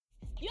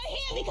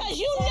because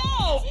you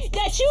know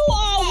that you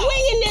are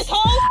winging this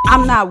whole.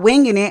 I'm not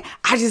winging it.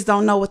 I just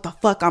don't know what the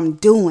fuck I'm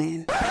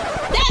doing.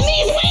 That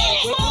means winging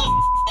this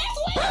whole.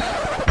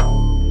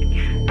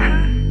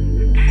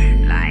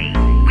 Like,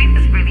 we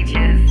was really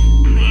just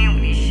playing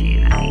with this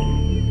shit. Like,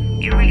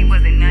 it really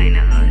wasn't nothing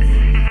to us.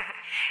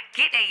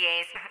 Get that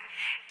yes.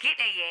 Get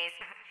that yes.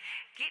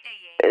 Get that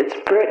yes. It's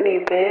Brittany,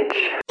 bitch.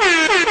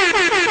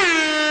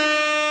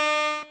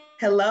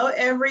 Hello,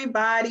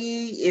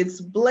 everybody.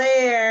 It's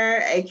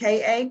Blair,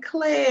 aka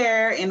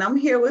Claire, and I'm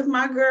here with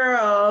my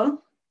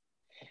girl.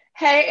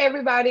 Hey,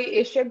 everybody.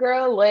 It's your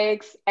girl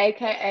Lex,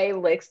 aka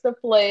Lex the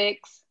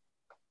Flex.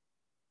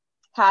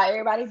 How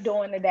everybody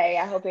doing today?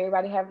 I hope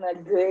everybody having a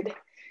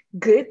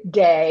good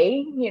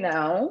day.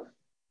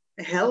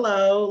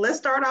 Hello. Let's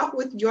start off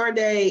with your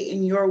day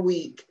and your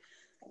week,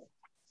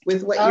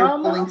 with what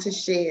you're willing to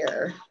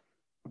share.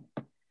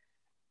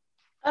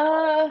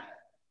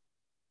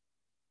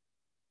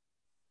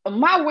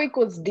 My week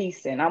was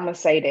decent. I'm gonna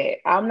say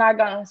that. I'm not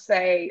gonna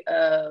say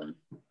that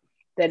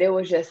it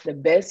was just the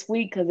best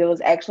week because it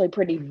was actually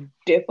pretty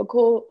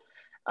difficult.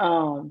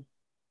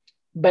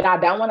 But I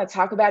don't want to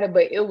talk about it.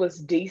 But it was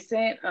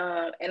decent,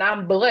 and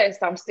I'm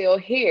blessed. I'm still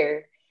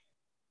here.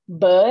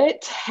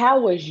 But how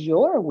was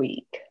your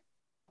week?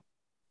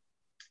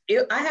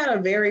 I had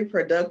a very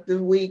productive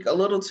week, a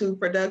little too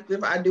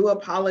productive. I do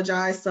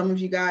apologize. Some of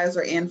you guys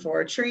are in for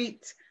a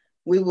treat.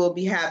 We will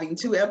be having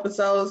 2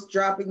 episodes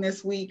dropping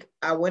this week.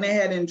 I went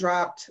ahead and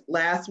dropped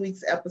last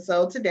week's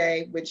episode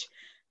today, which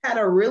had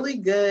a really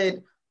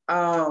good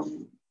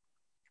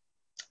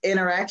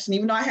interaction.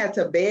 Even though I had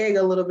to beg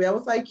a little bit, I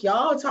was like,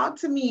 y'all talk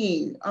to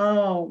me.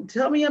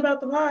 Tell me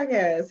about the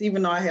podcast,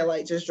 even though I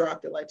had just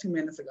dropped it 2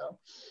 minutes ago.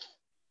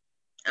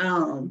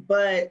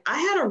 But I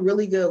had a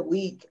really good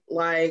week.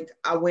 I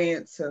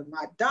went to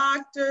my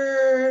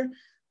doctor,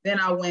 then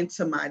I went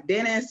to my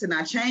dentist, and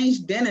I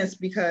changed dentists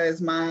because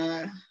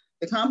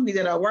the company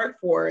that I work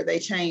for, they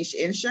changed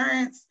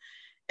insurance.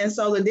 And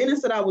so the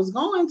dentist that I was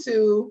going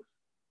to,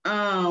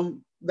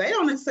 they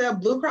don't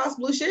accept Blue Cross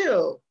Blue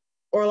Shield,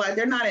 or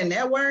they're not in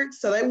network.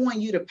 So they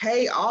want you to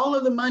pay all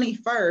of the money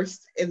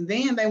first, and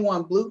then they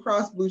want Blue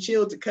Cross Blue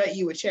Shield to cut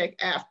you a check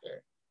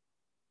after.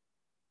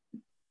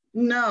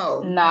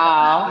 No.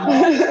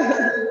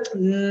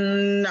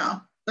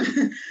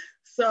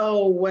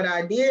 So what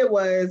I did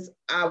was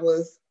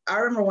I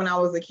remember when I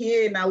was a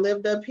kid and I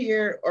lived up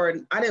here, or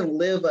I didn't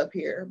live up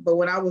here, but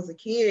when I was a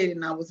kid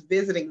and I was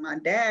visiting my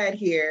dad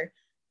here,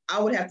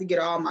 I would have to get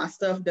all my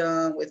stuff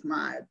done with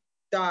my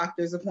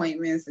doctor's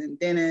appointments and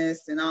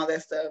dentists and all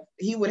that stuff.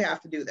 He would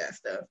have to do that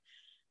stuff.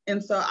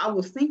 And so I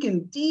was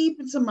thinking deep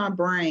into my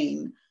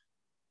brain,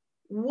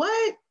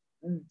 what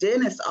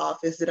dentist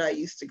office did I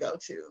used to go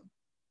to?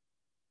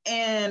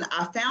 And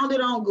I found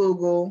it on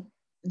Google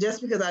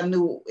just because I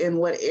knew in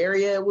what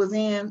area it was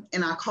in.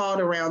 And I called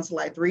around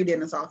to 3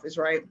 dentist offices,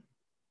 right?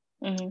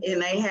 Mm-hmm.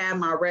 And they had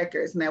my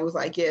records, and they was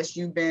like, yes,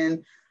 you've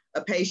been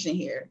a patient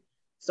here.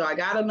 So I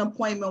got an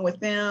appointment with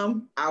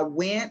them. I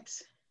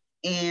went,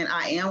 and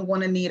I am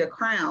going to need a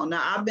crown.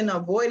 Now, I've been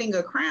avoiding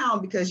a crown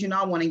because,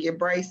 I want to get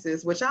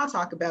braces, which I'll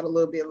talk about a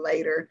little bit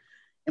later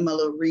in my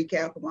little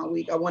recap of my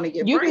week. I want to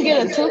get You braces.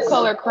 can get a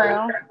 2-color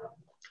crown.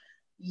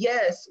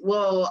 Yes.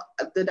 Well,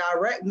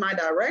 my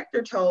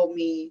director told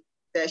me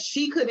that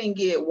she couldn't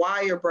get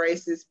wire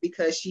braces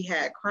because she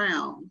had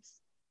crowns.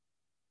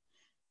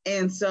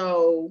 And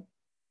so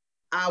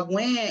I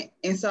went,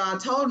 and so I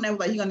told them, they were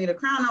like, you're gonna need a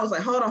crown. I was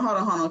like, hold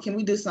on. Can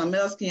we do something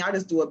else? Can y'all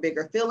just do a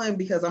bigger filling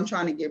because I'm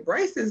trying to get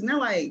braces? And they're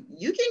like,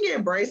 you can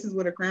get braces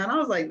with a crown. I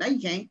was like, no, you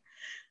can't.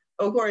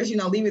 Of course,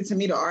 leave it to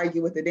me to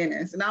argue with the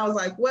dentist. And I was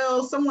like,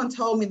 well, someone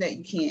told me that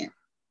you can't.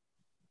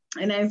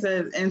 And they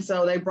said, and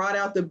so they brought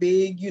out the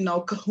big,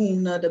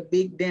 kahuna, the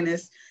big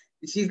dentist.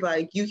 And she's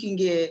like, you can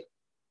get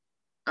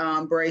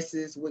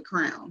braces with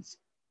crowns.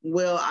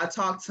 Well, I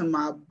talked to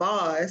my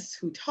boss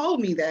who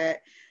told me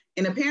that,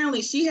 and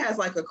apparently she has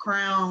a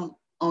crown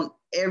on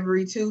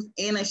every tooth,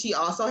 and then she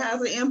also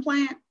has an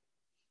implant.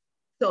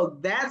 So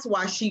that's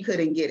why she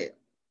couldn't get it.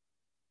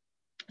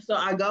 So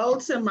I go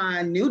to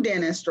my new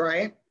dentist,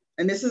 right?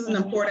 And this is an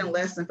important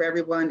lesson for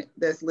everyone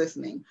that's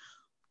listening.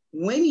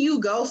 When you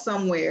go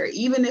somewhere,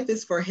 even if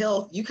it's for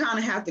health, you kind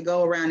of have to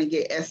go around and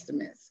get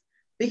estimates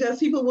because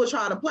people will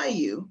try to play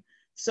you.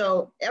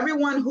 So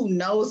everyone who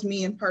knows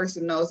me in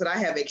person knows that I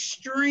have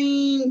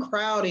extreme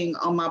crowding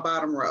on my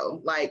bottom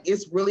row.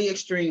 It's really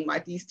extreme.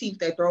 These teeth,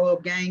 they throw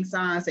up gang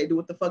signs. They do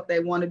what the fuck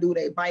they want to do.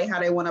 They bite how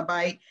they want to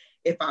bite.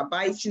 If I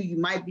bite you, you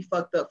might be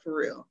fucked up for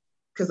real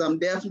because I'm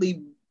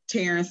definitely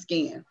tearing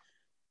skin.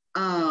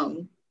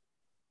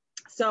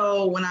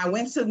 So when I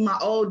went to my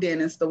old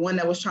dentist, the one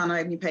that was trying to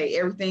make me pay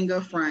everything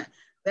up front,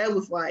 that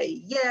was like,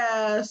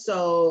 yeah,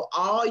 so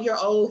all your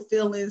old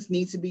fillings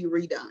need to be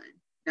redone.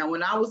 Now,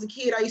 when I was a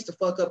kid, I used to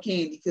fuck up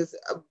candy because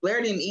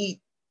Blair didn't eat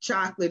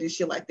chocolate and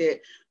shit like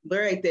that.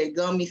 Blair ate that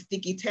gummy,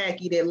 sticky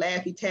tacky, that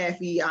Laffy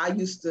Taffy. I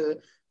used to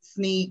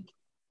sneak,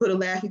 put a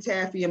Laffy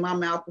Taffy in my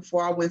mouth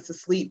before I went to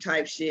sleep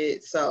type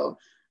shit. So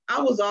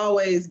I was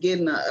always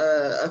getting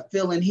a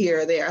filling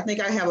here or there. I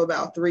think I have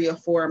about 3 or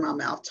 4 in my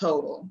mouth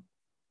total.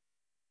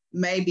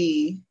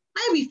 Maybe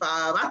 5.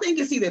 I think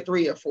it's either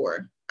 3 or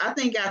 4. I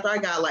think after I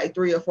got like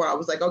 3 or 4, I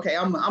was like, okay,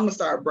 I'm gonna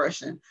start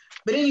brushing.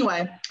 But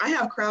anyway, I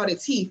have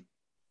crowded teeth.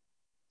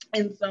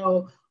 And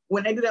so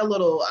when they do that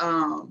little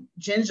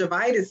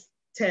gingivitis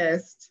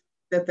test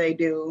that they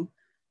do,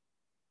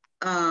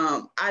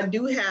 I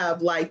do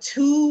have like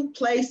 2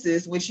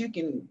 places, which you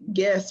can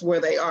guess where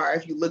they are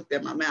if you looked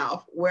at my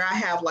mouth, where I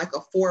have like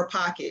a 4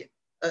 pocket,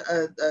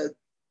 a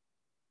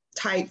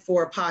type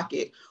 4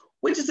 pocket,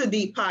 which is a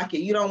deep pocket.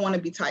 You don't want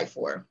to be type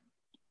 4,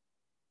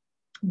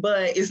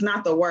 but it's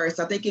not the worst.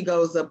 I think it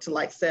goes up to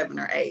like 7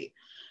 or 8.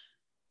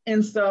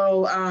 And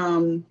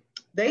so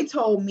they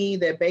told me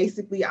that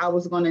basically I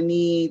was going to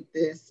need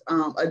this,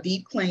 a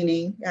deep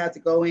cleaning. I had to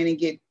go in and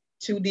get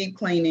 2 deep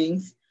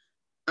cleanings.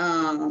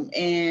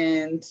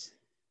 And,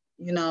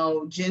 you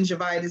know,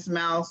 gingivitis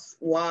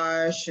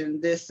mouthwash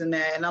and this and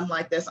that. And I'm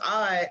like, that's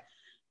odd.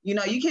 You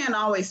know, you can't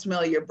always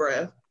smell your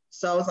breath.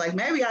 So it's like,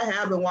 maybe I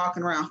have been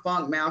walking around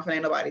funk mouth and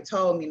ain't nobody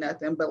told me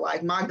nothing, but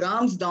like my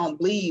gums don't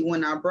bleed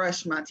when I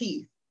brush my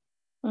teeth.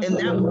 And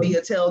that would be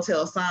a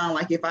telltale sign,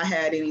 like if I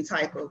had any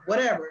type of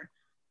whatever.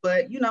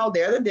 But, you know,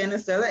 they're the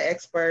dentist, they're the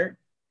expert.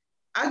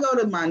 I go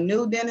to my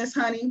new dentist,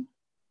 honey,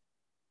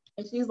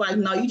 and she's like,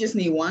 no, you just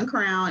need 1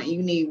 crown and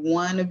you need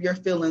 1 of your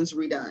fillings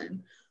redone.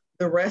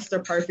 The rest are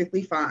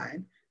perfectly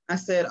fine. I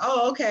said,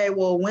 oh, okay,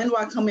 well, when do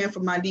I come in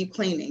for my deep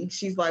cleaning?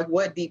 She's like,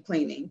 what deep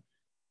cleaning?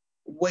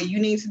 What you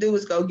need to do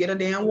is go get a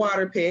damn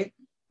water pick,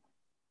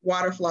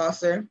 water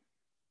flosser,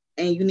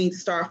 and you need to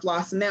start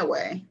flossing that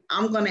way.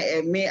 I'm going to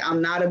admit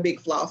I'm not a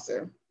big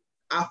flosser.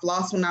 I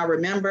floss when I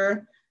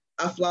remember.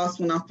 I floss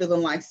when I'm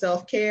feeling like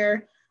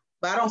self-care,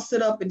 but I don't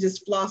sit up and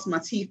just floss my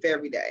teeth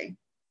every day.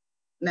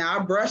 Now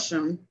I brush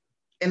them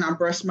and I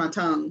brush my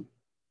tongue.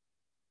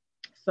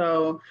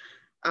 So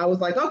I was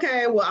like,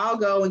 okay, well, I'll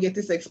go and get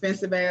this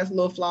expensive ass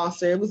little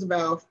flosser. It was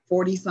about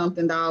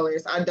 $40-something.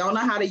 I don't know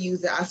how to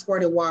use it. I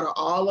squirted water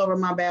all over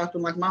my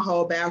bathroom. Like my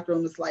whole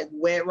bathroom is like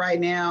wet right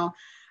now.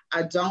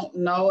 I don't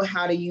know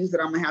how to use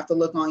it. I'm gonna have to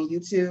look on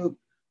YouTube.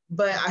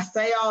 But I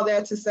say all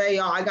that to say,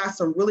 y'all, I got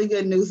some really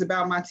good news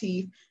about my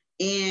teeth.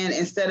 And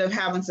instead of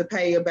having to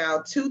pay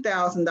about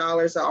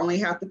 $2,000, I only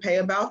have to pay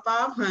about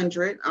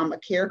 $500. I'm gonna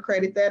care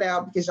credit that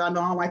out because y'all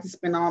know I don't like to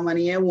spend all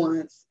money at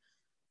once.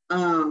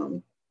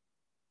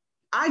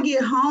 I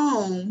get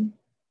home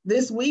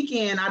this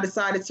weekend, I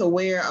decided to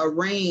wear a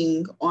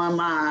ring on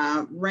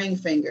my ring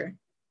finger.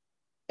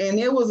 And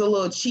it was a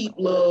little cheap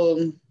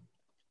little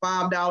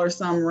 $5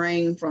 some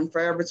ring from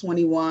Forever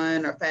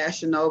 21 or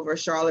Fashion Nova,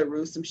 Charlotte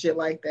Russe, some shit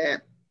like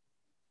that.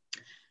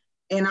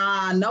 And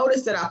I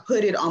noticed that I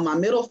put it on my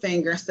middle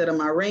finger instead of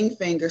my ring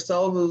finger,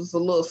 so it was a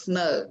little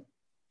snug.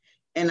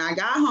 And I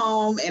got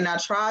home and I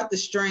tried the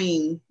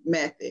string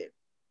method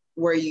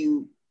where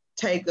you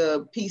take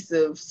a piece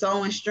of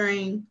sewing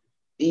string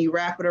and you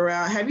wrap it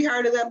around. Have you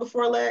heard of that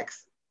before,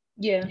 Lex?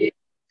 Yeah.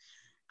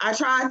 I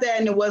tried that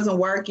and it wasn't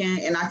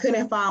working, and I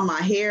couldn't find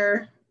my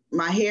hair.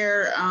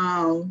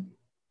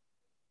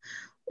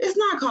 It's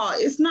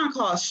not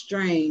called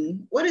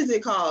string. What is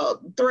it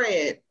called?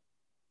 Thread.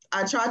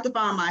 I tried to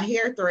find my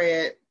hair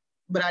thread,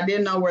 but I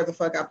didn't know where the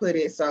fuck I put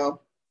it. So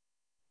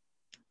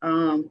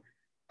I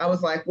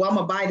was like, well, I'm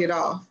gonna bite it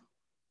off.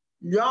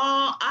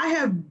 Y'all, I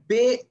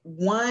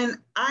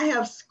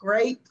have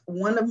scraped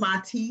one of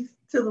my teeth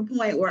to the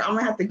point where I'm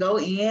gonna have to go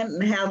in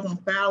and have them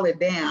file it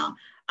down.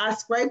 I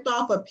scraped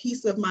off a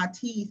piece of my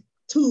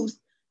tooth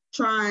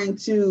trying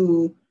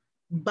to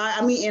bite.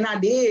 I mean, and I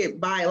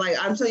did bite. Like,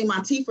 I'm telling you,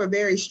 my teeth are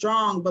very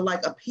strong, but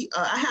like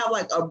I have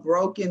like a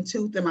broken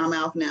tooth in my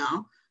mouth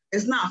now.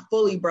 It's not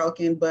fully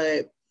broken,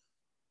 but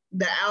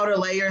the outer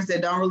layers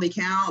that don't really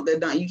count,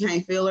 you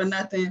can't feel or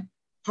nothing,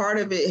 part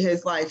of it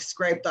has like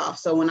scraped off.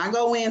 So when I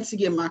go in to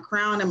get my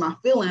crown and my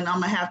filling, I'm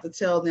gonna have to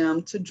tell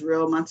them to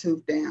drill my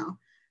tooth down.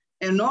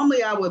 And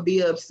normally I would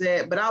be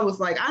upset, but I was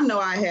like, I know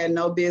I had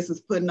no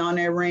business putting on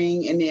that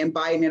ring and then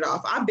biting it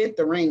off. I bit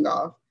the ring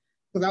off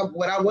because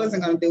what I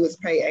wasn't gonna do is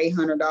pay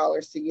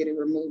 $800 to get it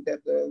removed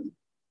at the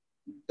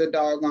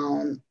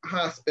doggone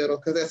hospital,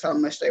 because that's how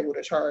much they would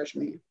have charged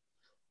me.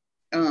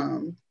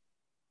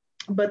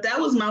 But that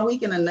was my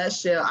week in a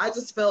nutshell. I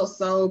just felt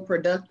so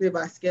productive.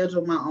 I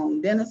scheduled my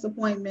own dentist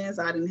appointments.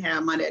 I didn't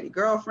have my daddy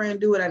girlfriend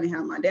do it. I didn't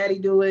have my daddy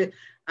do it.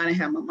 I didn't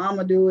have my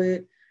mama do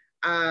it.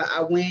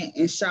 I went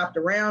and shopped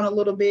around a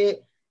little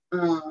bit.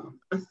 I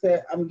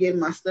said, I'm getting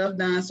my stuff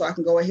done so I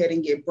can go ahead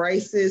and get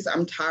braces.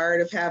 I'm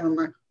tired of having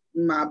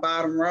my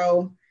bottom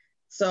row.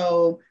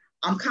 So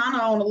I'm kind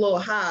of on a little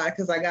high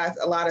because I got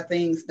a lot of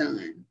things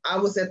done. I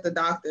was at the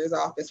doctor's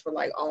office for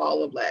like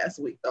all of last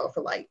week though,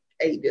 for like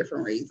 8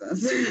 different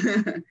reasons.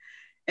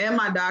 And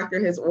my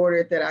doctor has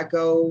ordered that I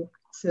go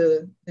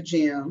to the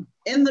gym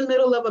in the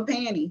middle of a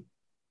panty,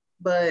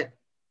 but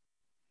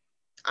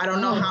I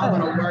don't know how I'm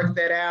gonna work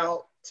that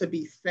out to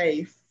be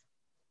safe.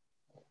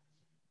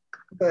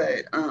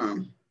 But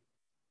I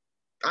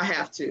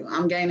have to.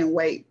 I'm gaining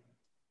weight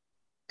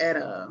at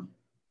a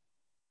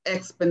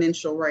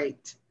exponential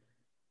rate.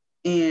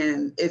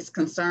 And it's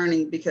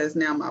concerning because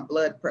now my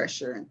blood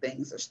pressure and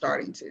things are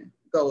starting to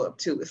go up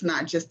too. It's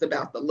not just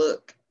about the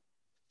look.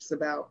 It's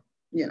about,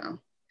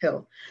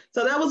 health.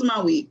 So that was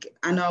my week.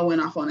 I know I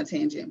went off on a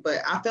tangent,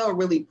 but I felt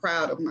really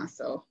proud of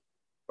myself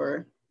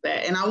for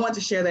that. And I want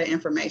to share that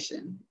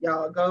information.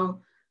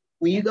 Y'all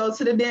when you go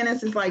to the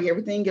dentist, it's like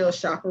everything else,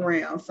 shop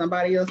around.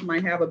 Somebody else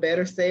might have a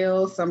better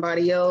sale.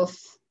 Somebody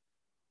else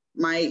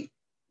might,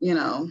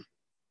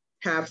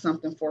 have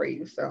something for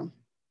you. So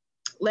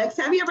Lex,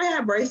 have you ever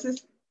had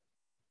braces?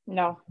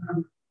 No.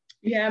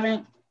 You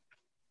haven't?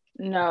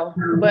 No.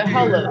 But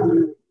hold up.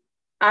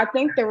 I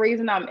think the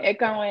reason I'm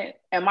echoing,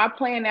 am I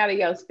playing out of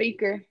your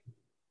speaker?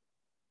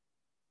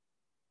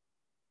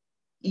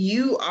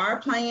 You are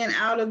playing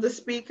out of the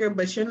speaker,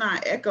 but you're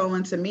not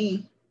echoing to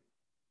me.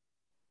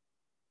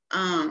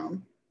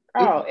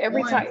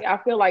 Every time I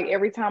feel like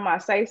every time I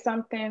say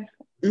something,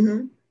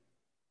 mm-hmm.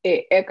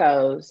 it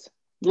echoes.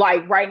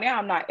 Like right now,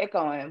 I'm not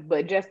echoing,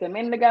 but just a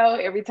minute ago,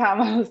 every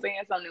time I was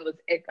saying something, it was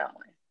echoing.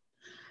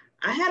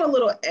 I had a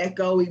little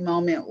echoey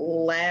moment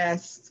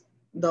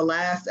the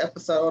last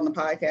episode on the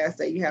podcast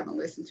that you haven't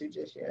listened to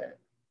just yet.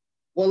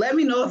 Well, let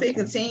me know if it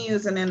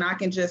continues, and then I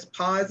can just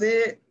pause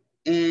it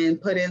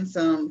and put in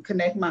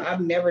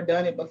I've never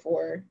done it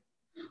before.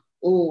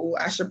 Ooh,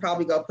 I should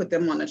probably go put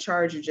them on the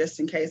charger just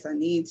in case I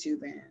need to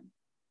then.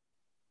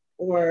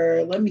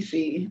 Or let me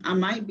see, I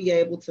might be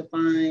able to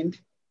find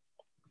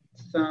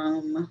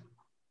let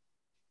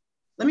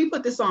me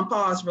put this on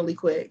pause really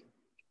quick.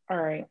 All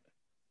right.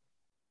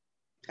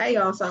 Hey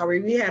y'all,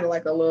 sorry, we had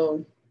like a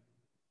little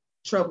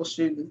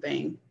troubleshooting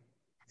thing.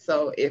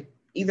 So if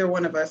either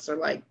one of us are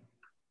like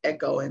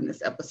echo in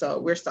this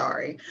episode, we're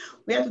sorry.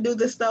 We have to do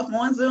this stuff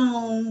on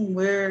Zoom.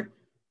 We're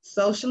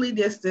socially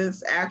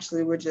distanced.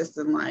 Actually, we're just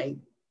in like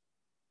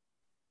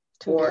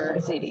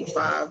 4,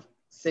 5,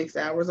 6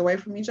 hours away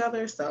from each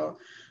other. So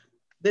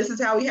this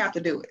is how we have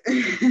to do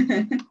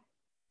it.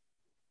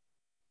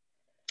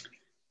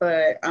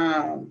 But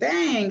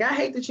dang, I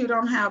hate that you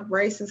don't have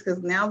braces,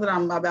 because now that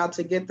I'm about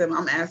to get them,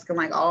 I'm asking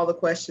like all the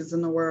questions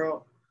in the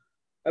world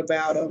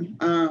about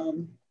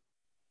them.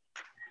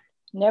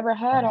 Never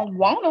had them,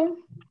 want them.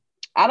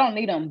 I don't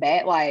need them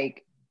bad.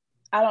 Like,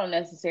 I don't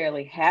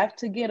necessarily have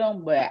to get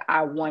them, but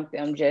I want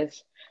them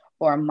just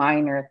for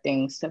minor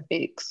things to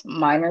fix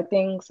minor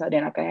things, so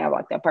then I can have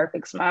like the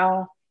perfect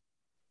smile.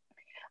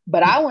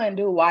 But I wouldn't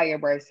do wire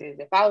braces.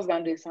 If I was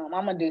gonna do something,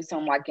 I'm gonna do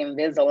something like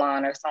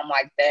Invisalign or something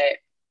like that.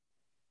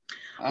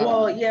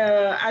 Well,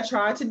 yeah, I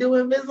tried to do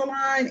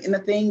Invisalign, and the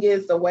thing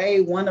is, the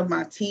way one of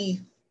my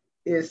teeth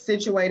is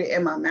situated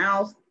in my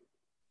mouth,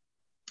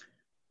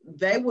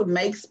 they would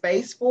make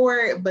space for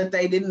it, but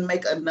they didn't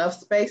make enough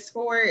space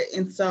for it.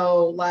 And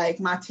so like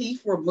my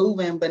teeth were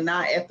moving, but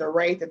not at the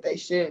rate that they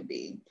should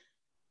be.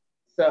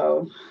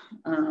 So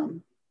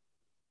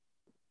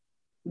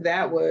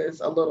that was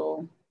a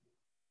little,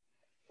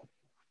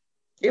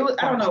 I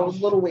don't know, it was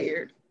a little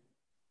weird.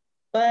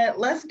 But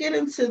let's get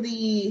into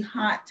the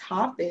hot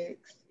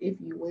topics, if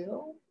you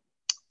will.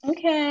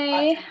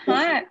 Okay,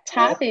 hot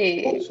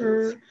topics.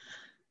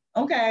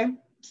 Okay,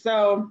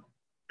 so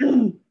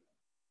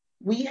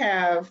we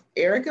have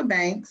Erica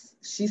Banks.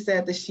 She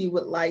said that she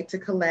would like to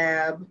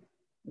collab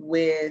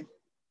with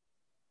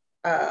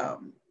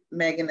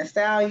Megan Thee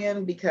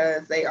Stallion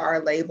because they are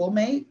label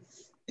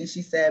mates. And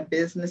she said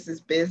business is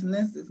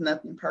business, it's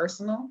nothing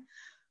personal.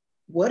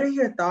 What are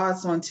your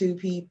thoughts on those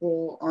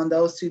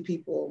two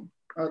people,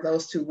 or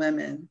those two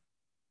women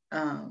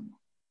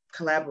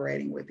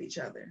collaborating with each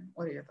other?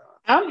 What are your thoughts?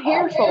 I'm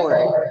here for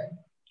it.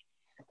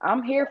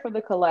 I'm here for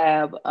the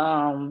collab.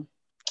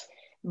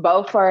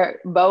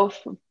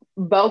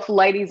 Both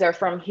ladies are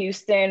from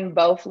Houston.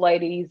 Both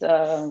ladies,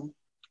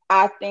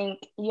 I think,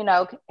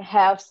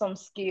 have some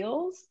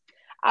skills.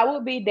 I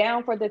would be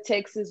down for the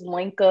Texas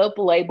link up,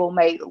 label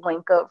mate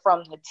link up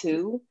from the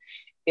two.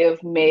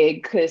 If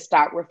Meg could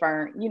stop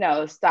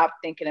stop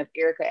thinking of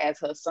Erica as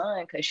her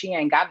son, because she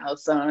ain't got no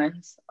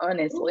sons,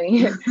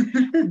 honestly.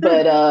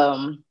 But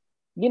I'm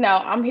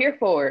here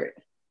for it.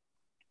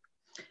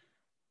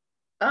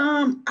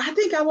 I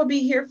think I would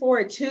be here for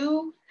it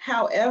too.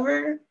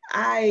 However,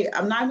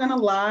 I'm not gonna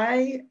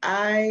lie,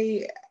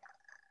 I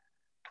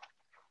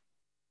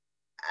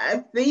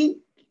think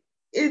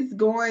it's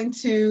going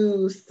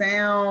to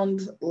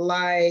sound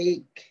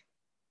like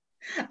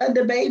a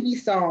DaBaby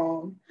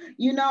song,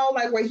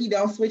 like where he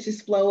don't switch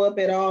his flow up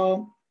at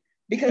all,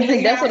 because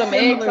that's what a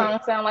Meg song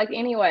sound like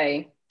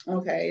anyway.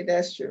 Okay,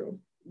 that's true.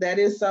 That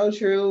is so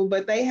true.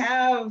 But they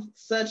have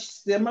such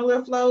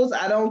similar flows.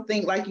 I don't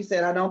think, like you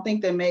said, I don't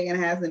think that Megan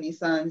has any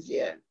sons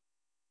yet.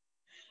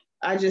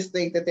 I just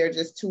think that they're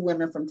just two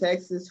women from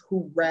Texas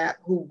who rap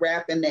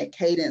in that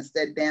cadence,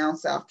 that down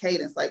south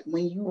cadence. Like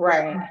when you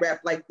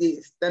rap like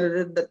this,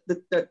 and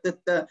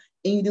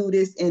you do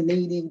this and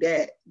then you do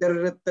that.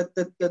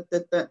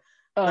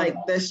 Like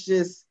that's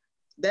just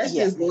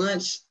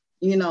lunch,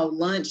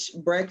 lunch,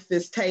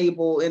 breakfast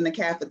table in the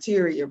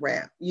cafeteria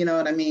rap. You know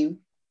what I mean?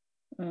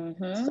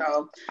 Mm-hmm.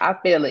 So I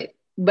feel it.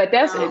 But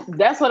that's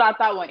what I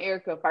thought when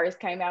Erica first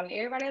came out, and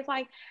everybody was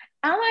like,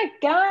 I'm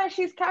like, God,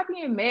 she's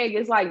copying Meg.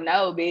 It's like,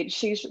 no, bitch,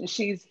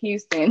 she's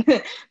Houston.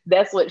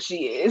 That's what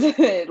she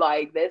is.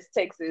 Like, that's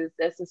Texas.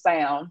 That's the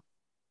sound.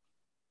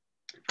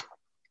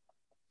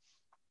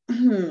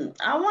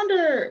 I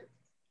wonder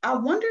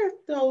if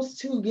those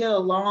two get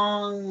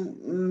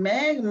along.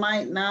 Meg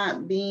might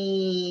not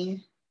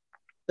be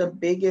the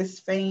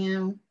biggest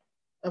fan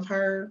of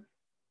her.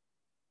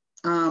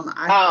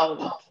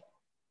 I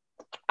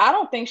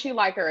don't think she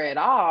liked her at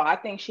all. I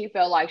think she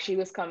felt like she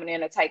was coming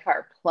in to take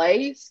her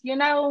place, you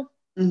know?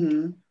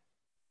 Mm-hmm.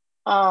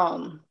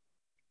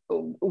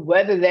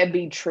 Whether that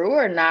be true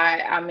or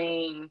not, I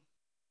mean,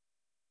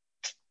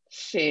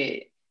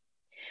 shit.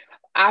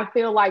 I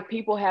feel like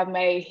people have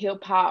made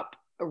hip hop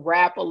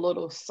rap a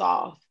little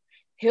soft.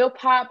 Hip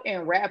hop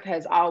and rap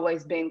has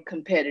always been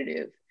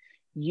competitive.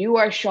 You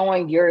are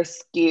showing your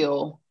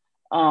skill.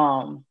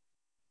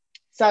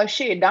 So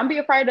shit, don't be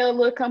afraid of a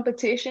little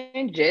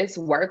competition. Just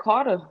work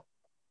harder,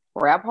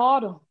 rap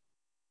harder.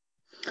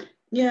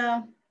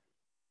 Yeah,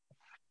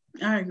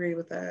 I agree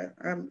with that.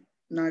 I'm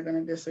not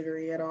gonna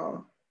disagree at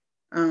all.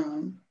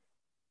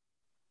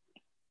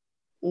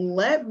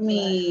 Let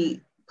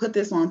me put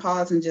this on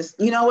pause and just,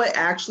 you know what?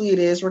 Actually, it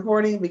is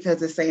recording because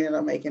it's saying that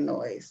I'm making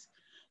noise.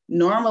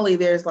 Normally,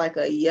 there's like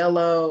a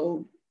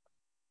yellow.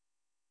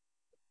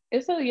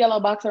 It's a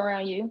yellow box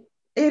around you.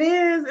 It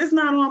is. It's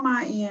not on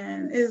my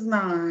end. It's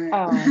not.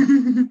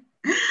 Oh.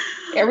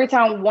 Every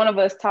time one of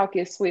us talk,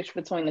 it switch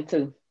between the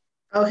two.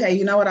 Okay,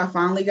 you know what? I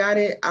finally got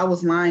it. I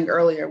was lying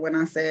earlier when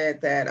I said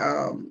that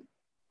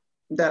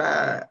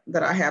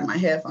that I had my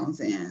headphones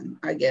in.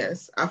 I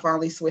guess I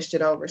finally switched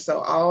it over, so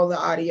all the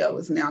audio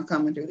is now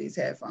coming through these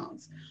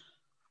headphones.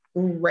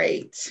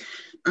 Great.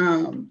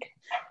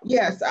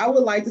 Yes, I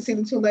would like to see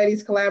the two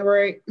ladies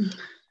collaborate.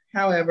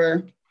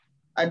 However,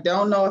 I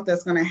don't know if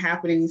that's going to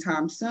happen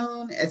anytime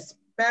soon, especially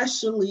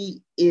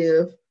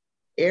if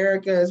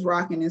Erica is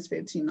rocking this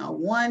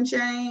 1501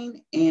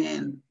 chain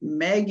and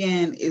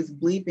Megan is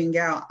bleeping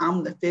out,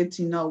 I'm the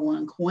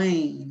 1501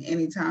 queen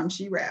anytime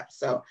she raps.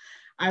 So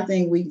I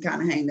think we can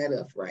kind of hang that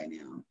up right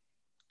now.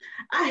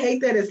 I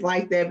hate that it's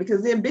like that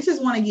because then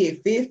bitches want to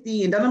get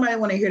 50 and don't nobody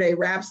want to hear their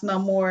raps no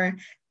more.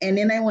 And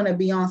then they want to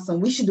be on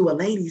some, we should do a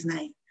ladies'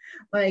 night.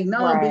 Like,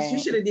 no, right. Bitch, you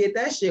should have did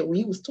that shit when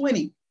you was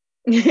 20.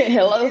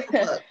 Hello.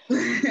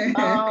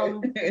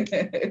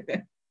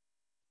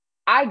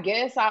 I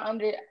guess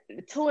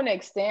to an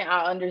extent,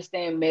 I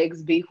understand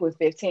Meg's beef with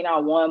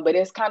 1501, but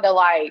it's kind of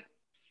like,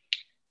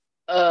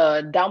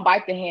 don't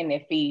bite the hand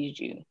that feeds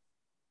you.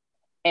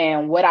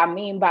 And what I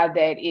mean by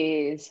that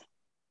is,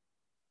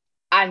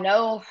 I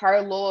know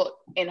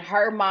in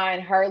her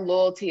mind, her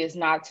loyalty is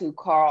not to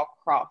Carl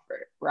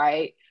Crawford,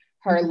 right?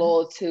 Her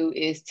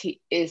loyalty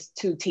is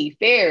to T.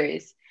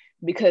 Ferris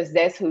because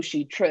that's who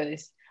she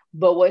trusts.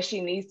 But what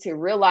she needs to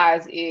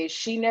realize is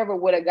she never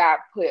would have got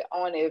put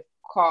on if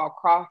Carl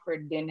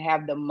Crawford didn't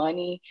have the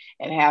money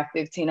and have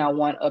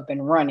 1501 up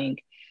and running.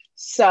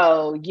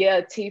 So yeah,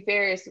 T.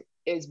 Ferris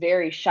is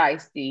very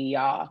shiesty,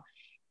 y'all.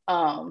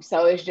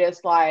 So it's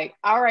just like,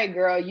 all right,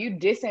 girl, you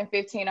dissing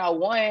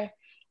 1501,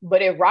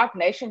 but if Roc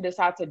Nation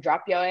decides to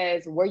drop your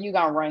ass, where you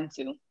gonna run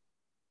to?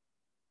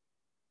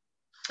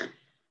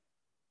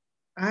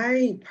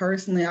 I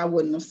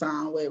wouldn't have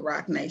signed with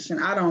Roc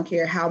Nation. I don't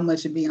care how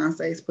much of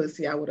Beyonce's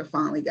pussy I would have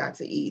finally got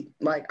to eat.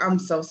 Like, I'm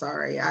so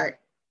sorry. I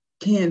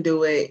can't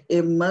do it.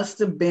 It must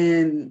have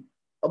been,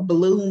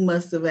 Blue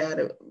must have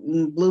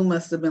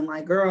been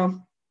like,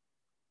 girl,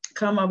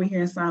 come over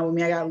here and sign with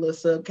me. I got a little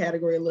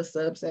subcategory, a little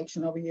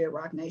subsection over here at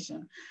Roc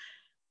Nation.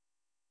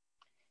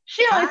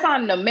 She only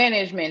signed the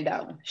management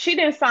though. She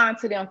didn't sign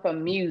to them for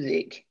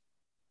music.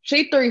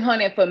 She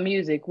 300 for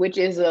music, which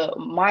is a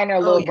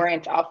minor little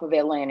branch off of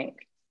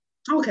Atlantic.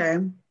 Okay.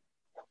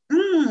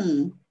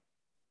 She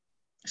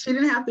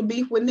didn't have to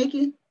beef with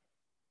Nicki?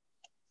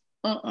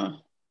 I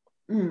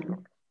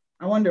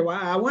wonder why.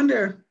 I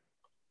wonder.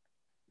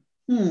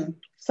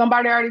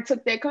 Somebody already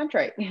took that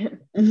contract.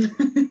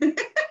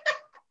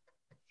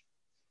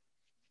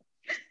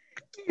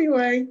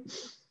 Anyway,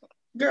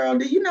 girl,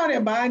 do you know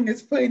that Biden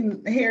is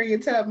putting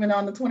Harriet Tubman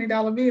on the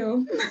 $20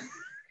 bill?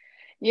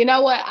 You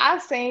know what?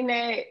 I've seen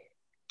that,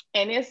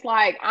 and it's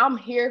like, I'm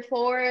here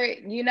for it,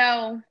 you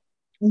know?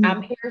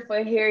 I'm here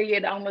for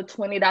Harriet on the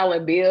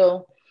 $20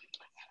 bill.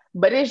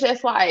 But it's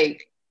just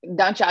like,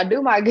 don't y'all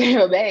do my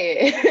girl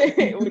bad.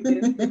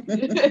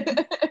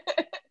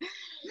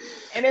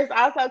 And it's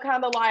also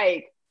kind of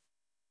like,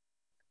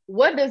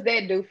 what does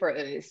that do for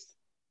us?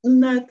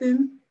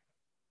 Nothing.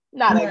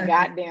 Not a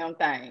goddamn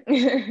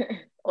thing.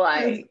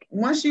 Like,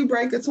 once you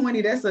break a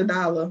 20, that's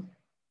 $1.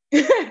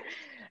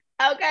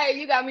 Okay,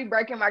 you got me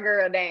breaking my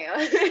girl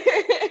down.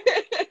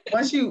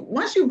 Once you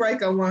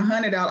break a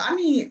 $100, I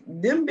mean,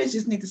 them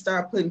bitches need to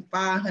start putting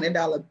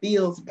 $500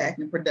 bills back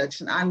in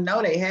production. I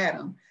know they had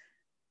them.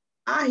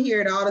 I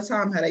hear it all the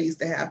time how they used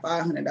to have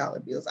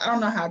 $500 bills. I don't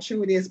know how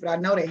true it is, but I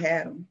know they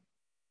had them.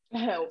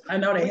 I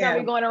know they had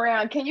them. Going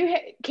around. Can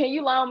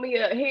you loan me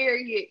a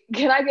Harriet?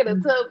 Can I get a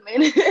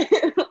Tubman?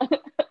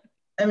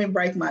 let me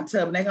break my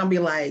tub. And they're gonna be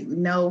like,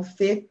 no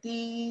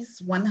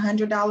 50s,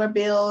 $100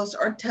 bills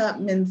or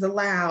Tubmans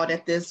allowed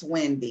at this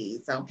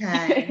Wendy's,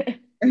 okay?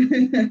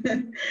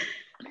 I'm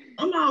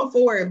all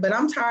for it, but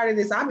I'm tired of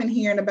this. I've been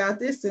hearing about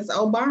this since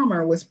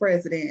Obama was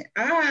president.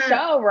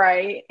 So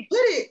right.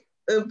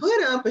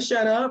 Put up or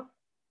shut up.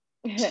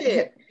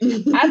 Shit.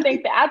 I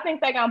think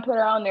they're gonna put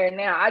her on there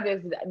now.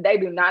 They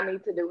do not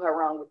need to do her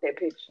wrong with that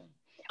picture.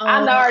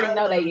 I already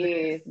know they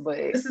is, but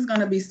this is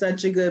gonna be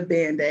such a good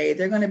band-aid.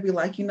 They're gonna be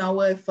like, you know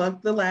what?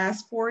 Fuck the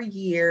last 4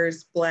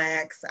 years,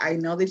 blacks. I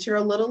know that you're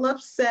a little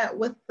upset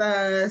with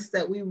us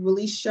that we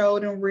really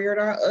showed and reared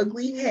our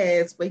ugly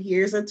heads, but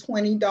here's a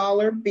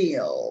 $20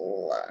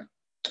 bill.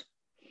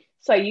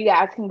 So you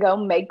guys can go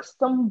make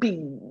some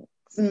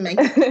beats. Make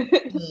some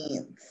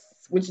beats.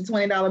 With your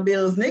 $20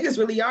 bills, niggas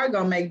really are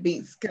gonna make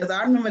beats. Cause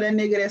I remember that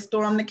nigga that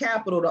stormed the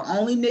Capitol. The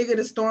only nigga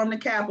that stormed the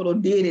Capitol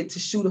did it to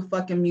shoot a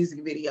fucking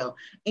music video.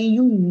 And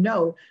you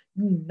know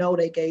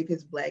they gave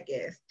his black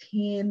ass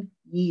 10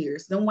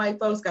 years. Them white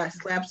folks got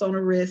slaps on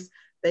the wrist.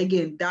 They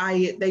getting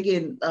diet. They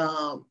getting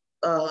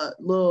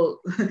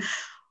little.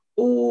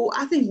 Oh,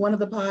 I think one of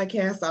the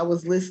podcasts I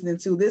was listening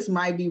to, this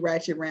might be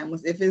Ratchet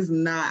Ramblers. If it's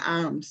not,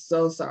 I'm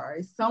so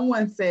sorry.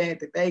 Someone said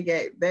that they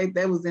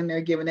was in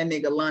there giving that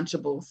nigga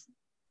Lunchables.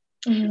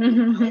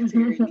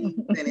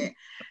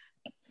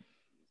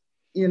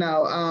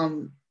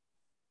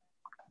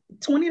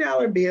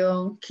 $20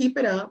 bill, keep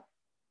it up.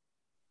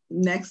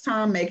 Next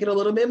time, make it a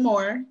little bit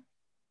more.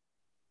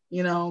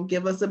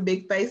 Give us a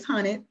big face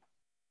 100.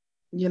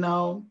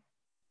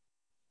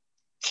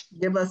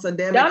 Give us a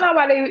debit. Don't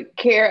nobody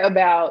care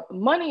about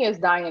money is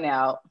dying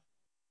out.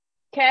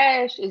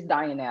 Cash is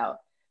dying out.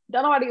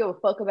 Don't nobody give a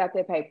fuck about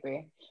that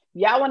paper.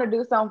 Y'all want to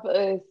do something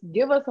for us?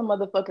 Give us some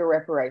motherfucking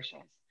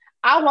reparations.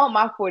 I want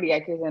my 40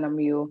 acres and a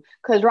mule,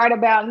 because right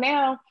about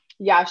now,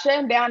 y'all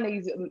shutting down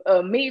these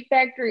meat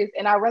factories,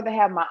 and I'd rather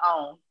have my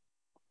own.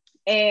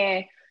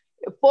 And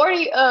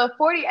 40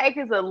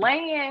 acres of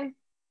land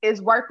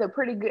is worth a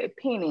pretty good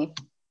penny.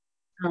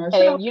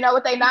 And you know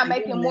what they not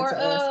making more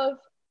of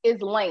is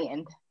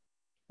land.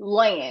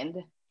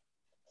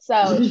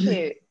 So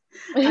shit.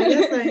 I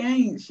guess they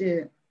ain't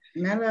shit.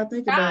 Now that I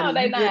think about it.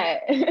 No, they not.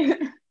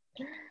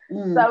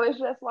 So it's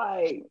just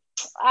like,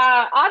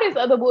 all this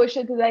other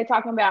bullshit that they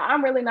talking about,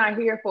 I'm really not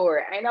here for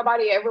it. Ain't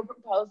nobody ever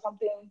proposed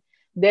something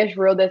that's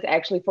real, that's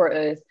actually for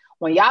us.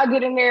 When y'all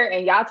get in there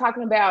and y'all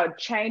talking about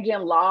changing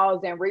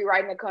laws and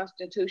rewriting the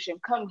Constitution,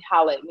 come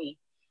holler at me,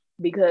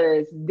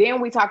 because then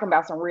we talking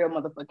about some real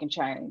motherfucking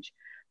change.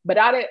 But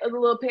all that other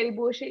little petty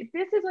bullshit,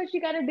 this is what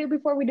you got to do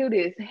before we do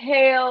this.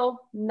 Hell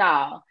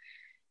nah.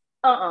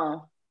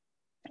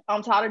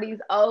 I'm tired of these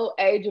old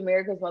age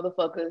America's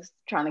motherfuckers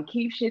trying to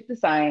keep shit the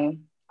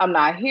same. I'm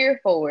not here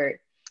for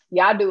it.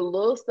 Y'all do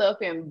little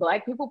stuff and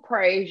black people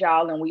praise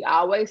y'all, and we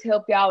always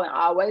help y'all and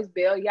always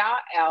bail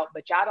y'all out,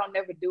 but y'all don't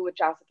never do what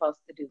y'all supposed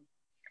to do.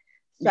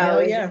 So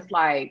it's just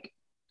like,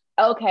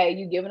 okay,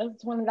 you giving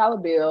us a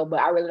 $20 bill, but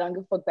I really don't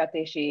give a fuck about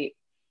this shit.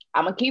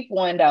 I'm gonna keep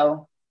one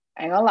though.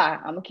 I ain't gonna lie,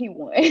 I'm gonna keep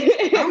one.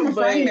 I'm gonna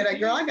frame it,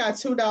 girl. I got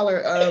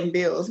 $2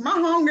 bills. My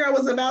homegirl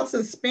was about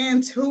to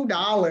spend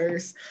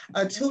 $2,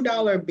 a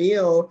 $2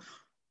 bill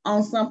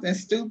on something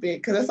stupid,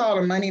 because that's all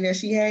the money that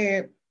she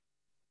had.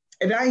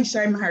 And I ain't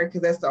shaming her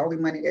because that's the only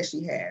money that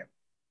she had.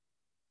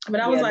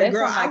 But I was like,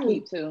 girl, I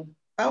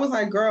was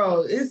like,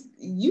 girl,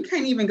 you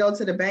can't even go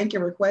to the bank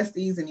and request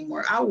these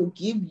anymore. I will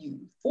give you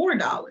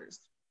 $4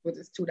 for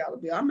this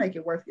 $2 bill. I'll make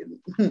it worth your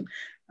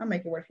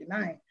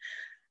night.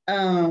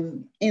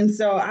 And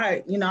so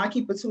I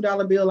keep a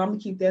 $2 bill. I'm gonna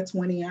keep that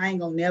 20. I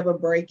ain't gonna never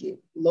break it.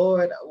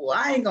 Lord, well,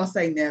 I ain't gonna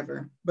say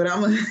never, but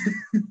I'm gonna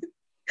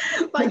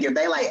like if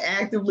they like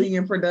actively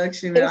in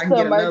production and I can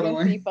get another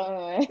one.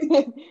 Fund.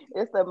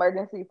 It's the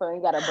emergency fund.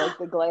 You gotta break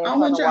the glass.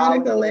 I'm gonna try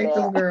to collect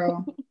them,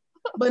 girl.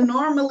 But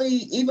normally,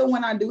 even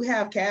when I do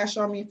have cash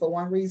on me for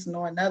one reason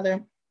or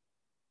another,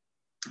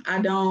 I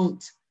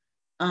don't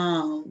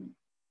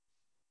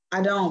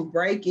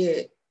break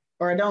it,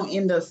 or I don't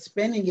end up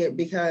spending it,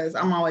 because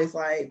I'm always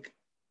like,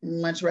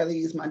 much rather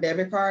use my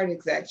debit card,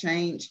 exact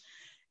change.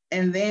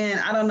 And then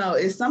I don't know,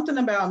 it's something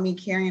about me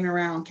carrying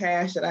around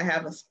cash that I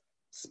haven't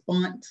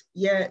spent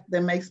yet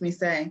that makes me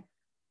say,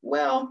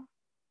 well,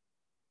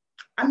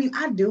 I mean,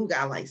 I do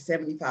got like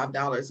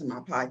 $75 in my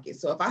pocket.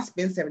 So if I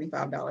spend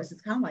 $75,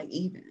 it's kind of like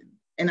even.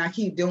 And I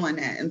keep doing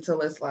that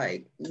until it's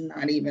like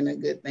not even a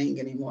good thing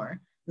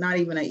anymore. Not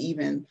even an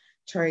even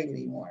trade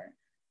anymore.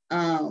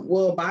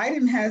 Well,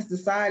 Biden has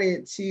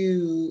decided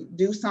to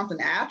do something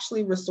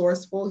actually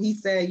resourceful. He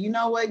said, you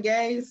know what,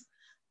 gays?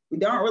 We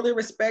don't really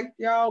respect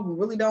y'all. We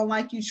really don't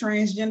like you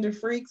transgender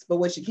freaks, but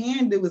what you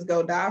can do is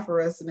go die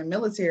for us in the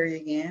military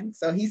again.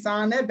 So he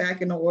signed that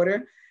back into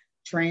order.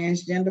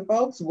 Transgender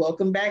folks,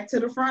 welcome back to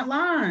the front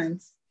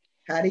lines.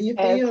 How do you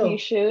feel? As he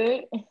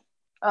should.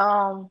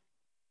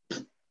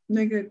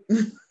 Nigga.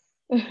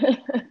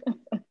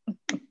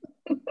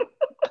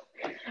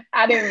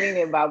 I didn't mean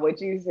it by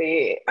what you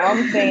said.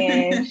 I'm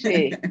saying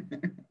shit.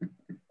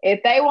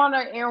 If they want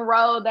to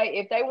enroll,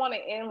 if they want to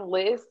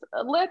enlist,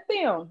 let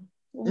them.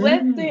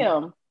 Let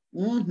them.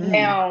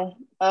 Now,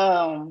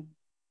 I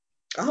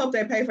hope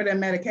they pay for that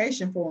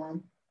medication for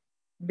them,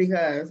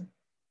 because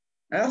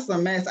that's a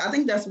mess. I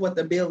think that's what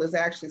the bill is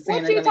actually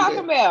saying. What you talking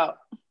about?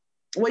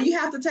 Well, you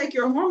have to take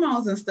your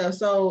hormones and stuff.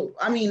 So,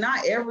 I mean,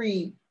 not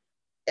every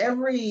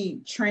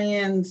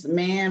trans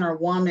man or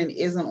woman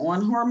isn't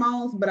on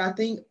hormones, but I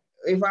think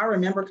if I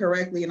remember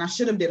correctly, and I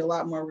should have did a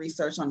lot more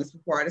research on this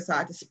before I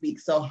decided to speak,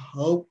 so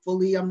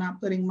hopefully I'm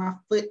not putting my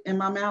foot in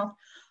my mouth.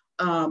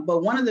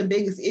 But one of the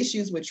biggest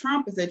issues with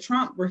Trump is that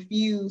Trump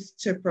refused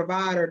to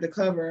provide or to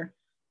cover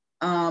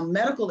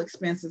medical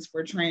expenses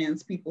for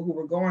trans people who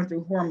were going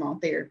through hormone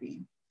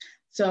therapy.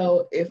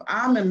 So if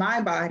I'm in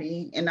my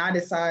body and I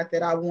decide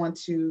that I want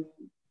to,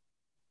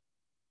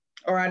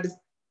 or I just,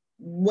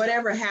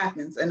 whatever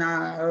happens, and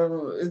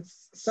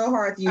it's so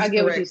hard to use. I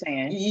get what you're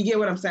saying. You get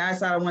what I'm saying? I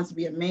decided I want to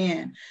be a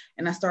man,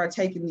 and I started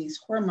taking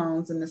these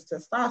hormones and this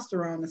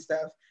testosterone and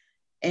stuff,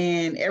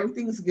 and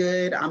everything's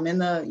good. I'm in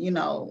the, you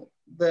know,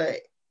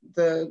 the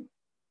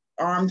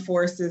armed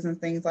forces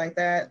and things like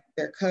that.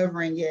 They're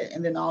covering it,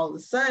 and then all of a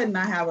sudden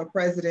I have a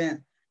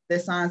president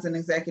that signs an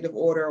executive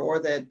order, or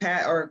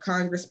that or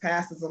Congress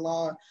passes a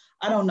law.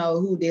 I don't know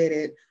who did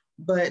it,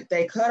 but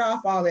they cut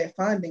off all that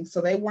funding,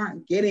 so they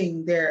weren't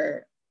getting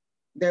the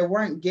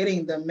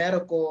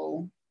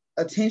medical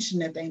attention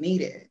that they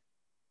needed.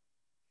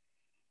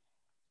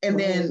 And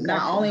then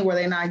not only were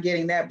they not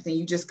getting that, but then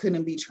you just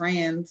couldn't be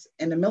trans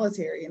in the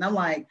military. And I'm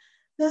like,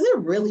 does it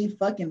really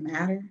fucking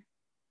matter?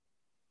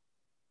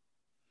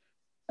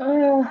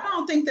 I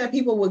don't think that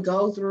people would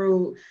go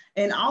through,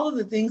 and all of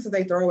the things that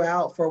they throw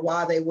out for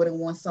why they wouldn't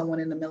want someone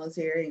in the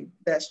military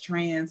that's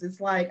trans. It's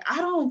like, I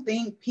don't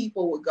think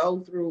people would go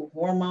through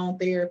hormone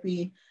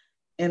therapy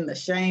and the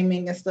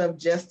shaming and stuff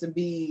just to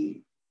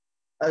be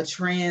a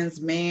trans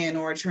man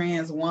or a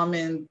trans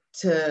woman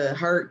to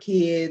hurt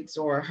kids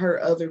or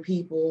hurt other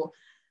people.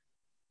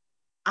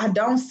 I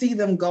don't see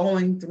them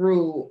going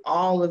through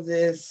all of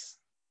this,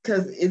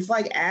 because it's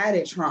like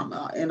added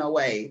trauma in a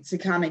way to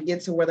kind of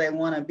get to where they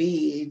want to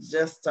be,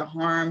 just to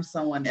harm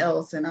someone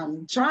else. And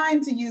I'm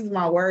trying to use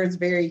my words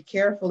very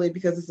carefully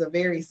because it's a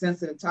very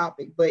sensitive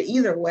topic. But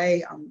either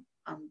way, I'm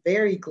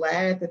very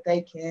glad that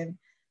they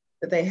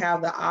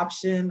have the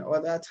option or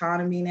the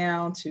autonomy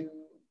now to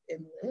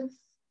enlist.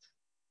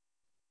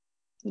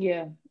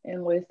 Yeah,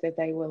 enlist if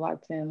they would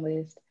like to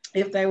enlist.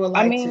 If they would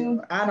like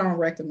to. I don't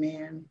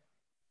recommend.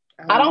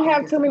 I don't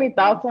have too many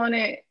thoughts on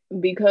it,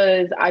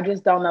 because I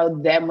just don't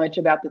know that much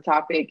about the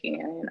topic,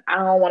 and I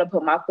don't want to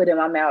put my foot in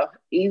my mouth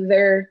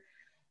either.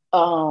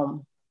 But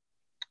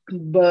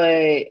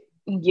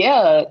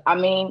yeah, I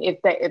mean,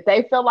 if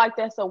they feel like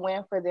that's a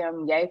win for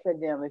them, yay for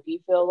them. If you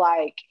feel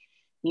like,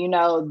 you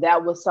know,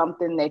 that was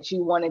something that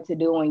you wanted to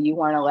do and you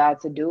weren't allowed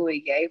to do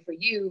it, yay for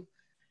you.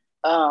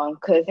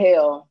 Cause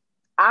hell,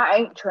 I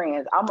ain't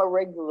trans. I'm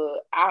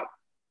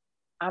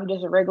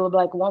just a regular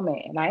Black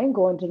woman, and I ain't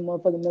going to the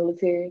motherfucking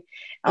military.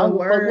 I don't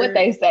give a fuck what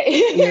they say.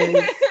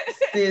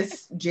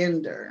 Is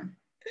cisgender.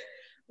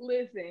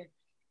 Listen,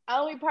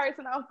 only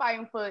person I'm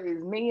fighting for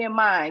is me and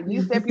mine.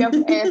 You step your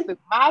ass through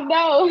my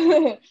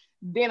door,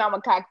 then I'm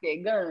gonna cock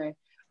that gun.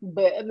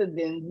 But other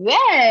than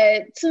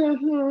that,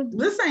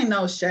 this ain't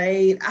no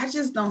shade. I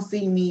just don't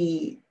see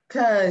me,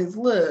 because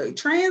look,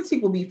 trans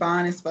people be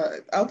fine as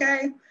fuck,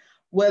 okay?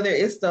 Whether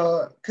it's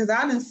because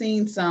I done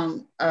seen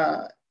some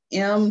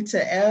M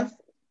to F,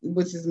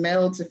 which is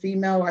male to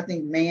female. I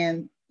think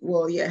man,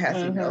 well, yeah, it has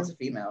to be male to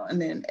female, and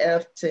then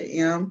F to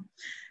M.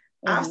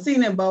 I've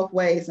seen it both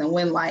ways. And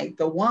when like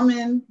the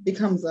woman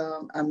becomes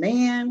a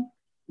man,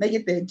 they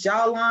get their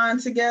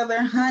jawline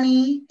together,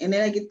 honey, and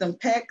then they get them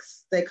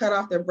pecs. They cut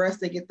off their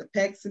breasts, they get the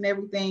pecs and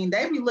everything.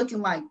 They be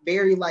looking like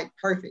very like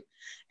perfect.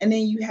 And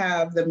then you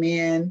have the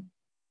men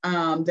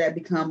that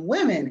become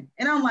women,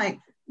 and I'm like,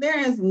 there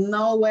is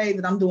no way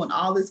that I'm doing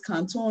all this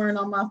contouring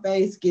on my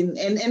face,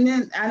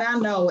 and I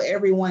know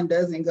everyone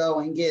doesn't go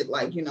and get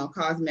like, you know,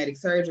 cosmetic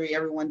surgery.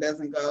 Everyone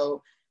doesn't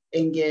go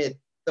and get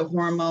the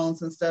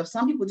hormones and stuff.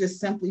 Some people just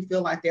simply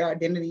feel like their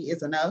identity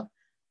is enough.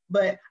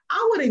 But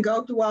I wouldn't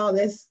go through all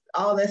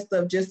that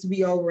stuff just to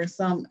be over in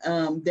some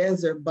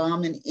desert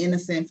bombing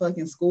innocent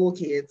fucking school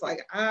kids.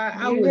 Like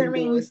I wouldn't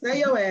do it. Stay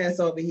your ass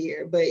over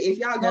here. But if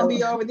y'all gonna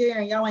be over there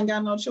and y'all ain't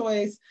got no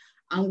choice,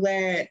 I'm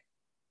glad.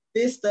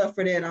 This stuff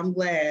for that, I'm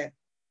glad.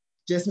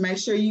 Just make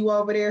sure you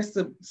over there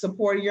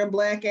supporting your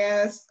Black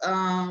ass,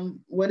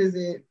 what is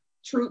it?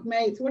 Troop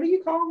mates, what do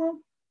you call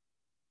them?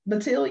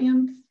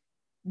 Battalions?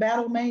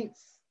 Battle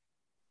mates?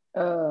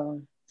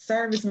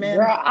 Servicemen?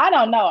 Girl, I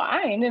don't know.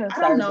 I ain't in the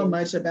service. I don't know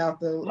much about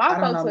the My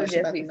folks would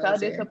just be so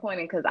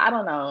disappointed because I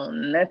don't know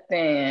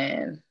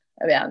nothing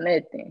about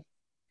nothing.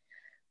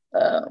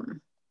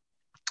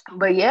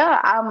 But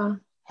yeah,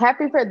 I'm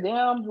happy for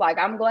them. Like,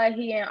 I'm glad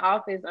he in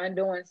office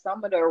undoing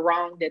some of the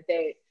wrong that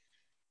the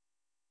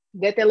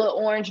little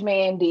orange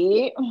man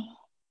did.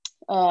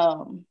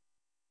 But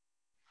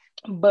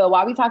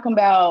while we talking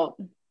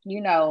about,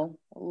 you know,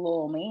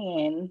 little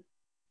man,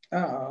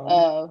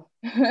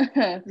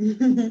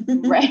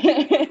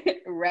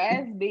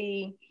 Raz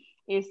B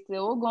is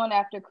still going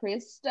after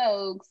Chris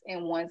Stokes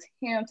and wants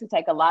him to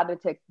take a lie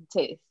detector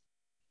test.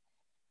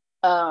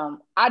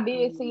 I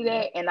did see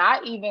that, and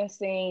I even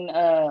seen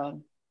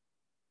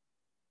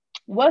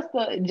what's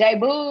the J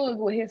Boog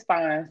with his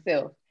fine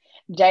self.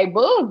 J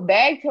Boog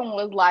begged him,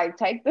 was like,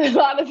 take the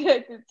lie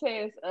detector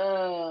test,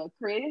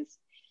 Chris.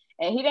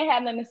 And he didn't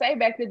have nothing to say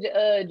back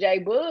to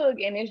J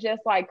Boog. And it's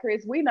just like,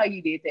 Chris, we know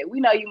you did that. We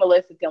know you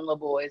molested them little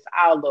boys,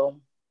 all of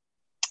them.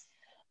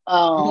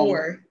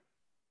 More.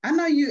 I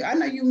know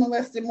you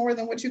molested more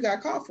than what you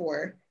got caught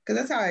for, because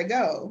that's how it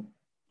go.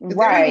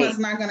 Right. Everyone's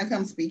not gonna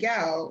come speak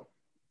out.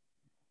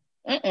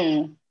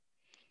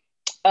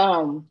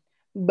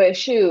 But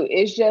shoot,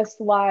 it's just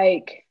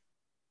like,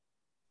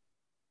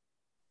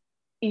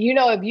 you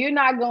know, if you're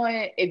not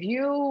going, if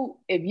you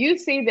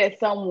see that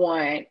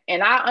someone,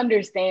 and I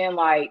understand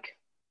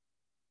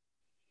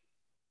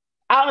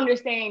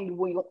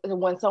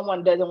when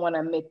someone doesn't want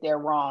to admit their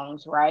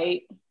wrongs,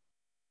 right?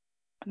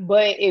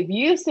 But if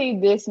you see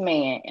this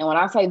man, and when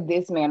I say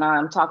this man,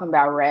 I'm talking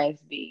about Raz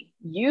B,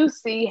 you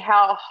see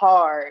how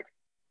hard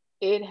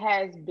it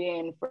has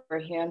been for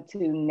him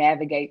to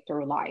navigate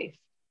through life.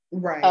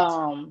 Right.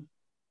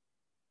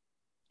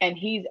 And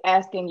he's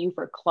asking you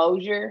for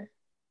closure.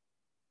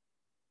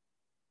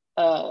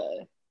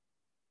 Give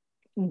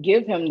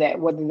him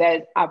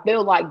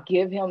that,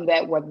 give him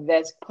that, whether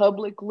that's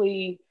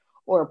publicly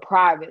or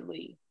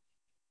privately.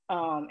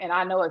 And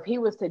I know if he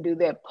was to do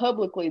that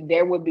publicly,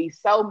 there would be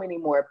so many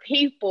more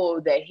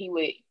people that he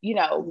would,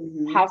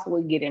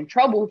 possibly get in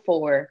trouble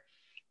for.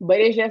 But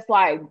it's just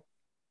like,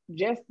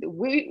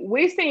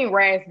 we've seen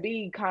Raz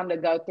B kind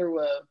of go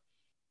through a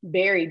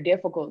very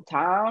difficult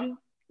time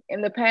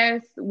in the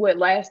past,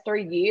 last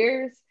 3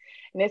 years.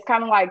 And it's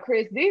kind of like,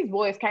 Chris, these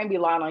boys can't be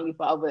lying on you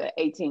for over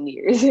 18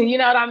 years. You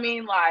know what I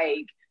mean?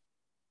 Like,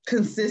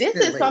 consistently.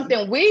 This is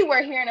something we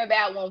were hearing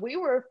about when we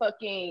were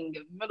fucking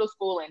middle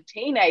school and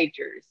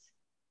teenagers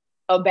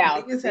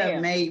about. Niggas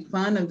have made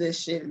fun of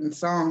this shit in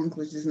songs,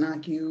 which is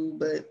not cute,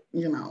 but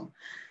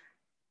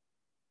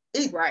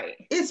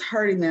it's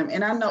hurting them.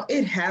 And I know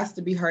it has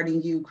to be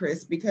hurting you,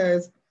 Chris,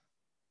 because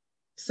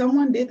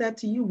someone did that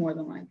to you more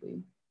than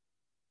likely.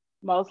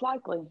 Most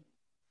likely.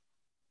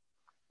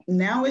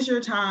 Now is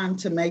your time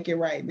to make it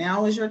right.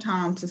 Now is your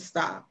time to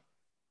stop.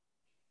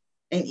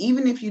 And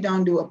even if you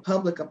don't do a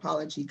public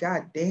apology,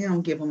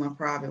 goddamn, give them a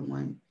private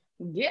one.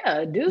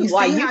 Yeah, dude.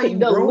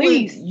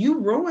 You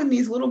ruin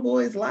these little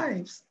boys'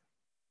 lives.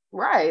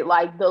 Right.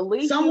 Like the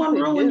least. Someone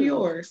ruined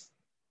yours.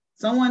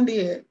 Someone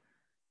did.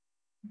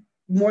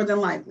 More than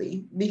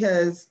likely.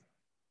 Because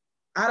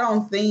I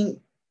don't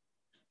think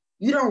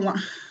you don't want.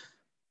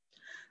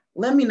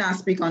 Let me not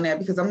speak on that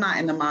because I'm not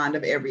in the mind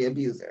of every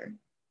abuser.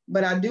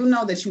 But I do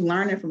know that you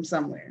learn it from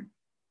somewhere.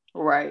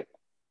 Right.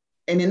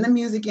 And in the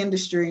music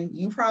industry,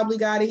 you probably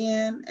got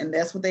in, and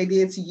that's what they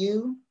did to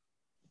you.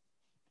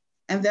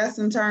 And that's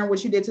in turn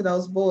what you did to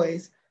those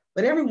boys.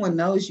 But everyone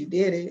knows you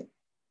did it.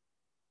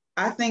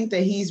 I think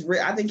that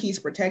he's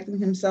protecting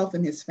himself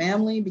and his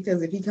family,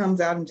 because if he comes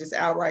out and just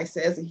outright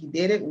says that he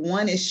did it,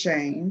 one is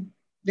shame.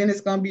 Then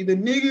it's going to be the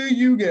nigga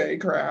you gay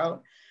crowd.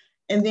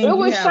 And then it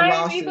was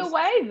shame either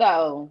way,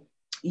 though.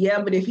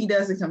 Yeah, but if he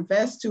doesn't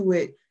confess to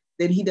it,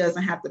 then he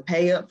doesn't have to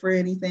pay up for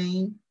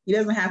anything. He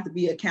doesn't have to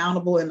be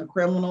accountable in the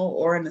criminal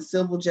or in the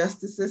civil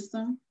justice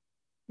system.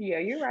 Yeah,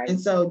 you're right.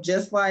 And so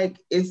just like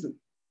he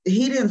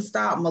didn't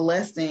stop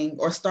molesting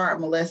or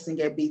start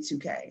molesting at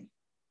B2K.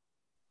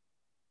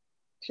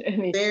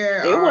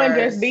 It wasn't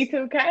just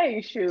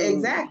B2K, shoot.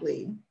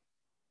 Exactly.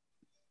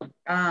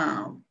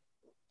 There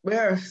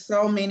are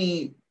so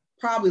many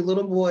probably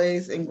little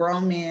boys and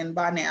grown men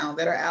by now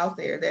that are out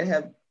there that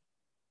have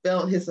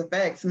felt his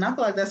effects. And I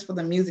feel like that's for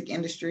the music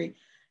industry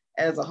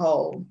as a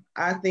whole.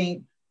 I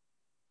think,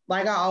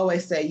 like I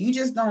always say, you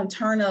just don't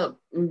turn up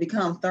and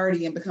become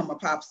 30 and become a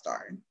pop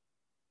star.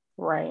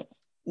 Right.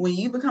 When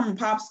you become a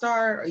pop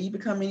star or you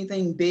become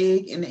anything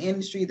big in the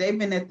industry, they've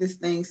been at this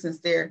thing since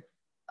they're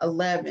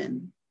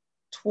 11,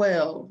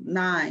 12,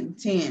 9,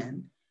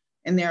 10,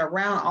 and they're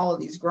around all of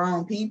these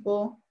grown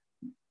people.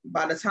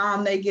 By the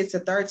time they get to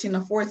 13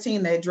 or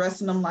 14, they're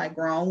dressing them like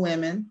grown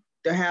women.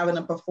 They're having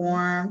to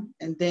perform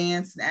and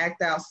dance and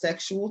act out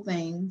sexual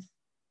things.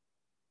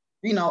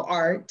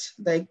 Art.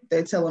 They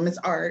tell them it's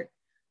art.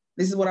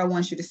 This is what I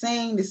want you to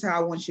sing. This is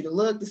how I want you to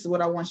look. This is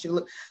what I want you to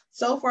look.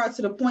 So far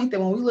to the point that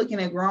when we're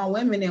looking at grown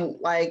women and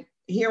like,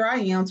 here I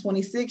am,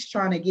 26,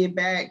 trying to get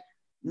back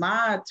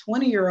my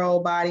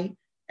 20-year-old body.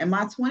 And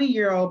my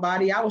 20-year-old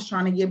body, I was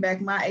trying to get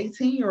back my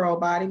 18-year-old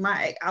body.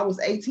 I was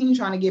 18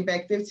 trying to get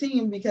back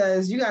 15,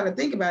 because you got to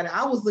think about it.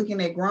 I was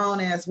looking at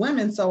grown-ass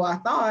women, so I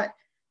thought,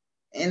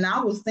 and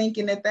I was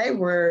thinking that they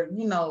were,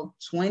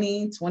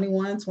 20,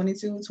 21,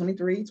 22,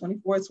 23,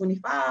 24,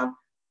 25.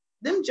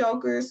 Them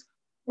jokers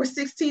were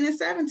 16 and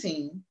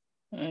 17.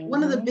 Mm-hmm.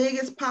 One of the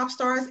biggest pop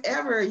stars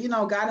ever,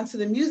 got into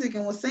the music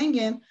and was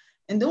singing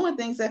and doing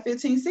things at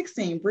 15,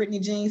 16. Britney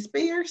Jean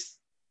Spears,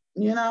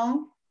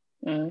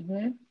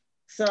 Mm-hmm.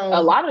 So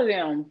a lot of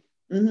them.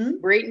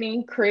 Mm-hmm.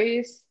 Britney,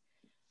 Chris,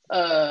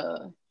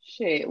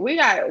 shit. We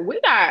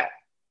got.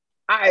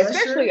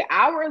 especially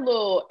our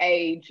little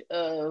age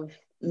of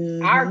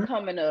our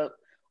coming up,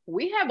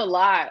 we have a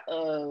lot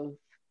of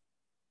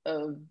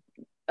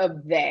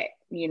that,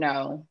 you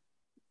know.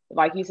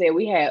 Like you said,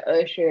 we had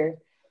Usher,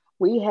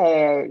 we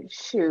had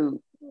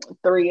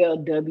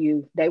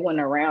 3LW. They weren't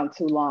around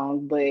too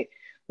long, but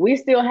we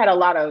still had a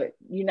lot of,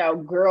 you know,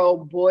 girl,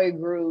 boy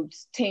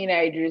groups,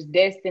 teenagers,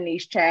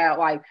 Destiny's Child.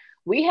 Like,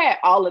 we had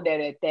all of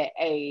that at that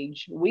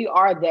age. We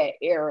are that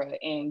era.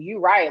 And you're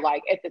right.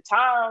 Like, at the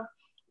time,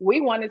 we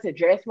wanted to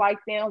dress like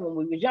them when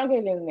we was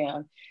younger than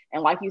them.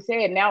 And like you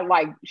said, now,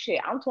 like, shit,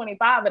 I'm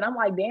 25 and I'm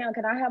like, damn,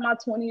 can I have my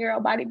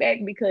 20-year-old body back?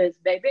 Because,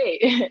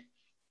 baby,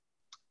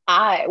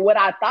 what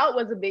I thought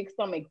was a big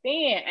stomach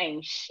then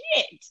ain't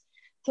shit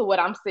to what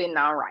I'm sitting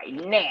on right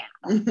now.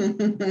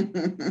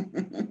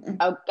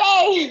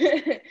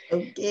 Okay.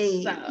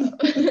 Okay. So,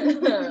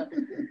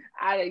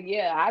 I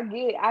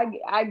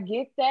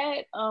get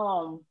that.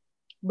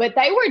 But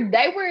they were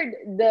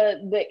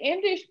the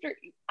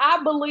industry.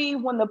 I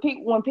believe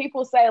when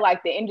people say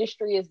like the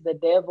industry is the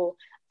devil,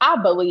 I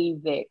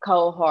believe that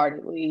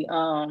wholeheartedly.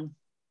 And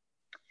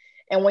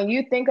when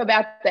you think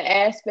about the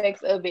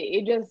aspects of it,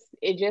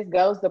 it just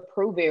goes to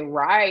prove it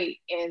right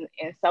in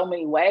so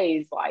many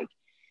ways. Like,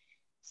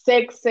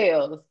 sex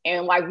sells,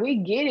 and like, we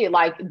get it,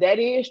 like, that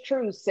is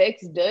true,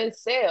 sex does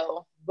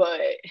sell, but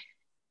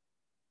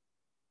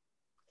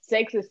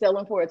sex is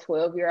selling for a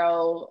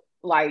 12-year-old,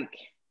 like,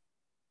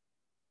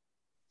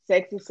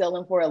 sex is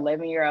selling for an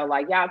 11-year-old.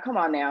 Like, y'all, come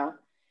on now.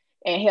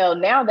 And hell,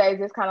 nowadays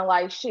it's kind of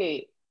like,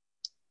 shit,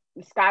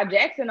 Sky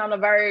Jackson on the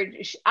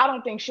verge, I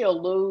don't think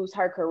she'll lose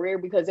her career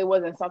because it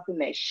wasn't something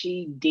that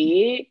she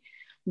did,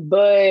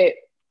 but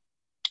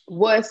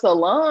what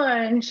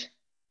Solange,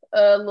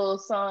 little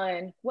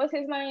son, what's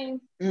his name?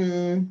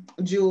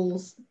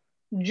 Jules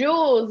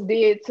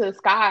did to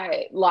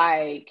Sky,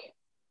 like,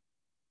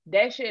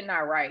 that shit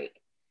not right.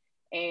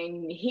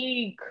 And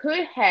he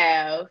could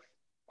have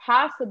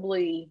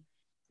possibly,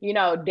 you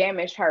know,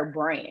 damaged her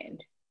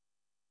brand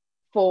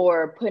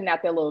for putting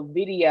out that little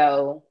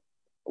video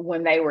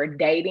when they were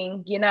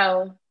dating, you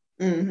know.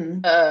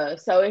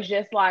 So it's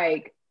just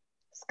like,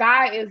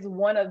 Sky is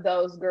one of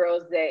those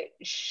girls that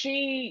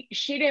she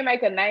didn't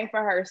make a name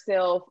for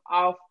herself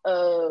off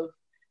of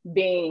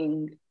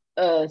being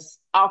off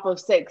of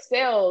sex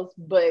sales,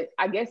 but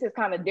I guess it's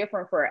kind of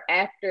different for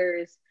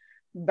actors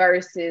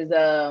versus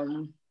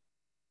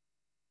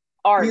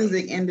artists.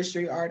 Music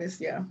industry artists,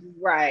 yeah.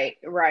 Right.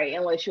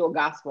 Unless you're a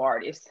gospel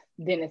artist,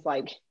 then it's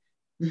like,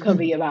 could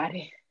be about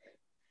it.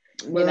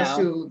 Well, you know?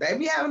 Shoot, they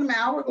be having them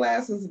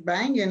hourglasses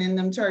banging in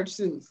them church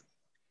suits.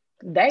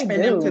 They and do.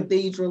 them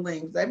cathedral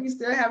links. They be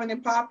still having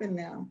it popping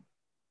now.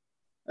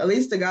 At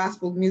least the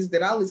gospel music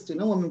that I listen to,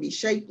 no women be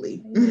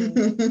shapely.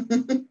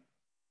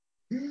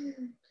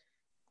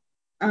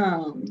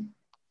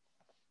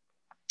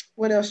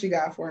 What else you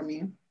got for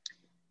me?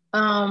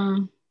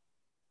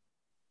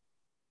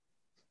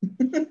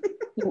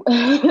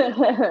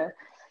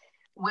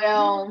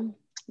 Well,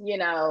 you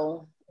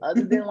know,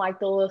 other than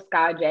like the little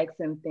Sky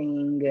Jackson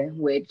thing,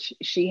 which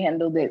she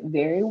handled it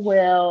very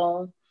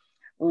well.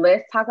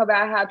 Let's talk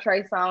about how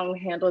Trey Songz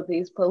handled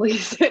these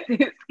police.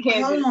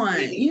 Hold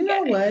on. You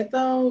know what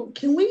though?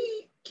 Can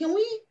we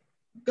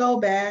go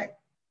back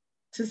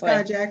to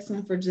Sky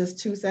Jackson for just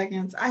 2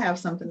 seconds? I have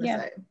something to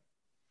say.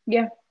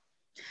 Yeah.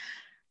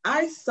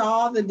 I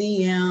saw the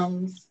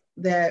DMs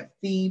that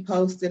Fee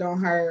posted on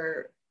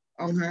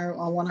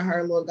one of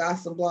her little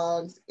gossip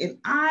blogs. And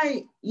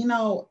I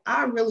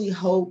really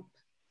hope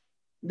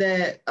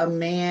that a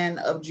man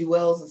of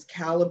Juelz's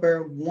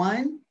caliber,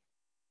 one,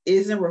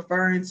 isn't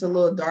referring to a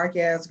little dark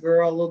ass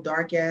girl, a little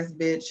dark ass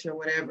bitch or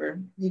whatever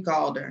he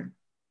called her.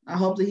 I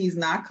hope that he's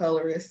not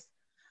colorist.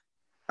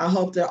 I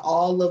hope that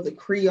all of the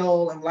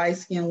Creole and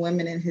light-skinned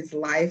women in his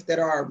life that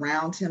are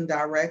around him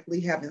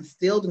directly have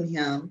instilled in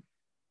him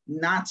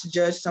not to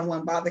judge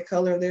someone by the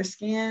color of their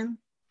skin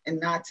and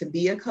not to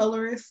be a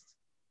colorist.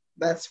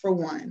 That's for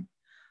one.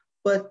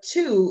 But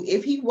two,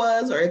 if he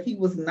was or if he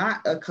was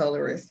not a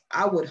colorist,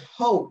 I would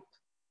hope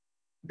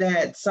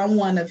that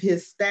someone of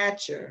his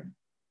stature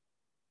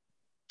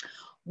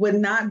would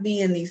not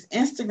be in these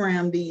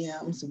Instagram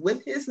DMs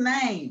with his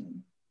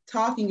name,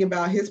 talking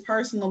about his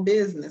personal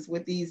business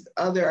with these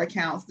other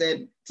accounts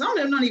that some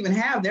of them don't even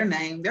have their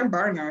name, they're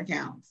burner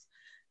accounts.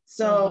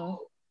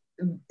 So,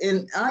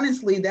 and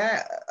honestly,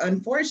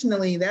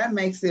 unfortunately, that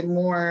makes it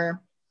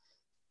more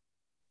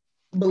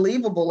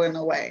believable in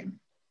a way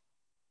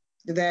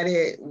that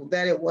it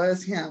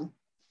was him.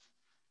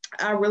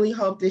 I really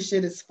hope this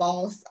shit is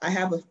false. I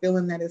have a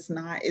feeling that it's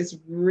not. It's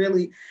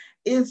really,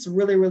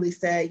 really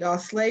sad. Y'all,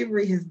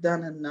 slavery has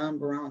done a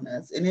number on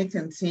us and it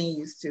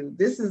continues to.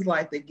 This is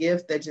like the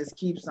gift that just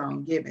keeps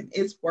on giving.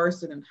 It's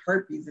worse than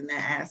herpes in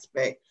that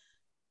aspect.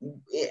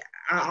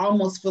 I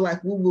almost feel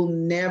like we will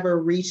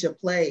never reach a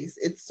place.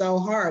 It's so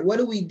hard. What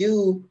do we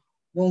do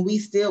when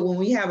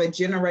we have a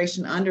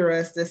generation under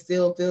us that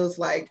still feels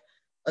like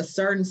a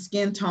certain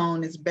skin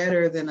tone is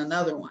better than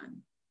another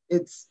one?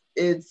 It's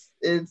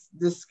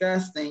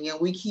disgusting. And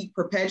we keep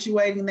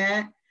perpetuating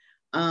that.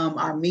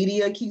 Our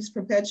media keeps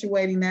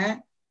perpetuating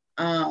that.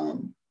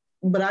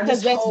 But I Because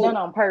just that's hope done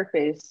on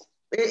purpose.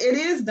 it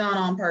is done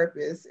on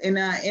purpose, and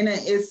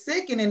it's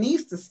sick and it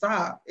needs to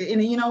stop.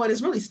 And you know what?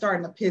 It's really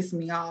starting to piss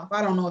me off.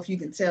 I don't know if you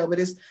can tell, but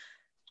it's.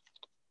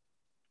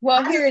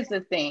 Well, here's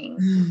the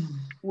thing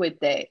with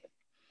that.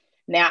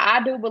 Now,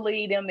 I do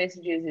believe them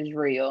messages is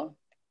real.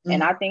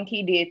 And I think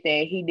he did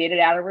that. He did it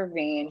out of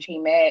revenge. He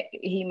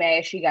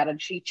mad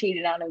she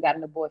cheated on him, got a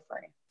new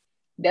boyfriend.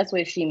 That's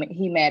what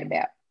he mad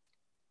about.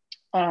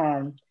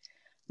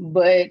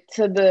 But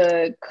to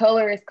the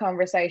colorist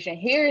conversation,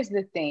 here's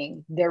the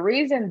thing. The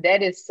reason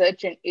that is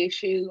such an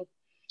issue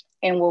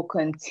and will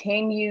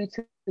continue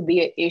to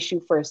be an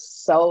issue for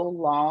so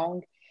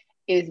long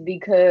is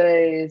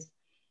because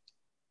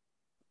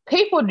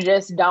people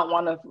just don't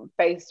want to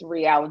face the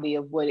reality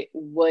of what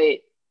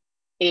it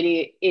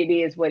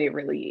is, what it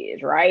really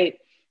is, right?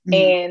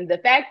 And the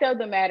fact of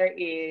the matter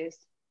is,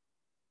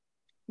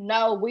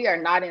 no, we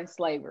are not in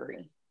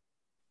slavery.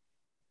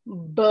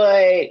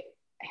 But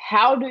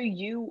how do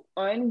you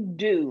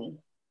undo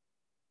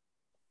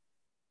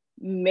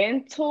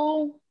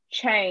mental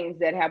chains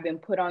that have been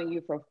put on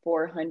you for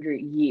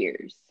 400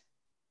 years?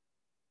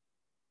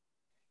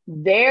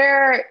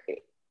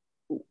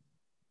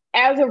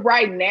 As of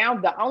right now,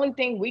 the only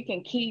thing we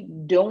can keep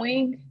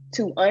doing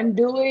to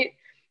undo it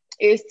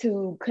is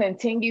to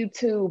continue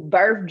to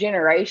birth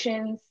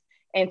generations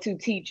and to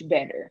teach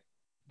better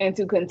and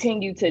to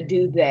continue to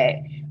do that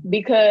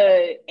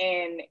because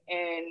and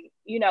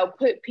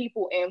put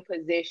people in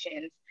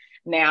positions.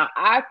 Now,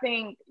 I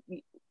think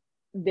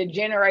the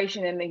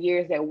generation and the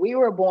years that we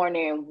were born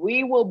in,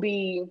 we will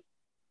be,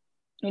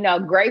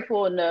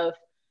 grateful enough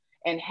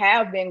and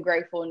have been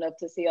grateful enough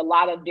to see a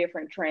lot of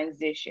different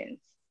transitions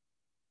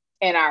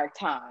in our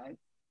time.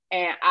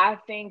 And I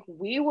think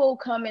we will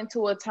come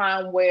into a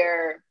time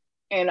where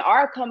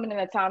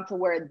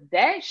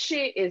that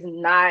shit is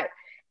not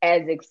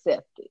as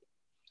accepted.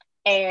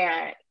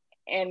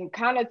 And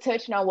kind of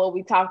touching on what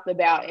we talked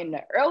about in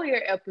the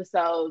earlier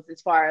episodes,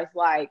 as far as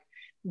like,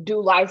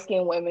 do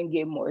light-skinned women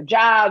get more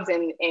jobs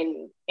and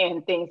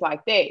things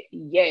like that?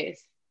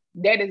 Yes,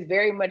 that is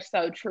very much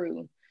so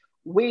true.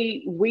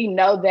 We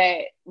know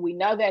that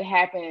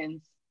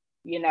happens,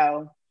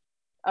 and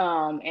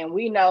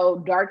we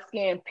know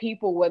dark-skinned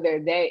people, whether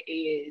that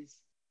is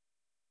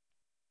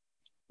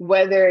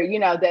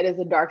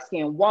a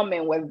dark-skinned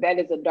woman, whether that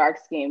is a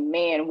dark-skinned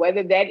man,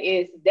 whether that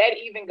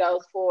even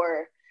goes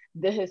for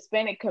the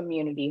Hispanic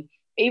community.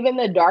 Even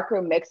the darker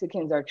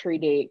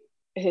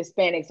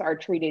Hispanics are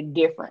treated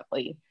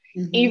differently.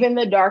 Even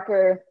the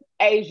darker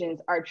Asians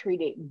are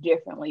treated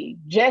differently.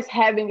 Just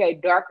having a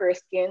darker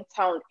skin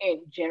tone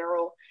in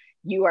general,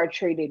 you are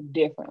treated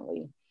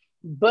differently.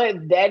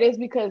 But that is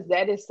because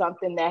that is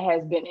something that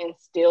has been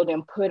instilled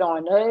and put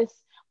on us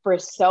for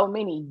so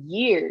many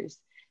years,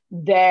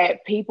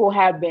 that people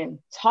have been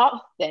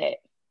taught that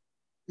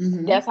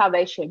that's how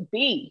they should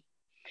be.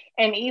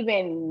 And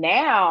even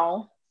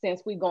now,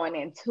 since we're going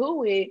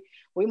into it,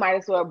 we might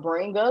as well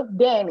bring up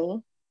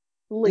Danny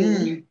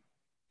Lee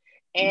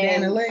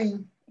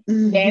and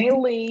Danny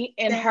Lee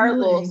and her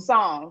little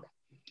song.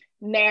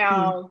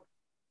 Now,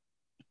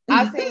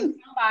 I seen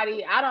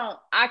somebody,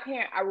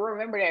 I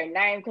remember their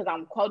name because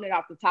I'm quoting it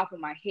off the top of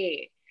my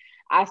head.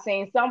 I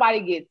seen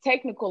somebody get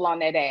technical on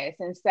that ass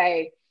and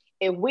say,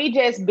 if we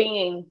just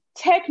being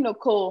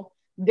technical,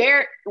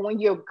 when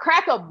you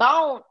crack a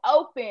bone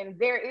open,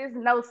 there is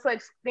no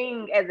such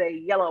thing as a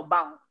yellow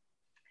bone.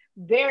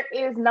 There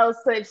is no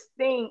such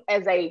thing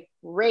as a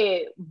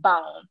red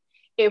bone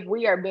if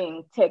we are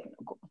being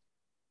technical.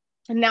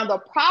 Now, the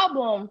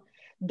problem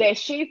that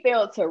she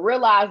failed to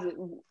realize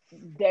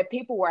that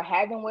people were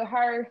having with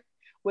her,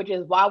 which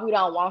is why we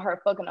don't want her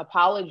fucking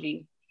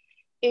apology,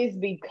 is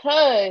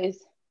because,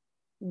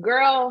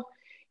 girl,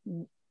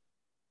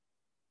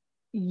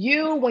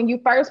 when you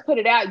first put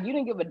it out, you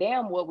didn't give a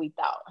damn what we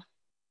thought.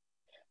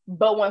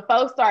 But when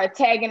folks started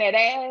tagging that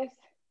ass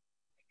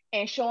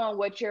and showing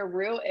what your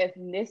real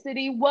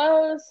ethnicity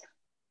was,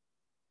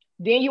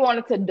 then you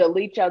wanted to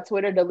delete your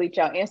Twitter, delete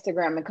your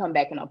Instagram, and come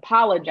back and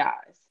apologize.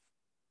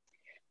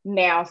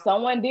 Now,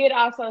 someone did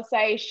also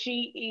say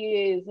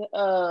she is,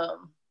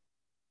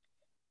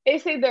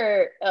 it's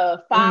either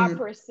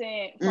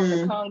 5% from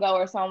the Congo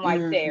or something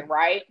like that,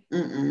 right?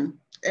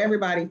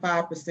 Everybody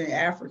 5%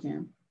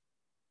 African.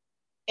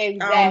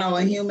 Exactly. I don't know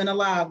a human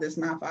alive that's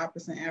not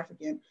 5%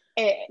 African.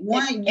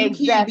 You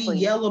can't be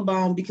yellow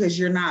bone because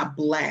you're not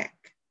Black.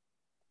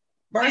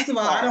 First of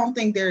all,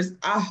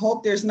 I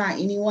hope there's not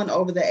anyone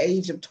over the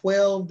age of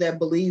 12 that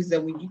believes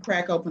that when you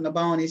crack open the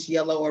bone, it's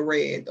yellow or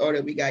red, or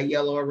that we got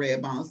yellow or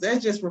red bones.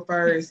 That just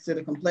refers to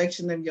the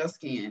complexion of your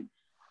skin.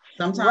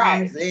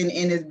 Sometimes, and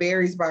it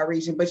varies by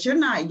region, but you're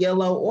not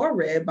yellow or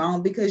red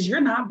bone because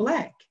you're not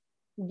Black.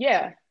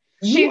 Yeah.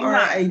 You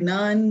are a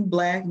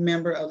non-Black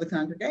member of the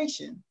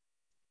congregation.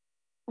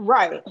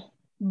 Right.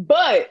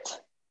 But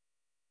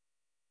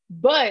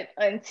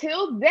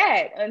until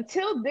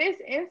this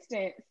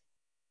instance,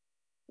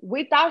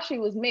 we thought she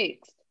was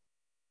mixed.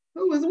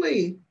 Who was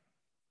we?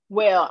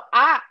 Well,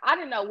 I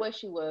didn't know what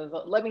she was.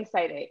 Let me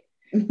say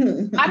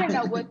that. I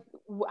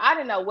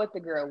didn't know what the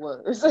girl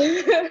was.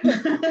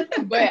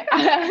 But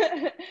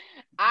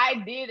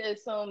I did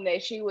assume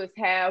that she was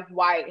half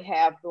white,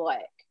 half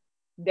black.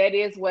 That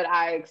is what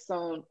I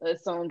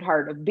assumed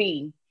her to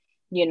be,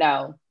 you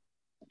know.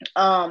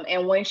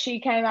 And when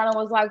she came out and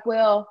was like,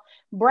 well,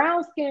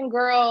 brown skinned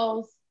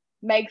girls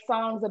make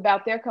songs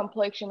about their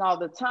complexion all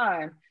the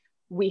time,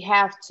 we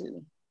have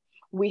to.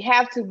 We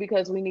have to,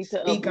 because we need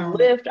to Speak on it.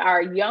 uplift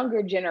our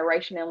younger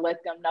generation and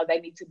let them know they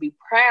need to be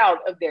proud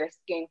of their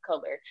skin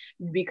color,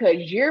 because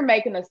you're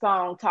making a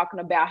song talking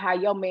about how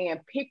your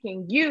man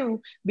picking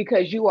you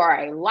because you are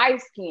a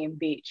light-skinned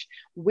bitch.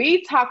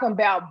 We talking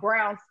about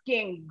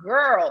brown-skinned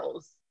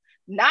girls,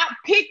 not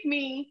pick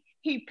me.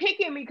 He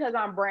picking me because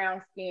I'm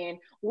brown skinned.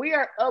 We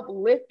are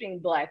uplifting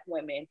Black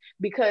women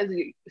because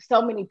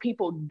so many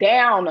people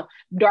down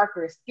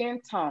darker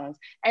skin tones.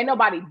 Ain't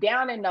nobody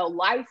down in no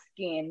light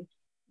skin,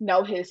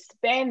 no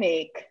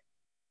Hispanic,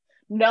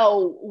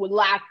 no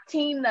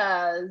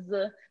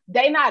Latinas.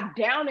 They not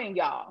downing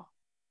y'all.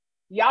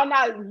 Y'all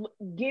not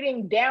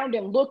getting downed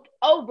and looked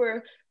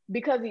over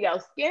because of your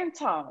skin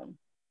tone.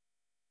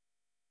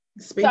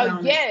 Speak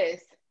on yes,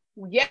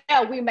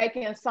 yeah, we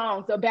making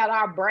songs about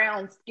our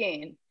brown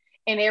skin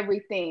and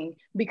everything,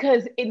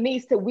 because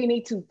we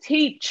need to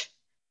teach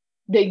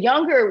the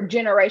younger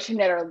generation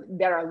that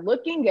are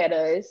looking at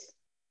us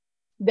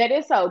that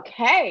it's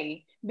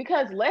okay.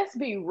 Because let's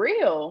be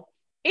real,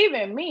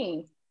 even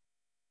me,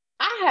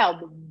 I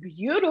have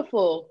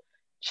beautiful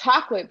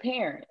chocolate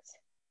parents,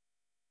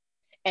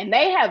 and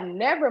they have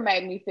never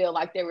made me feel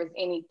like there was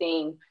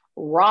anything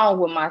wrong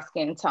with my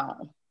skin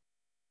tone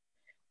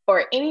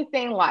or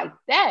anything like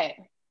that.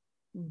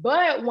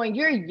 But when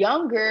you're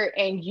younger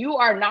and you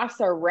are not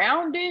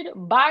surrounded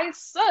by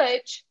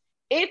such,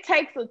 it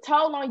takes a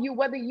toll on you,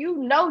 whether you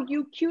know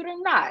you cute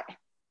or not.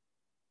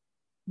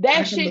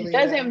 That shit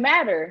doesn't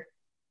matter.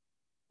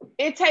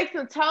 It takes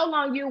a toll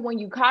on you when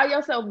you call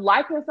yourself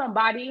liking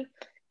somebody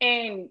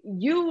and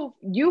you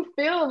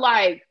feel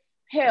like,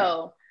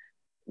 hell,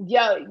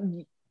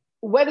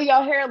 whether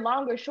your hair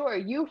long or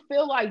short, you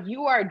feel like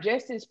you are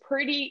just as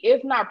pretty,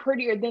 if not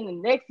prettier than the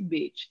next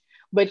bitch.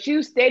 But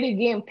you steady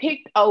getting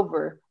picked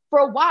over.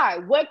 For why?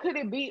 What could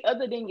it be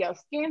other than your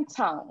skin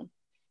tone?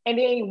 And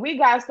then we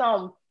got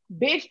some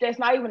bitch that's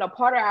not even a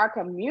part of our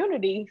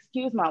community,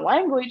 excuse my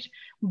language,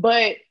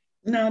 but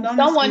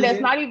someone that's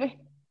not even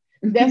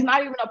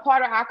a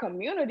part of our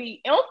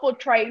community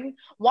infiltrating,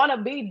 want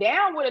to be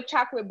down with a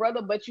chocolate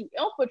brother, but you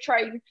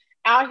infiltrating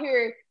out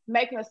here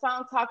making a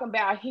song talking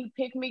about he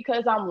picked me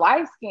because I'm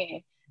light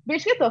skinned.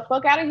 Bitch, get the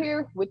fuck out of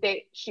here with that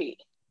shit.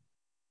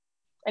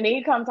 And then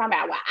he comes talking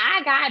about, well,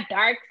 I got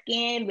dark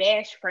skinned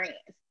best friends.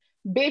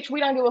 Bitch,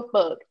 we don't give a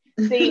fuck.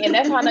 See, and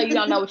that's how I know you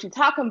don't know what you're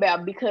talking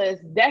about, because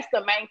that's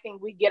the main thing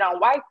we get on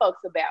white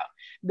folks about.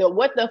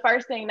 The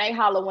first thing they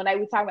holler when they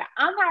be talking about,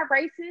 I'm not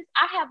racist,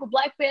 I have a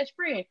Black best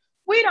friend.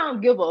 We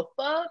don't give a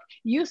fuck.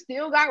 You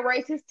still got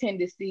racist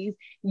tendencies.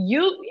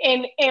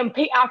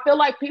 I feel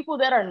like people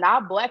that are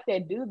not Black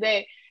that do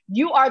that,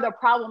 you are the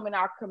problem in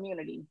our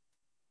community.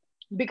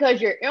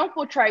 Because you're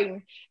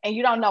infiltrating and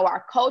you don't know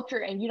our culture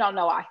and you don't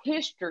know our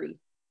history.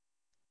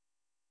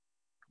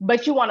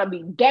 But you want to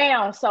be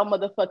down so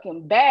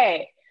motherfucking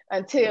bad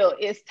until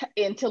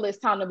it's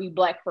time to be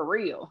Black for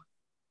real.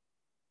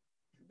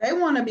 They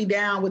want to be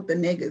down with the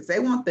niggas. They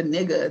want the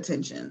nigga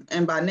attention.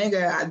 And by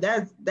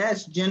nigga,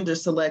 that's gender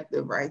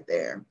selective right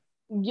there.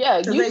 Yeah,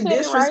 you said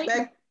it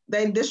right.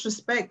 They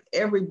disrespect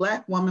every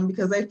Black woman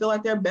because they feel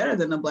like they're better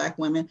than the Black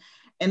women.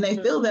 And they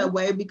feel that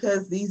way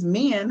because these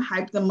men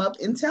hype them up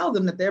and tell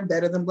them that they're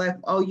better than Black.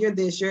 Oh, you're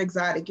this, you're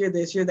exotic, you're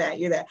this, you're that,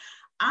 you're that.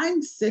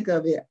 I'm sick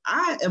of it.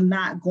 I am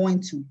not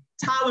going to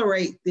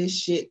tolerate this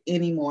shit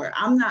anymore.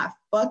 I'm not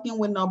fucking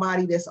with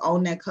nobody that's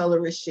on that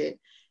colorist shit.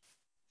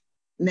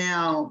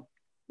 Now,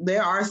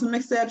 there are some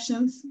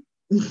exceptions.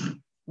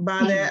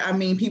 By that, I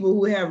mean people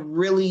who have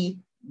really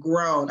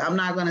grown. I'm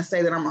not going to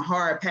say that I'm a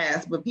hard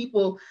pass, but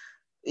people,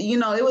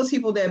 it was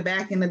people that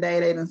back in the day,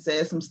 they done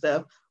said some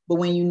stuff. But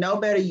when you know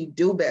better, you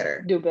do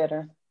better. Do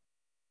better.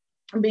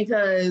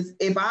 Because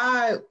if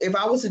I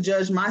was to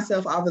judge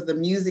myself off of the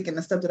music and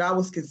the stuff that I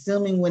was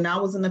consuming when I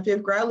was in the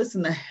 5th grade, I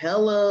listened to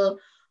hella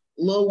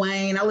Lil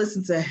Wayne. I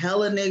listened to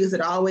hella niggas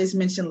that always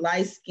mention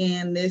light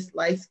skin, this,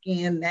 light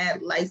skin,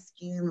 that, light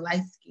skin,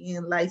 light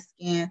skin, light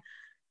skin.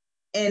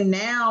 And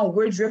now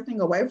we're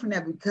drifting away from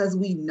that because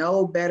we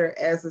know better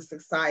as a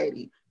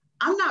society.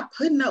 I'm not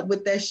putting up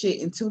with that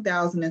shit in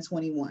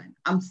 2021.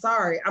 I'm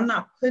sorry. I'm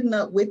not putting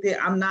up with it.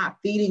 I'm not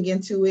feeding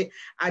into it.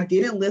 I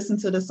didn't listen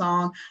to the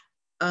song.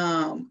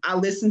 I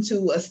listened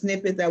to a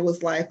snippet that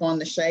was like on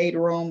the Shade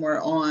Room or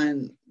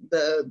on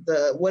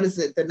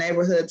the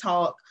Neighborhood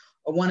Talk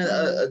or one of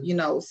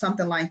the,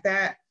 something like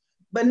that.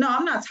 But no,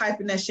 I'm not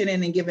typing that shit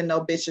in and giving no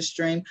bitch a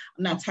stream.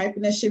 I'm not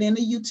typing that shit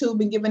into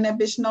YouTube and giving that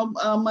bitch no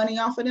money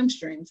off of them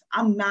streams.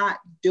 I'm not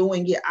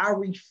doing it. I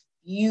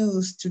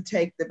refuse to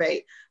take the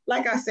bait.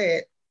 Like I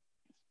said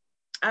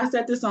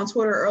this on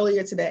Twitter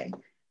earlier today.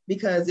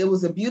 because it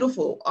was a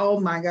beautiful, oh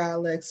my God,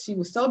 Lex, she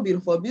was so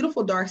beautiful, a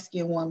beautiful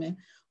dark-skinned woman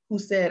who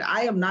said,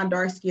 I am not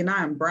dark-skinned,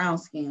 I am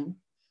brown-skinned.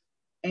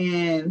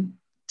 And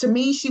to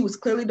me, she was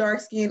clearly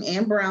dark-skinned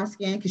and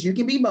brown-skinned, because you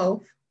can be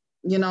both.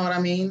 You know what I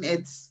mean?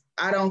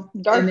 Dark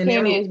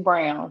skin is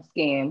brown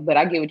skin, but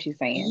I get what you're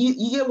saying.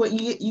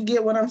 You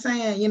get what I'm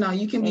saying? You know,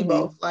 you can be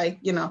both, like,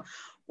 you know,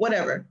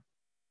 whatever.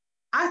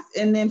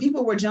 And then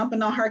people were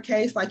jumping on her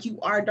case like, you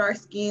are dark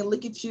skinned,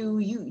 look at you,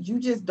 you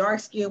just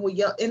dark skinned with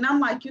yellow. And I'm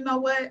like, you know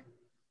what?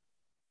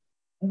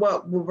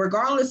 Well,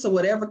 regardless of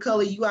whatever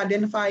color you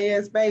identify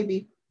as,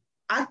 baby,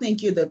 I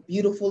think you're the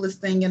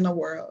beautifulest thing in the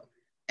world.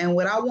 And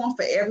what I want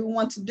for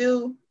everyone to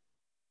do,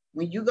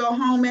 when you go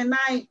home at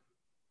night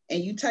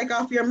and you take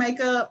off your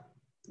makeup,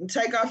 and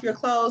take off your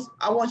clothes,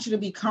 I want you to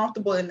be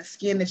comfortable in the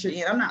skin that you're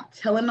in. I'm not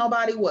telling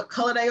nobody what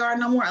color they are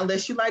no more,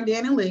 unless you like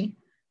Danny Lee.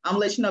 I'm gonna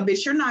let you know,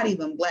 bitch, you're not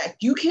even black.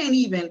 You can't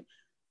even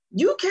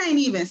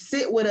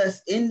sit with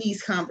us in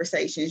these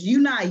conversations. You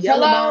not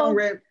yellow bone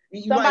red.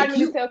 Somebody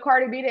need to tell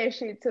Cardi B that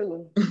shit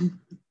too.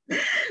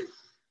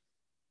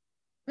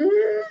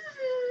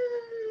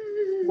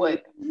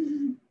 What?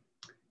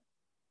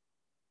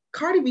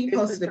 Cardi B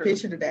posted a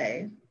picture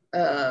today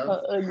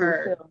of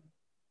her.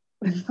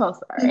 Oh,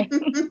 sorry.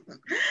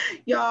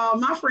 Y'all,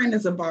 my friend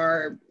is a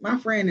barb. My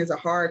friend is a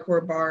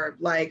hardcore barb.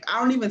 Like, I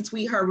don't even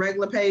tweet her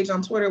regular page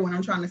on Twitter when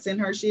I'm trying to send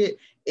her shit.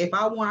 If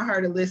I want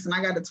her to listen,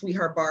 I got to tweet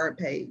her barb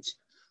page.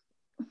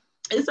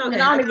 It's okay.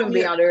 And I don't even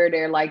be on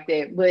there like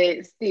that,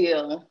 but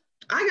still.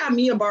 I got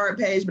me a barb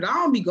page, but I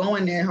don't be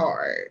going that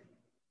hard.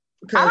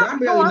 Because I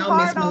barely know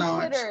Miss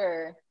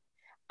Minaj.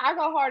 I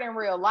go hard in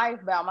real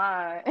life about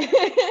mine.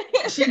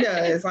 She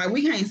does. Like,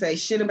 we can't say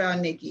shit about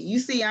Nikki. You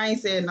see, I ain't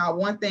said not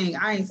one thing.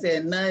 I ain't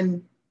said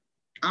nothing.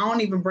 I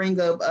don't even bring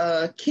up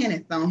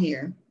Kenneth on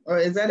here. Or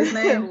is that his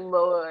name?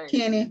 Lord.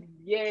 Kenneth.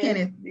 Yeah.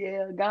 Kenneth.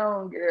 Yeah, go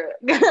on, girl.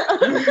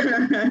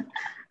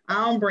 I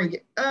don't bring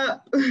it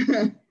up.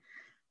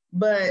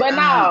 But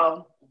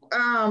no.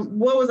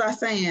 What was I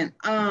saying?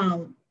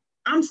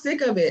 I'm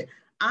sick of it.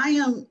 I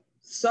am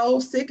so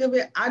sick of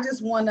it. I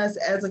just want us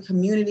as a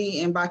community,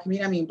 and by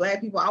community, I mean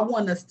Black people, I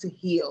want us to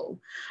heal.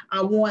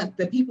 I want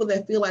the people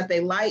that feel like they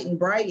light and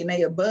bright and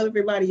they above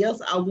everybody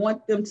else. I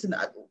want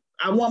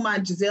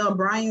my Giselle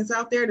Bryans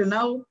out there to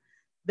know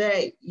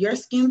that your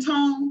skin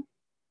tone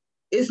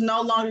is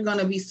no longer going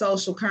to be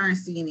social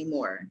currency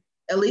anymore,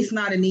 at least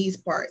not in these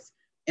parts.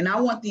 And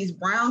I want these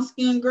brown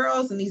skinned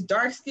girls and these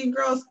dark skinned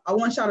girls, I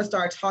want y'all to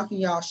start talking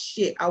y'all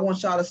shit. I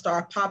want y'all to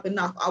start popping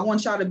off. I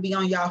want y'all to be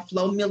on y'all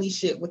Flo Milli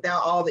shit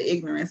without all the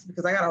ignorance,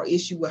 because I got an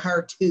issue with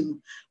her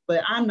too.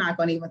 But I'm not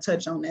going to even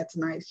touch on that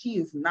tonight. She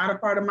is not a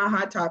part of my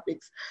hot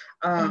topics.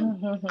 I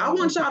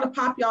want y'all to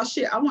pop y'all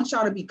shit. I want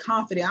y'all to be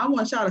confident. I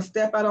want y'all to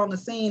step out on the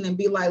scene and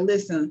be like,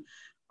 listen,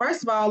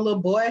 first of all,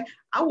 little boy,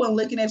 I wasn't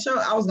looking at you.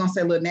 I was going to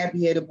say little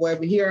nappy-headed boy,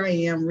 but here I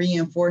am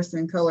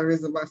reinforcing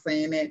colorism by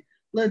saying that.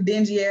 Little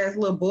dingy ass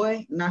little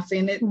boy. Not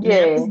saying that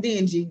it's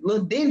dingy.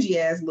 Little dingy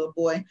ass little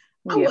boy.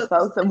 Yeah,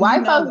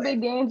 white folks be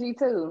dingy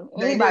too.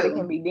 Anybody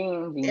can be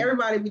dingy.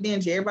 Everybody be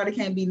dingy. Everybody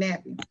can't be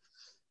nappy.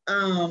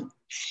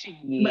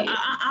 But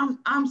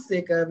I'm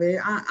sick of it.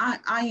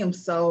 I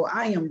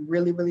am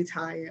really, really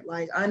tired.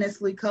 Like,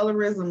 honestly,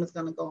 colorism is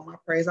gonna go on my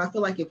praise. I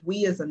feel like if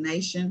we as a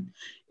nation,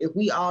 if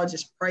we all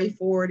just pray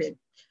for it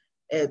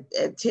at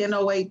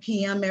 10:08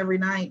 p.m. every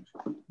night,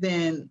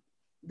 then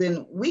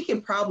we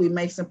could probably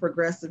make some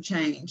progressive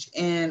change.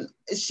 And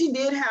she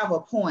did have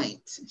a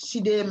point. She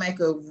did make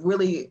a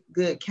really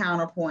good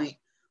counterpoint,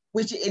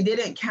 which it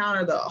didn't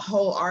counter the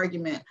whole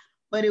argument,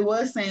 but it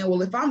was saying,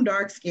 well, if I'm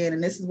dark skinned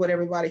and this is what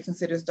everybody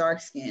considers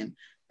dark skin,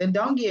 then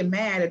don't get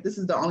mad if this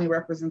is the only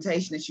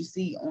representation that you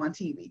see on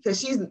TV.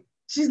 Because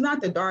she's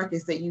not the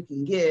darkest that you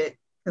can get,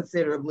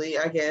 considerably,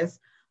 I guess,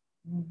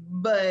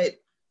 but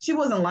she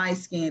wasn't light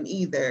skinned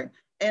either.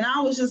 And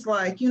I was just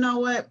like, you know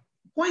what?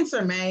 Points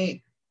are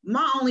made.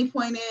 My only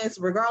point is,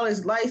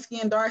 regardless, light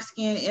skin, dark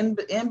skin,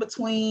 in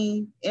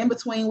between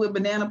with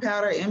banana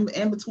powder,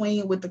 in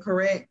between with the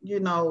correct,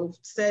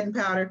 setting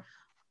powder,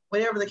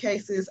 whatever the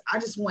case is, I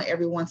just want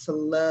everyone to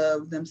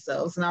love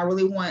themselves. And I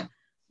really want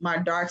my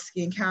dark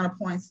skin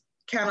counterparts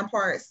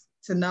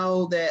to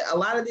know that a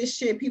lot of this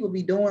shit people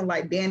be doing,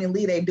 like Danny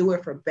Lee, they do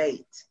it for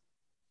bait.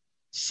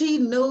 She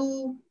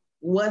knew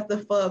what the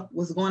fuck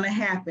was going to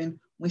happen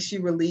when she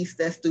released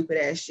that stupid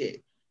ass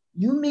shit.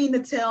 You mean to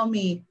tell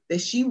me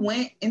that she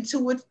went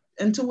into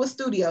a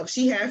studio?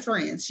 She had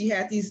friends. She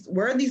had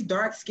where are these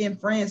dark-skinned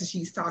friends that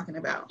she's talking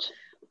about?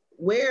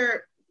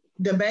 Where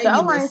the baby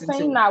listened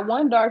to? Not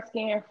one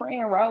dark-skinned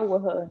friend roll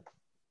with her.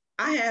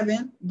 I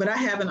haven't, but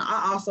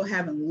I also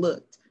haven't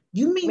looked.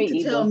 You mean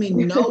to tell me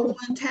no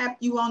one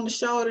tapped you on the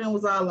shoulder and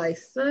was all like,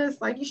 sis,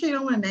 like, you sure you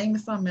don't want to name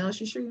it something else?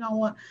 You sure you don't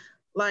want,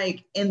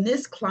 like, in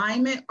this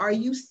climate, are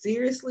you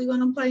seriously going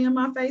to play in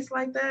my face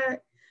like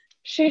that?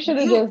 She should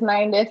have just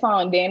named that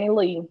song Danny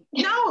Lee.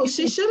 No,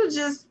 she should have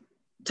just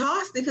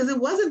tossed it because it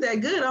wasn't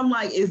that good. I'm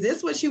like, is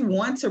this what you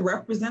want to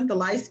represent the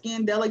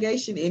light-skinned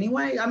delegation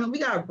anyway? I mean, we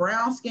got a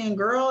brown-skinned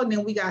girl and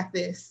then we got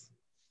this.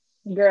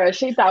 Girl,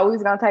 she thought we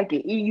was going to take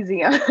it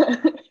easy.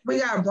 But We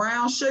got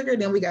brown sugar,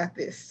 then we got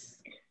this.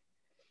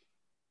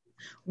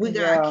 We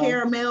got Girl.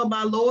 caramel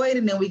by Lloyd,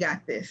 and then we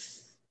got this.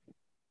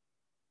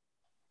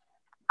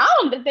 I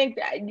don't think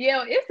that,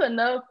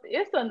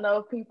 it's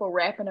enough people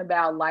rapping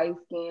about light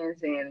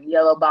skins and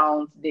yellow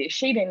bones that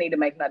she didn't need to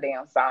make no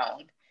damn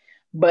song.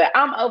 But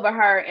I'm over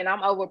her and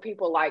I'm over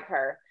people like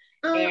her.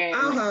 And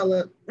I'll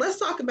holla. Let's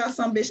talk about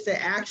some bitch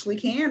that actually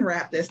can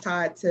rap that's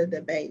tied to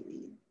the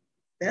baby.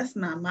 That's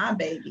not my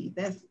baby.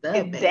 That's the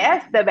baby.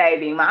 That's the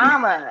baby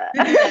mama.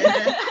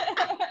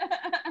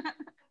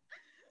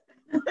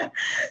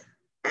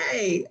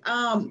 Hey,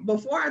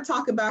 before I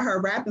talk about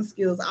her rapping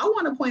skills, I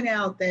want to point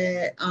out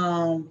that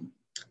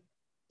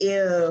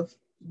if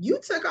you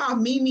took off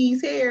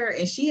Mimi's hair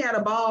and she had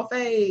a bald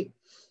fade,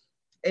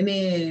 and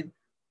then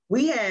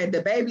we had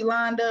the baby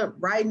lined up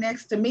right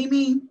next to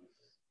Mimi,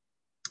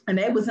 and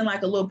they was in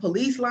like a little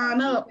police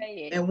lineup,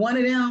 and one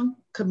of them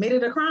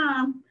committed a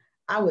crime,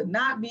 I would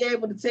not be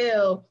able to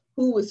tell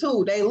who was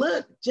who. They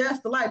look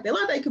just alike. They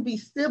look like they could be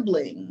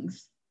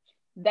siblings.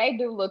 They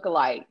do look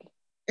alike,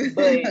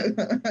 but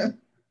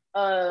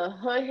her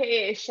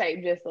head is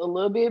shaped just a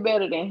little bit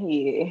better than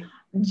his.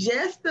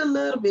 Just a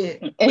little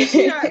bit.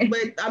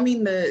 But I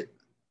mean the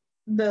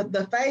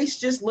face,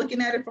 just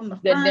looking at it from the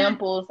front, the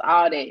dimples,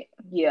 all that.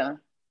 Yeah.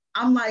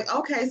 I'm like,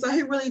 okay, so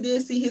he really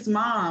did see his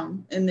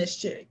mom in this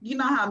chick. You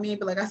know how me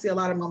be like, I see a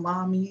lot of my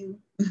mom in you.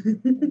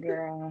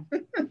 Girl.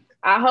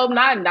 I hope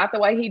not. Not the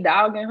way he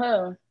dogging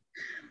her.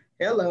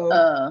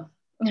 Hello.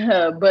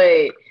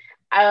 But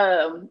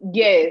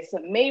yes,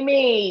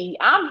 Mimi.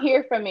 I'm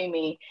here for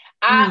Mimi.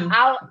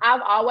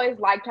 I've always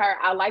liked her.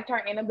 I liked her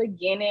in the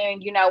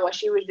beginning, you know, when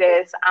she was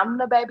just, I'm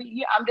the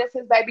baby, I'm just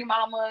his baby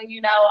mama, you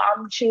know,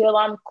 I'm chill,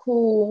 I'm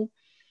cool.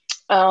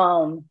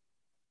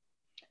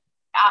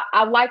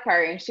 I like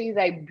her, and she's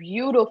a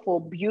beautiful,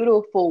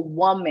 beautiful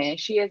woman.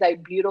 She is a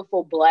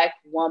beautiful Black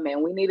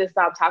woman. We need to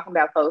stop talking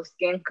about those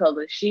skin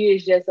colors. She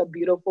is just a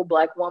beautiful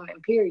Black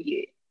woman,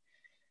 period.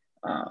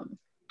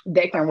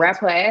 That can rap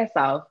her ass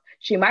off.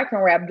 She might can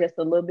rap just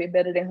a little bit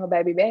better than her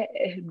baby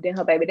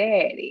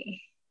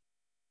daddy.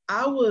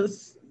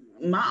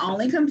 My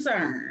only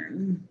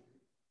concern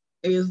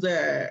is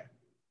that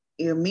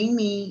if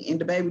Mimi and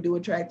the baby do a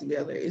track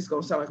together, it's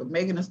gonna sound like a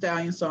Megan Thee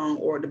Stallion song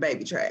or the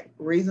baby track.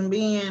 Reason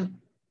being,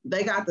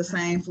 they got the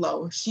same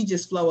flow. She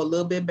just flow a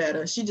little bit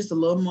better. She just a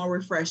little more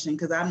refreshing,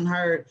 because I done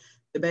heard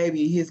the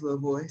baby in his little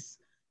voice.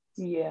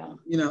 Yeah.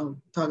 You know,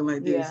 talking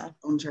like this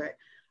on track.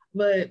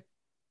 But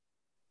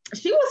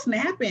she was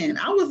snapping.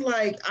 I was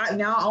like, I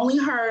only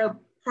heard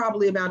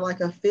probably about like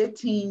a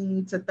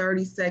 15 to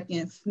 30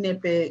 second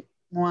snippet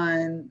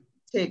on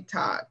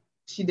TikTok.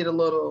 She did a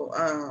little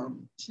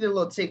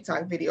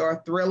TikTok video,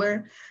 or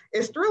Thriller.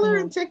 Is Thriller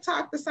and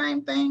TikTok the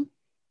same thing?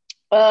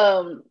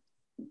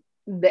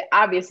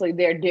 Obviously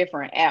they're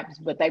different apps,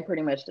 but they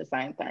pretty much the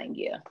same thing,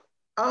 yeah.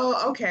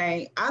 Oh,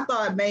 okay. I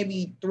thought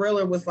maybe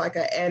Thriller was like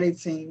an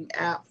editing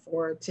app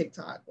for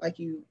TikTok, like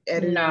you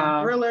edit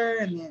on Thriller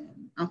and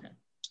then okay.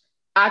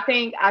 I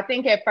think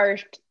at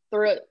first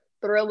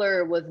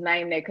Thriller was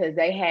named it because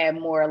they had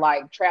more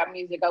like trap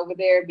music over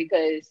there,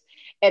 because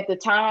at the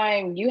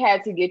time you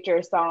had to get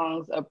your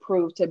songs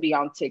approved to be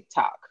on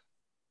TikTok.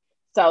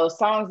 So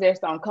songs just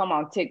don't come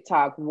on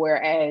TikTok,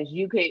 whereas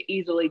you could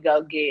easily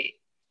go get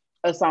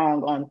a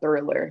song on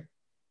Thriller.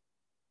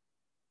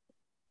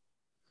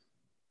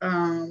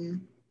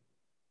 Well,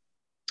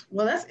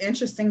 that's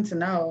interesting to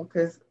know,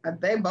 because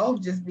they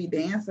both just be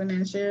dancing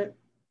and shit.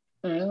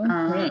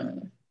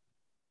 Mm-hmm.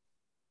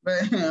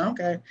 But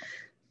okay.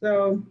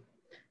 So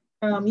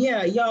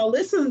yeah, y'all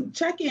listen,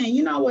 check in.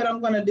 You know what I'm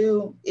gonna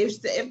do?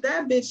 If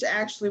that bitch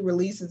actually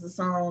releases a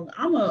song,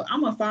 I'm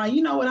gonna find,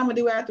 you know what I'm gonna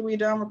do after we're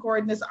done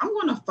recording this? I'm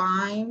gonna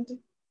find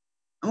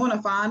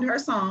her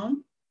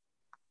song,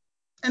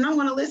 and I'm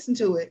gonna listen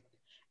to it.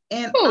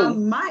 And I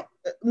might,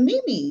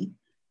 Mimi.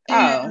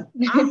 And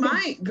I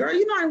might, girl,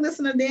 you know I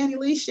listen to Danny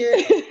Lee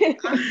shit.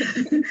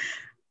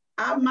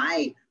 I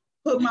might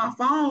put my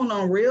phone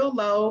on real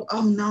low.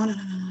 Oh no.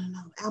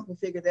 Apple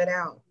figured that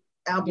out.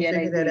 Yeah.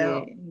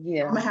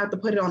 Yeah. I'm gonna have to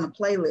put it on a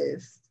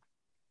playlist.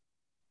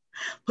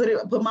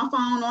 Put my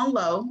phone on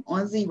low,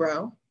 on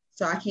 0,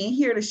 so I can't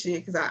hear the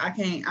shit, because I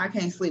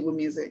can't sleep with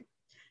music.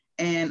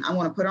 And I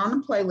want to put it on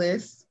the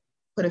playlist,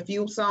 put a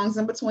few songs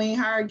in between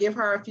her, give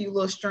her a few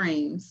little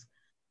streams.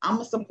 I'm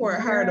gonna support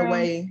her the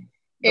way.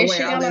 Is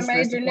she on a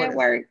major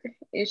network?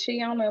 Is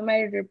she on a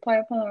major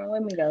platform?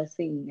 Let me go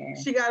see now.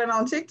 She got it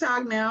on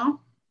TikTok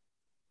now.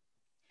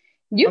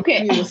 You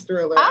can. I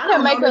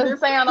can make a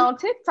sound on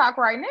TikTok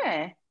right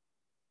now.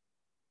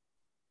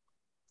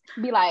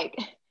 Be like,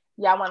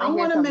 y'all want to hear some I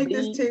want to make beat?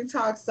 this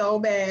TikTok so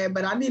bad,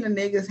 but I need a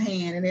nigga's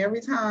hand. And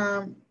every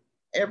time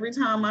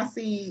I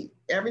see,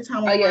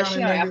 oh yeah,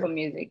 she on Apple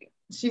Music.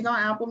 She's on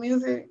Apple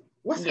Music.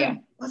 What's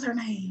her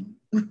name?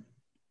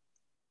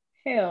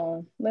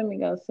 Hell, let me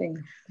go see.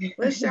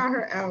 Let's shout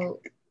her out.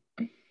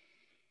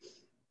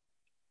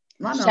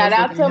 Shout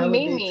out to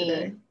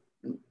Mimi.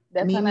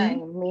 That's Mimi? Her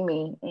name,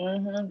 Mimi.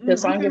 Mm-hmm. The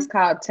song is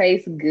called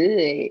Taste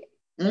Good.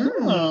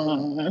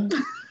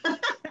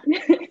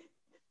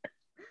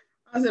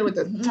 I said with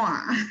the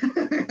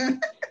mwah.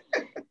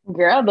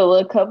 Girl, the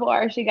little couple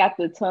art, she got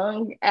the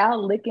tongue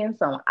out licking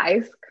some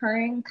ice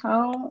cream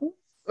cones.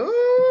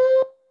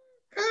 Ooh,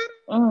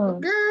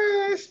 Mm.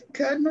 gosh,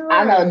 cutting her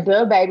I know up.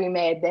 the baby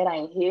mad that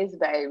ain't his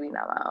baby no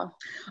more.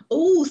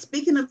 Ooh,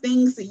 speaking of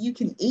things that you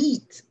can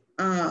eat,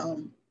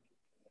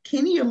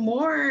 Kenya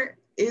Moore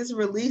is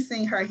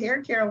releasing her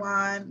hair care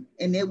line,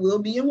 and it will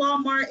be in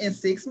Walmart in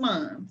 6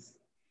 months.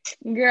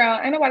 Girl,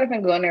 ain't nobody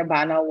can go in there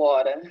buy no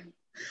water.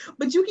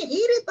 But you can eat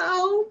it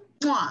though.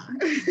 Mwah.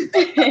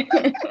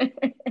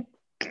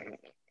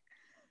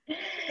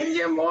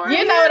 Kenya Moore.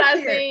 You know what I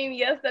hair care. seen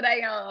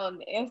yesterday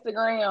on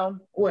Instagram?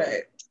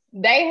 What?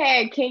 They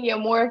had Kenya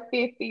Moore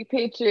 50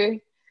 picture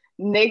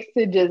next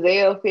to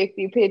Giselle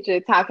 50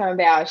 picture talking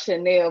about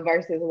Chanel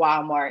versus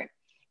Walmart.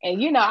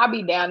 And you know, I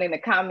be down in the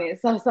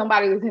comments. So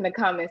somebody was in the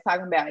comments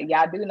talking about,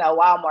 y'all do know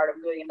Walmart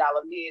 $1 billion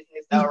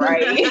business though,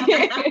 right?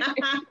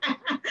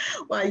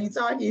 Why you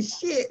talking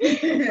shit?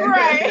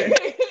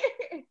 Right.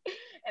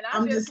 And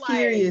I'm just like,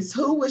 curious,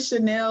 who was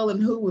Chanel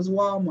and who was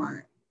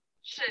Walmart?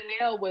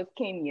 Chanel was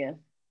Kenya.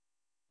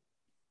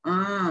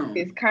 Oh.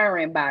 His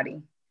current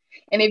body.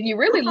 And if you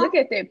really look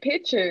at that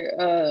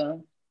picture,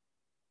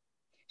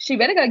 she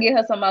better go get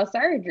her some more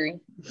surgery.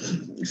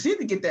 She need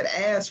to get that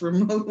ass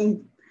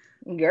removed.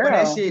 Girl. Or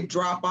that shit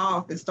drop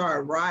off and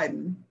start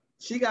riding.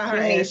 She got her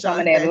ass some shot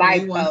of that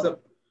life.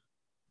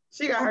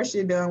 She got her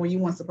shit done when you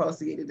weren't supposed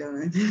to get it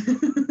done.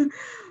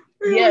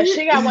 Yeah,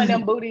 she got one of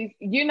them booties.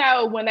 You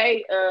know, when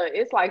they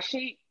it's like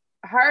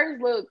hers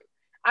look,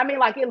 I mean,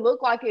 like it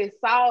looked like it's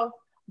soft,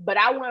 but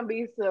I wouldn't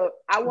be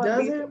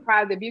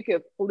surprised if you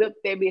could flip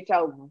that bitch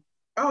over.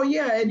 Oh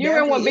yeah, you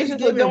remember when bitches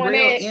were doing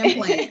real that?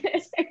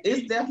 Implants.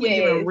 It's definitely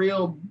giving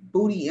real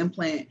booty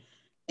implant.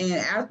 And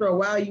after a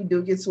while, you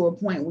do get to a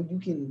point where you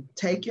can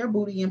take your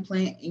booty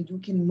implant and you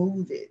can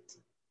move it.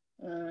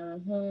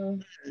 Mm-hmm.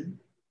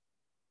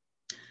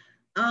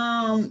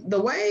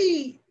 The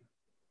way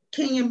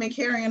Kenya been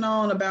carrying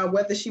on about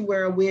whether she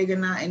wear a wig or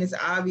not, and it's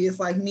obvious,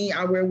 like me,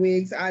 I wear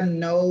wigs. I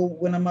know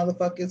when a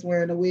motherfucker is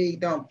wearing a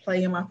wig, don't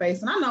play in my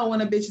face. And I know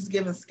when a bitch is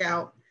giving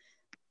scalp,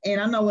 and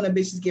I know when a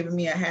bitch is giving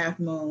me a half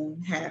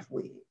moon, half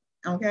wig.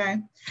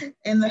 Okay.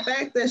 And the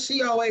fact that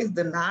she always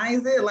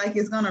denies it, like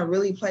it's gonna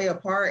really play a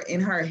part in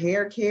her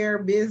hair care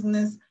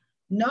business.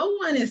 No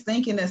one is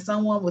thinking that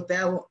someone with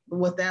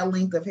that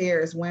length of hair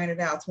is wearing it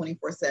out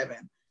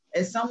 24/7.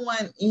 As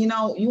someone, you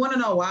know, you want to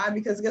know why?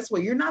 Because guess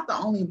what? You're not the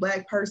only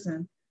Black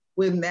person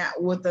with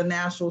the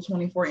natural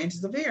 24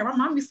 inches of hair. My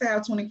mom used to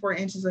have 24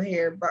 inches of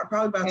hair,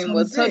 probably about 26. And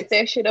we'll tuck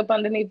that shit up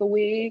underneath a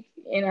wig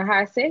in a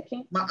hot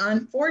second.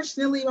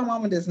 Unfortunately, my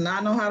mama does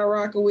not know how to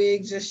rock a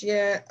wig just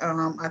yet.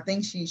 I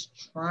think she's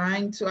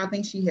trying to. I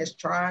think she has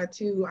tried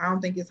to. I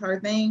don't think it's her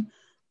thing.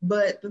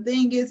 But the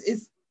thing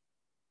is,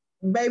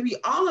 baby,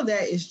 all of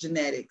that is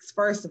genetics,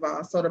 first of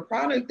all. So the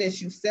product that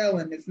you're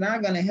selling is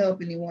not going to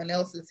help anyone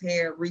else's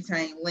hair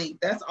retain length.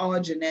 That's all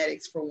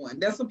genetics, for one.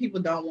 That's what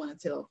people don't want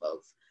to tell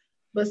folks.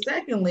 But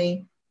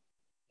secondly,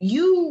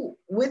 you,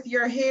 with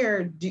your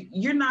hair,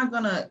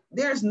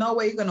 there's no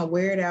way you're going to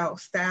wear it out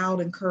styled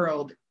and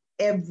curled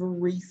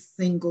every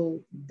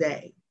single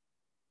day.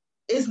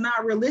 It's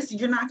not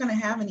realistic. You're not going to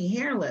have any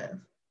hair left.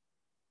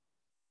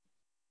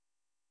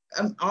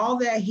 All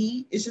that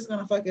heat is just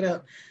going to fuck it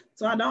up.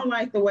 So I don't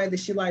like the way that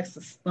she likes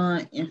to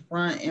stunt in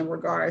front in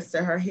regards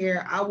to her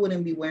hair. I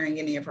wouldn't be wearing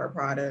any of her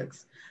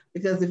products,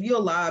 because if you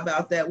lie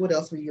about that, what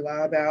else will you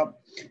lie about?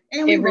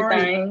 And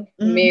everything,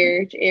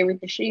 marriage,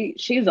 everything.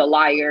 She's a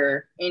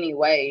liar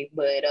anyway,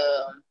 but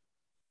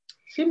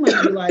she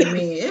must be like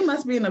me. It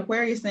must be an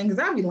Aquarius thing,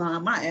 because I be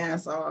lying my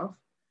ass off.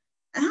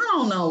 And I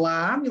don't know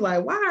why. I be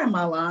like, why am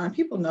I lying?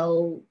 People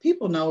know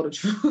the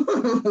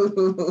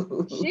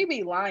truth. She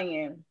be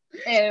lying.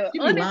 And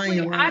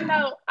honestly, lying. I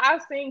know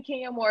I've seen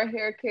Kenya Moore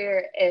hair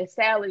care at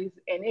Sally's,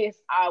 and it's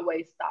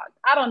always stocked.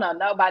 I don't know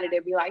nobody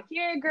that be like,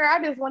 yeah, girl,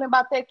 I just went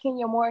about that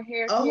Kenya Moore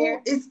hair care.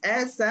 Oh, it's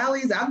at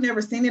Sally's? I've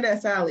never seen it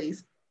at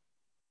Sally's.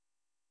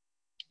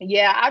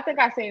 Yeah, I think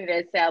I seen it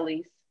at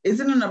Sally's. Is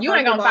it in a You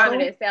ain't gonna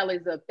find it at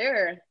Sally's up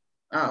there.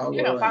 Oh,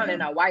 you're gonna find it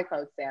in a white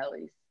coat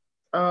Sally's.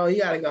 Oh,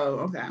 you gotta go.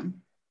 Okay.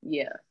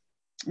 Yeah.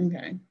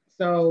 Okay.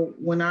 So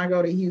when I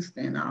go to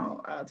Houston,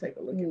 I'll take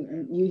a look at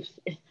it. You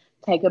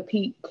take a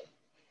peek.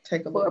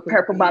 Take a look. A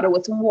purple bottle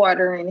with some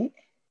water in it.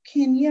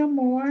 Kenya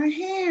Moore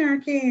hair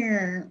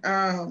care.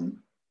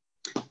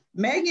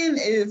 Megan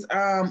is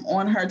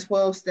on her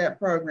 12-step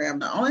program.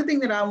 The only thing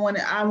that I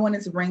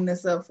wanted to bring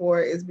this up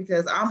for is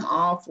because I'm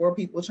all for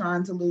people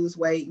trying to lose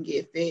weight and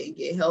get fit and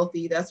get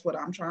healthy. That's what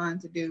I'm trying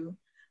to do.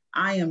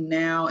 I am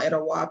now at a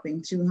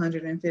whopping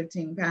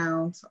 215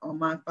 pounds on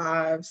my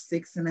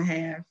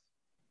 5'6.5"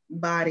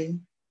 body,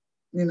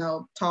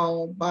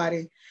 tall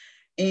body.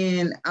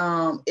 And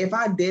if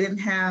I didn't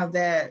have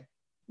that,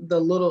 a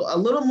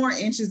little more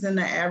inches than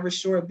the average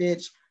short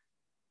bitch,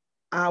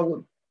 I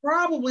would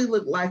probably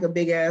look like a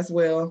big ass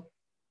whale.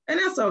 And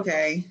that's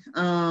okay.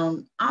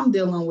 I'm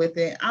dealing with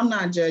it. I'm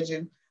not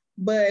judging.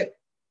 But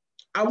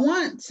I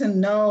want to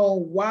know,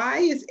 why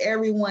is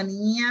everyone,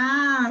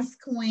 yes,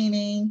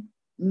 Queenie,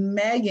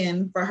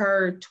 Megan for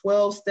her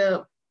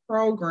 12-step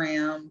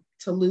program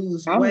to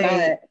lose I'm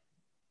weight,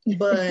 not.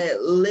 but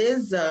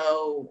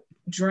Lizzo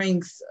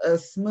drinks a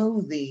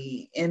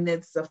smoothie and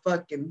it's a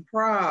fucking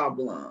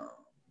problem.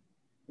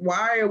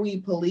 Why are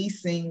we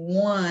policing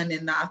one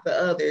and not the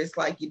other? It's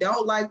like you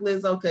don't like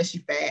Lizzo because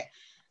she's fat.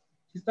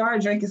 You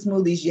started drinking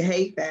smoothies, you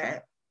hate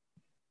that.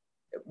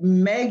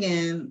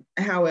 Megan,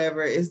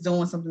 however, is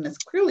doing something that's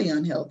clearly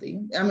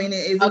unhealthy. I mean,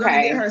 is it going to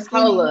get her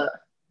skinny? Hold up.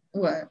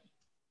 What?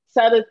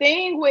 So the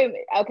thing with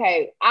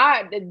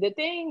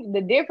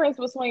the difference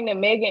between the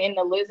Megan and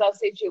the Lizzo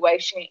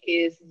situation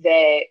is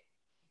that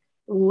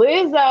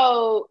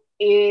Lizzo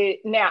is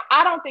now.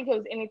 I don't think there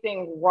was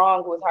anything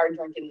wrong with her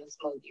drinking the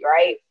smoothie,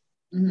 right?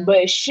 Mm-hmm.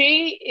 But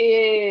she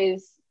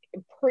is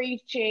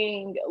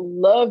preaching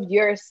love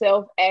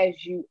yourself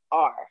as you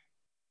are.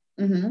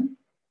 Mm-hmm.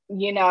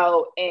 You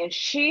know, and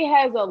she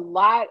has a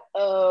lot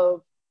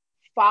of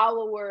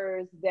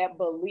followers that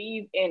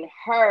believe in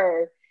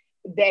her,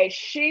 that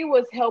she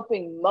was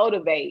helping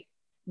motivate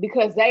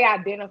because they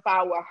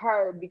identify with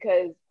her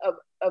because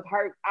of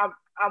her. I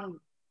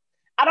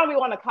don't even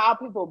want to call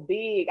people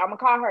big. I'm gonna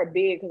call her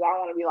big because I don't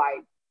want to be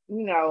like,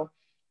 you know,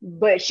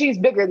 but she's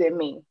bigger than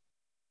me.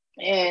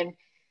 And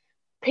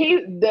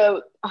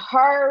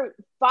her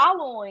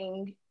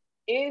following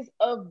is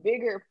of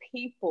bigger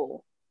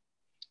people.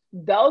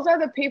 Those are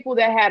the people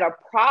that had a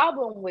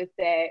problem with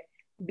that,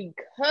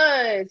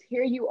 because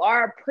here you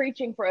are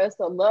preaching for us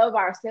to love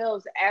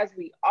ourselves as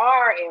we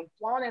are and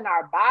flaunting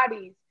our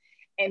bodies.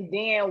 And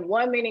then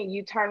 1 minute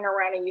you turn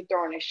around and you're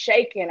throwing a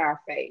shake in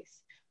our face.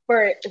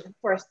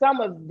 For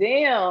some of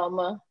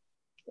them,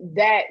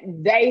 that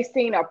they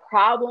seen a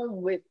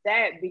problem with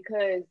that,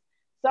 because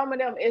some of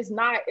them, it's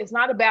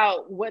not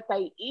about what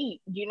they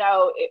eat. You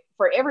know,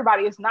 for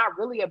everybody, it's not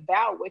really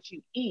about what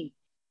you eat,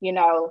 you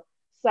know.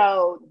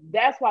 So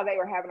that's why they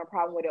were having a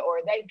problem with it,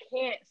 or they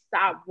can't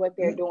stop what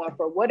they're doing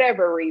for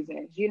whatever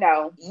reasons, you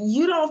know.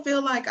 You don't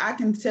feel like I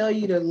can tell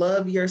you to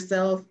love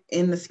yourself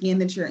in the skin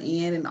that you're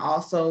in and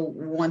also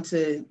want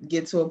to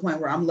get to a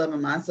point where I'm loving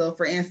myself?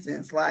 For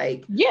instance,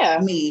 like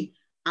me,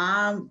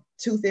 I'm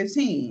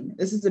 215.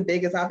 This is the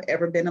biggest I've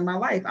ever been in my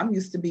life. I'm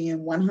used to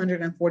being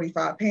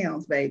 145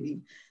 pounds,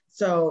 baby.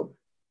 So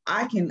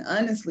I can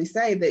honestly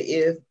say that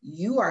if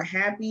you are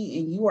happy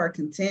and you are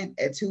content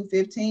at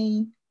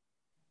 215,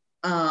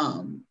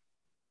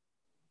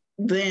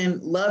 then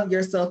love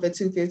yourself at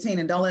 215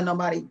 and don't let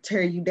nobody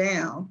tear you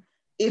down.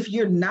 If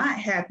you're not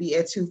happy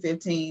at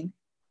 215,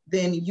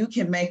 then you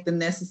can make the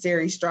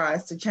necessary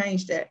strides to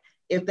change that.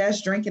 If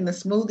that's drinking a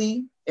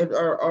smoothie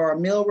or a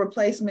meal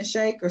replacement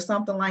shake or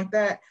something like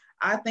that,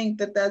 I think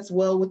that that's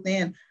well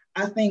within.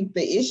 I think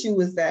the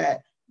issue is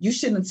that you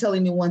shouldn't tell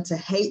anyone to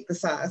hate the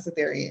size that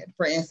they're in.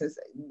 For instance,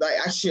 like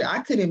I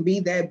couldn't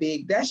be that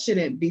big. That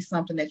shouldn't be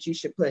something that you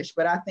should push.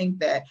 But I think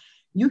that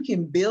you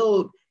can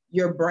build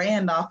your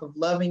brand off of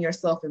loving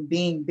yourself and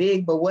being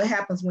big. But what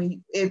happens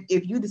when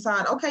if you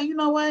decide, okay, you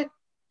know what?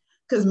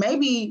 Because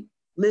maybe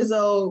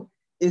Lizzo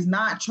is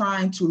not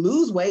trying to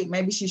lose weight.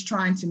 Maybe she's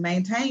trying to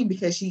maintain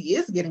because she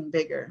is getting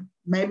bigger.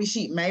 Maybe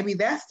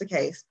that's the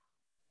case.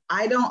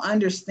 I don't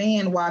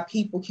understand why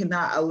people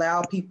cannot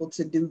allow people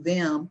to do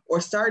them, or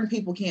certain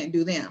people can't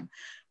do them,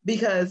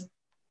 because,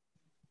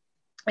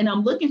 and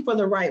I'm looking for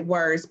the right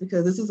words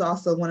because this is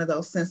also one of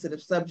those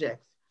sensitive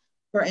subjects.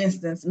 For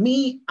instance,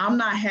 me, I'm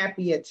not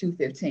happy at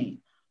 215,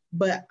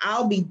 but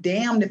I'll be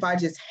damned if I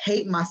just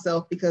hate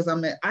myself because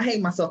I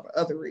hate myself for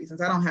other reasons.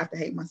 I don't have to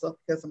hate myself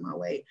because of my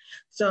weight.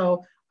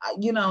 So,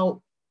 you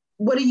know,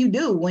 what do you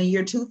do when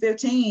you're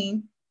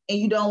 215 and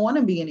you don't want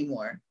to be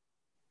anymore?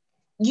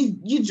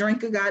 You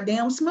drink a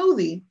goddamn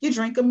smoothie. You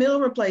drink a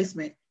meal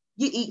replacement.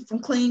 You eat from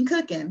clean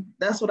cooking.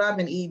 That's what I've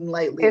been eating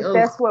lately. If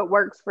that's what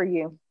works for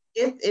you.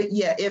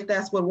 If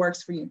that's what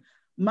works for you.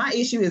 My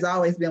issue has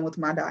always been with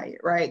my diet,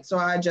 right? So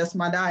I adjust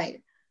my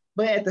diet.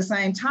 But at the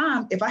same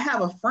time, if I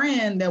have a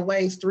friend that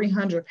weighs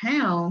 300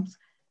 pounds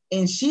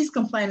and she's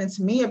complaining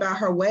to me about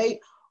her weight,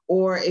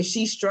 or if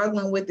she's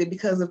struggling with it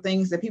because of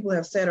things that people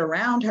have said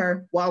around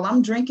her, while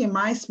I'm drinking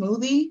my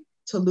smoothie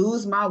to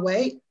lose my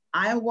weight,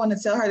 I want to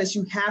tell her that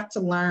you have to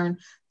learn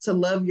to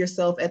love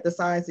yourself at the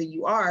size that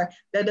you are.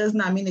 That does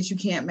not mean that you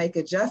can't make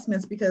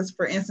adjustments, because,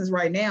 for instance,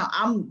 right now,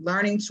 I'm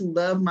learning to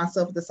love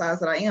myself at the size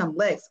that I am.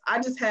 Lex,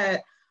 I just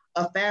had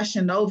a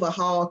Fashion Nova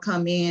haul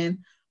come in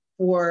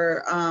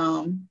for,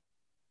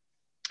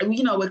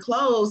 with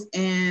clothes,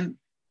 and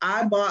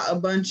I bought a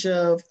bunch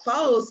of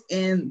clothes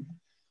and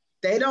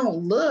they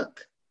don't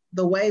look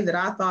the way that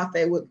I thought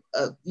they would,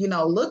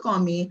 look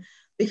on me,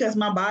 because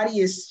my body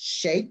is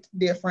shaped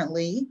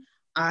differently.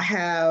 I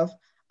have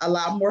a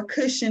lot more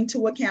cushion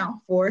to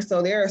account for.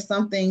 So there are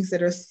some things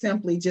that are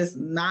simply just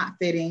not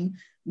fitting.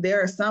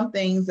 There are some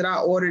things that I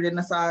ordered in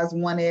a size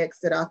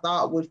 1X that I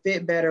thought would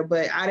fit better,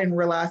 but I didn't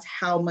realize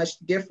how much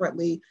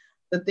differently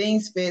the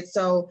things fit.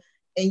 So,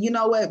 and you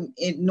know what?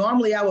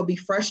 Normally I would be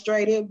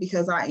frustrated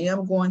because I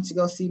am going to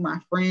go see my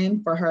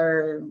friend for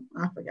her,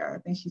 I forgot, I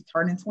think she's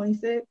turning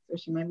 26, or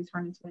she may be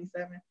turning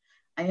 27.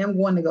 I am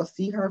going to go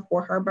see her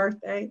for her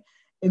birthday.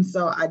 And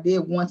so I did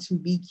want to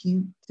be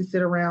cute to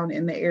sit around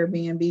in the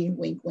Airbnb,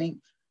 wink, wink.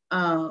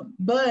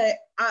 But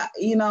I,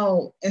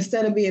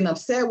 instead of being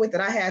upset with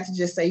it, I had to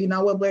just say, you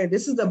know what, Blair,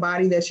 this is the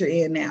body that you're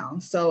in now.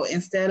 So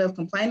instead of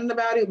complaining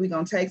about it, we're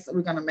going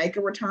to make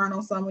a return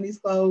on some of these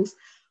clothes.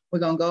 We're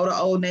going to go to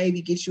Old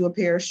Navy, get you a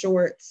pair of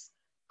shorts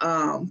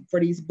for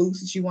these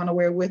boots that you want to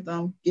wear with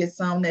them, get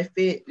some that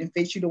fit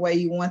you the way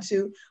you want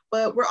to.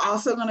 But we're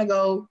also going to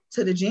go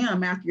to the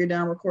gym after you're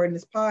done recording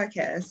this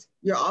podcast.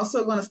 You're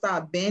also going to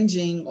stop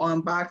binging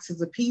on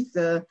boxes of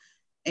pizza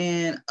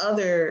and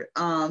other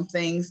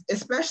things,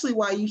 especially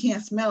while you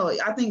can't smell it.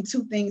 I think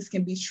two things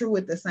can be true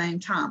at the same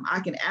time. I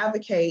can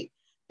advocate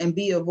and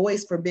be a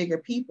voice for bigger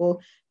people,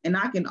 and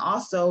I can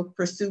also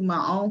pursue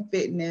my own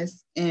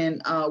fitness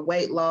and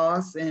weight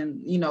loss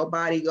and,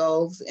 body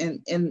goals.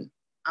 And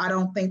I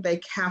don't think they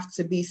have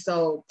to be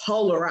so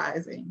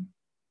polarizing.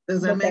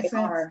 Does that make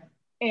sense?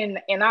 And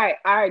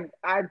I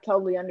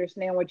totally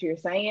understand what you're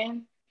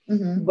saying.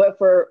 Mm-hmm. But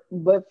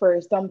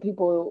for some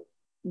people,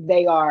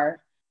 they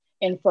are.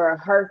 And for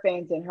her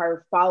fans and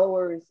her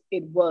followers,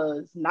 it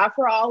was. Not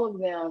for all of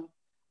them,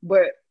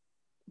 but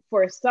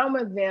for some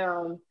of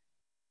them,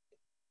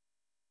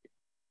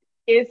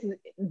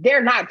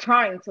 they're not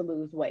trying to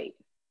lose weight.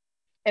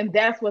 And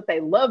that's what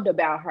they loved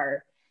about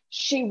her.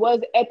 She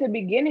was, at the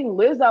beginning,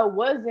 Lizzo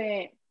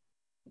wasn't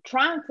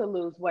trying to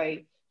lose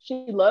weight.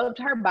 She loved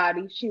her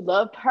body. She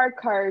loved her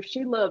curves.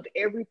 She loved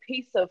every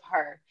piece of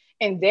her.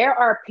 And there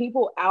are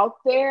people out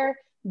there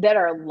that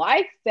are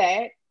like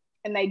that,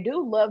 and they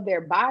do love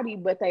their body,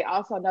 but they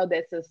also know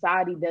that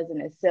society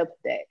doesn't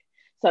accept that.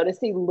 So to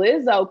see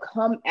Lizzo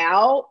come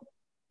out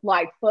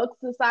like, fuck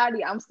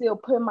society, I'm still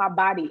putting my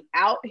body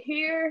out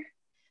here,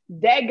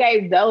 that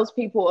gave those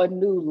people a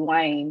new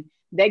lane.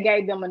 They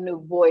gave them a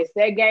new voice.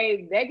 They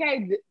gave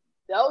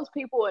those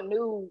people a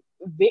new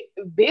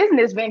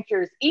business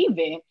ventures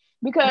even,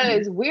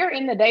 because we're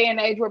in the day and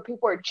age where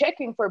people are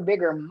checking for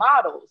bigger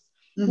models.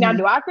 Mm-hmm. Now,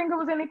 do I think there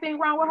was anything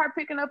wrong with her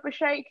picking up a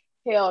shake?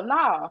 Hell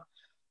no.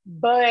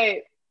 But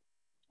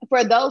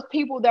for those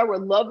people that were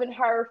loving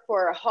her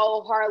for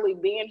wholeheartedly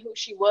being who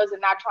she was and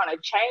not trying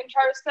to change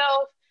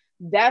herself,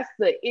 that's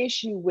the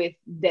issue with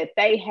that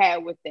they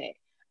had with that.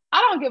 I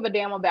don't give a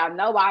damn about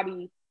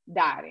nobody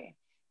dieting.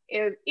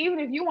 Even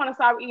if you want to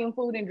stop eating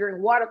food and drink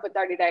water for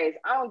 30 days,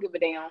 I don't give a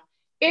damn.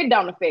 It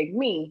don't affect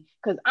me,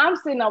 because I'm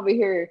sitting over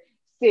here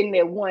sitting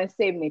at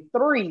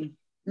 173.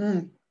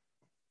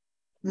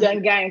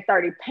 Done gained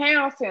 30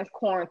 pounds since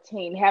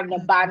quarantine, having to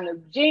buy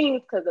new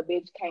jeans because a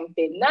bitch can't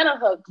fit none of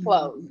her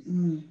clothes.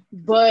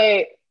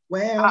 But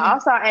I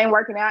also ain't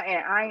working out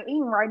and I ain't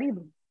eating right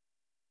either.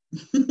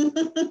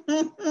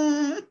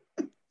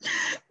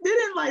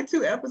 Didn't like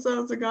 2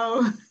 episodes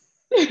ago,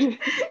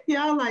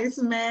 y'all like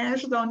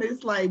smashed on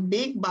this like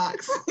big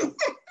box.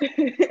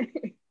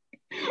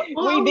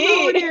 We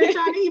did. Here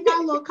trying to eat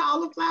my little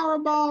cauliflower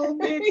bowl,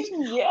 bitch.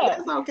 Yeah,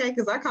 that's okay,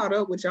 because I caught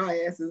up with y'all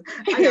asses.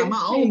 I got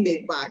my own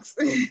big box.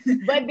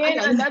 But then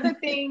another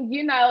thing,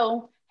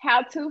 how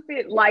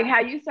how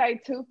you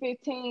say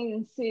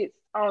 215 sits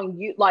on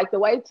you, like the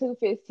way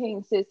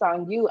 215 sits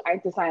on you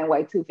ain't the same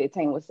way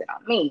 215 would sit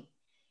on me.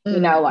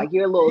 Like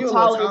you're a little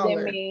taller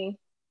than me.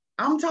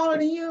 I'm taller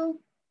than you.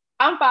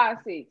 I'm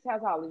 5'6". How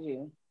tall is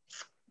you?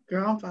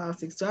 Girl, I'm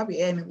 5'6", so I'll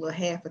be adding a little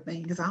half a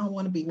thing because I don't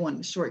want to be one of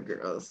the short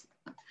girls.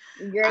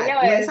 Girl, your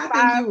ass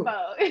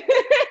 5'4".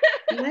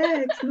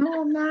 Lex,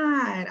 no, I'm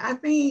not.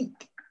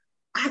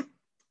 I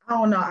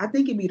don't know. I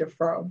think it'd be the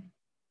fro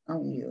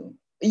on you.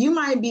 You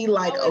might be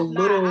like a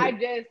little. I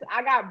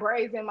got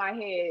braids in my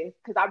head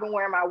because I've been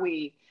wearing my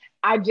wig.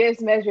 I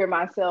just measured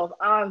myself.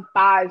 I'm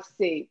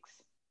 5'6".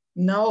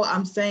 No,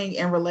 I'm saying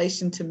in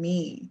relation to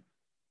me.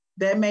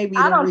 That may be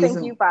the reason. I don't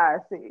think you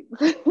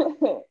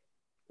 5'6".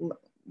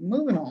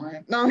 Moving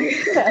on. No. I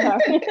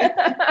think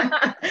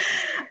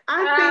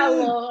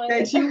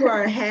that you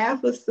are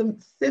half a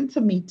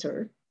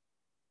centimeter.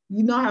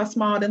 You know how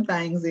small them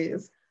things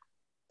is.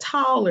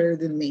 Taller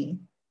than me.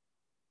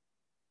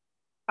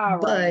 All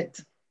right. But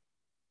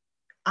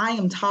I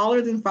am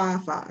taller than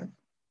 5'5".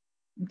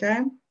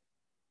 Okay?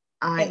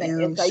 I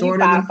am shorter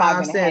than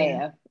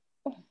 5'7".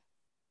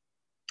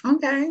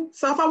 Okay,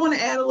 so if I want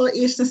to add a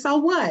little ish, then so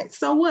what?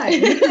 So what?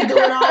 Niggas do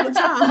it all the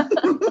time.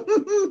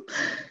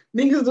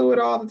 Niggas do it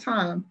all the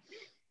time.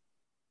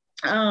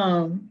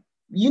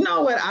 You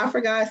know what? I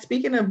forgot.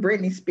 Speaking of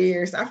Britney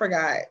Spears, I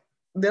forgot.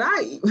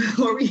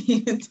 Were we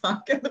even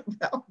talking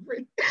about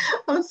Britney?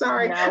 I'm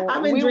sorry. No,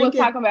 we were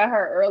talking about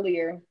her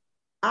earlier.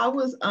 I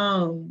was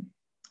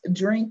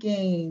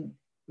drinking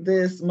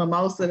this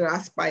mimosa that I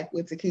spiked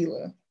with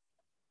tequila.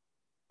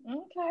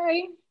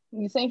 Okay.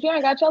 You think you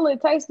ain't got your little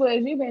taste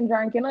buds, you've been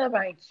drinking up,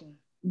 ain't you?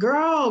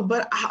 Girl,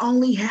 but I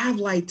only have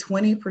like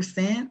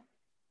 20%.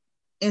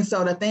 And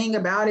so the thing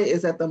about it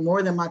is that the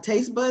more that my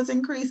taste buds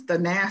increase, the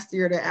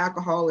nastier the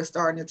alcohol is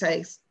starting to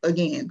taste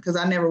again, because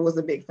I never was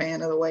a big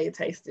fan of the way it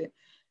tasted.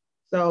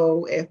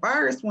 So at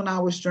first when I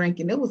was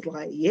drinking, it was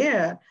like,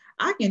 yeah,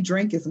 I can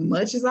drink as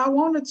much as I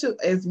want to,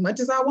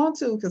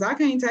 because I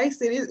can't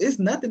taste it. It's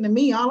nothing to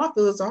me. All I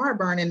feel is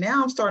heartburn. And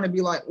now I'm starting to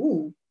be like,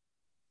 ooh,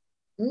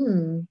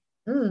 Mm,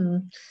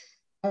 mm.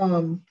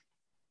 Um,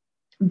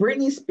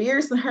 Britney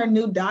Spears and her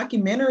new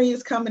documentary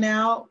is coming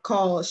out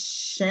called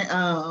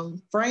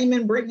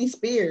Framing Britney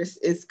Spears.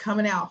 Is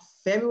coming out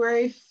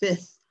February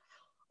 5th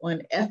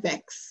on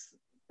FX.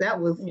 That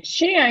was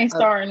She ain't a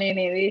starring in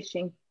it, is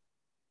she?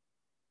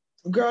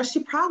 girl.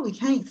 She probably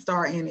can't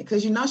star in it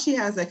because you know she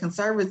has a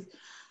conservative.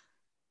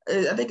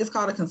 I think it's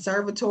called a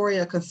conservatory,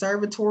 a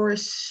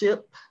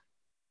conservatorship.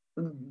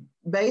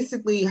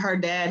 Basically, her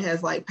dad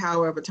has like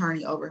power of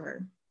attorney over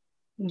her.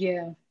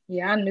 Yeah,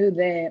 yeah, I knew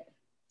that.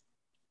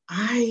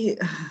 I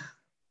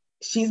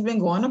she's been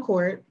going to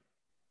court.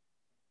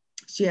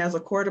 She has a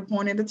court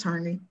appointed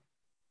attorney.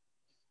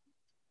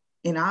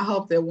 And I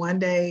hope that one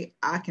day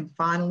I can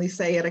finally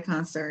say at a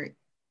concert,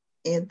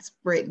 it's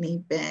Brittany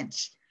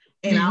Bench.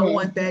 And I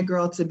want that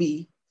girl to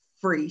be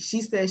free.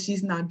 She says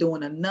she's not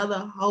doing another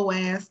whole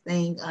ass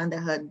thing under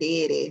her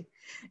daddy.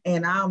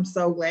 And I'm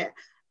so glad.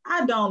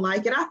 I don't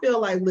like it. I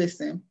feel like,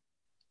 listen,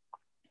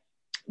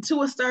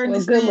 to a certain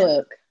Well, good extent,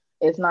 luck.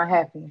 It's not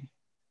happening.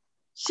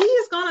 she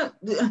is gonna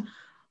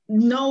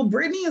no,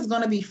 Brittany is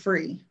gonna be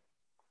free.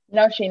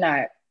 No, she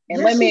not. And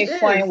Yes, let she me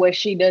explain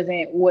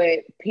is. what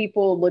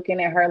people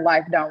looking at her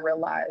life don't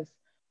realize.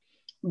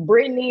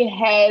 Brittany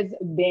has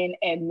been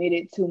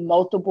admitted to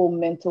multiple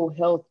mental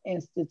health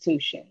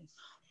institutions.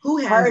 Who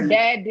Her hasn't?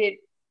 dad did,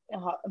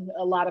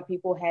 a lot of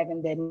people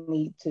haven't that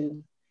need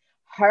to.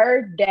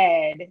 Her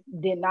dad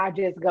did not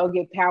just go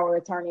get power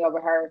of attorney over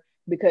her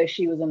because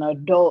she was an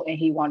adult and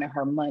he wanted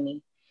her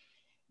money.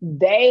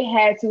 They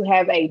had to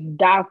have a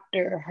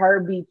doctor,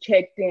 her be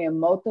checked in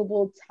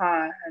multiple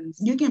times.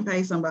 You can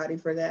pay somebody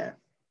for that.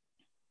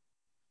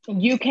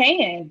 You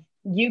can,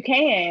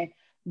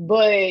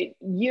 but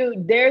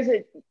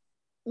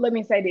let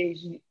me say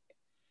this.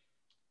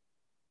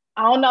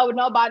 I don't know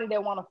nobody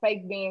that want to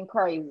fake being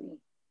crazy,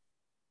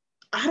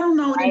 I don't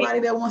know right?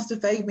 anybody that wants to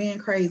fake being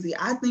crazy.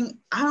 I think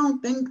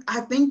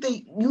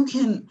that you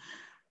can,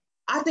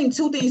 I think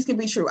two things can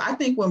be true. I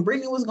think when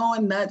Brittany was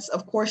going nuts,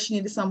 of course she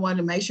needed someone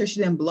to make sure she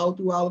didn't blow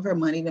through all of her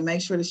money, to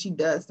make sure that she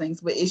does things.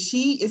 But if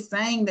she is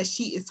saying that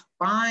she is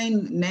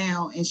fine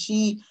now and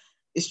she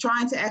is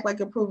trying to act like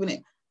approving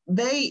it,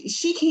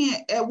 she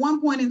can't, at one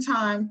point in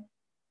time,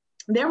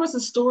 there was a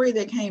story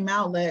that came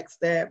out, Lex,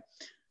 that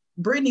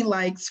Brittany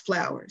likes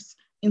flowers.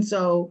 And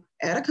so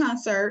at a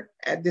concert,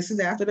 this is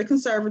after the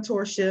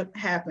conservatorship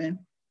happened,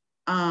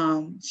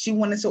 she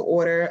wanted to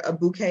order a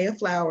bouquet of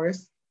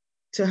flowers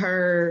to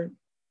her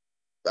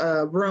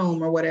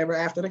room or whatever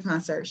after the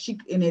concert.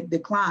 And it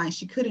declined.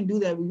 She couldn't do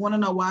that. We want to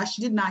know why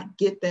she did not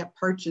get that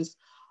purchase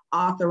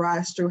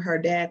authorized through her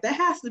dad. That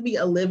has to be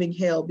a living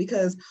hell,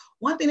 because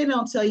one thing they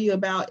don't tell you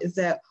about is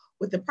that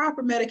with the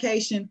proper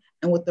medication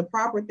and with the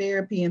proper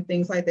therapy and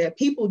things like that,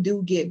 people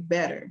do get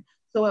better.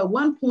 So at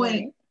one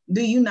point, Right.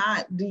 do you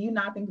not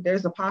think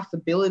there's a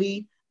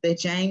possibility that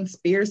James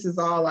Spears is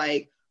all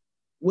like,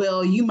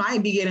 well, you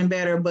might be getting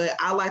better, but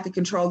I like the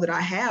control that I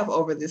have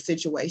over this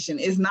situation.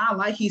 It's not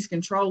like he's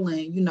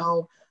controlling,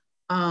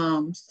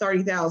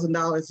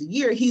 $30,000 a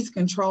year. He's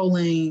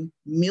controlling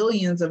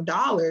millions of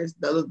dollars.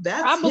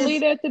 That's I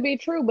believe his. that to be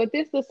true, but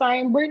this the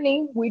same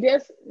Brittany.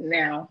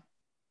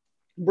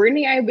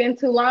 Brittany ain't been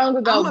too long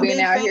ago I'm a been big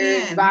out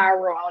here fan.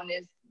 viral on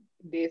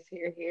this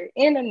here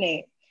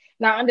internet.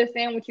 Now I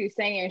understand what you're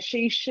saying.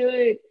 She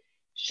should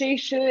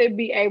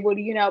be able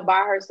to,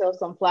 buy herself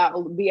some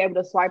flowers, be able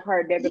to swipe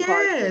her debit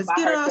card to Yes, buy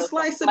get her a herself some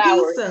slice of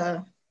flowers.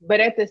 pizza. But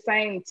at the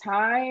same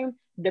time,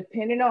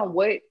 depending on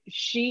what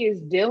she is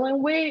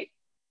dealing with,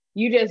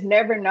 you just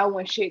never know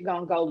when shit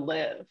gonna go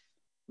left.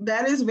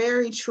 That is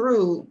very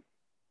true.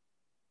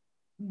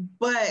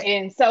 But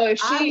And so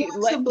if I she want to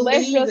let's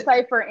believe just that,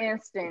 say for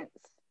instance,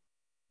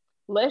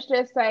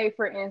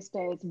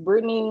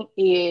 Brittany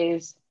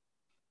is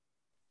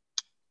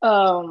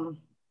um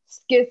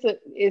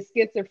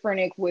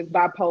schizophrenic with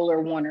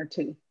bipolar 1 or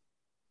 2,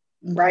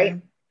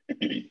 right?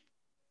 okay.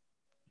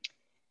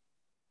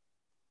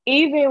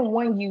 Even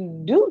when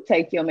you do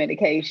take your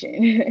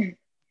medication,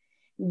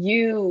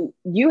 you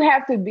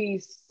have to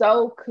be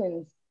so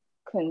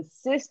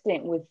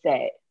consistent with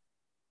that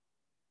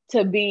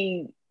to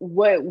be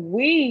what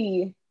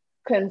we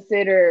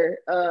consider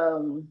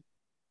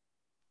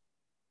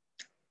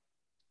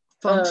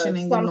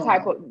Functioning and some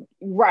type normal.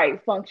 of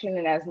right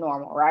functioning as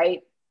normal,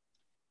 right?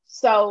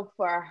 So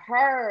for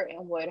her,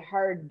 and what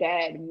her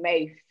dad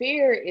may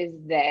fear is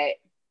that,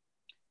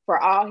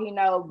 for all he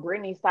know,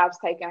 Brittany stops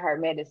taking her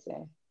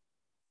medicine.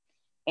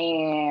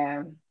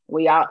 And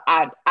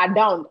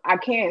I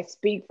can't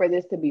speak for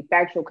this to be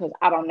factual because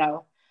I don't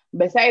know.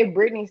 But say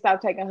Brittany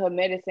stopped taking her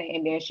medicine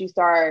and then she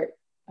started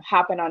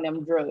hopping on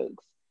them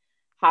drugs.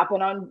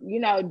 Hopping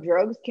on,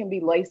 drugs can be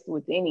laced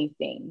with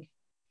anything.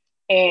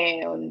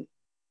 And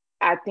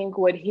I think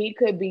what he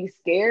could be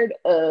scared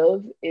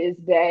of is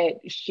that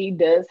she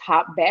does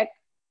hop back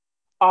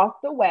off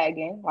the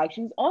wagon, like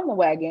she's on the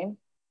wagon.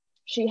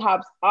 She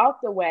hops off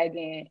the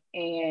wagon,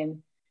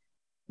 and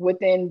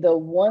within the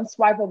one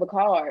swipe of a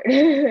card,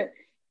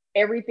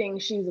 everything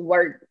she's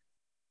worked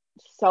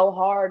so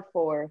hard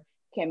for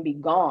can be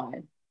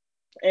gone.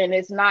 And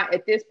it's not,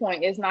 at this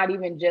point, it's not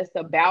even just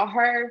about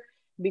her,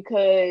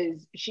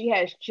 because she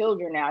has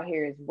children out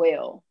here as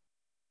well.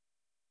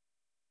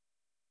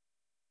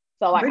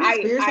 So like Britney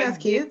Spears I has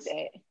get kids?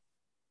 that.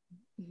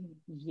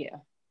 Yeah.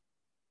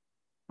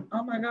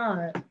 Oh my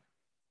God.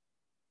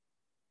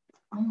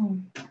 Oh,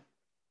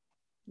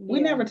 we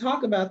Yeah. never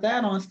talk about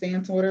that on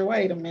Stan Twitter.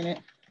 Wait a minute.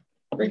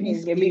 Britney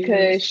Yeah, Spears.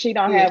 because she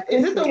don't have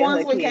Is it the custody of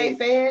ones her with kids.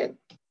 K-Fed?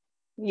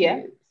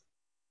 Yeah. Kids.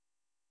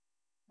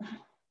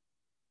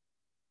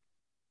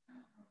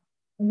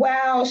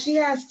 Wow, she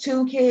has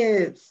 2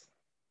 kids.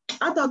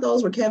 I thought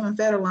those were Kevin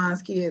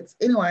Federline's kids.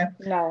 Anyway,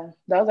 No,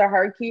 those are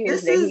her kids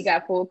this that he is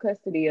got full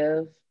custody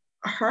of.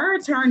 her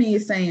attorney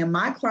is saying,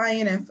 my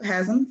client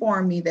has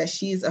informed me that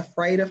she's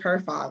afraid of her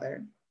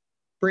father.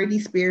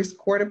 Britney Spears'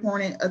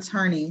 court-appointed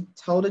attorney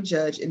told a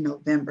judge in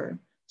November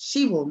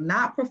she will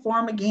not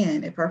perform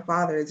again if her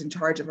father is in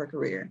charge of her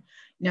career.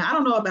 Now, I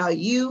don't know about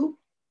you,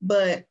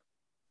 but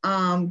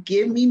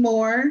Give Me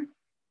More,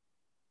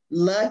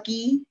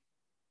 Lucky,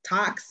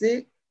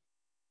 Toxic,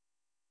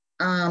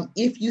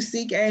 If You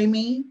Seek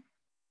Amy,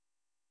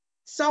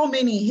 so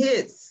many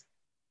hits.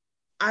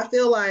 I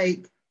feel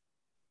like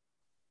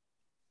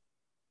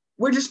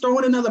we're just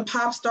throwing another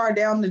pop star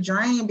down the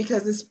drain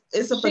because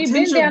it's a She potential.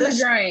 been down the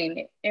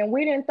drain, and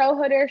we didn't throw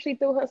her there. She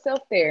threw herself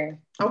there.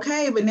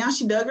 Okay, but now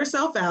she dug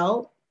herself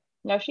out.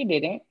 No, she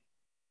didn't.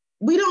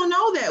 We don't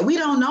know that. We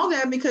don't know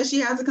that because she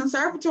has a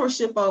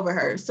conservatorship over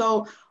her.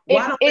 So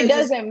why don't It they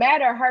doesn't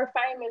matter. Her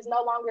fame is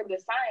no longer the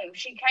same.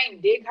 She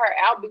can't dig her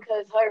out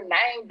because her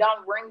name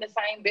don't ring the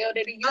same bell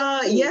that it used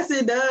to. Yes,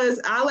 it does.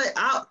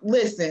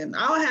 Listen.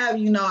 I'll have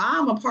you know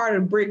I'm a part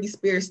of Britney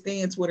Spears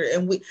Stan Twitter,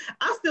 and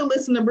I still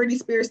listen to Britney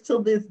Spears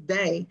till this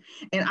day,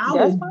 and I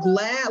will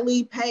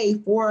gladly pay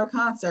for a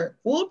concert,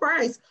 full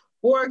price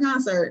for a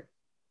concert.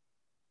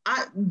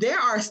 There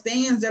are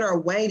stands that are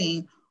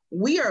waiting.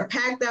 We are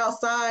packed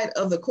outside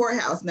of the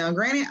courthouse. Now,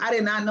 granted, I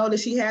did not know that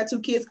she had 2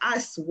 kids. I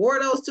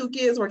swore those 2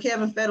 kids were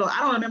Kevin Federline.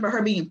 I don't remember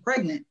her being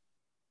pregnant.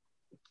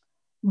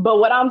 But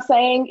what I'm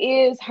saying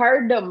is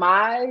her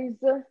demise,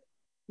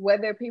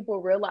 whether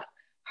people realize,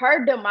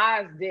 her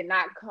demise did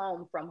not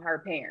come from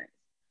her parents.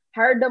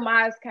 Her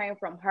demise came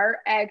from her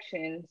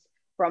actions,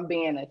 from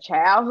being a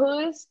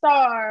childhood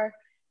star,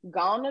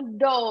 gone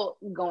adult,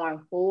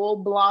 going full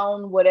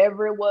blown,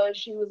 whatever it was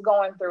she was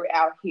going through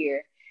out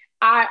here.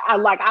 I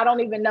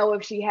don't even know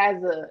if she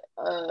has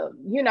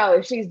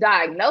if she's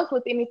diagnosed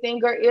with anything,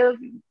 or if,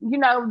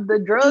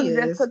 the drugs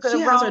just took her She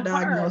the has wrong her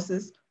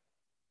diagnosis.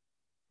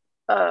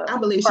 turn. I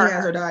believe she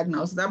has her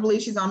diagnosis. I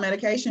believe she's on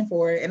medication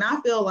for it. And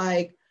I feel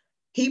like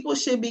people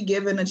should be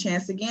given a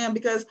chance again,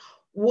 because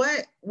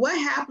what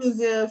happens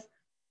if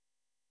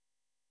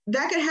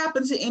that could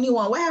happen to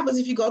anyone? What happens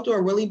if you go through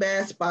a really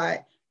bad spot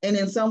and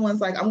then someone's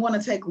like, I'm going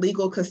to take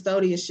legal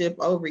custodianship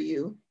over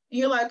you? And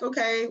you're like,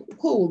 okay,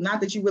 cool.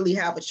 Not that you really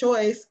have a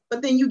choice,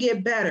 but then you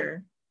get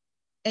better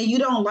and you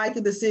don't like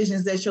the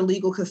decisions that your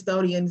legal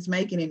custodian is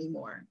making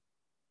anymore.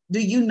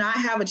 Do you not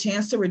have a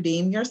chance to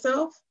redeem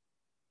yourself?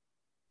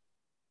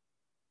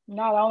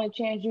 No, the only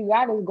chance you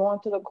got is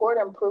going to the court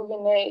and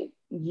proving that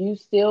you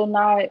still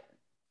not.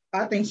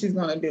 I think she's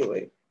gonna do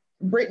it.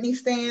 Britney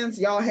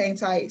stands, y'all hang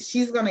tight.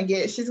 She's gonna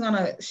gain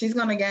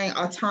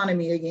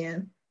autonomy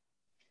again.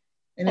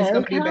 And it's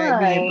gonna be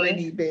back being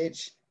Britney,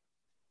 bitch.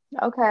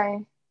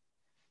 Okay.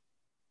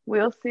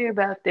 We'll see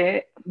about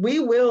that. We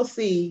will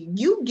see.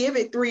 You give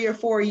it 3 or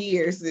 4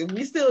 years. If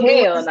we still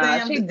hell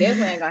no, she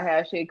definitely ain't gonna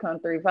have shit come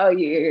 3 or 4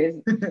 years.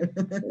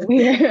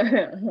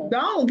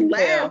 Don't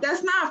laugh.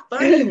 That's not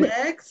funny,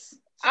 Lex.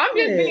 I'm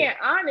just being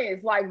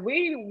honest. Like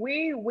we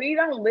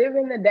don't live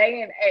in the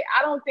day and age.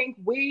 I don't think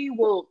we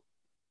live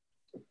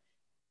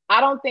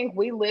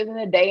in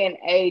a day and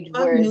age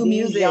where new these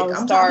music. young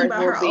I'm stars talking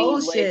about her will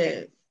old be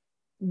shit.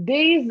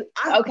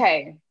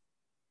 Okay.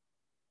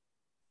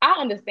 I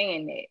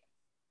understand that.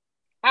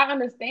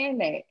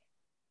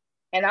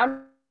 And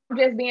I'm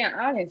just being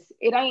honest.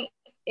 It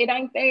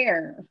ain't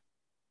there.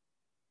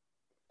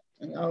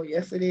 Oh,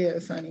 yes, it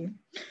is, honey.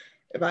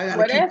 If I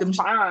gotta keep them,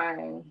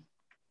 fine.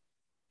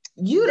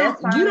 You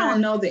don't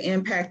know the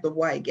impact of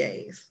white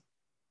gays.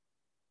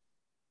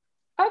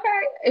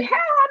 Okay, hell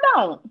I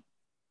don't.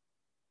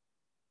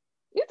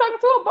 You talking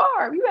to a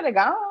bar? You better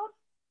go.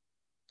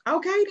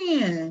 Okay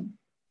then.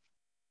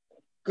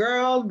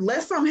 Girl,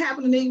 let something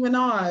happen to Nicki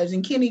Minaj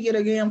and Kenny get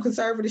a damn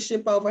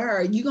conservatorship over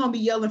her. You gonna be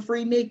yelling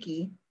free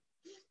Nicki.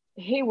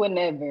 He would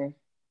never.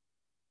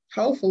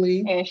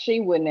 Hopefully. And she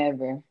would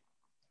never.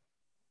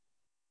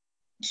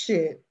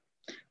 Shit.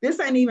 This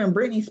ain't even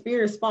Britney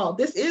Spears' fault.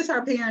 This is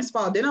her parents'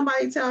 fault. Did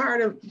nobody tell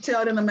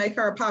them to make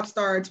her a pop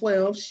star at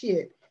 12?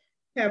 Shit.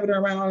 Having her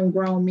around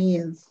grown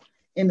men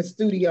in the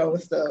studio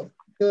and stuff.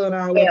 Filling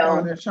all up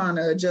on her, trying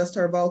to adjust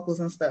her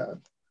vocals and stuff.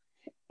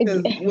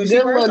 Because when she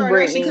first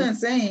started out, she couldn't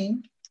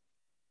sing.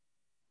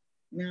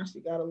 Now she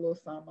got a little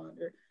something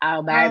under.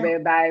 Oh,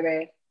 baby.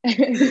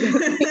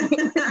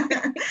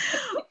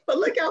 But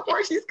look how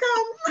far she's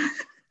come.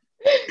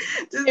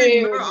 Just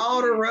ignore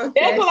all the rough.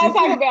 That's what I'm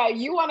talking about.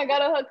 You want to go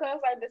to her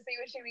concert to see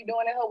what she be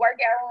doing in her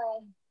workout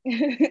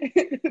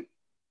room?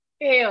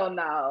 Hell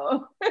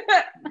no. Baby,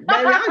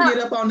 I'll get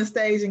up on the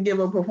stage and give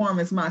a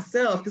performance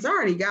myself because I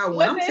already got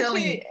one. I'm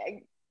telling you.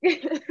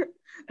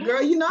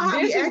 Girl, you know how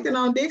I be acting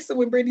on Dixon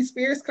when Britney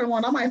Spears come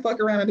on. I might fuck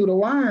around and do the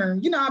worm.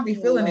 You know, I be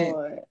feeling it.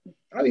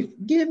 I be,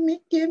 give me,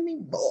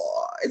 boy.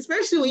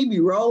 Especially when you be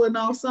rolling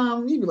off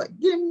something, you be like,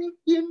 give me,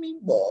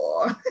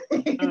 boy.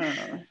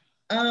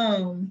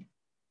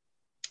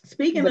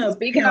 Speaking of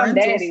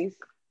daddies.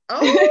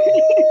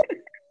 Oh,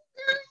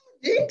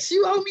 Jinx,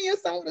 you owe me a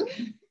soda.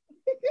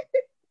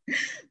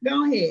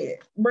 Go ahead,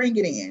 bring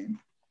it in.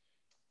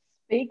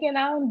 Speaking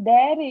on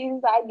daddies,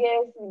 I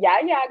guess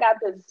Yaya got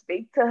to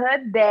speak to her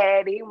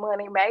daddy,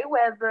 Money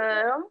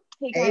Mayweather.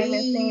 He came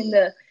and seen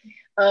the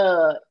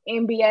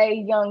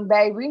NBA young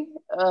baby.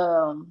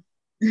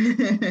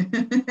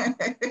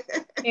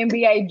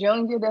 NBA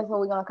Junior, that's what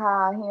we're gonna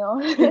call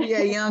him.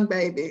 NBA young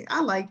baby.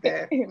 I like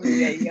that.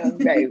 NBA young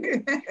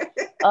baby.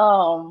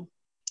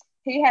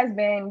 He has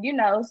been,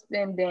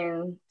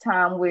 spending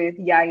time with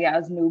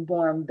Yaya's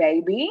newborn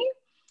baby.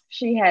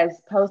 She has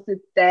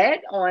posted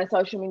that on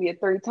social media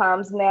 3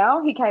 times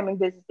now. He came and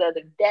visited the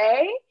other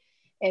day.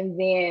 And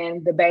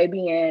then the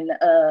baby and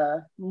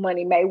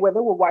Money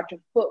Mayweather were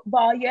watching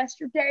football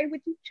yesterday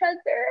with each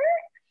other.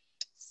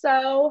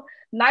 So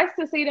nice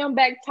to see them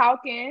back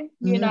talking,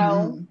 you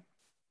know.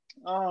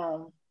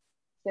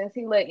 Since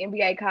he let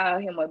NBA call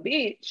him a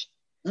bitch.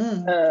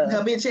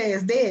 Her bitch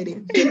ass daddy.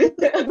 Her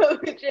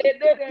bitch ass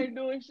daddy ain't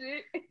doing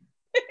shit.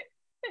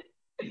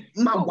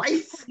 My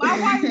wife.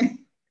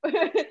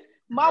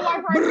 My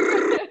wife right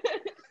here.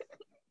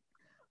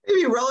 They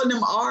be rolling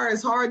them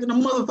R's hard than a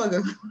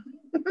motherfucker.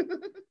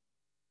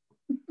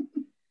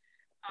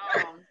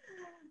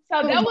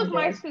 So that was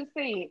nice to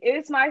see.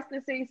 It's nice to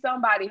see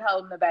somebody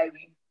holding the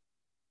baby.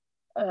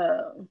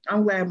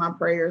 I'm glad my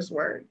prayers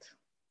worked.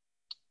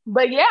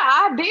 But yeah,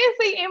 I did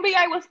see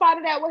NBA was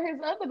spotted out with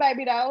his other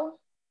baby though.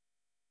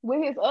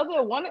 With his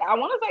other one, I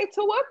want to say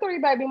 2 or 3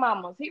 baby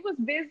mamas. He was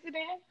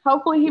visiting.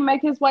 Hopefully he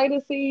make his way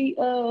to see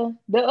the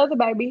other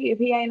baby if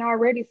he ain't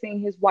already seen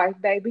his wife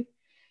baby.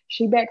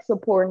 She back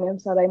supporting him,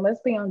 so they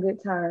must be on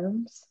good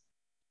terms.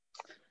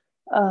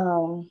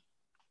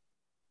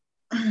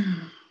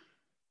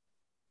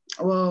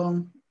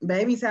 Well,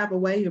 babies have a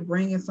way of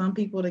bringing some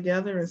people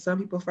together and some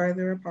people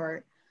further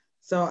apart.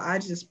 So I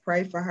just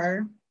pray for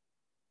her.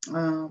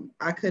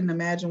 I couldn't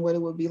imagine what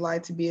it would be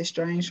like to be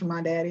estranged from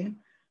my daddy,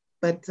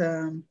 but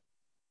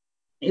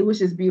it was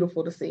just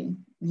beautiful to see.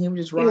 He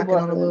was just rocking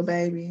on a little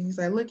baby. He's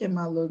like, look at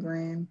my little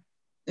grand.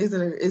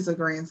 It's a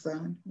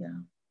grandson. Yeah.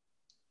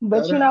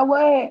 But so you know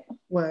what?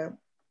 What?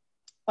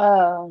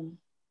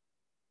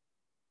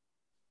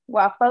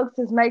 While folks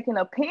is making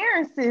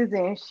appearances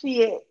and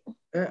shit.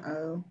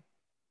 Uh-oh.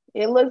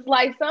 It looks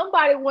like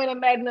somebody went and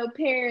made an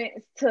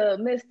appearance to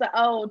Mr.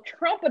 Old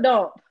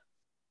Trumpadump.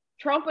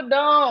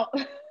 Trumpadump.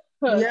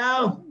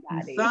 Yo,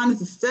 son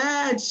is a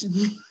Sag.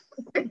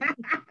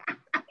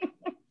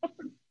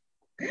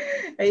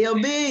 Hey, yo,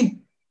 B.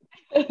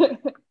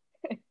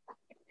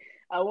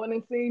 I went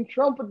and seen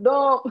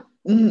Trumpadump.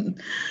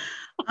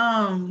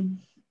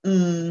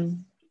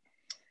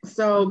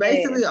 So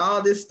basically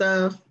all this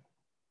stuff.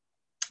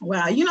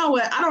 Wow, you know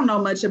what? I don't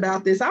know much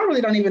about this. I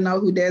really don't even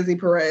know who Desi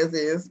Perez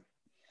is.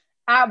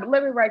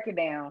 Let me break it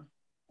down.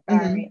 All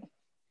right.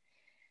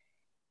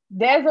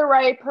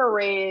 Desiree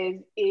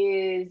Perez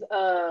is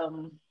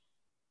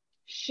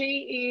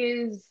she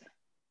is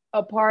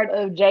a part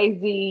of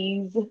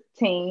Jay-Z's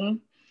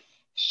team.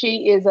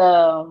 She is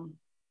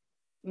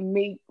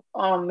Meek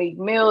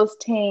Mill's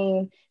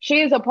team.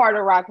 She is a part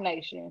of Roc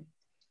Nation.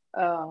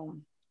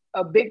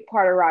 A big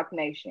part of Roc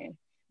Nation.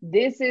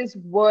 This is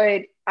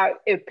what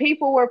if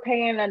people were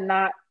paying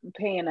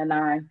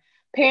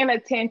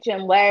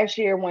attention last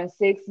year when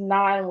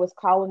 6ix9ine was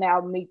calling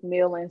out Meek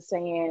Mill and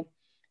saying,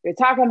 you're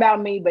talking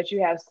about me, but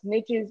you have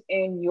snitches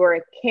in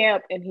your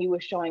camp, and he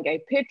was showing a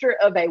picture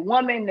of a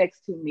woman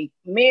next to Meek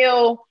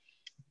Mill.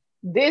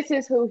 This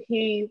is who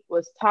he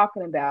was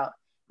talking about.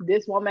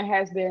 This woman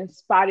has been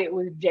spotted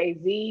with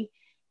Jay-Z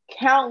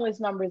countless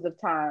numbers of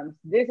times.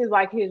 This is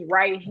like his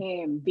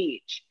right-hand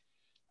bitch.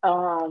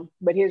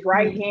 But his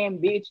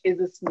right-hand bitch is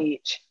a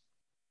snitch.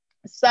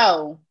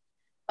 So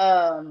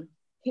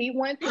he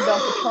went to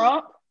Donald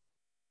Trump.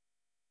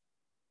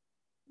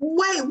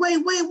 Wait.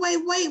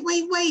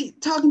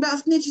 Talking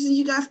about snitches and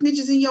you got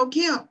snitches in your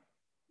camp.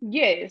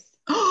 Yes.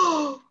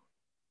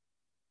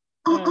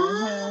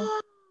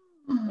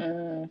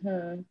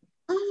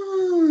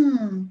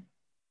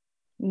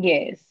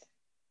 Yes.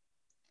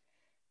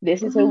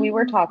 This is who we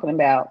were talking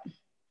about.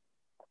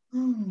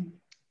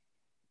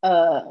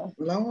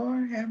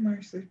 Lord have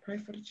mercy. Pray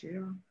for the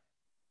children.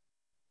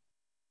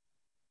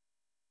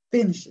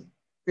 Finish it.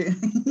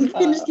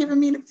 Finish giving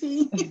me the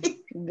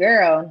tea.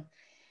 Girl,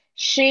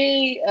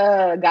 she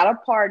got a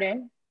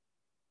pardon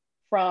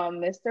from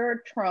Mr.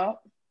 Trump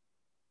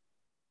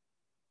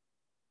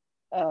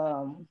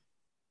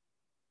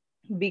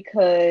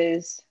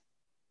because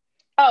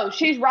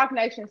she's Roc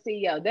Nation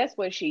CEO. That's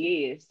what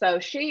she is. So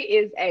she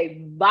is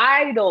a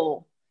very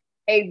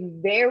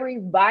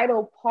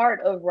vital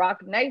part of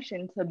Roc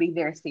Nation to be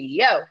their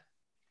CEO.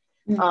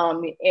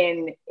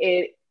 And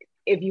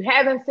if you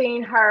haven't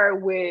seen her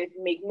with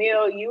Meek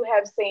Mill, you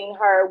have seen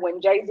her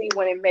when Jay-Z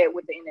went and met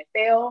with the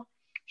NFL.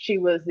 She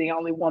was the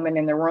only woman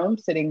in the room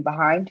sitting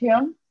behind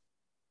him.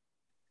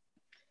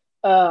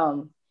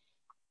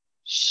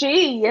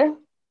 She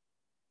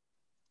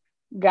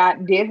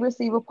did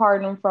receive a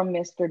pardon from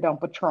Mr.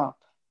 Dumpa Trump.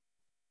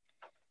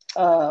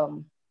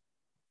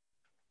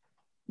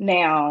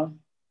 Now,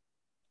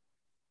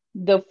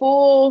 the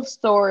full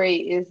story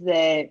is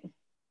that,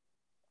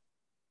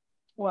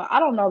 well, I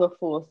don't know the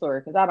full story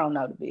because I don't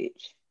know the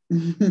bitch.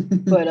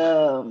 But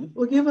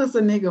well, give us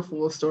a nigga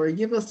full story.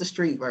 Give us the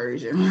street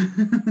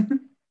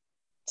version.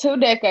 2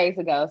 decades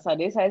ago, so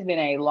this has been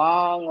a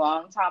long,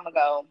 long time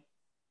ago.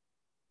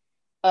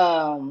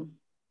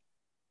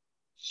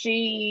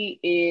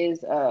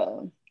 She's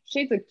a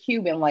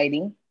Cuban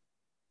lady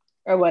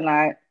or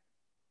whatnot.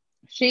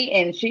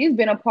 She's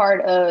been a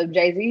part of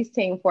Jay-Z's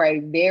team for a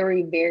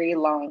very, very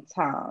long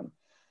time.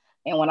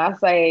 And when I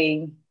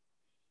say,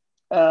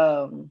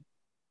 well,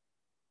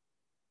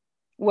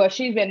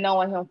 she's been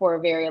knowing him for a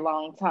very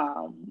long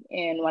time.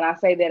 And when I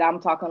say that,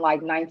 I'm talking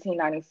like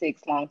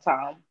 1996, long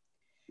time.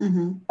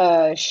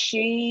 Mm-hmm.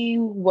 She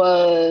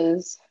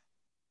was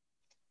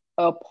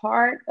a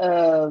part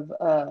of,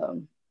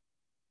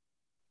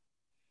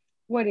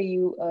 what do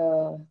you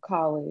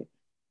call it?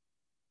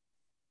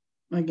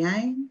 A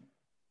gang?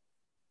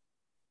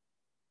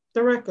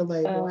 The record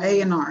label,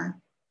 A&R.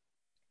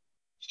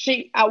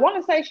 I want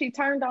to say she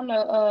turned on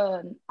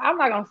the, I'm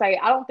not going to say,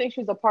 I don't think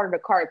she's a part of the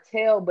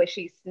cartel, but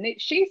she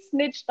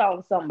snitched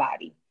on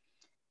somebody.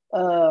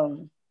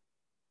 Sorry,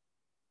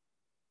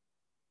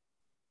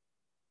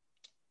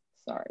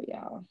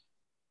 y'all.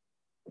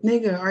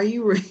 Nigga, are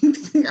you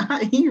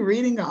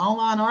reading an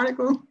online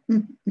article?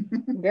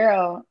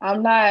 Girl,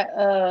 I'm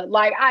not,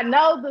 like, I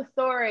know the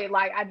story.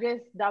 Like, I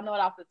just don't know it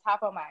off the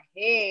top of my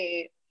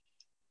head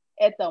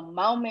at the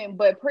moment,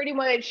 but pretty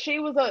much she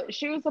was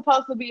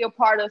supposed to be a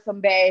part of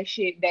some bad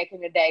shit back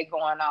in the day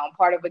going on,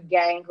 part of a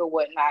gang or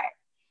whatnot.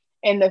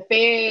 And the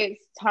feds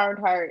turned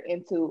her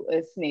into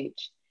a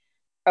snitch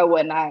or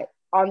whatnot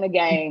on the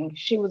gang.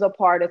 She was a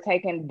part of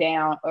taking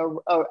down a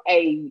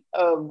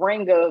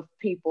ring of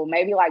people,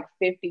 maybe like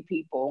 50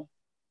 people.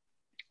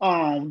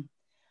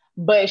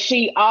 But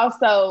she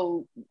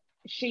also,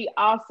 you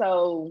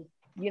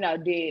know,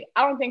 I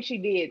don't think she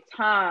did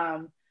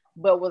time,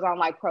 but was on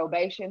like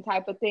probation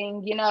type of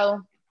thing, you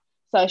know?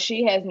 So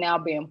she has now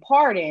been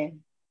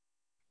pardoned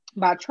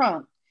by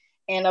Trump.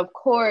 And of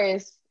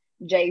course,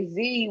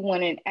 Jay-Z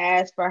went and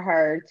asked for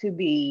her to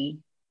be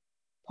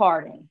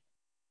pardoned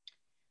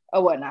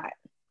or whatnot.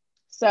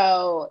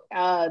 So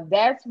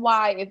that's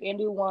why, if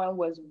anyone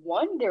was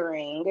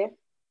wondering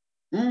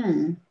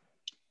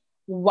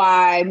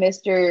why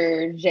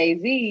Mr.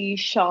 Jay-Z,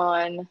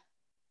 Sean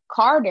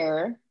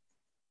Carter,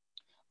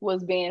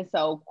 was being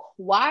so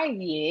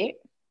quiet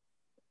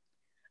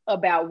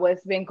about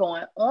what's been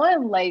going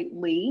on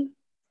lately,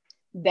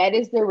 that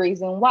is the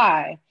reason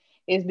why.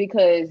 It's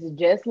because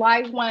just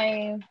like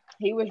Wayne,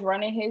 he was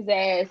running his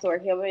ass, or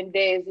him and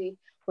Desi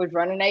was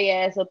running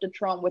their ass up to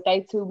Trump with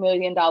their $2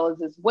 million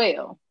as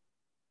well.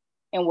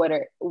 And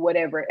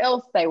whatever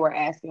else they were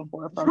asking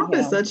for from Trump him.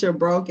 is such a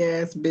broke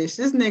ass bitch.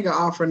 This nigga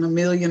offering $1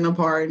 million a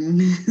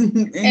pardon.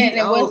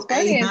 and what's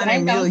funny is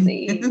I don't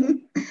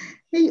see.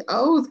 He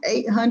owes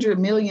 $800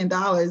 million.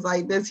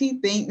 Like, does he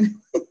think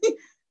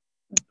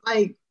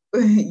like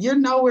you're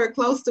nowhere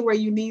close to where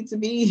you need to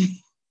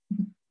be?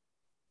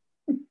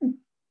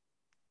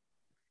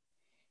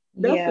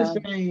 That's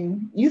a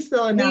shame. You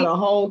selling out a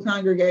whole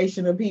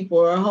congregation of people,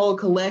 or a whole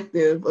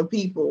collective of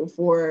people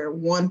for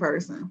one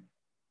person.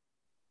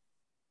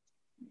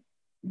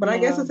 But I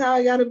guess it's how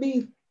it gotta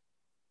be.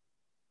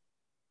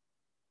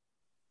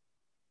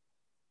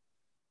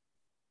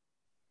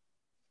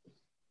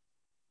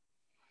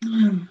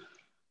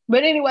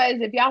 But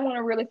anyways, if y'all want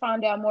to really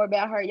find out more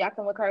about her, y'all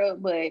can look her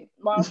up. But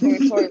long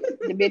story short,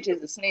 the bitch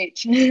is a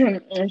snitch.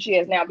 And she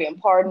has now been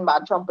pardoned by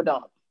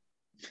Trumpadump.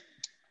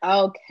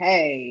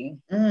 Okay.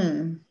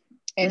 And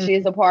she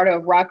is a part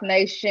of Roc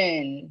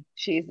Nation.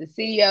 She is the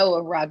CEO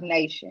of Roc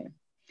Nation.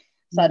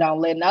 So don't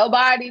let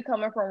nobody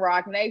coming from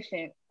Roc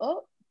Nation,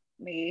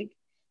 Meg,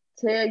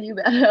 tell you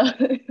about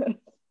her.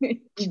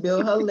 She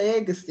built her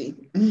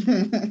legacy.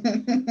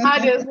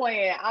 I'm just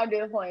playing.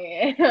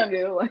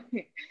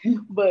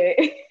 But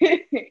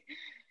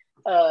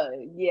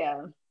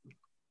yeah.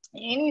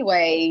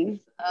 Anyways,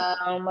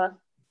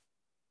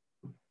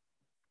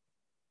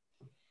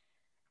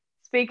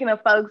 speaking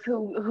of folks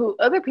who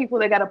other people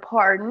that got a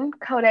pardon,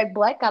 Kodak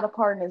Black got a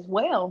pardon as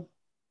well.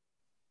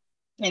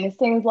 And it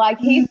seems like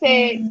he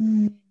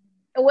said,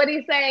 what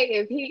did he say?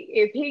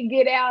 If he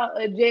get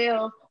out of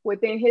jail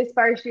within his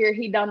first year,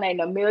 he donate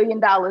 $1 million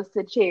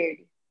to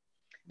charity.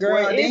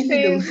 Girl, it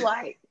seems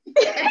like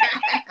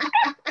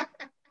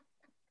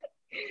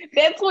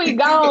that's we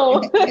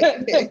gone.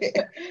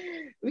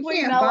 We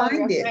can't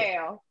find it.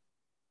 Now.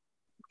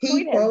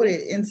 He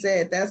quoted and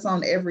said, "That's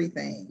on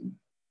everything."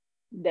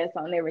 That's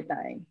on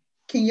everything.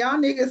 Can y'all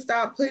niggas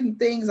stop putting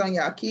things on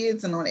y'all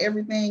kids and on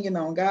everything and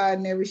on God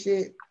and every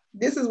shit?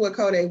 This is what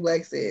Kodak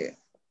Black said.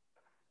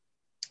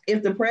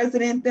 If the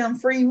president them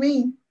free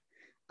me,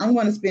 I'm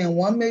going to spend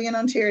 $1 million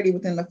on charity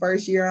within the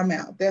first year I'm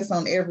out. That's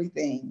on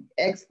everything.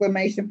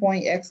 Exclamation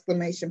point,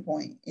 exclamation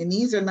point. And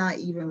these are not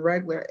even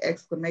regular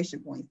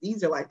exclamation points.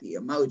 These are like the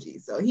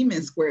emojis. So he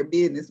meant square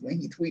business when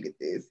he tweeted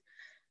this.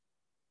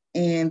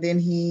 And then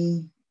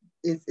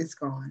it's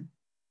gone.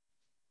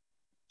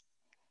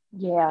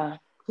 Yeah.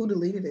 Who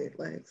deleted it,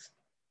 Lex?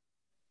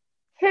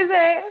 His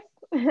ass.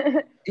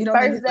 You don't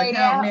think his First day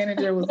account out.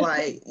 manager was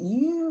like,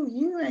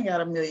 you ain't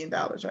got $1 million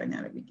right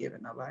now to be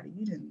giving nobody.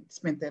 You didn't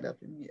spend that up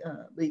in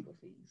legal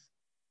fees.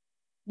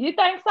 You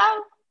think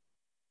so?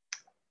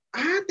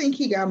 I think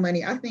he got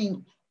money. I'm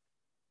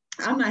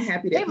not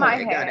happy that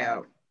Kodak got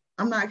out.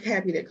 I'm not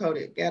happy that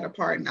Kodak got a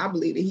pardon. I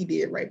believe that he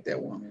did rape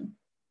that woman.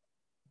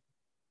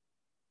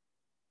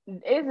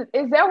 Is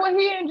that what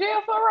he in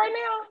jail for right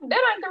now?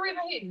 That ain't the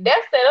reason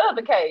that's that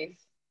other case.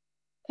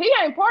 He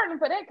ain't pardoned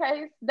for that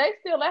case. They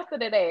still after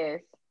that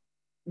ass.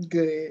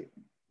 Good.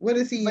 What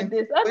is he? But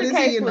this what other is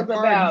case he in the was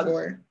pardon about.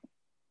 for?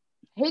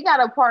 He got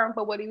a pardon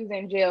for what he was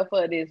in jail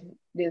for this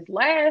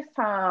last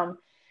time,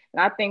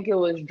 and I think it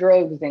was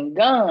drugs and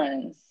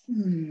guns.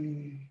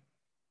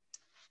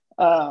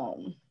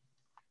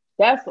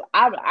 That's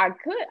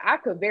I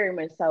could very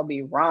much so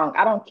be wrong.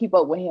 I don't keep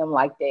up with him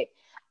like that.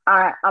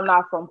 I'm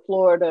not from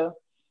Florida.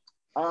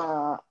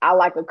 I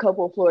like a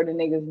couple of Florida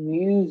niggas'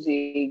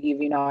 music,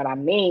 if you know what I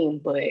mean,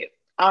 but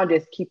I don't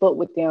just keep up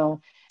with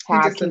them.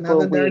 He's just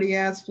another dirty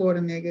ass Florida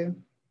nigga.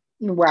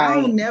 Right.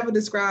 I don't never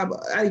describe,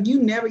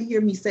 you never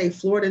hear me say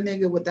Florida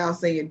nigga without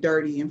saying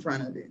dirty in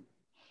front of it.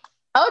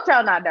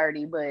 Ocho not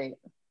dirty, but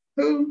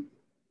who?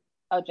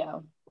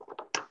 Ocho.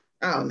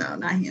 Oh no,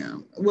 not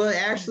him. Well,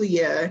 actually,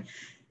 yeah,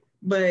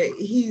 but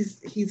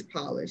he's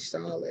polished, so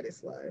I'll let it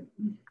slide.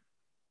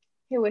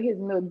 Here with his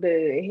little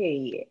dud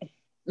head.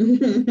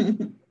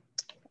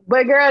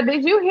 But girl,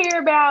 did you hear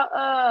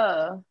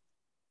about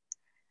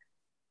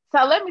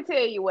so let me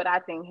tell you what I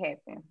think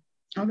happened.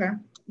 Okay.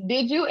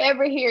 Did you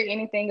ever hear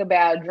anything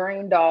about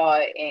Dream Doll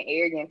and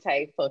Arrogant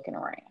Tay fucking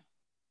around?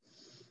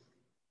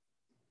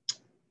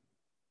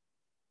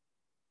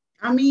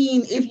 I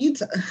mean,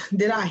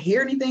 did I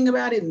hear anything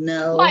about it?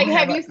 No. Like,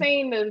 have you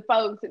seen the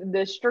folks,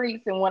 the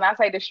streets, and when I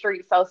say the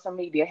streets, social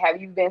media,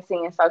 have you been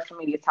seeing social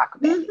media talk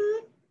about it?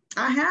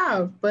 I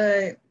have,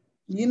 but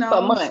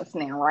for months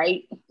now,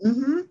 right?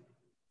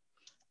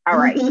 All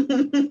right.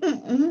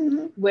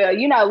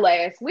 Well,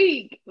 last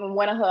week when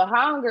one of her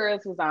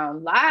homegirls was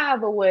on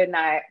live or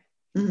whatnot,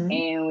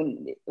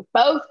 and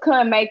folks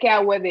couldn't make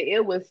out whether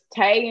it was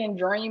Tay and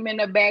Dream in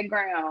the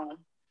background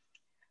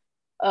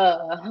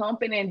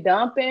humping and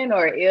dumping,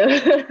 or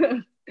if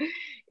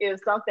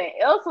something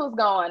else was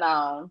going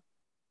on.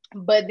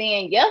 But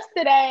then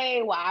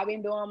yesterday, while I've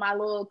been doing my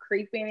little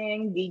creeping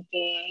and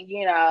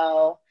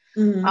geeking,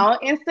 on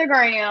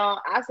Instagram,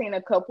 I seen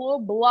a couple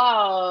of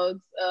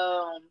blogs,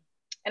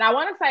 and I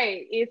want to say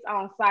it's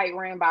on site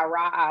ran by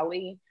Ra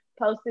Ali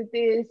posted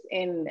this,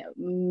 and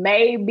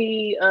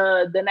maybe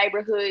the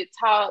Neighborhood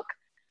Talk,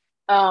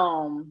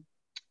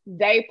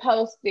 they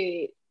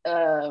posted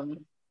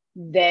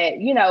that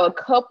a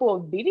couple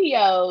of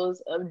videos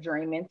of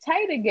Dream and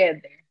Tay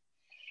together.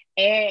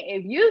 And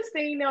if you've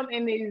seen them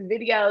in these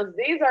videos,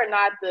 these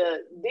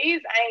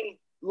ain't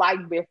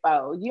like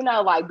before.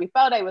 Like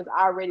before they was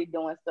already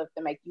doing stuff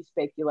to make you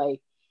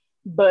speculate.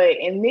 But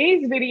in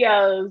these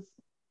videos,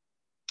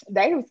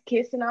 they was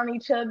kissing on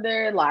each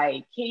other.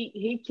 Like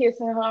he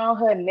kissing her on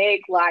her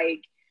neck,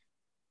 like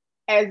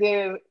as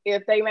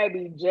if they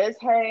maybe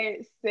just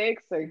had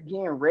sex or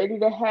getting ready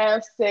to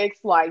have sex.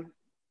 Like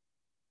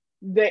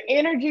the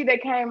energy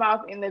that came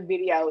off in the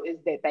video is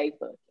that they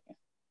fucking,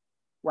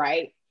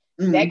 right?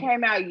 That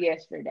came out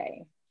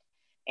yesterday,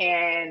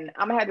 and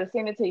I'm gonna have to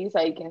send it to you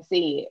so you can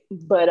see it.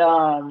 But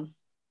all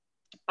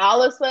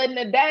of a sudden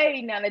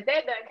today, now that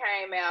done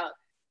came out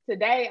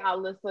today,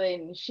 all of a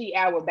sudden she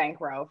out with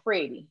Bankroll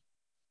Freddie,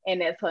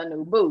 and that's her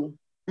new boo.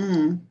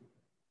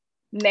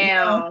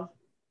 Now,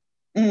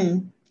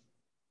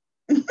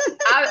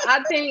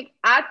 I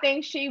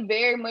think she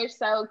very much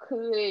so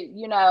could,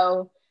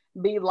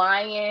 be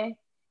lying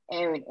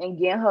and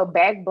getting her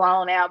back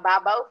blown out by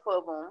both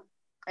of them.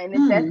 And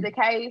if that's the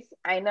case,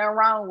 ain't nothing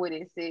wrong with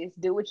it, sis.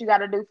 Do what you got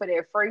to do for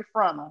that free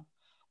frontal.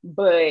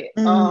 But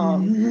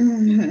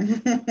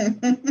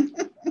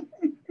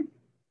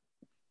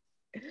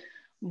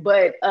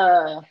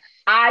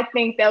I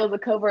think that was a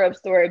cover-up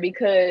story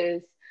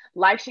because,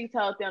 like she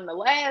told them the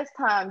last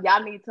time,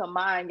 y'all need to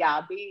mind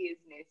y'all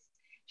business.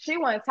 She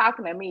wasn't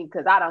talking to me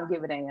because I don't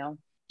give a damn.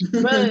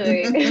 But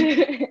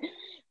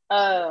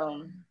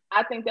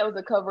I think that was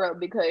a cover-up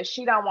because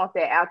she don't want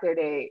that out there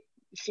that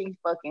she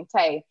fucking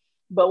Tay.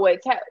 But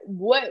what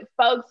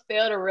folks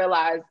fail to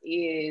realize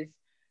is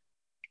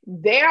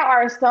there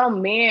are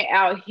some men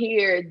out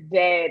here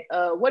that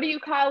what do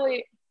you call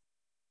it?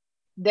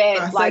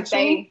 That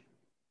bisexual?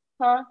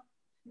 Like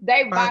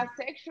they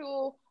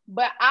bisexual,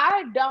 but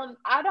I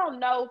don't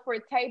know for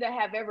Tay to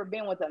have ever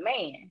been with a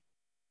man.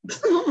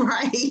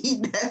 Right.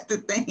 That's the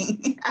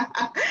thing.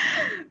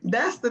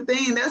 That's the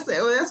thing. That's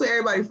what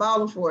everybody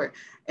falling for.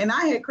 And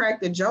I had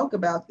cracked a joke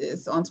about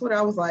this on Twitter.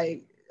 I was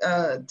like,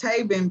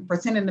 Tay been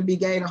pretending to be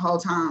gay the whole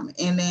time.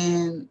 And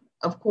then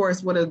of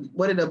course, what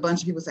did a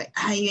bunch of people say?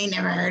 Oh, you ain't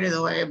never heard of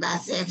the word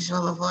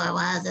bisexual before.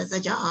 Why is that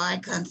such a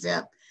hard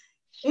concept?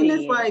 And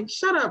it's like,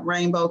 shut up,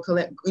 Rainbow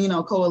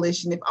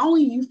Coalition. If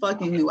only you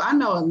fucking knew. I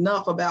know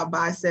enough about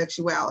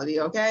bisexuality,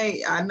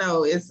 okay? I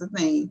know it's a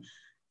thing.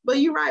 But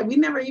you're right. We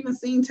never even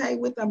seen Tay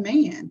with a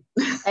man.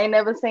 Ain't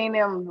never seen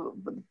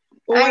him.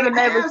 I ain't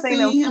never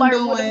seen him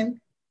doing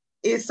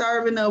is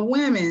serving up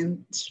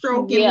women,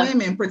 stroking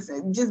women,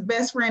 just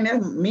best friend.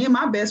 Me and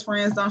my best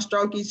friends don't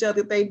stroke each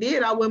other. If they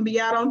did, I wouldn't be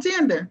out on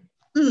Tinder.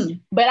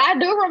 But I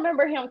do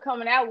remember him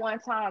coming out one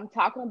time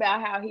talking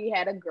about how he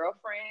had a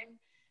girlfriend,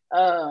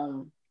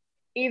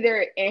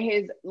 either in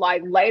his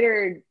like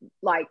later,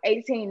 like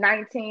 18,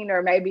 19,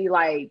 or maybe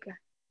like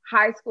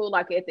high school,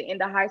 like at the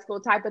end of high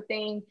school type of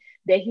thing,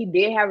 that he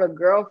did have a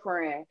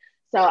girlfriend.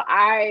 So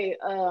I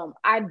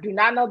do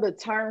not know the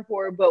term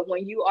for it, but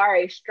when you are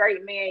a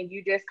straight man,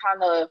 you just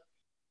kind of,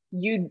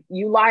 you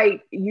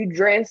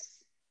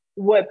dress,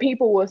 what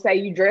people will say,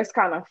 you dress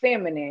kind of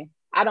feminine.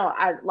 I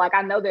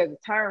know there's a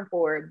term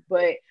for it,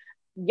 but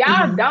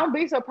y'all don't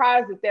be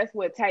surprised if that's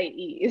what Tay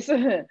is.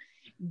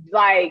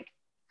 Like,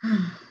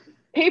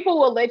 people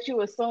will let you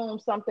assume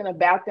something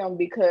about them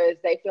because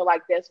they feel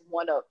like that's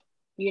one up.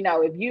 You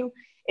know, if you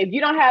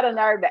don't have the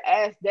nerve to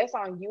ask, that's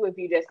on you if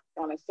you just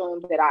don't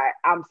assume that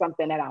I'm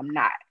something that I'm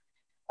not.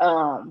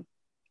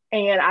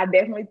 And I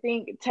definitely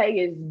think Tay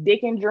is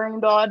dick and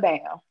dreamed all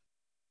down.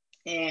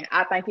 And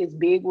I think it's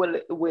big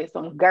with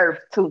some girth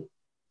too.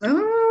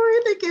 Oh,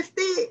 you think it's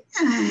thick?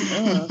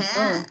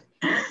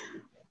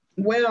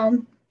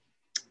 Well,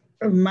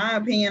 my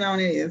opinion on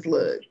it is,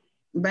 look,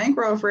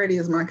 Bankroll Freddie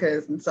is my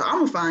cousin. So I'm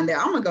gonna find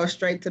out. I'm gonna go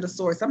straight to the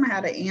source. I'm gonna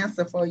have the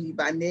answer for you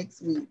by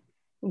next week.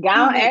 Go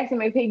ask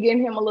him if he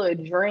getting him a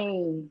little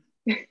dream.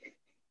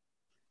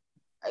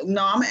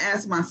 No, I'm gonna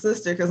ask my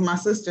sister because my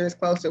sister is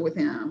closer with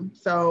him.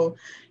 So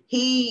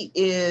he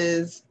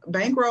is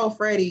Bankroll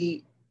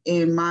Freddie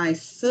and my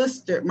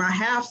sister, my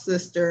half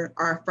sister,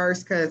 are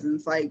first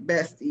cousins, like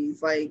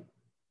besties, like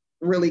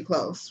really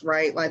close,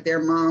 right? Like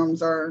their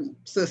moms are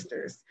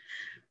sisters.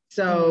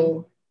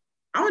 So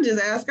I'm gonna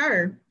just ask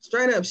her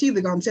straight up. She's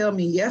either gonna tell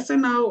me yes or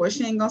no, or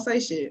she ain't gonna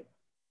say shit.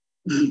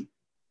 I'm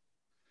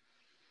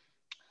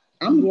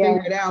gonna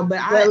figure it out,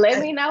 but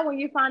let me know when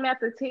you find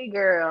out the tea,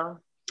 girl.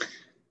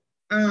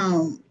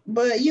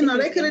 But you know,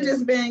 they could have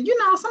just been, you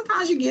know,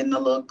 sometimes you get in a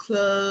little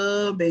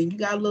club and you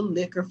got a little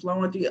liquor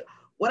flowing through you.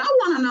 What I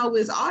want to know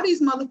is all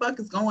these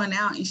motherfuckers going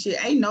out and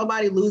shit, ain't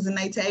nobody losing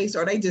their taste,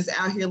 or they just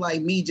out here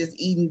like me, just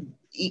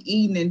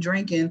eating and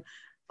drinking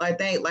like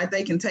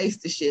they can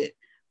taste the shit.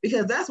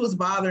 Because that's what's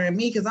bothering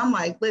me. Because I'm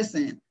like,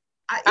 listen,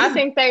 I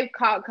think they've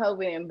caught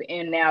COVID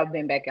and now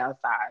been back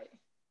outside.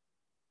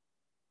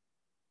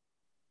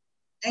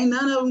 Ain't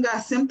none of them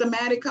got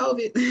symptomatic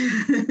COVID.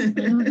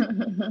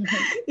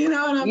 You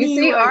know what I mean? You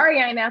see, like, Ari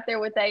ain't out there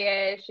with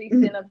their ass. She's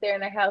sitting up there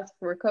in the house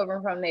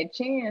recovering from that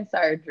chin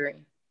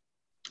surgery.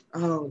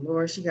 Oh,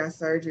 Lord, she got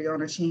surgery on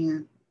her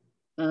chin.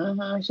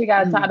 She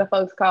got tired of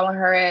folks calling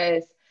her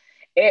ass.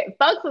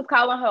 Folks was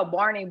calling her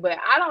Barney, but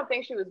I don't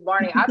think she was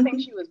Barney. I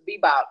think she was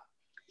Bebop.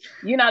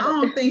 You know, I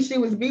don't think she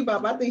was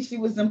Bebop. I think she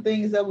was some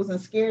things that was in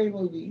Scary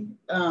Movie.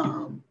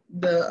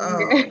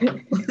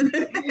 The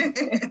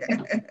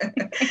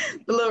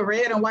little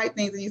red and white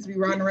things that used to be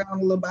running around on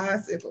a little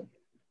bicycle.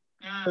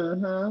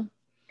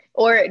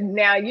 Or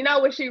now, you know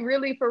what she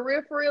really for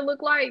real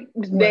look like?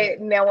 That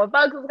now when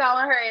folks was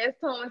calling her ass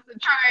Thomas the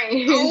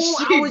Train.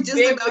 Oh, I was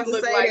just about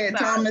to say that,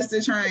 Thomas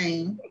the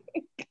Train.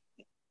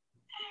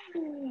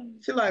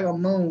 She like a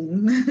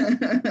moon.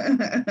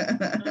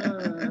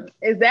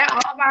 Is that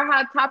all of our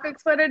hot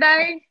topics for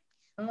today?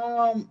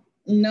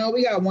 No,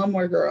 we got one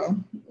more, girl.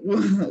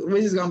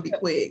 Which is gonna be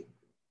quick.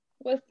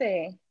 What's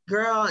that?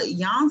 Girl,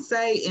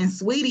 Beyonce and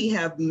Sweetie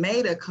have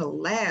made a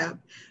collab.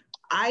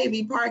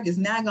 Ivy Park is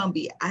now gonna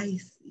be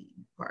Icy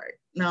Park.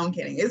 No, I'm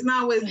kidding. It's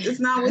not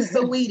with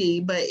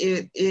Sweetie, but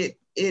it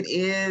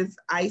is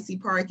Icy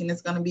Park, and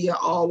it's gonna be an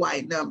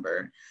all-white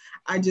number.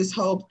 I just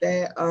hope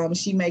that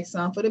she makes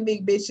some for the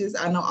big bitches.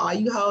 I know all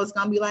you hoes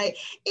gonna be like,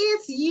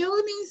 it's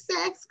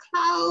unisex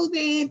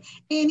clothing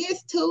and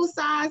it's 2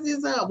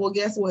 sizes up. Well,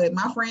 guess what?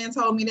 My friend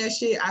told me that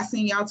shit. I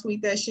seen y'all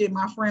tweet that shit.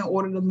 My friend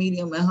ordered a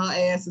medium and her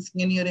ass is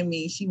skinnier than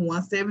me. She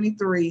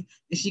 173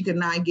 and she could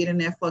not get in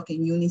that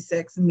fucking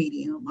unisex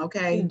medium,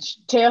 okay?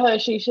 Tell her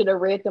she should have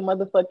read the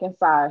motherfucking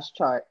size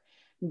chart.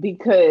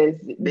 Because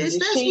bitch,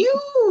 that's you.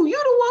 You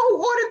the one who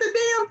ordered the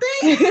damn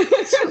thing.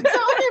 What you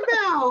talking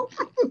about?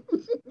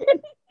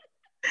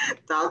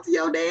 Talk to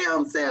your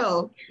damn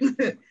self.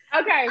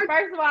 Okay,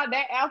 first of all,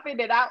 that outfit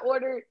that I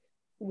ordered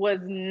was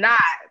not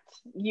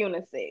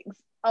unisex.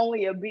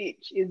 Only a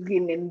bitch is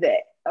getting in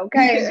that.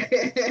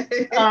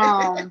 Okay.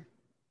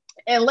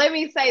 And let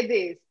me say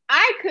this: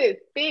 I could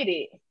fit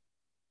it,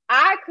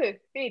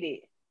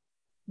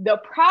 The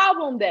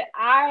problem that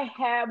I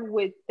have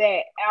with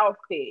that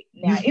outfit,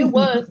 now it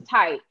was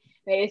tight,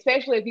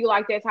 especially if you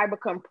like that type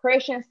of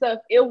compression stuff.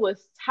 It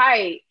was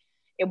tight,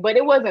 but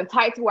it wasn't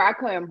tight to where I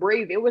couldn't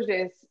breathe. It was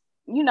just,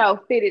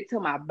 fitted to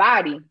my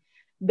body.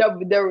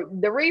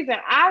 The reason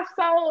I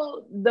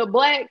sold the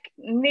black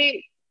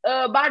knit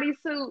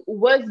bodysuit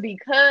was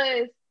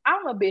because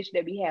I'm a bitch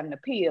that be having to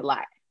pee a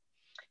lot,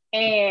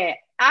 and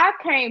I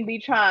can't be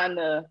trying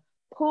to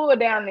pull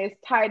down this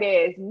tight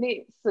ass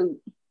knit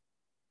suit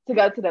to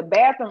go to the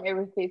bathroom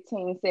every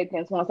 15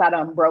 seconds once I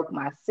done broke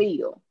my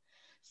seal.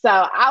 So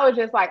I was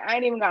just like, I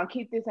ain't even gonna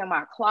keep this in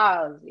my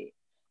closet.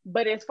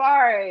 But as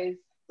far as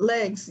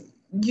Lex,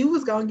 you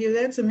was gonna give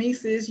that to me,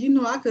 sis. You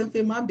know I couldn't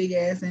fit my big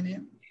ass in it.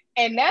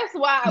 And that's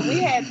why we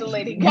had to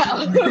let it go.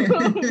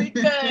 Because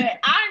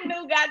I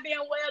knew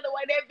goddamn well the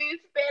way that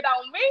bitch fit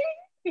on me.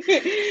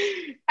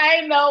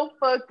 Ain't no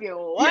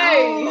fucking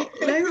way.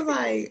 Yo, they was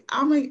like,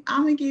 I'm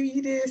gonna give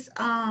you this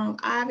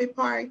Ivy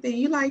Park thing.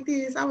 You like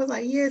this? I was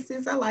like, yes,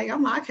 sis. I'm like,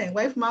 I can't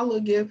wait for my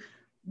little gift.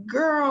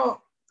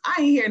 Girl, I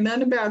ain't hear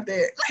nothing about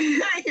that. I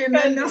ain't hear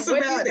nothing else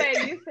about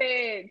it. You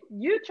said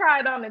you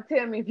tried on to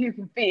tell me if you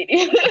can fit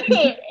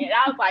it. And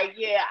I was like,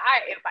 yeah,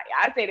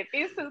 I said if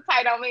it's too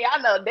tight on me, I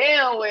know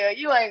damn well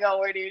you ain't gonna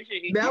wear this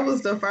shit. That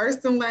was the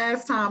first and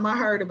last time I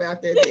heard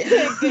about that.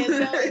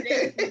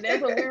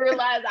 That's when we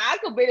realized I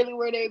could barely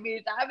wear that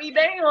bitch. I be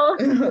damn.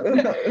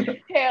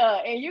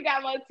 Hell, and you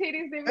got more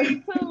titties than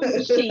me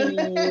too.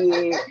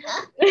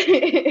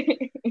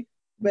 Shit.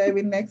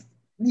 Baby, next.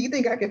 Do you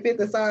think I can fit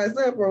the size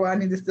up, or I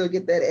need to still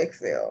get that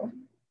XL?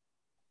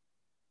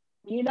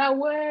 You know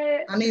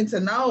what? I need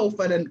to know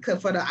for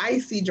the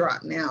icy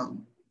drop now.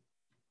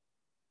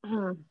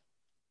 I'm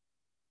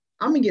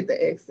gonna get the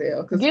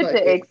XL. Get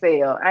the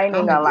XL. I ain't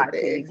even gonna lie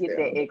to you. Get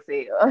the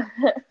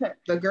XL.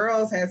 The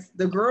girls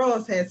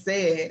had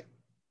said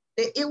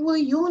it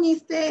was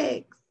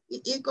unisex.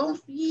 It gonna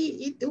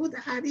fit. It was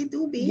how they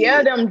do be.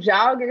 Yeah, them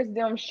joggers,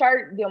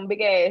 them big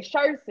ass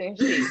shirts and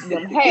shit,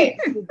 them hats,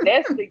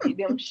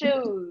 them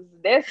shoes.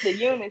 That's the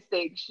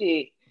unisex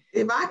shit.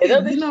 If I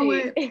can, you know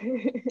what?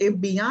 If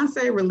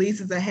Beyonce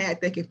releases a hat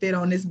that can fit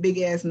on this big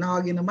ass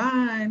noggin of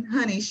mine,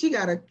 honey, she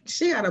got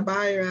a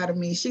buyer out of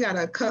me. She got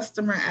a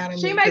customer out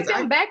of me. She makes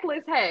them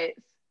backless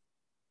hats.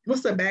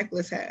 What's a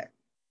backless hat?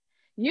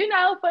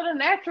 For the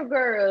natural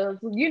girls,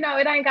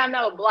 it ain't got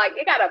no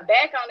it got a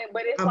back on it,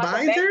 but it's a like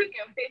visor? a back you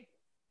can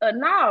fit.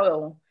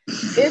 No,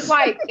 it's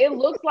like it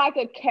looks like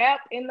a cap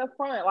in the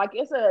front, like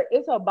it's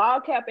a ball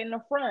cap in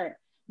the front,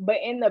 but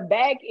in the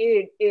back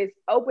it is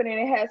open and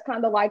it has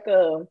kind of like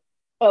a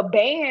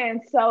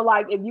band. So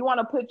like if you want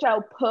to put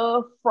your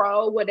puff,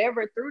 fro,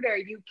 whatever through there,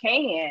 you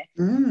can.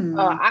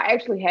 I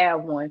actually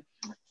have one.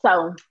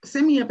 So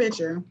send me a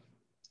picture.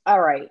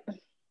 All right.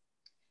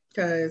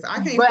 Cause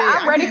I can't. But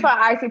I'm ready for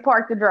Icy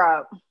Park to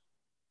drop.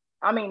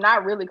 I mean,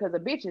 not really, because the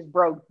bitch is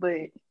broke,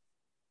 but.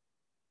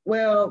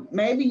 Well,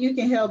 maybe you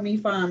can help me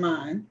find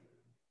mine.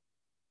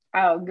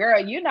 Oh, girl,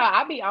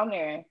 I be on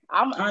there.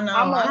 I don't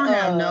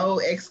have no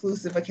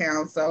exclusive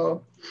account,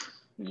 so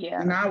yeah.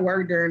 And I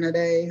work during the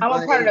day. I'm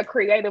a part of the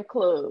creative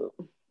club.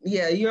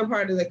 Yeah, you're a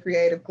part of the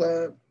creative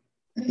club.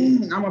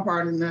 I'm a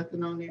part of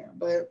nothing on there,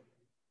 but.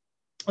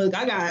 Look,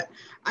 I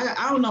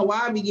don't know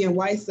why I be getting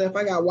white stuff.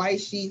 I got white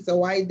sheets, a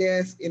white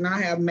desk, and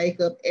I have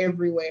makeup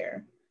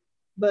everywhere.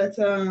 But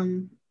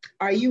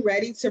are you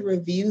ready to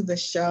review the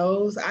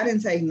shows? I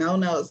didn't take no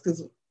notes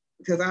because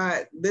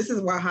this is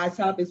why Hot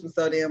Topics was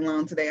so damn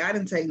long today. I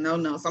didn't take no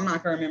notes. I'm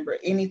not gonna remember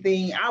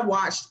anything. I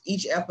watched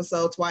each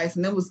episode twice,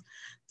 and it was,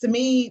 to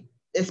me,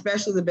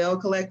 especially the Bell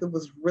Collective,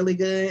 was really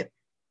good.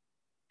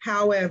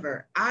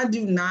 However, I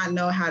do not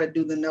know how to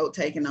do the note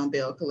taking on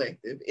Bell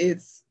Collective.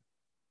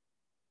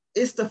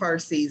 It's the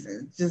first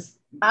season.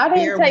 I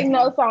didn't take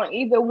notes on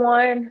either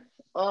one.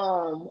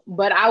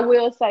 But I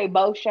will say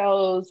both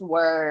shows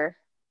were.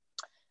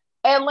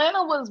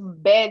 Atlanta was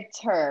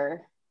better.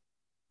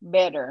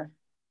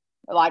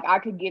 Like I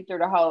could get through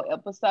the whole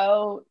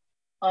episode.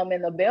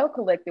 And the Bell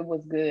Collective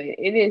was good.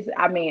 It is.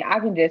 I mean, I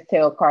can just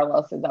tell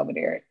Carlos is over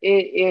there.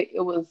 It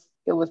was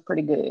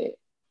pretty good.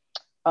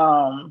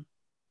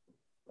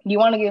 You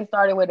want to get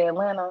started with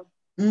Atlanta?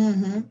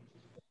 Mm-hmm.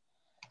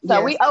 So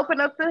yes. We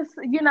open up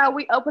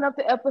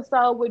the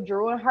episode with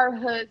Drew and her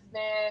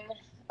husband.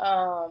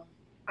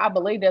 I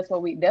believe that's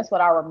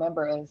what I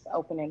remember as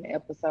opening the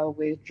episode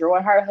with Drew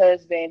and her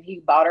husband. He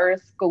bought her a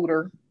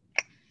scooter.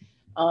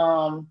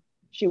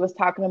 She was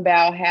talking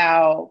about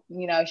how,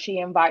 she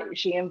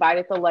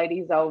invited the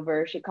ladies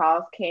over. She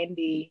calls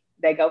Candy.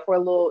 They go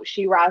for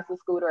she rides the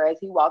scooter as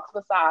he walks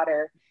beside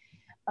her.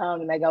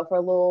 And they go for a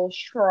little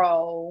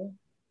stroll.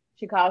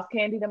 She calls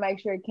Candy to make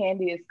sure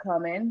Candy is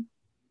coming.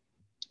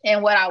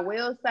 And what I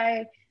will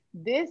say,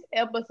 this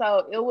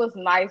episode, it was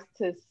nice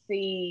to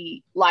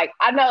see, like,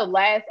 I know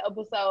last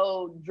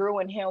episode, Drew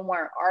and him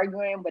weren't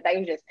arguing, but they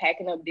were just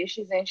packing up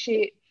dishes and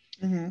shit.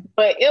 Mm-hmm.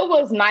 But it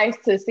was nice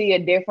to see a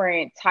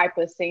different type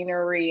of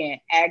scenery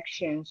and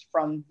actions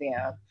from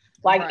them.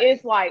 Like, right.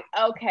 It's like,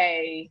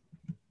 okay,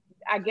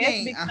 I guess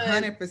he ain't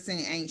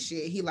 100% ain't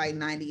shit. He like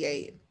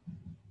 98.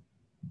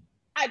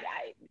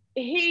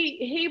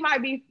 he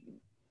might be.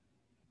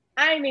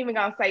 I ain't even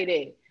gonna say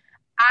that.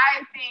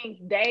 I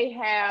think they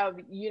have,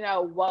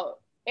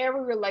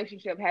 every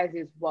relationship has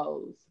its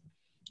woes.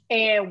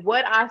 And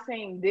what I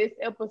seen this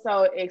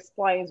episode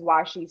explains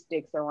why she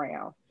sticks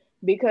around.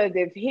 Because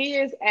if he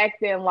is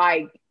acting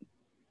like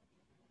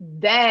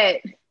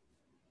that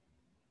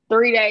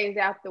 3 days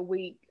out the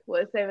week,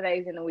 7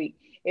 days in a week,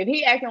 if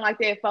he acting like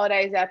that 4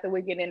 days out the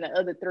week and then the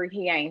other 3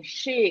 he ain't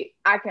shit,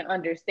 I can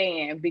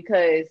understand.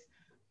 Because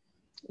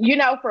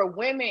for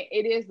women,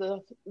 it is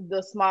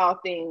the small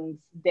things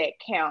that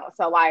count.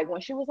 So like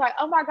when she was like,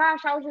 oh my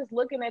gosh, I was just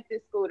looking at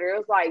this scooter, it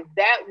was like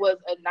that was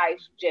a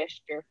nice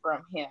gesture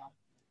from him.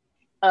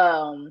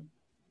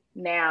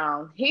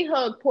 Now he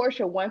hugged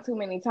Portia one too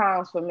many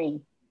times for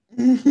me,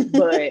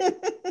 but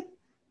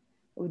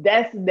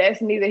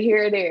that's neither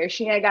here or there.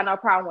 She ain't got no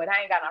problem with it.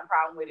 I ain't got no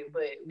problem with it.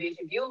 But bitch,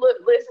 if you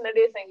listen to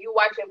this and you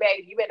watching back,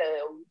 you better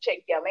check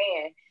your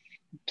man.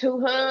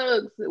 2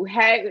 hugs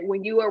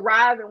when you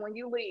arrive and when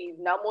you leave,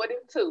 no more than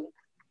 2.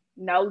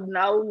 No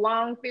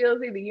long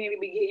feels either. You need to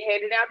be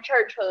headed out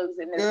church hugs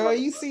in this. Girl,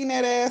 you seen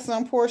that ass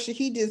on Portia?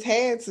 He just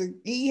had to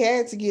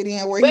get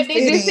in where but he fit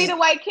in. But did you see the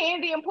way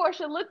Candy and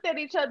Portia looked at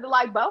each other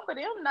like both of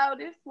them know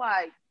this?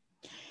 Like,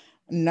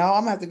 no,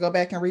 I'm gonna have to go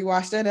back and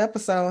rewatch that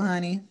episode,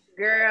 honey.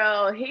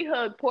 Girl, he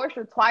hugged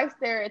Portia twice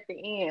there at the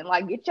end.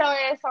 Like, get your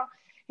ass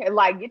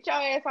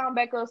on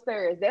back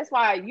upstairs. That's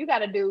why you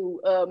gotta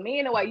do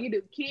men the way you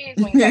do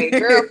kids when you got your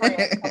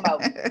girlfriends come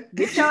over.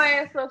 Get your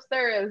ass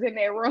upstairs in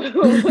that room.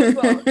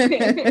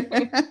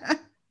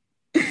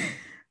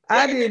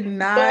 I did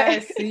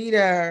not see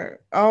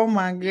that. Oh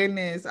my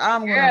goodness.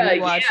 I'm gonna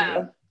rewatch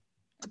it.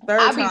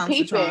 Third time's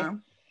the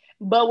charm.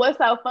 But what's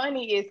so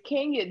funny is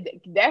Kenya,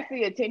 that's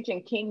the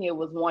attention Kenya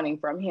was wanting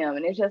from him.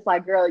 And it's just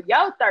like, girl,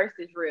 your thirst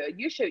is real.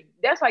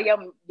 That's why your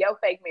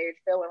fake marriage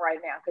failing right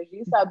now, because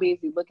you're so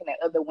busy looking at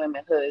other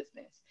women's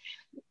husbands.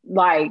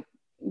 Like,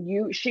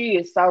 she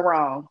is so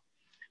wrong.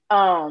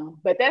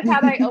 But that's how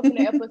they open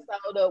the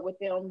episode up with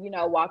them,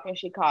 walking.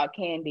 She called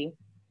Candy.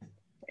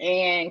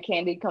 And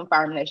Candy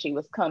confirmed that she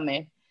was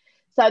coming.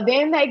 So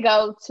then they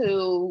go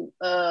to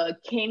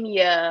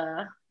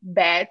Kenya.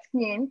 Bad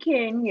skin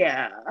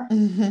Kenya.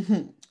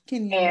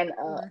 Kenya. And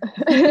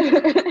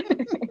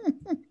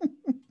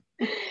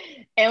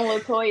and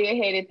LaToya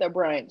headed to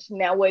brunch.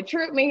 Now, what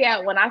tripped me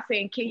out when I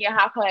seen Kenya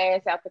hop her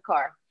ass out the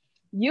car,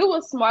 you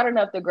was smart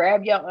enough to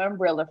grab your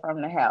umbrella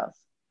from the house,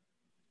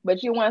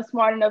 but you weren't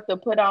smart enough to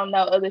put on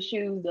no other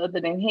shoes other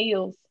than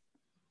heels.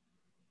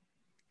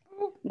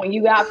 When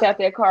you hopped out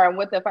that car, and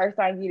what the first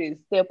thing you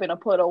did, step in a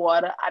puddle of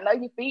water. I know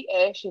your feet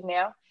ashy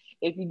now.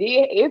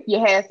 If you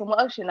had some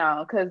lotion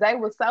on, because they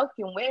were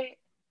soaking wet.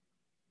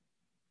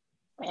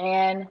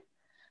 And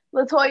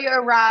LaToya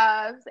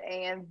arrives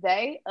and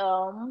they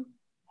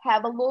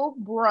have a little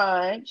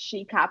brunch.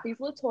 She copies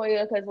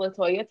LaToya because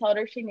LaToya told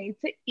her she needs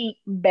to eat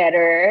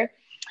better.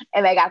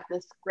 And they got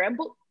the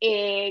scrambled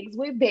eggs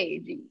with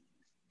veggies.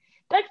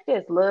 Don't you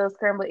just love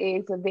scrambled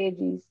eggs with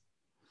veggies?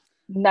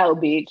 No,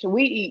 bitch.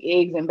 We eat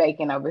eggs and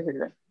bacon over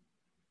here.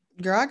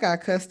 Girl, I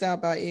got cussed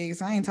out by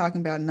eggs. I ain't talking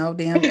about no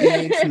damn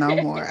eggs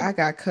no more. I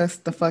got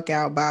cussed the fuck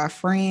out by a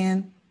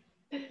friend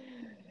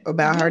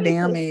about her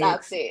damn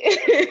eggs.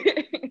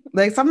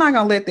 Like, so I'm not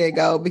gonna let that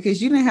go,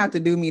 because you didn't have to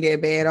do me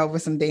that bad over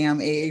some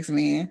damn eggs,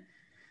 man.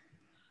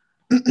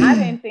 I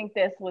didn't think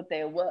that's what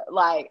they were.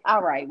 Like,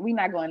 all right, we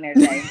not going there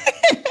today.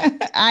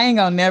 I ain't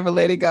gonna never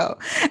let it go.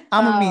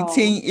 I'm gonna be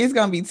 10. It's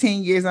gonna be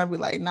 10 years. I'll be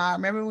like, nah,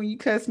 remember when you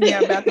cussed me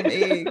out about them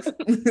eggs?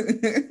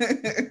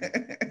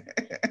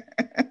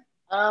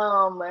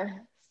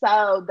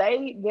 So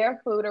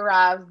their food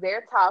arrives,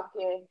 they're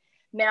talking.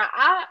 Now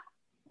I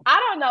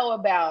don't know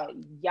about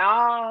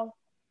y'all,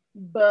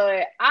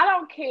 but I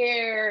don't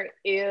care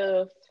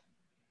if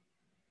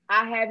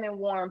I haven't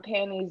worn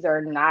panties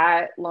or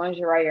not,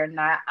 lingerie or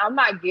not. I'm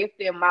not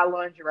gifting my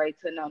lingerie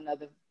to no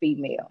another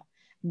female.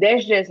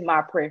 That's just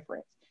my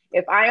preference.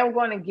 If I am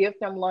going to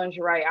gift them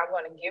lingerie, I'm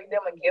going to give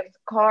them a gift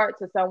card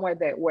to somewhere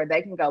where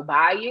they can go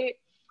buy it.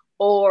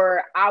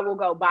 Or I will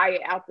go buy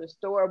it out the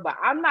store, but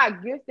I'm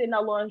not gifting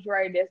no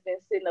lingerie that's been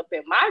sitting up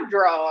in my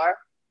drawer.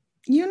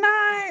 You're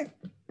not.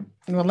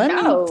 Well, let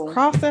me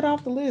cross that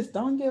off the list.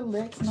 Don't give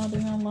Lex no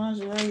damn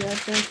lingerie.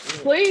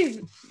 Please,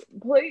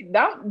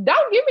 don't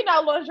give me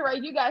no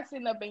lingerie you got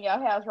sitting up in your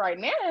house right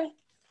now.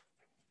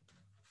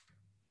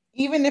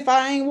 Even if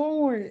I ain't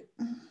worn it.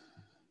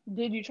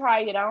 Did you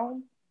try it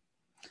on?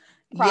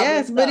 Probably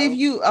yes, so.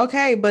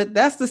 But but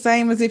that's the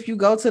same as if you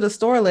go to the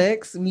store,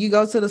 Lex. When you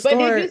go to the store.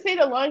 But did you see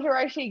the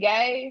lingerie she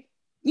gave?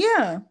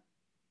 Yeah.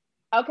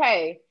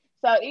 Okay.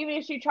 So even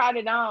if she tried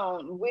it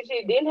on, which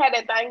it didn't have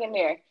that thing in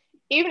there,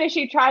 even if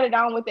she tried it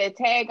on with that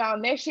tag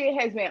on, that shit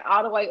has been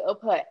all the way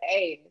up her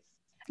ass.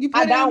 You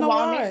put it in the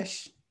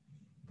wash.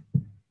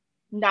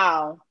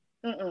 No.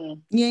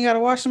 Mm-mm. You ain't got to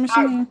wash the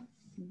machine.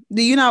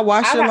 Do you not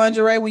wash your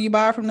lingerie when you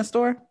buy it from the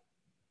store?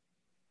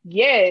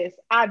 Yes,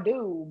 I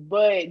do,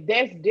 but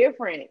that's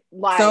different.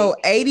 Like, so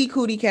 80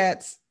 cootie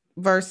cats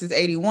versus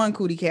 81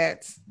 cootie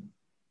cats.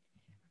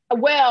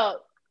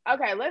 Well,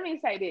 okay, let me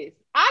say this.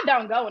 I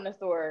don't go in the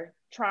store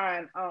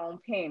trying on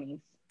panties.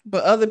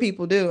 But other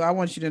people do. I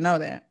want you to know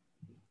that.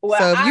 Well,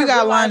 so if you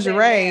got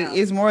lingerie, now,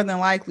 it's more than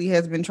likely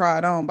has been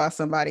tried on by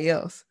somebody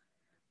else.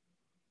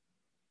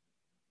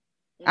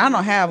 I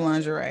don't have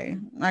lingerie.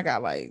 I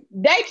got like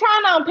they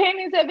trying on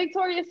panties at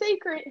Victoria's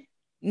Secret.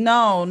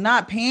 No,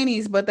 not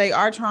panties, but they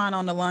are trying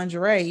on the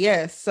lingerie.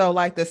 Yes. So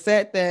like the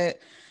set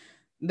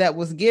that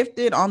was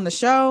gifted on the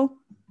show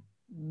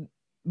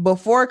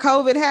before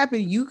COVID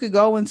happened, you could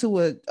go into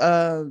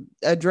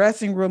a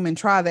dressing room and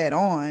try that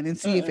on and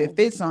see if it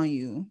fits on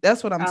you.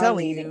 That's what I'm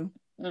telling you.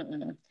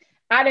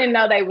 I didn't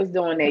know they was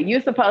doing that.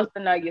 You're supposed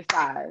to know your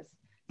size.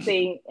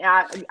 See,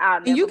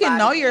 you can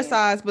know your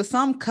size, but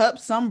some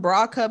cups, some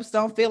bra cups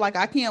don't feel like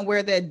I can't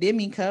wear that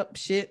demi cup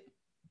shit.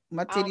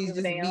 My titties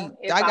just be.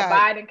 If I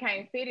buy it and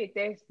can't fit it,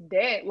 that's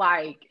that.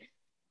 Like,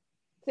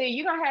 see,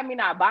 you gonna have me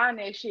not buying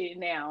that shit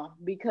now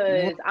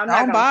because I'm not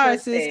gonna buy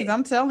it, sis. Because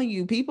I'm telling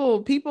you,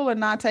 people are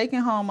not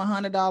taking home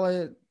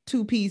 $100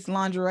 2-piece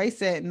lingerie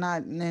set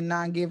and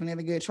not giving it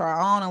a good try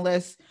on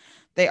unless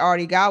they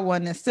already got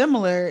one that's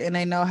similar and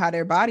they know how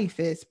their body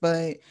fits.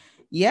 But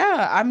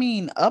yeah, I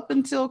mean, up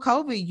until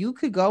COVID, you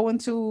could go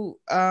into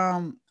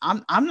I'm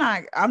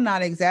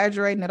not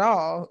exaggerating at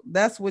all.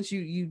 That's what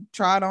you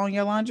tried on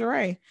your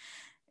lingerie.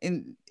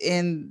 And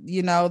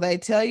you know, they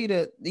tell you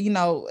to, you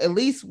know, at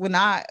least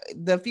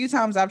the few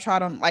times I've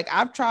tried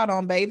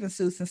on bathing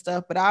suits and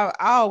stuff, but I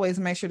always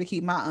make sure to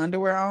keep my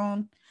underwear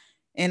on.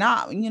 And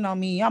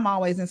I'm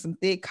always in some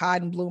thick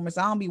cotton bloomers.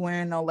 I don't be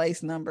wearing no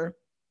lace number.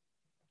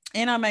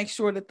 And I make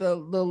sure that the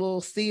little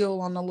seal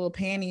on the little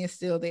panty is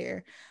still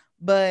there.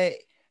 But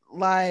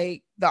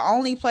like the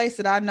only place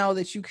that I know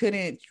that you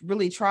couldn't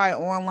really try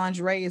on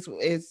lingerie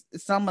is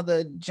some of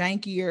the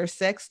jankier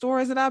sex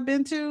stores that I've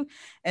been to.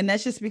 And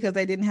that's just because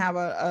they didn't have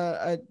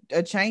a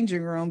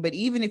changing room. But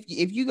even if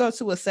you go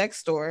to a sex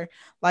store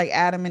like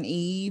Adam and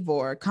Eve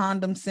or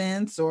Condom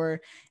Sense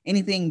or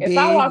anything big. If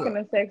I walk in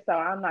a sex store,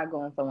 I'm not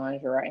going for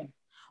lingerie.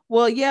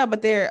 Well, yeah,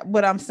 but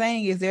what I'm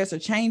saying is there's a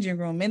changing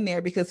room in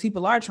there because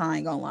people are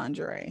trying on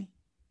lingerie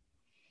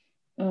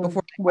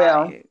before they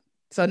buy it.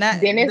 So now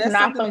then it's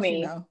not for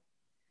me. You know.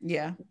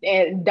 Yeah.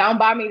 And don't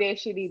buy me that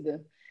shit either.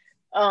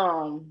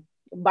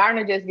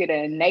 Barner just get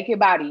a naked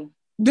body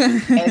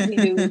as he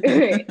do.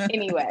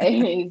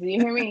 Anyway, you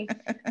hear me?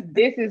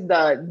 This is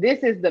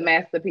the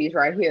masterpiece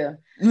right here.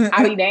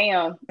 I be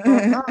damn.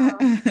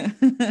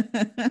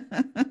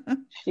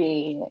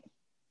 Shit.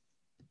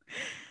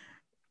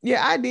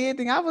 Yeah, I did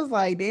think I was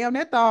like, damn,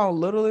 that thong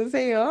little as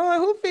hell. Oh,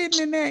 who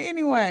fitting in there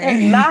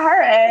anyway? Not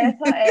her ass.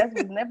 Her ass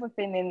was never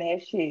fitting in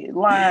that shit.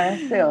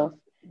 Lying self.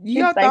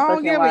 Your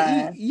thong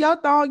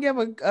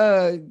ever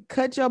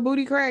cut your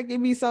booty crack?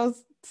 It be so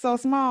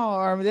small,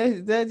 or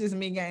that's just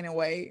me gaining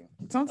weight.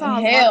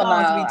 Sometimes my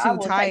thongs be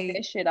too tight. Take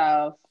that shit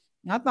off.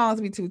 My thongs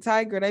be too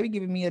tight, girl. They be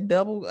giving me a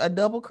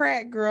double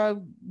crack,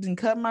 girl. Then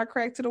cut my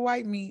crack to the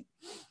white meat.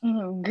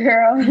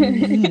 Girl, you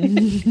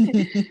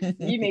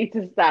need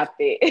to stop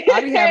it. I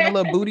be having a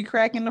little booty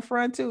crack in the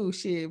front too.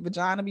 Shit,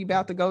 vagina be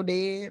about to go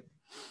dead.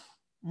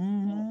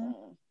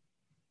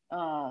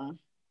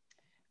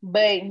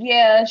 But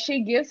yeah,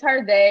 she gives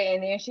her that,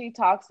 and then she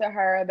talks to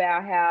her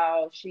about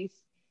how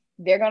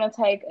they're gonna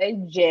take a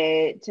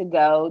jet to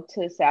go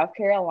to South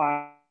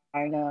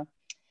Carolina.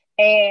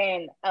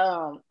 And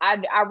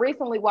I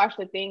recently watched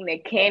a thing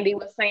that Candy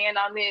was saying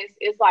on this.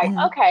 It's like,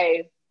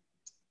 okay,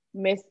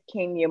 Miss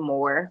Kenya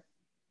Moore,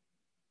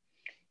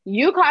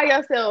 you call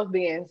yourself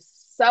being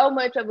so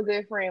much of a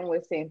good friend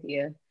with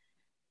Cynthia,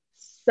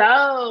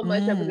 so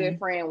much of a good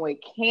friend with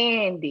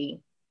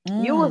Candy.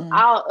 You was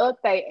all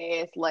up their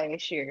ass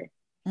last year.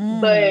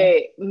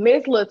 But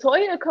Miss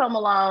LaToya come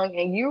along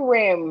and you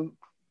ran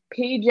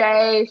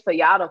PJs for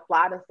y'all to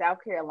fly to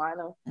South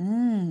Carolina.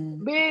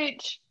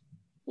 Bitch,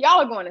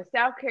 y'all are going to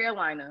South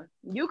Carolina.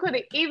 You could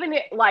have they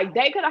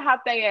could have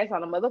hopped their ass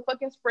on a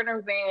motherfucking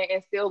Sprinter van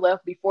and still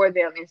left before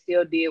them and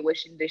still did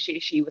the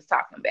shit she was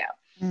talking about.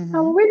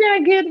 So we're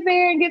gonna get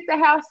there and get the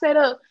house set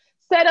up.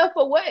 Set up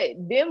for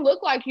what? Didn't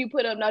look like you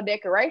put up no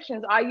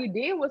decorations. All you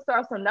did was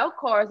throw some note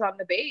cards on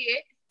the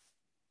bed.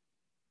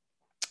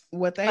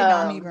 What they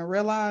don't even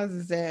realize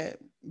is that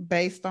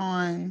based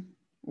on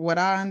what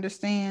I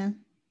understand,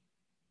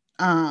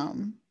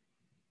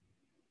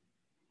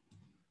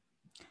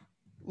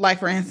 like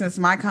for instance,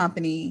 my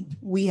company,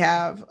 we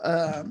have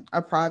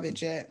a private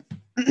jet,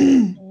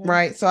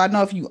 right? So I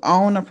know if you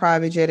own a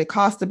private jet, it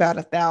costs about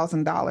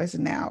 $1,000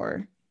 an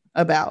hour,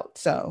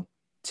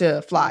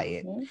 to fly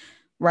it,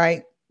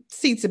 right?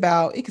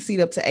 It can seat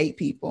up to 8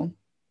 people.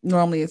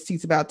 Normally it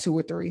seats about 2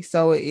 or 3.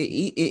 So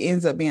it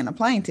ends up being a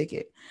plane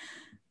ticket.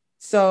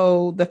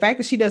 So the fact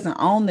that she doesn't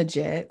own the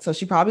jet, so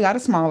she probably got a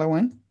smaller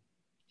one.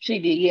 She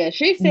did, yeah.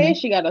 She said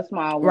she got a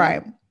small one.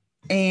 Right.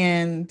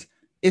 And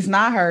it's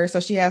not her, so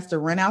she has to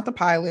rent out the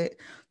pilot.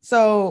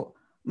 So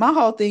my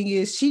whole thing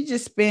is she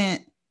just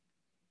spent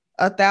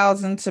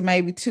 $1,000 to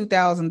maybe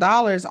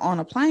 $2,000 on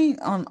a plane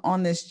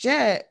on this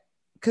jet,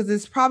 because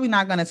it's probably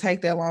not going to take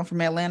that long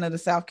from Atlanta to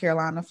South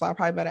Carolina. Fly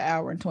probably about 1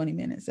 hour and 20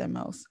 minutes at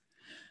most.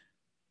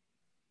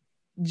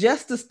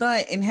 just to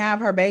stunt and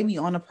have her baby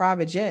on a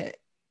private jet.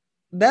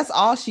 That's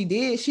all she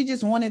did. She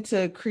just wanted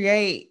to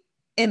create,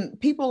 and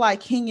people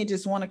like Kenya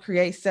just want to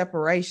create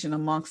separation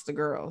amongst the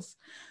girls.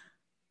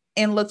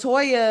 And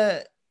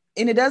Latoya,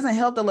 and it doesn't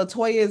help that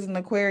Latoya is an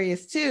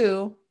Aquarius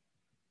too,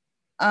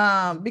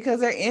 because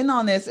they're in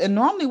on this. And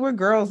normally we're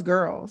girls.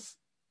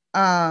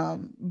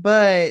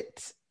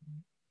 But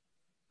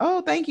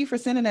oh, thank you for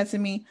sending that to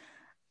me.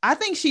 I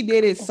think she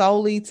did it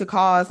solely to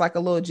cause like a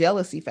little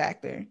jealousy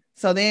factor.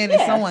 So then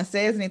if someone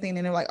says anything,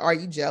 then they're like, are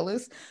you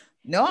jealous?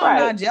 No, I'm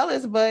not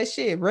jealous, but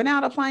shit, rent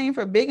out a plane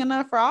for big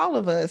enough for all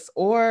of us.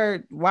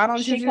 Or why don't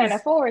you She can't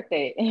afford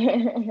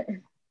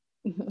that.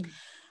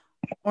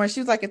 Or she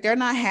was like, if they're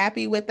not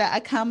happy with the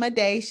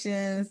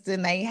accommodations,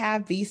 then they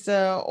have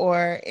visa.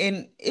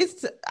 And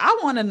it's, I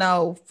want to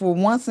know for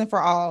once and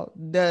for all,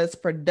 does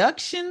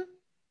production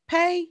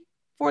pay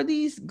for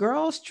these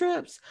girls'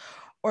 trips?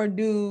 Or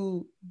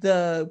do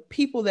the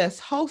people that's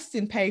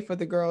hosting pay for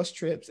the girls'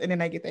 trips and then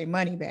they get their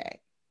money back?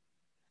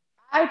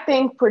 I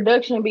think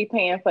production be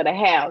paying for the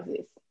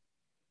houses.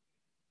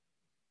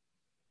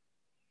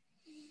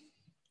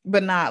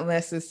 But not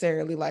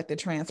necessarily like the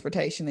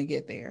transportation to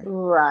get there.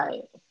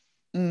 Right.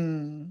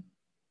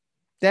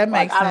 That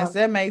makes sense.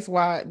 That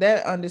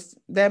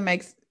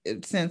makes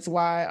sense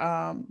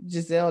why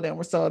Giselle then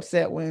were so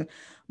upset when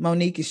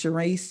Monique and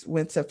Sharice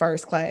went to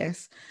first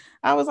class.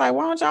 I was like,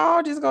 why don't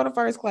y'all just go to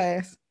first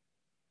class?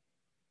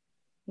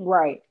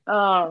 Right.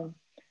 I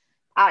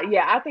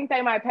think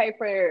they might pay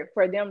for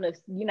them to,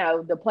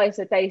 the place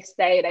that they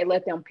stay, they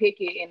let them pick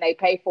it and they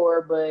pay for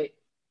it, but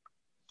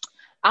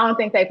I don't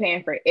think they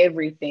paying for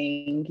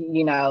everything,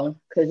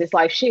 because it's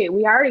like, shit,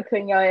 we already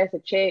cutting your ass a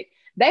check.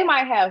 They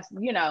might have,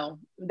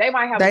 they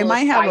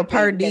might have a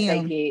per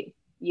diem.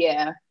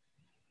 Yeah.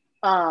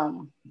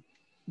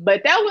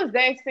 But that was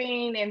that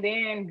scene. And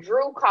then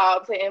Drew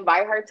called to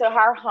invite her to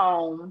her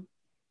home,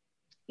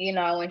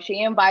 and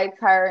she invites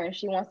her and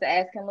she wants to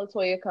ask can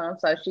Latoya come.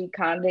 So she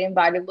kind of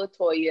invited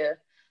Latoya.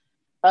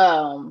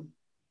 And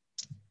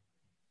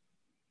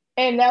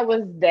that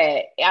was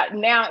that.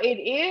 Now it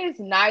is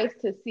nice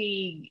to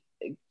see.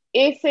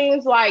 It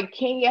seems like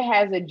Kenya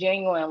has a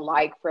genuine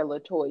like for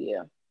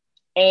Latoya.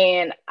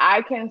 And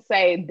I can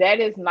say that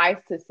is nice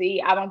to see.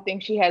 I don't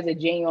think she has a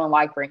genuine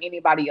like for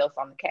anybody else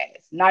on the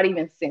cast, not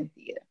even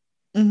Cynthia.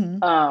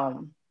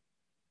 Mm-hmm.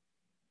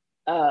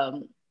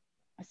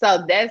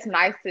 So that's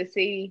nice to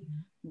see,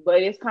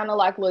 but it's kind of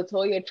like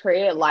Latoya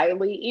tread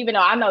lightly. Even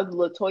though I know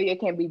Latoya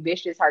can be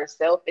vicious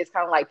herself, it's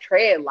kind of like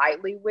tread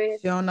lightly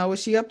with. She don't know what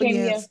she up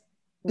Kenya. Against,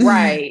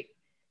 right?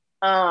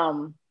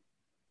 So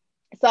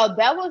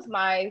that was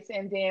nice.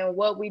 And then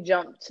what we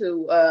jumped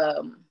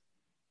to,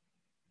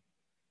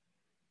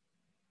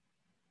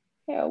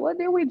 what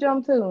did we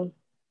jump to?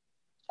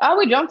 Oh,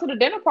 we jumped to the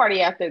dinner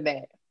party after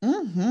that.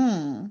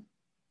 Mm-hmm.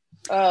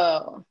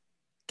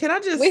 Can I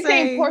just we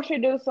say, seen Portia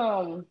do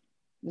some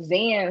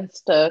Zen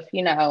stuff,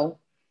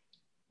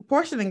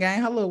 Portia done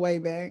gained her little way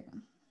back.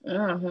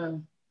 Mm-hmm.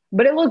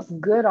 But it looks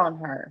good on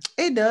her.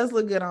 It does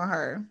look good on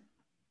her.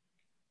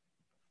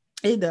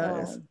 It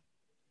does.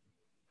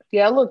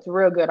 Yeah, it looks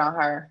real good on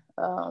her.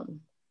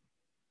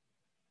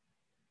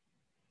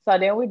 So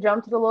then we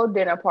jumped to the little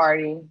dinner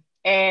party.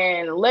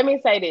 And let me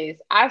say this.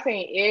 I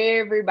seen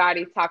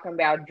everybody talking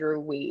about Drew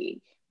wig.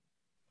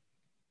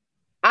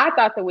 I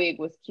thought the wig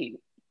was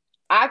cute.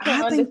 I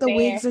think the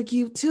wigs are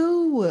cute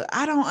too.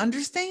 I don't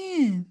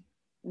understand.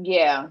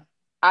 Yeah.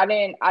 I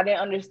didn't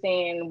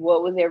understand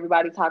what was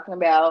everybody talking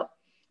about.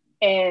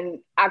 And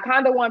I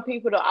kind of want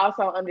people to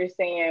also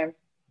understand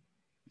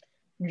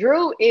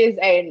Drew is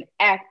an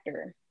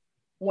actor.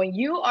 When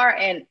you are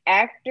an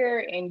actor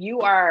and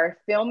you are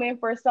filming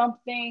for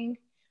something,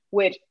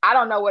 which I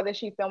don't know whether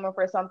she's filming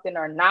for something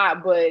or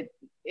not, but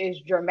as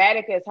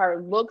dramatic as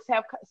her looks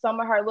have,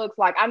 some of her looks,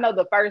 like I know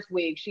the first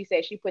wig, she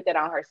said she put that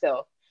on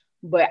herself,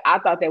 but I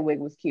thought that wig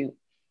was cute.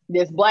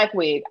 This black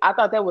wig, I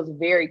thought that was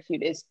very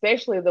cute,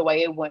 especially the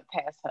way it went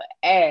past her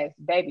ass.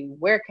 Baby,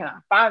 where can I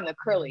find the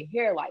curly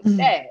hair like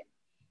that?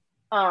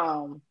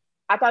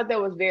 I thought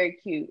that was very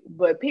cute,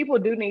 but people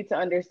do need to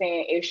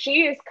understand if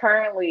she is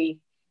currently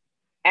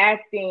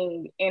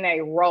acting in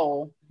a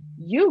role,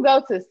 you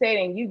go to set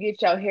and you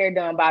get your hair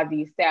done by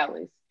these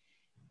stylists.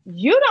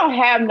 You don't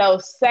have no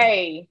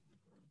say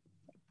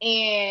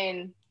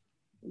in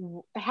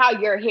how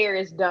your hair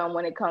is done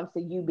when it comes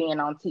to you being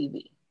on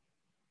TV.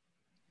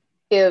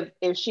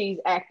 If she's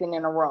acting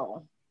in a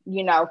role,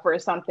 for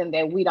something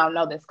that we don't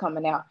know that's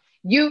coming out.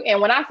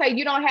 And when I say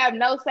you don't have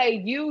no say,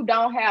 you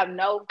don't have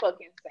no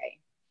fucking say.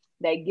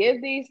 They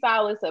give these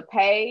stylists a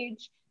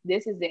page.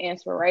 This is the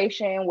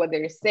inspiration, whether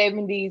it's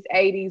 70s,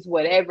 80s,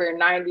 whatever,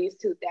 90s,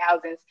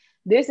 2000s.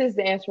 This is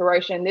the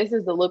inspiration. This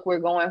is the look we're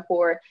going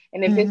for.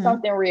 And if it's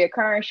something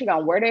reoccurring, she's going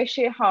to wear that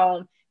shit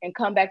home and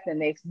come back the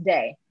next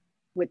day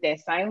with that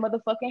same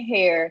motherfucking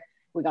hair.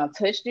 We're going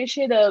to touch this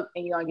shit up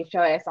and you're going to get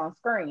your ass on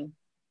screen.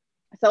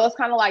 So it's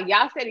kind of like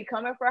y'all steady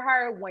coming for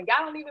her when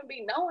y'all don't even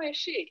be knowing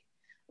shit.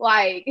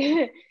 Like,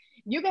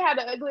 you can have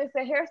the ugliest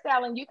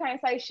hairstyle and you can't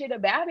say shit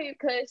about it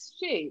because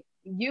shit,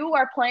 you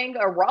are playing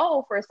a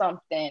role for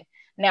something.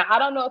 Now, I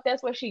don't know if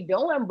that's what she's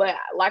doing, but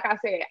like I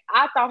said,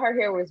 I thought her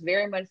hair was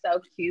very much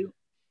so cute.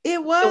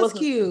 It was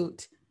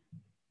cute.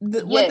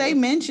 What they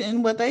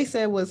mentioned, what they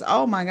said was,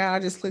 oh my God, I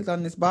just clicked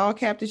on this ball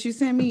cap that you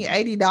sent me,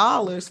 $80,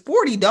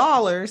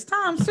 $40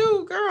 times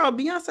two. Girl,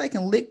 Beyonce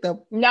can lick the.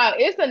 No,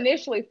 it's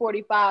initially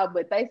 $45,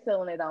 but they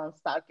selling it on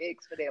StockX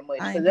for that much.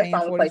 Because that's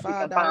the only place you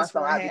can find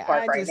some Ivy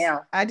Park right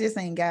now. I just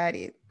ain't got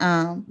it.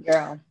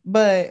 Girl.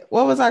 But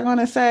what was I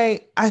gonna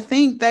say? I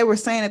think they were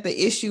saying that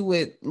the issue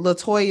with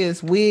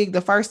LaToya's wig,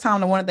 the first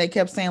time, the one that they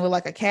kept saying looked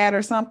like a cat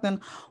or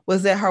something,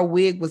 was that her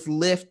wig was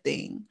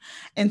lifting.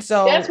 And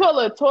so that's what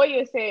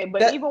LaToya said,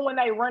 but even when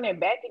they run it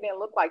back, it didn't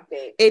look like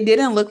that. It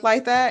didn't look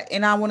like that.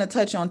 And I want to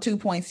touch on 2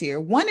 points here.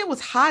 One, it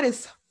was hot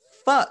as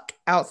fuck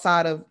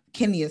outside of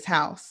Kenya's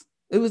house.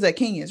 It was at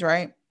Kenya's,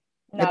 right?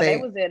 No, they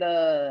was at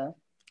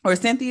or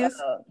Cynthia's?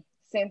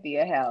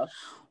 Cynthia house.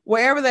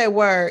 Wherever they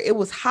were, it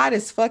was hot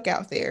as fuck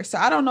out there. So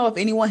I don't know if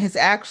anyone has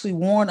actually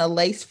worn a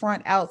lace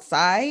front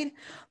outside,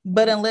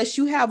 but unless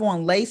you have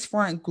on lace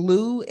front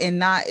glue and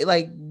not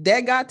like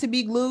that got to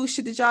be glue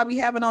shit that y'all be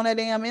having on that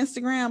damn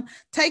Instagram,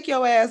 take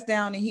your ass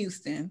down in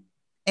Houston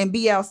and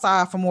be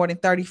outside for more than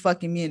 30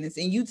 fucking minutes.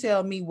 And you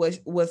tell me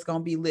what's going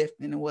to be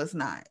lifting and what's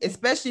not,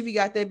 especially if you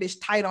got that bitch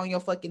tight on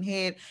your fucking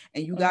head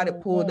and you got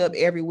it pulled up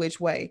every which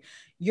way.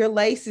 Your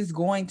lace is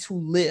going to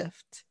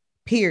lift,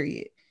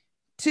 period.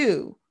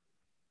 2,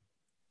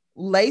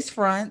 lace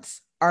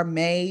fronts are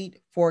made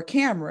for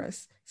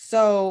cameras.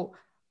 So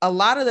a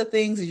lot of the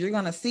things that you're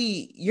going to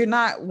see, you're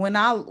not,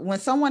 when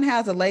someone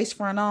has a lace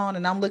front on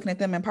and I'm looking at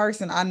them in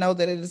person, I know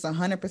that it is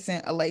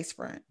 100% a lace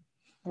front.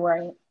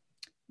 Right.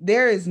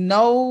 There is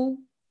no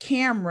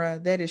camera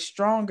that is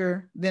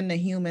stronger than the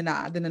human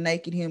eye, than the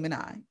naked human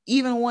eye,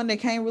 even one that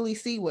can't really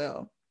see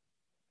well.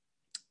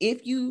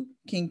 If you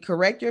can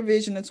correct your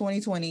vision in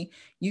 2020,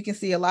 you can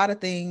see a lot of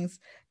things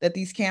that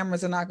these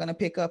cameras are not going to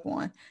pick up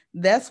on.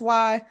 That's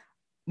why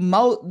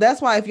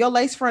if your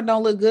lace front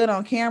don't look good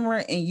on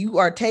camera and you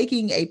are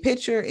taking a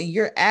picture and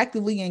you're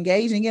actively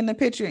engaging in the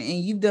picture and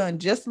you've done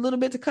just a little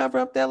bit to cover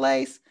up that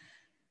lace,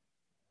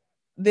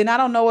 then I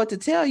don't know what to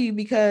tell you,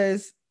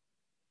 because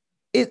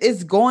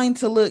it's going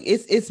to look,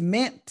 it's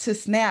meant to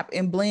snap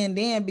and blend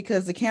in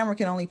because the camera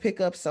can only pick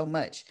up so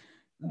much.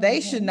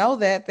 They should know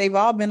that. They've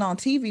all been on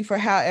TV for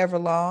however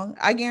long.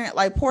 I guarantee,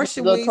 like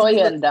Portia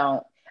LaToya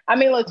don't. I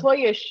mean,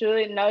 LaToya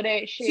should know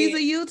that shit. She's a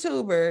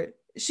YouTuber.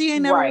 She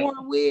ain't never worn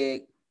a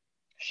wig.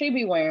 She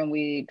be wearing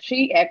wigs.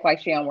 She act like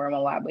she don't wear them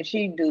a lot, but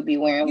she do be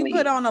wearing wigs. You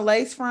put on a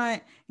lace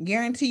front,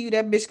 guarantee you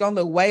that bitch gonna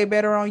look way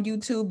better on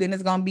YouTube than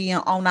it's gonna be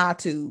on our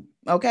tube.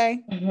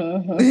 Okay,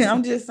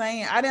 I'm just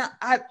saying. I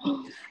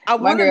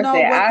want to know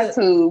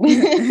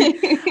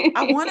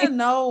I want to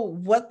know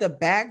what the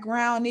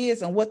background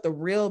is and what the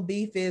real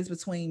beef is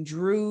between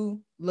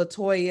Drew,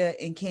 LaToya,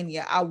 and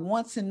Kenya. I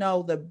want to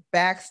know the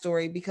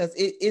backstory because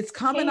it's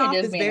coming off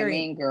as very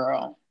mean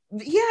girl.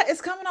 Yeah,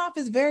 it's coming off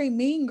as very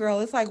mean girl.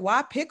 It's like,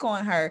 why pick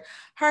on her?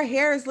 Her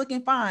hair is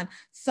looking fine.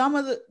 Some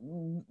of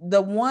the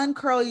one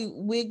curly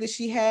wig that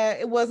she had,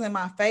 it wasn't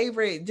my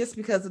favorite just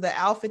because of the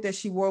outfit that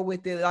she wore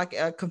with it, like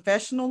a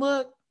confessional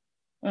look.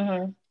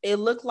 It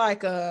looked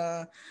like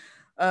a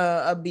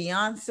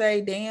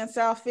Beyonce dance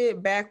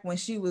outfit back when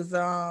she was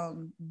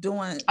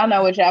doing. I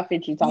know which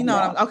outfit you're talking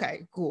about.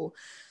 Okay, cool.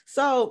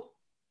 So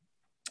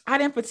I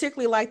didn't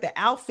particularly like the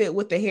outfit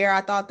with the hair.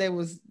 I thought it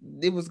was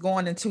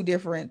going in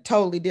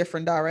totally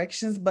different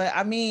directions. But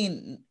I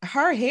mean,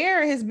 her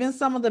hair has been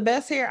some of the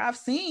best hair I've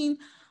seen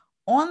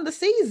on the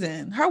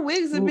season. Her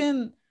wigs have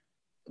been,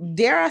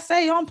 dare I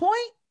say, on point.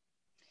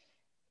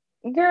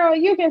 Girl,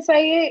 you can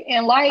say it.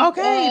 And like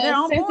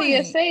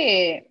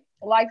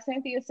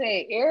Cynthia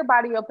said,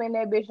 everybody up in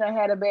that bitch done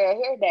had a bad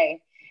hair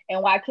day.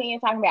 And while Kenya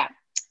talking about,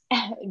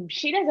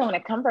 she doesn't want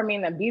to come for me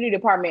in the beauty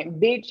department.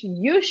 Bitch,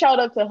 you showed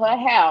up to her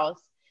house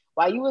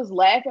while you was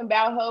laughing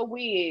about her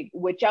wig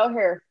with your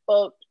hair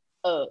fucked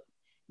up.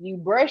 You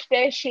brushed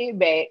that shit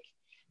back.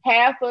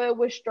 Half of it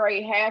was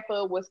straight, half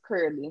of it was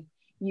curly.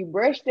 You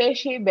brushed that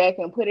shit back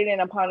and put it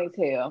in a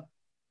ponytail.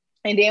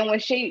 And then when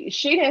she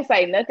didn't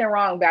say nothing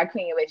wrong about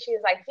Kenya, but she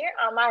was like, you're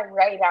on my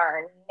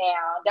radar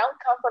now. Don't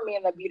come for me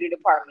in the beauty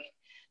department.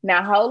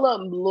 Now hold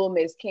up, little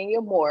Miss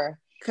Kenya Moore.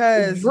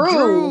 Because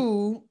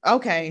Drew,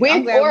 okay,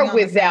 with or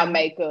without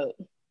makeup,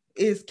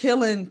 is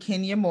killing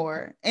Kenya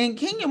Moore. And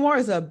Kenya Moore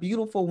is a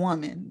beautiful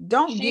woman.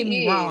 Don't get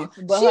me wrong.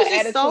 But she's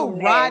just so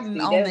rotten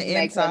on the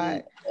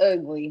inside.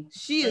 Ugly.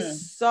 She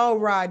is so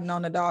rotten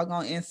on the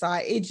doggone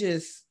inside. It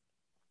just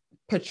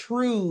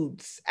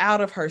protrudes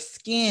out of her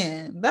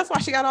skin. That's why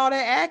she got all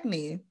that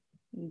acne.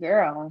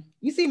 Girl.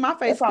 You see my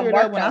face cleared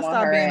up when I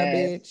stopped being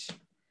a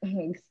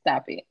bitch.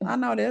 Stop it. I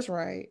know that's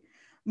right.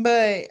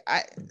 But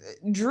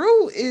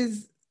Drew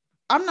is,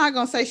 I'm not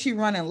going to say she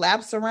running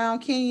laps around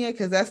Kenya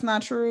because that's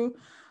not true.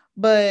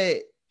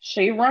 But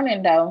she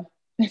running though.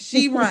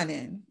 She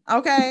running.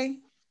 Okay.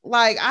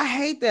 Like, I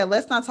hate that.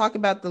 Let's not talk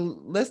about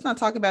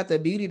the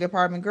beauty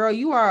department. Girl,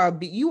 you are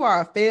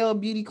a failed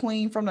beauty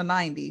queen from the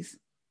 90s.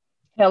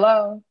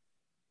 Hello.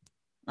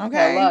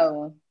 Okay.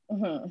 Hello.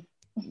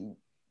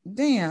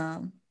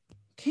 Damn.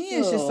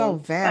 Kenya's just so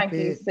vapid.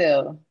 Thank you,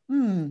 Sil.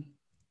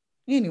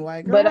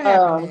 Anyway, girl, what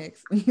happened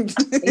next?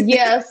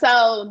 Yeah,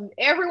 so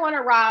everyone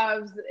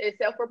arrives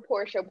except for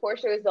Portia.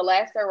 Portia is the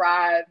last to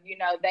arrive. You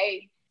know,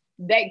 they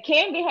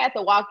Candy had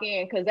to walk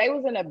in because they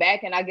was in the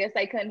back, and I guess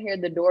they couldn't hear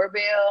the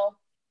doorbell.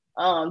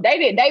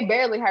 They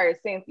barely heard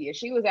Cynthia.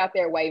 She was out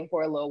there waiting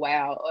for a little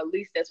while, or at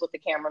least that's what the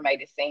camera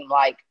made it seem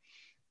like.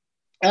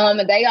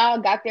 And they all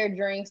got their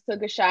drinks,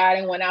 took a shot,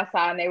 and went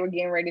outside, and they were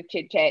getting ready to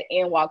chit chat.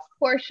 In walks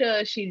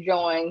Portia. She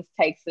joins,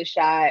 takes the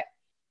shot.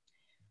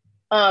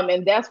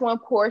 And that's when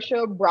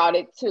Portia brought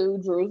it to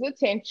Drew's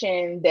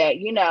attention that,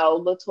 you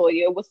know,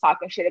 LaToya was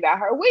talking shit about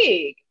her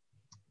wig.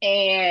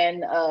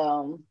 And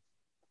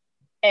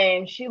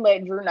she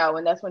let Drew know,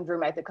 and that's when Drew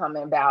made the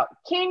comment about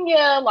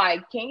Kenya.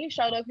 Like, Kenya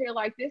showed up here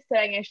like this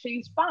thing, and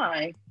she's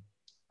fine.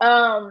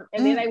 And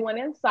then they went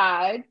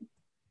inside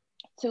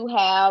to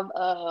have,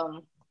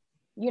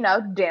 you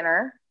know,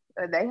 dinner.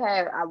 They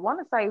had, I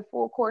want to say,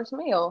 full course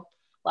meal,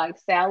 like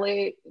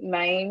salad,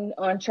 main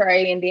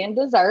entree, and then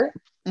dessert.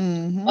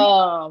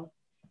 And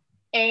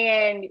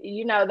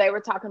you know, they were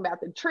talking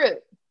about the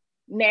trip.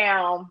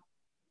 Now,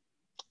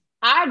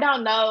 I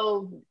don't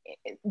know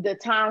the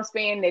time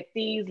span that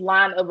these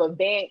line of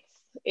events,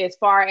 as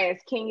far as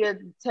Kenya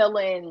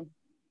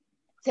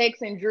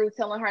texting Drew,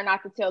 telling her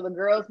not to tell the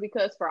girls,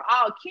 because for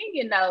all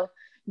Kenya know,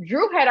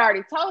 Drew had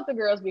already told the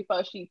girls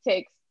before she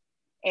texted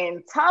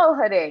and told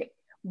her that.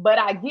 But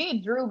I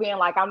get Drew being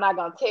like, I'm not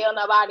gonna tell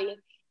nobody,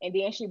 and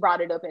then she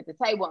brought it up at the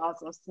table on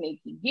some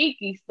sneaky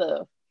geeky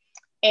stuff.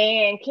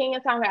 And Kenya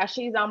talking about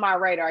she's on my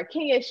radar.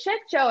 Kenya, shut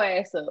your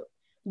ass up,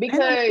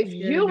 because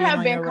you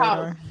have been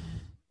caught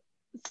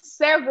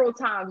several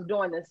times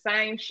doing the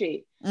same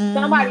shit.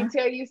 Somebody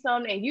tell you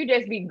something and you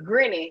just be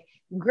grinning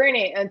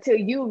until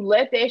you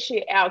let that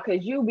shit out,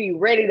 because you be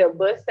ready to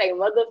bust a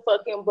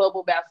motherfucking bubble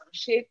about some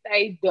shit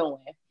they doing.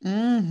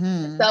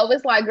 So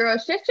it's like, girl,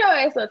 shut your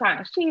ass up.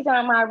 Time. She's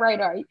on my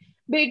radar.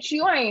 Bitch,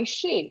 you ain't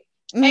shit.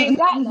 Ain't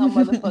got no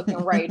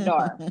motherfucking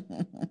radar.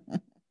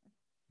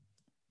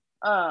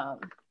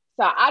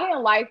 So I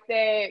didn't like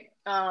that.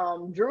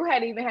 Drew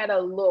had even had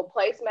a little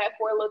placemat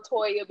for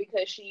LaToya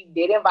because she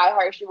did invite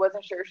her. She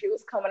wasn't sure if she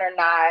was coming or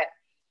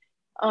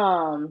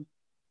not.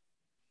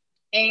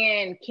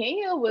 And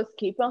Kenya was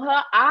keeping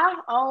her eye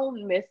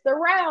on Mr.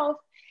 Ralph.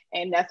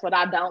 And that's what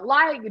I don't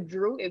like.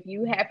 Drew, if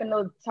you happen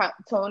to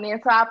tune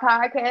into our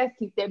podcast,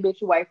 keep that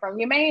bitch away from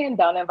your man.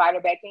 Don't invite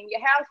her back in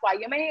your house while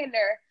your man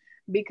there,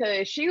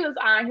 because she was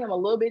eyeing him a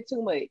little bit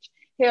too much.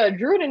 Hell,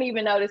 Drew didn't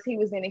even notice he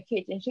was in the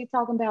kitchen. She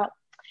talking about,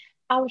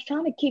 I was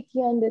trying to kick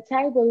you under the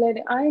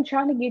table. I ain't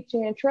trying to get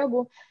you in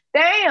trouble.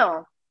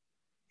 Damn.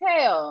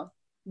 Hell,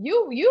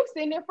 you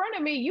sitting in front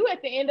of me. You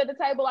at the end of the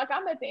table like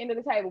I'm at the end of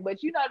the table.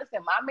 But you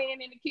noticing my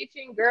man in the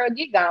kitchen, girl,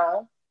 get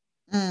gone.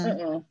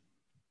 So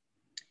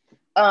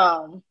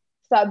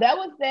that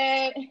was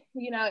that.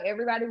 You know,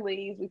 everybody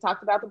leaves. We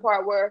talked about the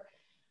part where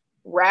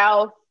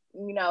Ralph,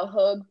 you know,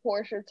 hugged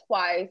Portia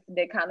twice.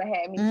 That kind of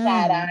had me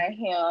side-eyeing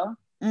him.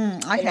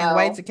 I can't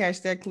wait to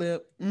catch that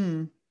clip.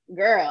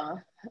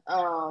 Girl.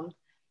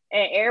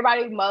 And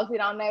everybody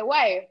moseyed on their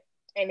way.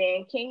 And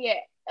then Candy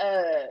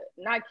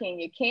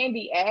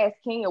asked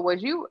Kenya,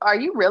 are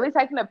you really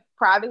taking a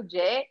private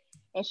jet?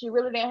 And she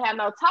really didn't have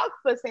no talk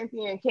for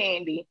Cynthia and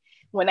Candy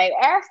when they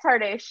asked her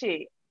that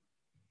shit.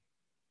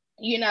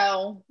 You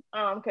know,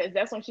 because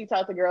that's when she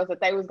told the girls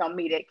that they was gonna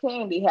meet at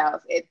Candy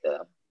house at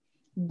the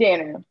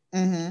dinner.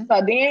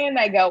 So then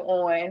they go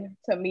on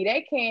to meet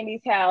at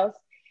Candy's house,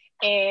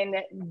 and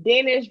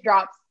Dennis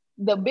drops.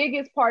 The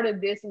biggest part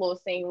of this little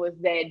scene was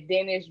that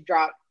Dennis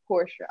dropped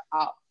Portia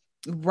off.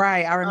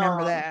 Right, I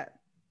remember that.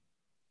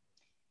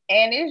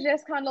 And it's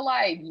just kind of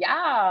like,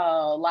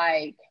 y'all,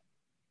 like,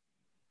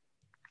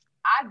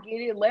 I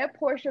get it. Let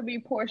Portia be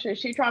Portia.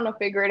 She trying to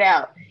figure it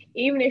out.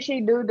 Even if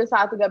she do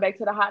decide to go back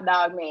to the hot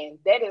dog man,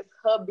 that is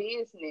her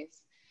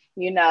business,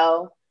 you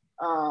know.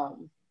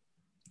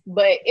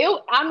 But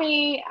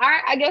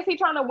I guess he's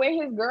trying to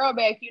win his girl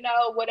back, you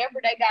know,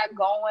 whatever they got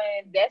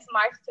going. That's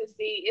nice to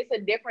see. It's a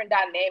different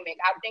dynamic.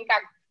 I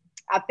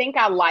think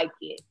I like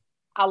it.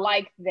 I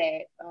like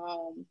that.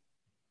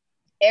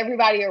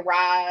 Everybody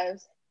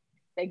arrives.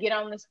 They get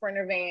on the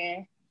Sprinter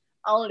van,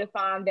 only to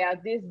find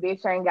out this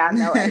bitch ain't got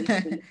no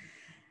AC.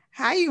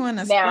 How you in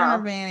a Sprinter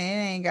van and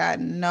it ain't got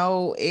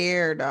no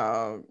air,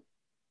 dog?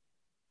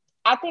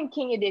 I think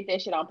Kenya did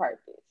that shit on purpose.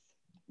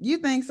 You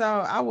think so?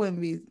 I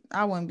wouldn't be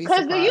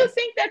Because do you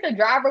think that the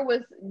driver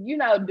was, you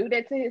know, do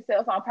that to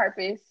himself on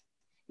purpose?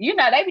 You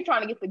know, they be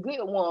trying to get the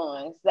good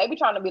ones. They be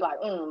trying to be like,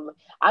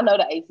 I know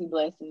the AC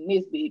blessing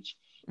this bitch.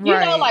 You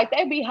know, like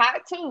they be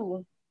hot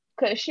too.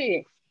 Cause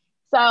shit.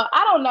 So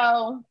I don't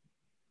know.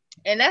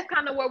 And that's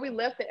kind of where we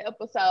left the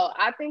episode.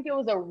 I think it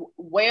was a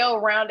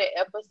well-rounded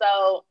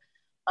episode.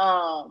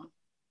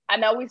 I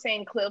know we've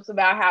seen clips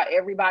about how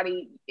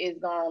everybody is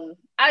going.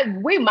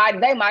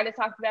 They might have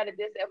talked about it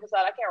this episode.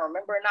 I can't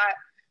remember or not.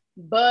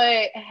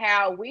 But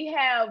how we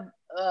have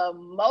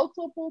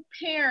multiple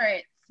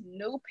parents,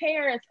 new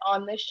parents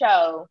on the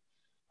show.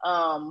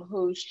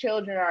 whose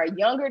children are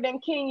younger than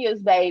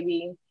Kenya's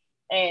baby,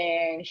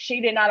 and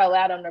she did not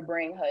allow them to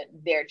bring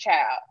their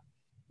child.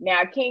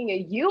 Now, Kenya,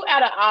 you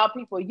out of all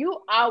people,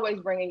 you always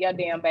bringing your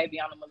damn baby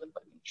on a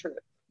motherfucking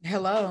trip.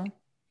 Hello.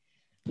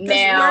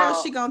 Now, where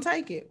else she gonna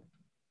take it?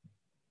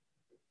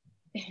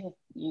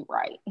 You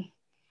right.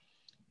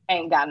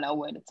 Ain't got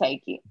nowhere to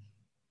take it.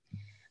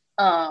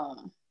 But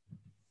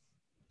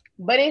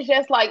it's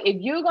just like, if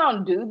you're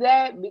gonna do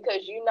that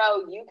because you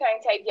know you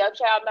can't take your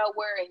child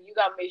nowhere and you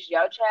gonna miss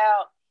your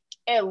child,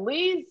 at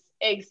least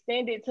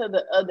extend it to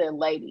the other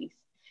ladies.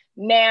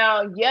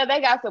 Now, yeah,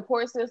 they got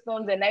support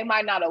systems and they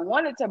might not have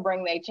wanted to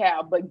bring their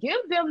child, but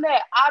give them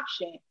that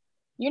option.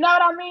 You know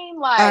what I mean?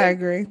 Like, I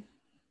agree.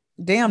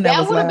 Damn,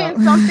 that would have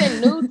been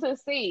something new to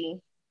see.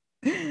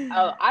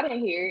 Oh, I didn't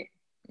hear it.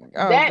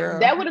 Oh,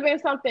 that would have been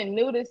something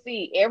new to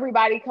see.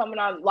 Everybody coming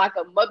on like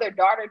a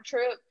mother-daughter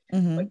trip.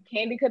 Mm-hmm. But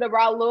Candy could have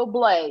brought little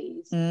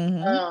Blaze.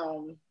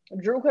 Mm-hmm.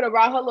 Drew could have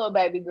brought her little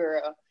baby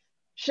girl.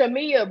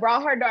 Shamia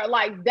brought her daughter.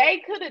 Like,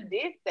 they could have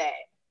did that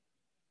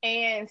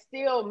and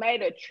still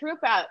made a trip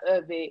out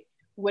of it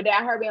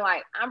without her being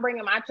like, I'm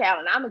bringing my child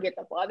and I'm gonna get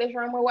the farthest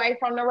room away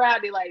from the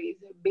rowdy ladies.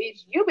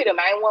 Bitch, you be the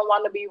main one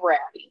wanting to be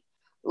rowdy.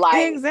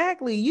 Like,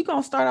 exactly. You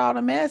gonna start all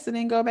the mess and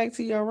then go back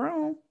to your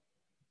room.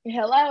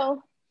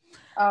 Hello.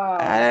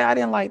 I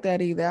didn't like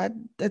that either.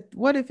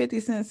 What did 50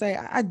 Cent say?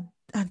 I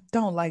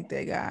don't like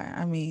that guy.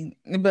 I mean,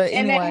 but anyway.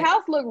 And that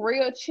house looked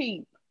real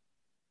cheap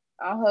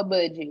on her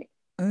budget.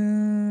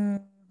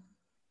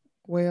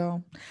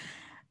 Well,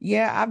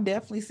 yeah, I've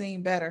definitely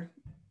seen better.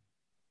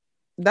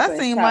 That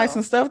seemed like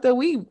some stuff that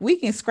we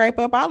can scrape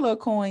up our little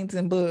coins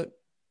and book.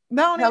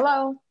 Don't it?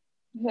 Hello.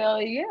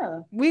 Hell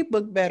yeah. We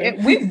book better.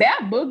 We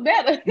book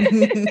better.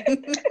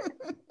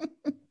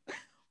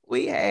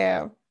 We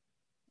have.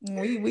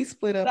 We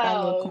split up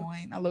our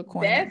little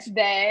coin. That's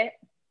that.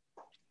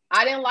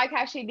 I didn't like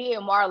how she did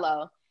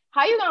Marlo.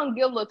 How you gonna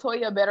give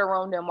LaToya a better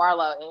room than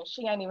Marlo and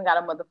she ain't even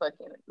got a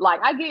motherfucking, like,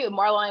 I get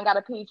Marlo ain't got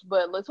a peach,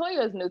 but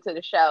LaToya is new to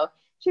the show.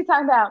 She's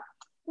talking about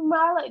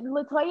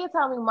LaToya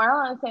told me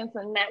Marlo saying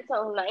some not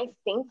so nice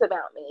things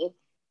about me.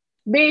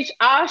 Bitch,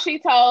 all she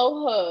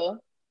told her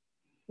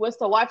was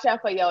to watch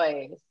out for your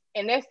ass.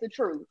 And that's the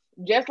truth.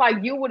 Just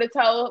like you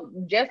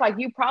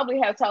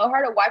probably have told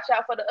her to watch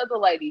out for the other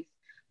ladies.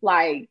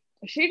 Like,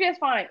 she just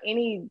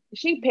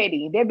she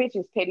petty. That bitch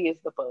is petty as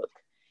the fuck.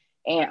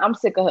 And I'm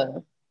sick of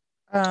her.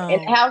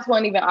 And the house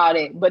wasn't even all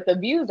that, but the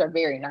views are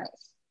very nice.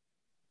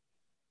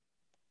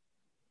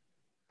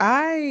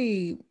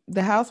 The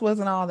house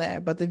wasn't all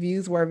that, but the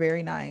views were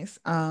very nice.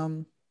 I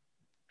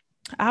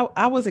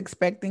was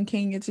expecting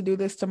Kenya to do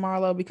this to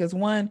Marlo because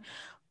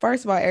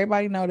first of all,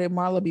 everybody know that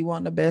Marlo be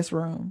wanting the best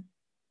room.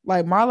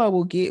 Like, Marlo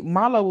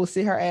will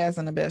sit her ass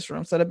in the best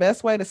room. So the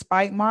best way to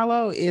spite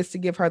Marlo is to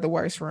give her the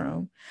worst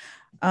room.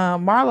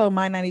 Marlo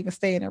might not even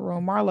stay in a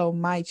room. Marlo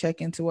might check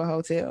into a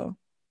hotel.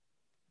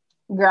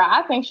 Girl,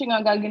 I think she's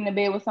gonna go get in the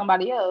bed with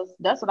somebody else.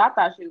 That's what I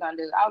thought she was gonna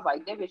do. I was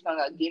like, that bitch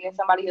gonna go get in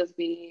somebody else's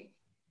bed.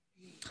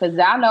 Cause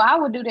I know I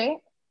would do that.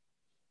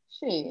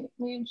 Shit,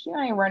 man, she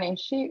ain't running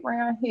shit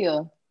around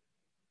here.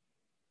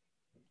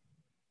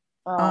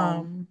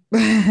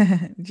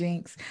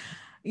 Jinx.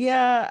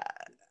 Yeah.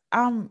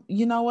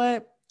 You know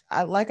what?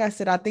 Like I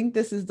said, I think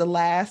this is the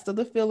last of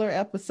the filler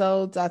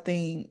episodes. I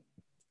think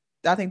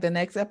the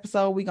next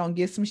episode we're gonna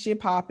get some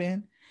shit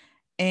popping.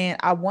 And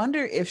I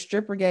wonder if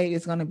Strippergate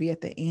is gonna be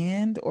at the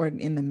end or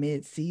in the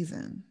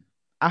mid-season.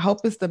 I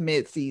hope it's the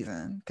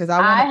mid-season because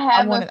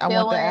I want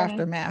the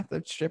aftermath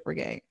of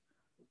Strippergate.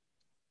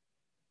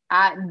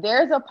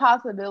 There's a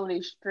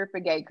possibility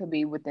Strippergate could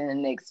be within the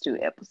next 2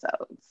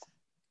 episodes.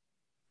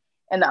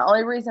 And the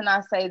only reason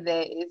I say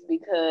that is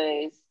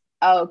because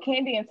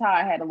Candy and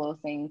Todd had a little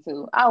scene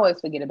too. I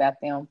always forget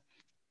about them.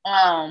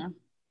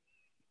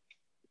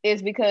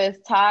 It's because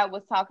Todd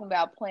was talking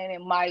about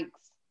planning Mike's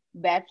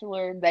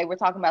Bachelor. They were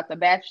talking about the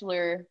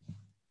Bachelor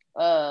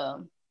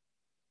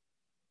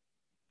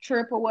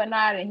trip or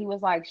whatnot, and he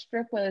was like,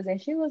 strippers,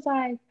 and she was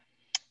like,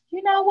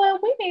 you know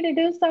what, we need to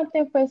do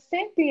something for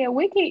Cynthia.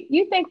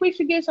 You think we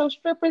should get some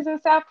strippers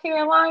in South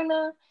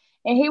Carolina?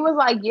 And he was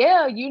like,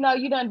 yeah, you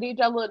done did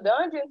your little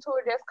dungeon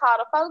tour, just call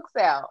the folks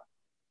out.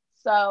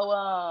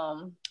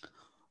 So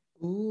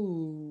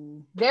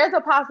ooh, there's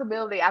a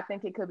possibility. I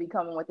think it could be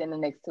coming within the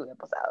next 2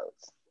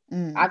 episodes.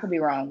 I could be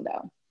wrong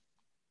though.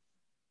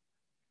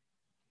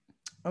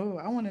 Oh,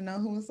 I want to know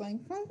who was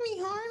like, fuck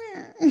me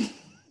harder.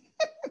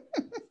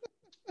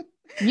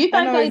 You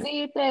think they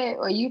did that,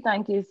 or you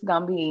think it's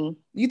gonna be?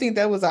 You think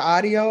that was an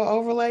audio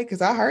overlay?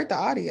 Because I heard the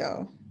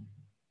audio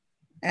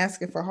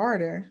asking for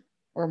harder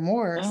or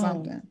more or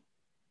something.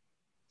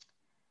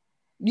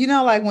 You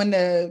know, like when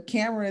the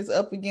camera is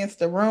up against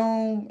the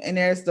room and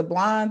there's the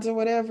blinds or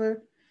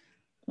whatever.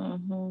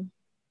 Mm-hmm.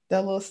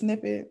 That little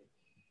snippet.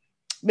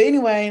 But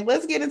anyway,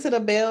 let's get into the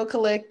Bell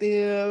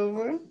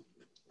Collective.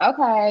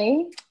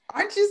 Okay.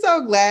 Aren't you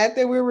so glad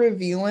that we're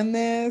reviewing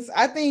this?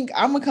 I think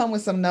I'm gonna come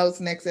with some notes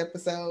next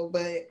episode,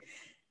 but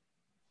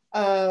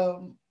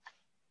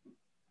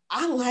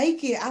I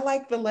like it. I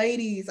like the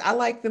ladies. I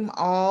like them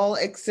all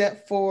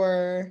except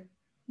for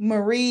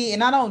Marie.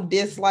 And I don't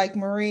dislike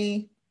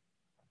Marie.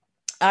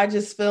 I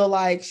just feel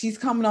like she's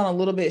coming on a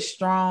little bit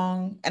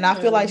strong. And I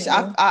feel like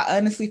I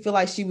honestly feel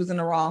like she was in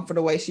the wrong for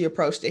the way she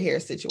approached the hair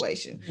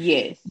situation.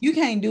 Yes. You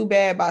can't do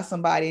bad by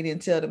somebody and then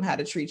tell them how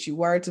to treat you.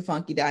 Word to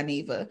Funky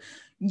Dineva.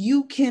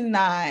 You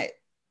cannot,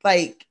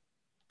 like,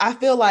 I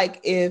feel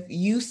like if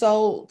you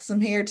sold some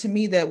hair to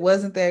me that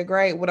wasn't that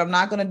great, what I'm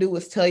not going to do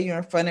is tell you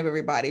in front of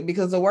everybody,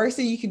 because the worst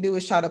thing you can do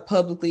is try to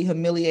publicly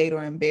humiliate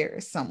or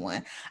embarrass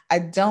someone. I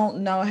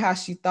don't know how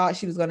she thought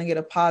she was going to get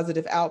a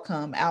positive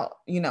outcome out,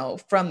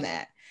 from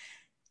that.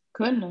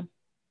 Couldn't have.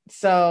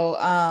 So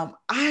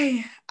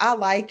I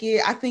like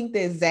it. I think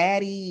that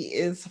Zaddy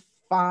is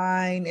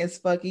fine as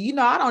fucking,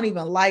 I don't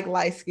even like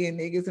light-skinned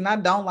niggas and I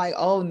don't like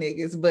old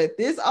niggas, but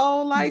this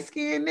old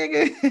light-skinned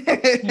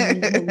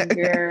nigga,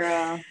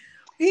 girl,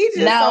 he's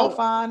just so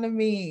fine to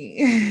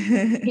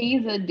me.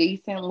 He's a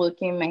decent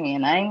looking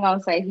man. I ain't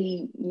gonna say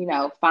he,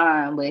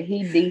 fine, but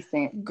he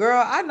decent.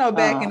 Girl, I know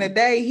back in the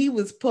day he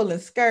was pulling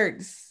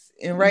skirts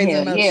and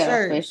raising up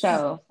shirts. For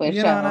sure.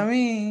 You know what I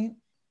mean?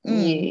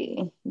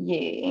 Yeah.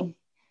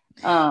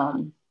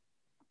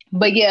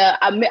 But yeah,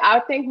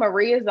 I think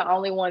Maria is the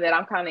only one that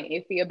I'm kind of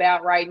iffy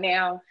about right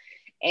now.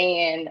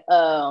 And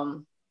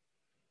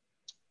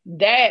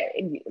that,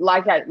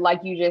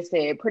 like you just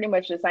said, pretty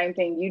much the same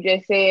thing you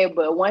just said.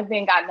 But one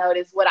thing I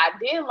noticed, what I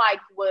didn't like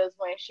was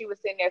when she was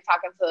sitting there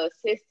talking to an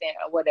assistant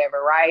or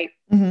whatever, right?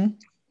 Mm-hmm.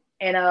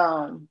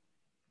 And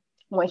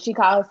when she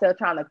called herself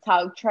trying to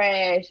talk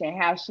trash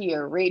and how she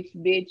a rich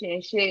bitch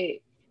and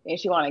shit, and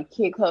she want to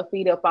kick her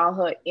feet up on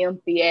her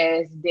empty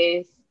ass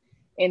desk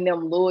in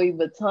them Louis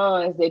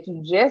Vuittons that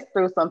you just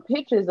threw some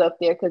pictures up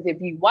there. Because if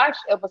you watch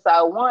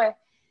episode 1,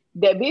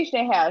 that bitch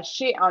didn't have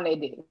shit on that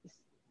desk.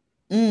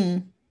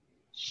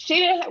 She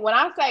didn't. When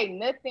I say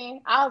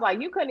nothing, I was like,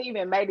 you couldn't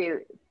even make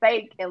it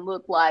fake and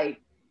look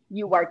like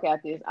you work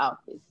at this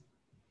office,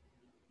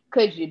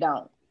 because you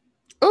don't.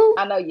 Ooh.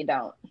 I know you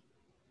don't.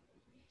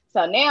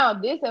 So now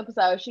this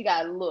episode, she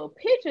got little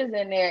pictures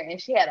in there and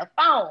she had a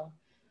phone.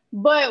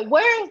 But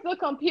where's the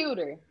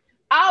computer?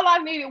 All I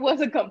needed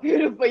was a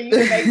computer for you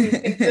to make me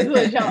think this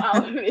was your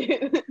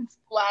outfit.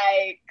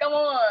 Like, come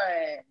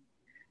on.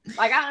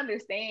 Like, I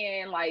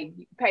understand, like,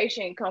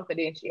 patient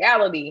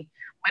confidentiality,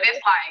 but it's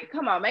like,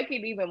 come on, make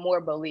it even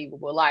more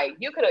believable. Like,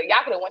 y'all could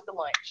have went to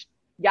lunch.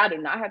 Y'all do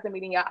not have to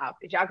meet in your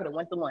office. Y'all could have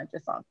went to lunch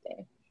or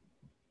something.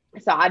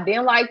 So I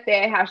didn't like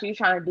that, how she was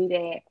trying to do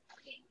that.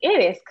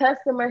 It is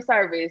customer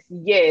service,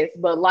 yes,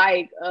 but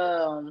like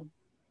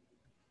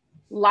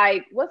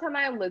what's her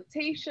name?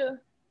 Latrice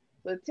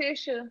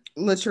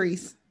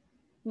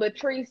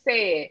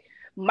said,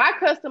 my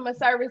customer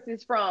service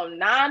is from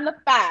 9 to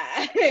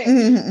 5,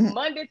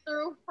 Monday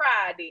through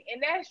Friday.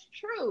 And that's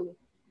true.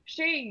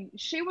 She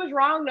was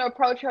wrong to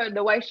approach her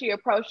the way she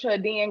approached her,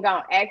 then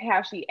gonna act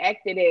how she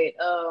acted at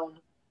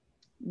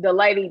the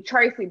lady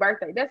Tracy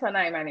birthday. That's her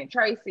name, ain't it?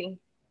 Tracy.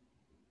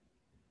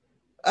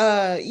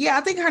 Yeah,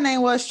 I think her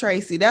name was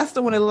Tracy. That's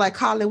the one that looked like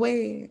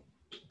Hollywood.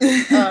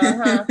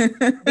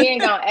 Then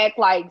gonna act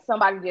like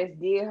somebody just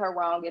did her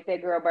wrong at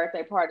that girl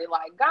birthday party.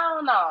 Like, go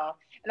on.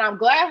 And I'm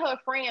glad her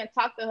friend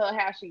talked to her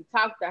how she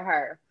talked to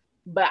her,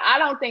 but I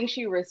don't think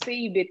she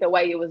received it the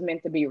way it was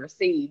meant to be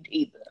received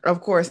either. Of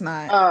course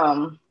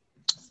not.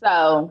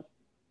 So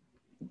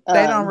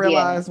they don't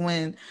realize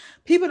when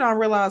people don't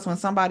realize when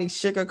somebody's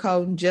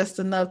sugarcoating just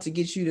enough to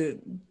get you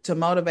to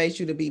motivate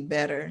you to be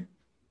better.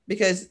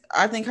 Because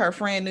I think her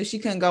friend knew she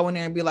couldn't go in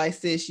there and be like,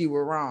 sis, you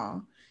were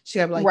wrong. She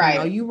had to be like,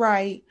 right. You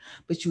right,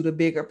 but you the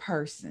bigger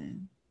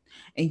person.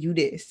 And you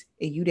this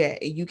and you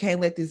that. And you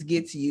can't let this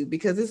get to you.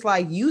 Because it's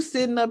like you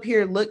sitting up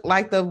here look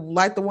like the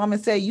woman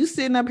said, you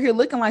sitting up here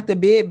looking like the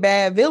big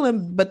bad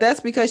villain, but that's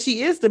because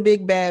she is the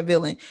big bad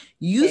villain.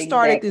 You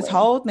started this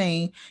whole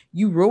thing.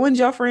 You ruined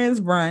your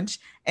friend's brunch.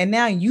 And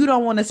now you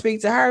don't want to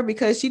speak to her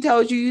because she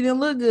told you didn't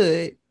look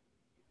good.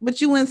 But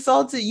you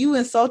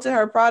insulted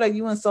her product,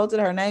 you insulted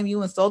her name,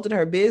 you insulted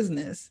her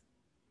business.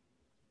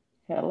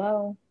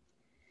 Hello.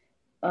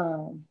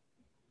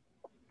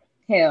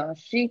 Hell,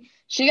 she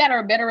got her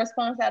a better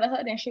response out of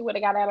her than she would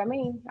have got out of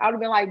me. I would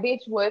have been like, bitch,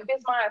 well, if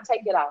it's mine,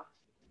 take it off.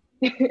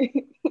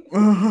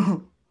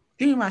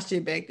 Give me my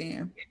shit back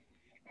then.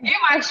 Give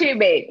my shit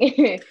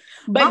back.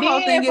 But my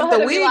whole thing, if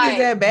the wig is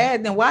that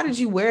bad, then why did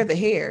you wear the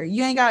hair?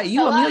 You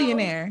a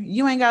millionaire.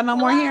 You ain't got no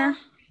more hair.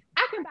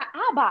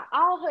 I'll buy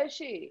all her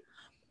shit.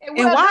 And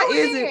why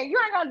is it you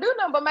ain't gonna do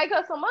nothing but make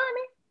her some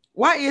money?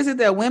 Why is it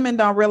that women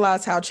don't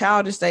realize how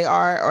childish they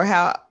are or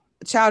how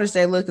childish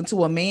they look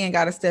until a man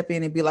got to step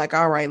in and be like,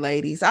 all right,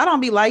 ladies? I don't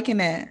be liking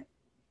that.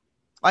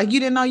 Like, you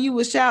didn't know you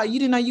was you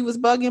didn't know you was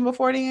bugging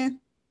before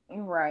then?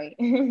 Right.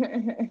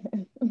 You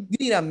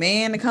need a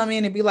man to come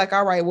in and be like,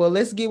 all right, well,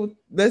 let's get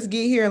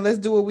here and let's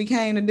do what we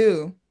came to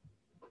do.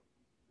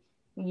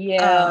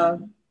 Yeah.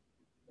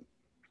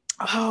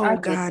 Oh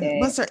God.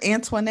 What's her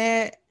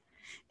Antoinette?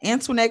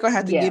 Antoinette gonna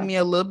have to give me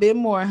a little bit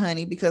more,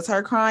 honey, because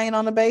her crying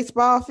on the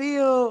baseball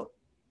field.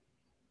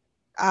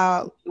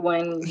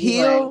 When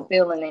he wasn't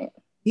feeling it.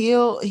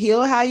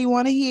 Heal how you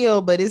want to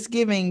heal, but it's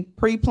giving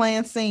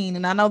pre-planned scene.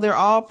 And I know they're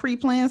all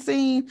pre-planned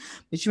scene,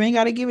 but you ain't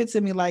got to give it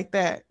to me like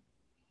that.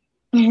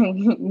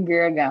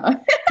 Girl,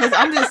 gone. Because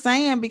I'm just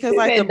saying, because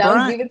like the don't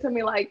brunt, give it to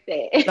me like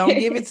that. don't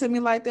give it to me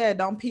like that.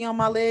 Don't pee on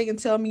my leg and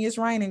tell me it's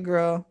raining,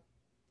 girl.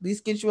 At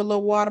least get you a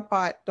little water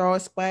pot, throw it,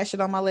 splash it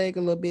on my leg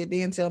a little bit,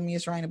 then tell me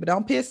it's raining. But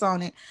don't piss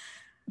on it.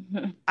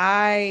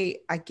 I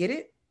get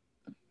it,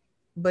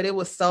 but it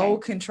was so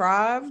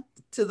contrived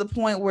to the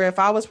point where if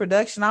I was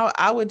production,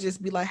 I would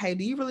just be like, hey,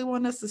 do you really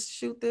want us to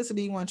shoot this, or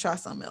do you want to try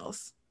something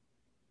else?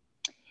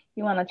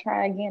 You want to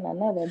try again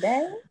another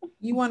day?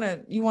 You want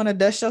to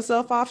dust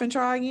yourself off and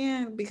try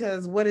again?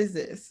 Because what is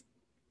this?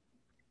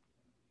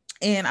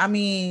 And I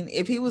mean,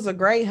 if he was a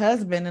great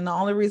husband and the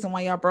only reason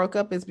why y'all broke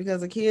up is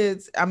because of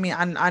kids, I mean,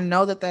 I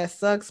know that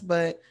sucks,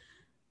 but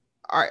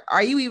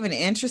are you even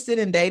interested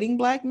in dating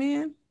black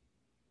men?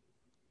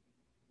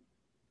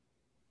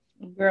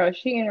 Girl,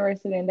 she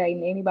interested in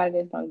dating anybody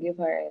that's gonna give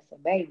her ass a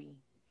baby.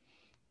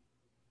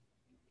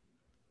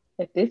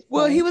 At this point.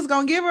 Well, he was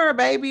gonna give her a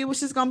baby. It was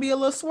just gonna be a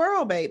little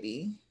swirl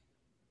baby.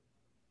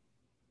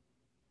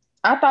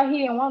 I thought he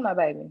didn't want no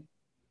baby.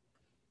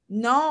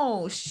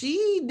 No,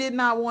 she did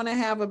not want to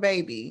have a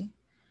baby.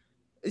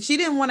 She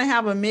didn't want to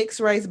have a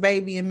mixed race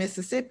baby in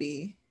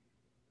Mississippi.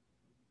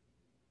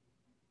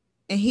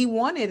 And he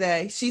wanted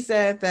that. She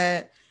said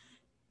that,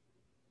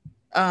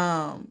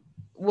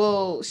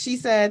 she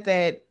said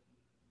that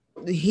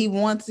they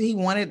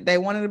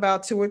wanted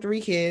about 2 or 3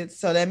 kids.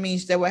 So that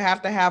means they would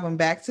have to have them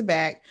back to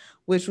back,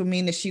 which would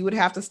mean that she would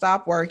have to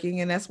stop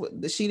working. And that's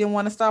what she didn't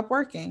want to stop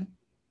working.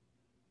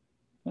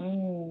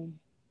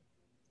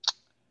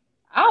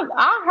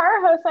 I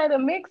heard her say the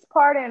mixed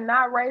part and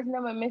not raising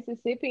them in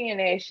Mississippi,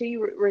 and that she,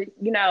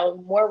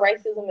 more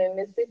racism in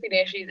Mississippi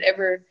than she's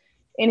ever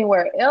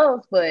anywhere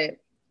else. But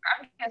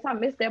I guess I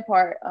missed that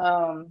part.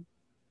 Girl,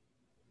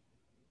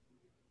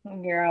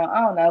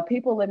 I don't know.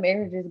 People let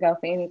marriages go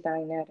for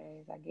anything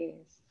nowadays, I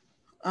guess.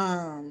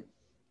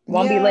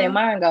 Won't be letting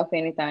mine go for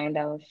anything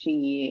though.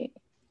 Shit.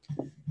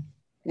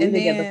 We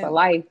together for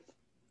life.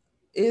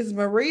 Is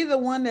Marie the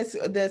one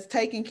that's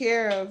taking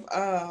care of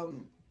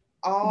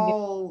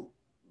all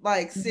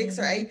like 6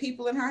 or 8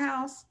 people in her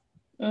house?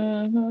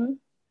 Mm-hmm.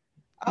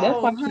 That's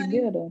why she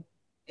did her.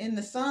 And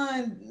the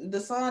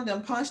son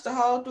done punched a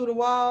hole through the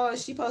wall.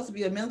 She's supposed to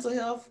be a mental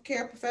health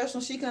care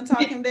professional. She couldn't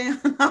talk him down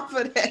off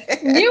of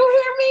that. You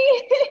hear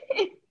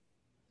me?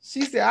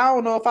 She said, I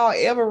don't know if I'll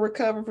ever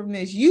recover from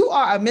this. You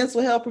are a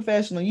mental health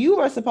professional. You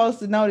are supposed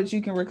to know that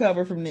you can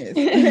recover from this.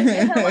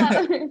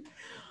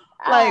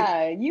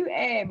 Like, you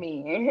and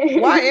me.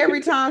 Why every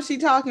time she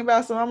talking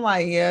about something, I'm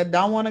like, yeah,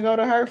 don't want to go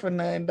to her for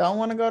nothing. Don't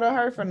want to go to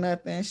her for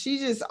nothing. She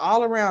just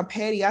all around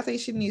petty. I think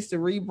she needs to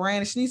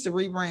rebrand. She needs to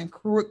rebrand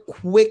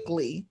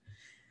quickly.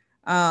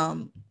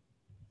 On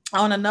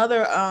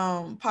another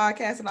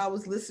podcast that I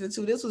was listening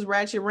to, this was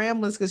Ratchet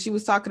Ramblers, because she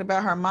was talking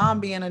about her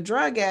mom being a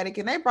drug addict,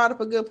 and they brought up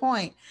a good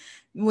point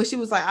when she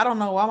was like, I don't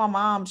know why my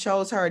mom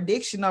chose her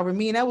addiction over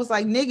me. And that was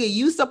like, nigga,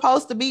 you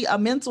supposed to be a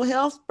mental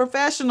health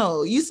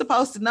professional. You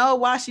supposed to know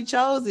why she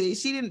chose it.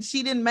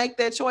 She didn't make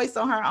that choice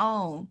on her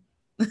own.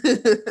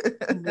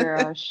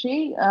 Girl,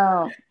 she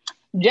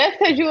just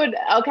because you would,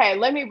 okay,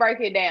 let me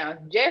break it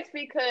down. Just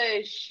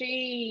because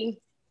she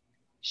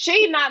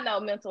not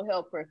no mental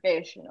health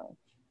professional.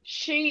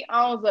 She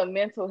owns a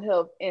mental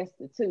health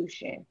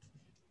institution,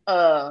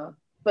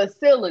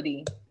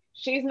 facility.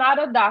 She's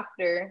not a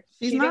doctor.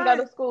 She didn't go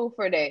to school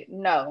for that.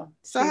 No.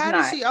 So how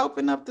did she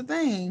open up the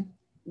thing?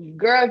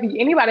 Girl,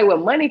 anybody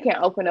with money can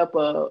open up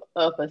a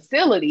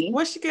facility.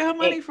 Where'd she get her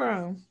money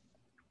from?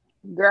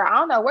 Girl, I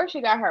don't know where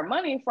she got her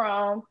money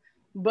from,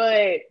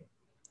 but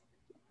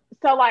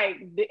so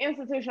like the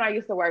institution I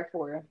used to work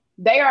for,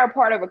 they are a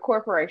part of a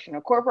corporation.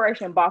 A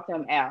corporation bought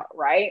them out,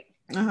 right?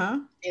 Uh-huh.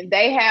 And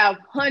they have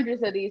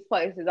hundreds of these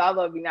places all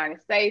over the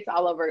United States,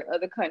 all over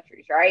other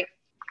countries, right?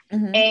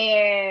 Mm-hmm.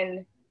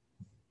 And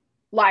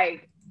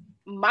like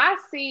my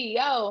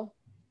CEO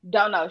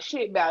don't know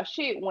shit about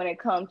shit when it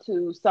comes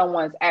to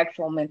someone's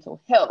actual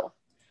mental health.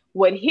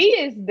 What he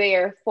is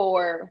there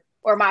for,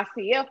 or my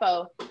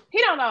CFO, he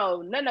don't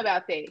know nothing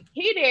about that.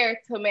 He there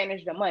to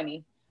manage the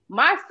money.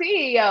 My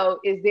CEO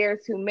is there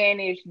to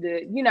manage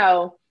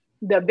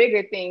the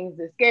bigger things,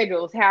 the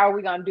schedules. How are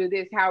we going to do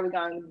this? How are we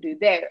going to do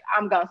that?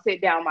 I'm going to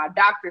sit down with my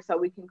doctor so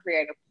we can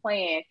create a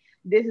plan.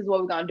 This is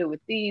what we're going to do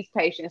with these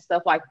patients,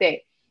 stuff like that.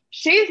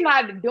 She's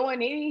not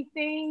doing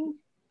anything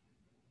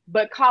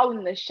but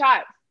calling the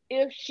shots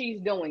if she's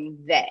doing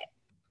that.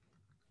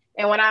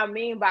 And what I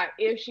mean by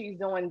if she's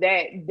doing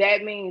that,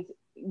 that means,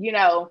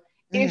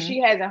 if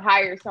she hasn't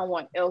hired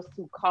someone else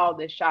to call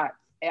the shots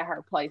at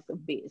her place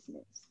of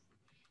business.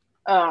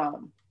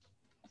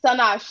 So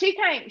no, she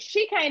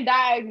can't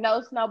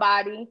diagnose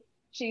nobody.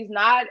 She's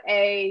not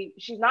a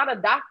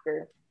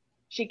doctor.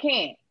 She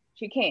can't.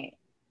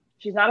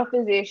 She's not a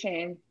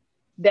physician.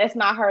 That's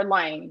not her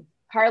lane.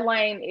 Her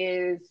lane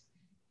is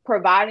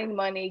providing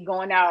money,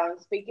 going out and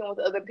speaking with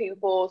other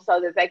people so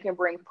that they can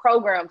bring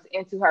programs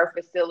into her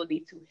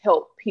facility to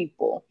help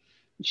people.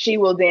 She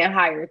will then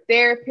hire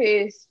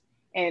therapists.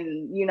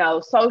 and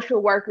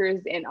social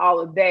workers and all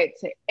of that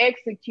to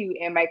execute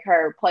and make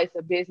her place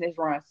of business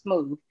run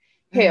smooth.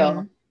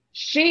 Hell,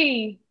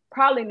 she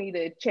probably need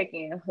to check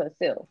in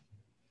herself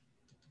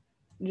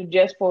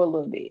just for a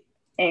little bit.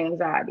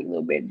 Anxiety, a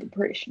little bit of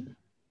depression.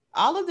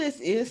 All of this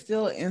is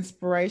still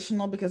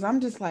inspirational because I'm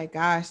just like,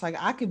 gosh, like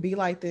I could be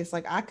like this.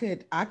 Like I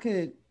could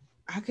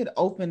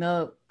open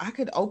up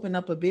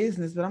a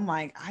business, but I'm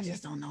like, I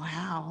just don't know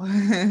how.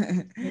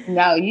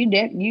 No, you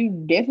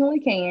definitely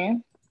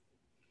can.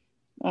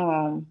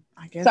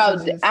 I guess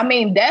I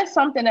mean, that's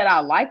something that I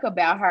like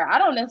about her. I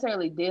don't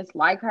necessarily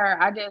dislike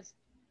her. I just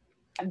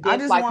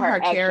want her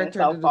character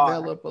to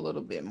develop a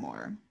little bit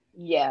more.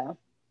 Yeah.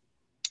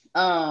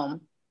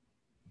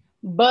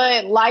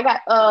 But like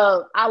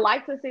I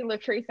like to see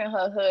Latrice and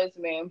her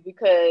husband,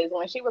 because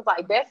when she was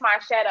like, "That's my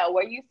shadow.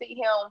 Where you see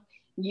him,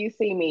 you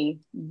see me."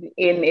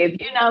 And if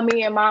you know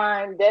me and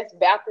mine, that's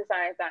about the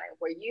same thing.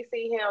 Where you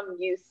see him,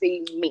 you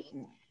see me.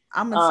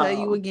 I'm gonna tell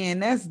you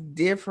again, that's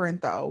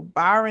different though.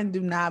 Byron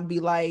do not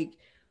be like,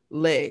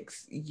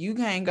 Lex, you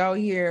can't go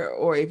here,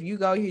 or if you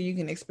go here, you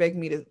can expect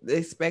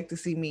to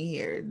see me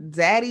here.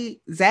 Zaddy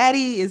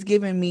is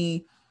giving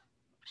me,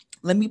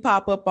 let me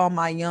pop up on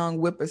my young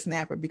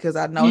whippersnapper because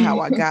I know how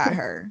I got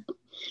her.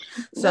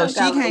 So she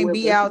can't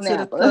be out to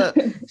the club.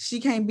 She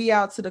can't be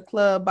out to the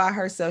club by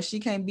herself. She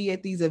can't be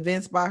at these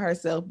events by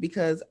herself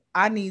because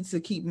I need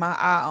to keep my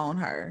eye on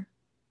her.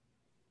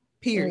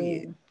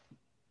 Period.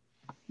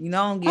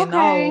 I'm getting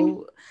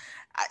old.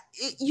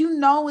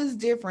 It's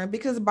different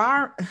because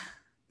Byron,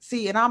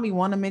 see, and I don't be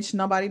want to mention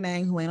nobody's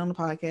name who ain't on the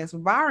podcast,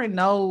 but Byron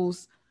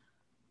knows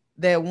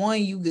that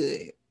you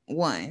good.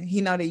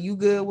 He know that you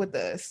good with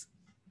us.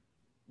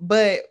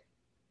 But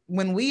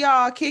when we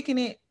are kicking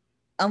it,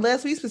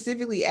 unless we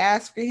specifically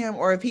ask for him,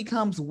 or if he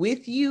comes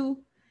with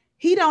you,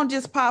 he don't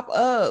just pop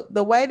up.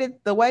 The way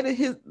that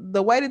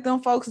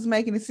them folks is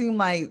making it seem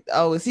like,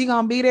 oh, is he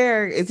gonna be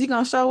there? Is he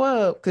gonna show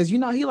up? Because he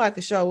like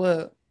to show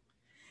up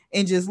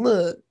and just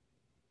look.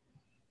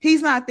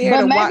 He's not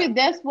there. But maybe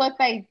that's what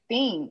they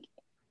think.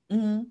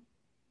 Mm-hmm.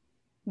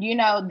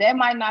 That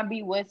might not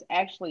be what's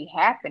actually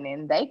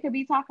happening. They could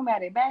be talking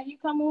about it. "Babe, you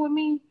coming with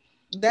me?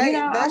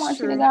 I want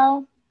true. you to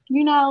go."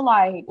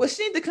 Well,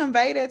 she need to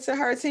convey that to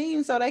her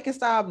team so they can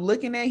stop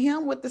looking at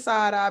him with the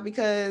side eye,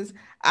 because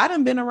I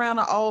done been around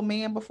an old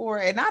man before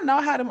and I know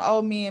how them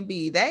old men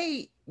be.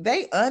 They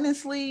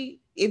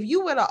honestly, if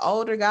you with an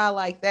older guy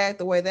like that,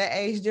 the way that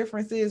age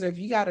difference is, or if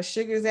you got a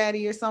sugar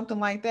daddy or something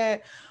like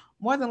that,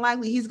 more than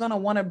likely he's going to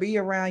want to be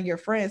around your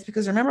friends.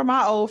 Because remember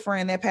my old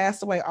friend that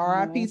passed away,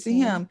 RIP to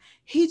him,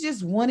 he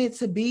just wanted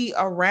to be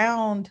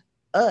around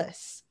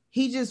us.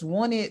 He just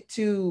wanted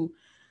to,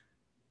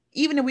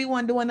 even if we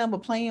weren't doing nothing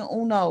but playing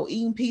Uno,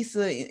 eating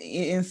pizza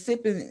and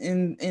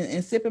sipping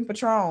and sipping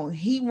Patron,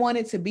 he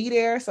wanted to be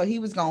there, so he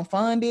was gonna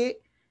fund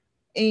it.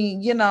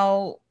 And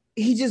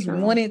he just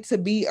wanted to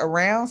be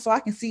around. So I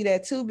can see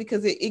that too,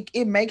 because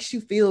it makes you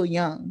feel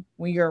young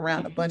when you're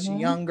around a bunch of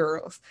young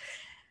girls.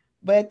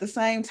 But at the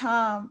same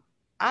time,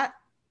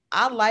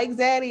 I like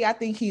Zaddy. I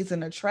think he's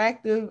I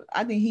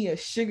think he a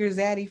sugar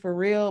Zaddy for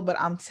real. But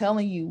I'm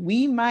telling you,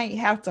 we might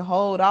have to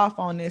hold off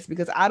on this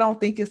because I don't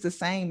think it's the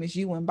same as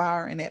you and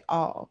Byron at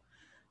all.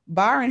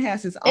 Byron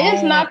has his own.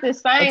 It's not the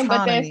same,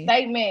 autonomy.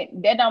 But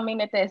that don't mean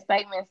that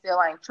statement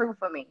still ain't true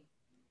for me.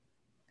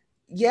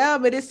 Yeah,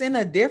 but it's in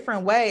a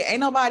different way. Ain't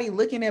nobody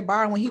looking at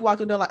Byron when he walked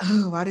through there like,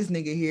 oh, why this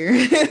nigga here?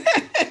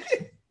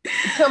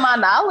 To my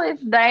knowledge,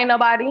 there ain't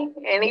nobody.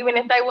 And even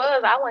if they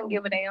was, I wouldn't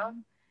give a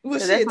damn. Well,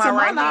 shit, to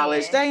my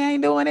knowledge, they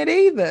ain't doing it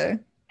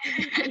either.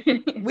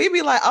 We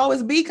be like, oh,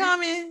 is B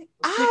coming?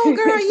 Oh,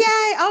 girl,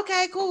 yay.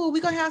 Okay, cool. We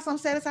gonna have some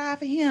set aside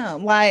for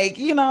him. Like,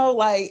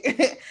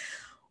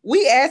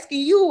 we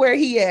asking you where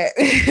he at.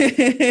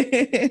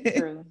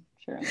 True.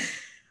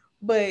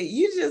 But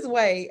you just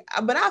wait.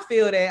 But I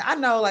feel that. I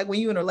know, like, when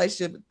you in a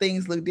relationship,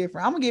 things look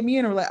different. I'm gonna get me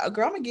in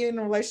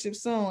a relationship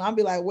soon. I'll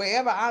be like,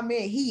 wherever I'm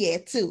at, he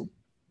at too.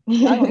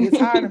 I'm gonna get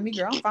tired of me,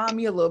 girl. I'll find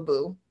me a little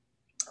boo.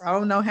 I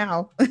don't know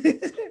how.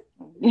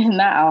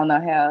 Not I don't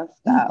know how.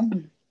 Stop.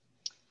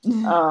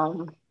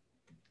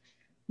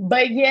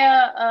 But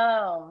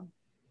yeah,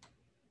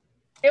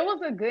 it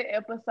was a good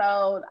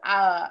episode.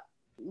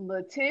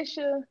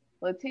 Letitia.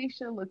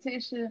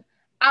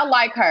 I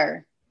like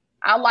her.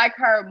 I like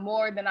her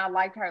more than I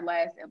liked her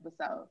last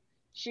episode.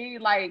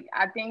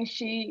 I think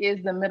she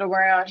is the middle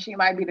ground. She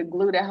might be the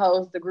glue that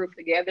holds the group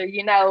together,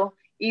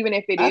 even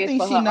if it is. I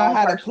think she know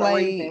how to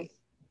play reasons.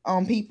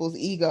 On people's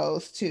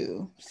egos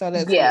too. So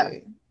that's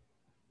good.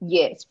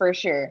 Yes, for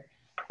sure.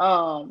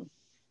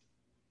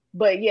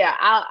 But yeah,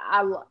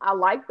 I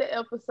liked the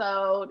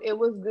episode. It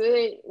was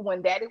good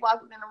when Daddy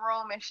walked in the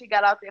room and she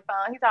got out their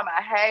phone. He talking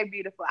about, "Hey,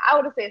 beautiful." I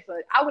would have said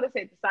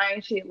the same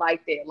shit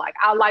like that. Like,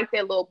 I like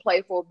that little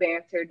playful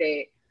banter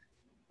that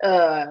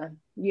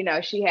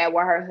she had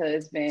with her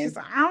husband. She's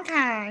like,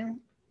 okay.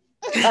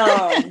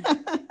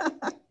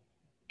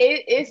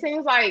 It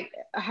seems like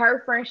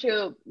her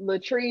friendship,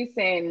 Latrice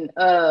and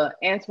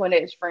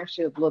Antoinette's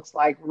friendship, looks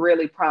like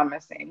really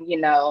promising.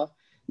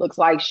 looks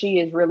like she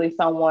is really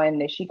someone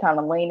that she kind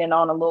of leaning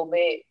on a little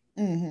bit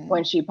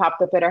when she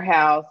popped up at her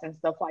house and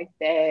stuff like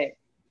that.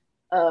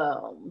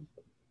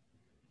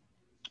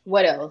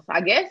 What else?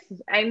 I guess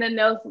ain't nothing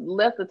else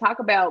left to talk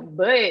about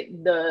but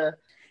the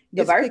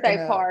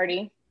birthday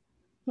party.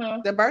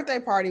 The birthday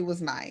party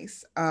was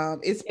nice.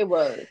 It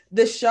was.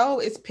 The show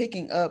is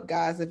picking up,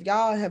 guys. If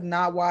y'all have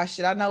not watched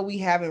it, I know we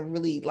haven't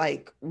really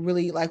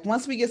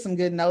once we get some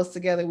good notes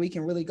together, we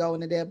can really go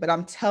into depth. But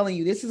I'm telling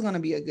you, this is going to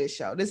be a good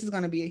show. This is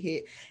going to be a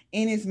hit,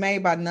 and it's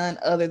made by none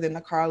other than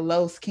the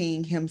Carlos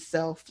King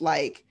himself.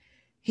 Like,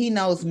 he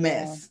knows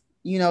mess.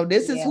 You know,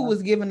 this is who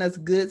was giving us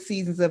good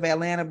seasons of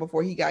Atlanta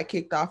before he got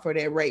kicked off for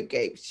that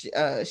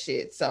Rapegate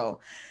shit. So,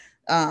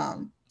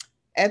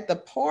 at the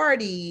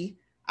party,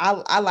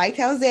 I liked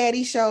how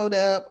Zaddy showed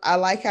up. I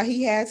like how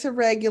he had to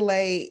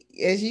regulate.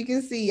 As you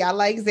can see, I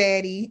like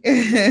Zaddy.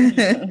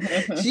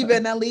 She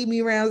better not leave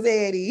me around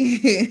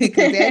Zaddy,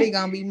 because Zaddy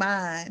gonna be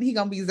mine. He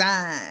gonna be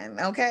Zion,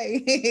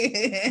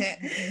 okay?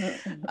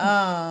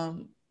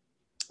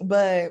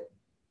 But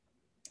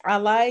I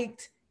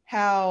liked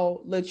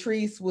how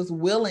Latrice was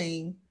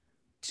willing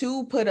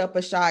to put up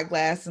a shot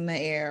glass in the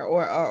air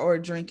or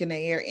drink in the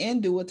air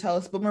and do a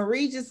toast. But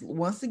Marie just,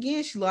 once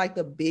again, she like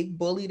the big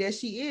bully that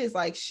she is.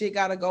 Like, shit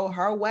gotta go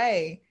her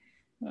way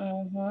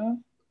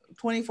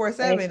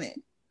 24/7.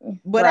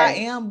 But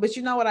right. But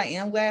you know what? I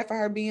am glad for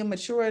her being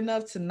mature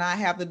enough to not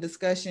have the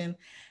discussion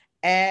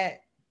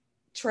at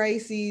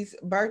Tracy's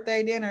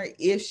birthday dinner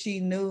if she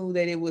knew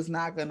that it was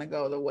not gonna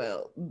go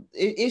well.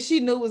 If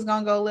she knew it was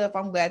gonna go left,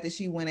 I'm glad that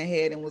she went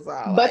ahead and was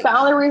all. But the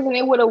only reason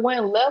it would have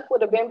went left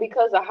would have been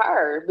because of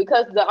her.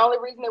 Because the only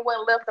reason it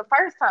went left the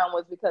first time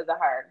was because of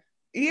her.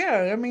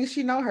 Yeah, I mean,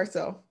 she know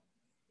herself.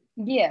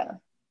 Yeah,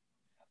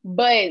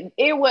 but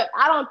it was.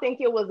 I don't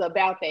think it was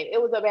about that.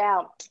 It was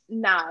about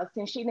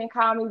since she didn't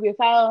call me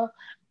before,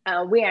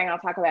 we ain't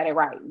gonna talk about it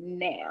right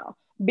now.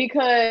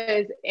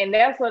 Because, and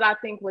that's what I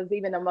think was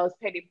even the most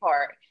petty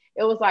part.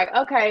 It was like,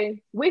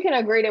 okay, we can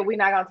agree that we're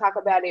not going to talk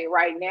about it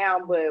right now,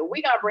 but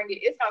we're going to bring it,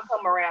 it's going to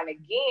come around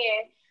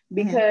again,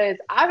 because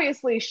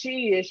obviously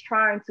she is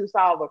trying to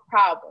solve a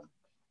problem.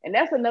 And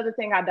that's another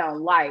thing I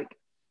don't like.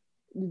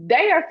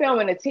 They are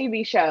filming a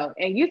TV show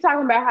and you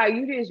talking about how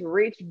you this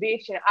rich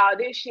bitch and all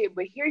this shit,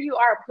 but here you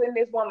are putting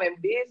this woman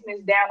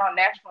business down on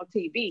national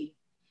TV.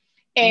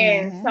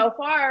 And so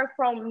far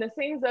from the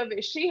scenes of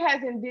it, she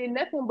hasn't did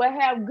nothing but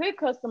have good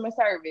customer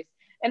service.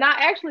 And I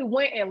actually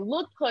went and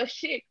looked her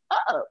shit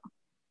up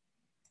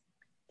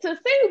to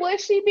see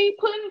what she be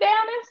putting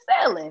down and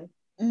selling.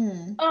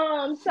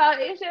 So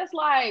it's just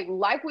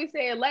like we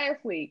said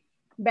last week,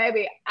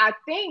 baby, I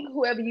think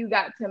whoever you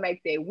got to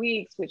make that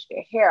wig switch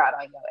their hair out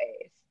on your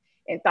ass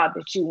and thought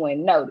that you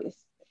wouldn't notice.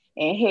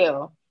 And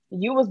hell,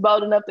 you was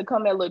bold enough to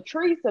come at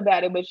Latrice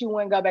about it, but you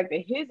wouldn't go back to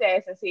his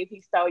ass and see if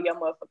he stole your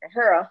motherfucking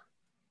hair.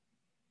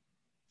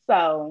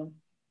 So,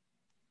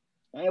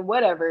 and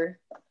whatever.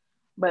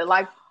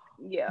 But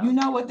you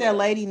know what that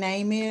lady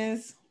name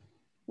is?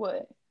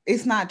 What?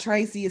 It's not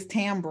Tracy, it's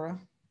Tambra.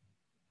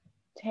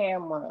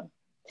 Tambra.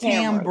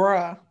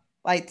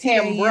 Like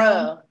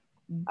Tambra.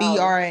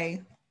 BRA.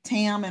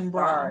 Tam and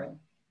Bra.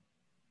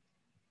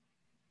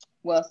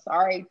 Well,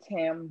 sorry,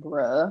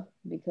 Tambra,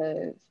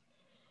 because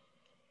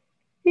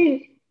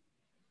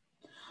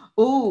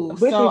ooh,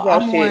 so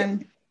I'm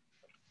on,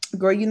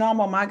 girl, you know I'm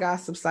on my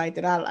gossip site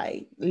that I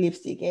like,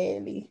 Lipstick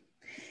Alley.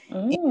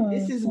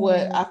 This is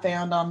what I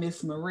found on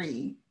Miss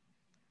Marie.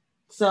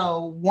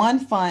 So one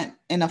font,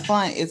 and a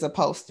font is a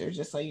poster,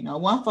 just so you know.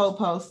 One folk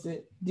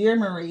posted, "Dear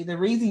Marie, the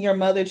reason your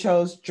mother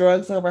chose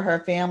drugs over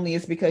her family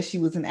is because she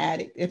was an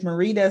addict. If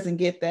Marie doesn't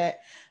get that,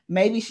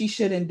 maybe she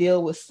shouldn't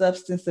deal with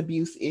substance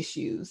abuse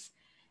issues."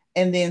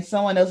 And then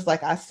someone else was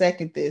like, "I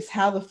second this.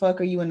 How the fuck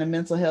are you in the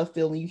mental health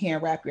field and you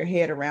can't wrap your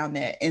head around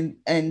that?"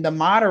 And the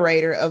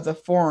moderator of the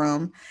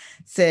forum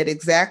said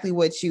exactly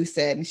what you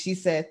said. And she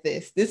said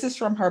this is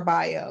from her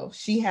bio.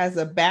 She has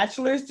a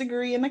bachelor's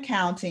degree in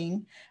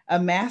accounting, a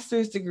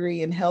master's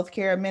degree in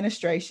healthcare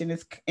administration,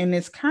 and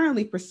is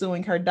currently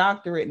pursuing her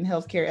doctorate in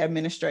healthcare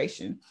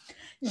administration.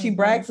 She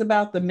brags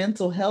about the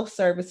mental health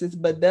services,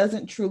 but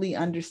doesn't truly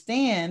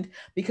understand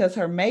because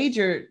her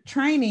major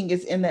training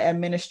is in the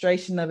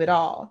administration of it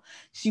all.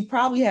 She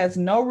probably has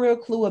no real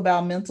clue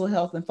about mental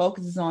health and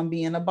focuses on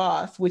being a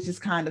boss, which is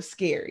kind of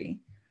scary.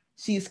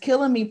 She's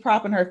killing me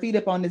propping her feet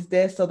up on this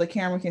desk so the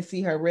camera can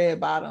see her red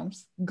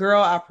bottoms.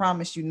 Girl, I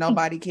promise you,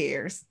 nobody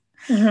cares.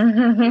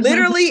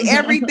 Literally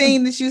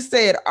everything that you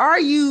said. Are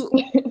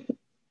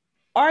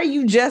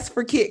you just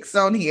for kicks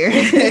on here?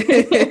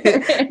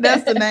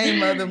 That's the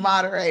name of the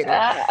moderator.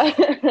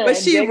 But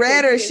she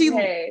read her. She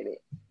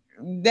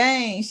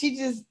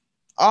just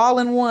all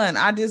in one.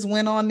 I just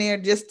went on there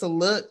just to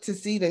look to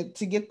see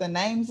to get the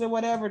names or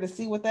whatever, to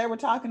see what they were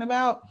talking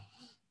about.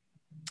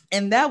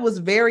 And that was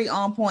very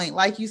on point.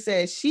 Like you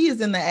said, she is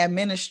in the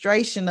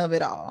administration of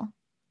it all.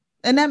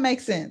 And that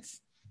makes sense.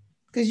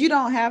 Because you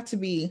don't have to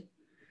be,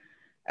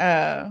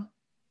 I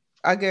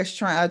guess,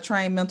 a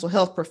trained mental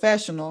health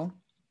professional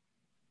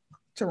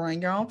to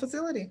run your own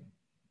facility.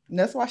 And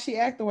that's why she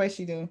act the way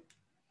she do.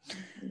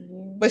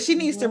 But she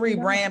needs to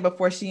rebrand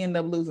before she end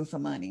up losing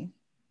some money,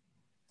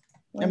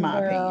 in my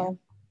opinion.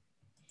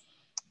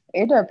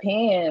 It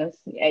depends.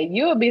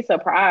 You'll be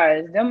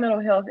surprised. Them mental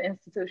health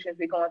institutions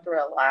be going through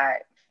a lot,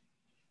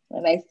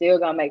 and they still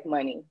gonna make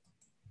money.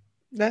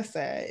 That's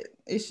sad.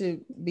 It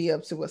should be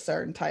up to a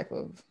certain type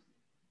of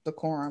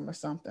decorum or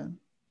something.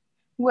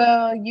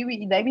 Well,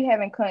 they be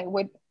having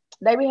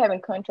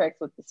contracts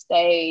with the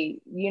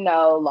state. You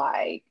know,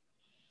 like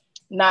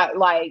not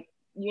like.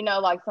 You know,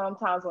 like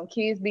sometimes when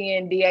kids be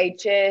in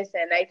DHS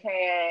and they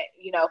can't,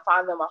 you know,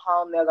 find them a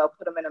home, they'll go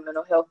put them in a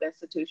mental health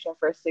institution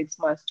for 6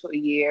 months to a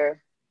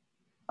year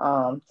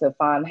to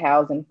find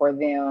housing for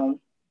them.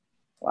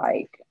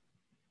 Like,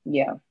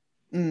 yeah.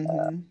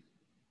 Mm-hmm.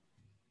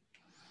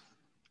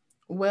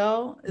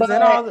 Well, is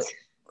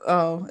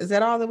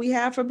that all that we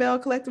have for Belle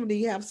Collective? Or do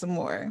you have some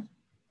more?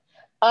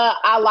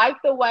 I like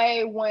the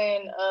way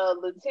when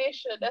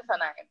Letitia, that's her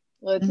name,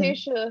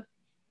 Letitia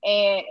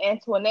and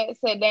Antoinette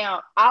sat down.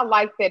 I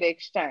like that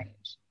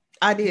exchange.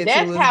 I did.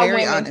 That's too. how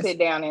very women honest. sit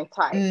down and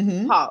talk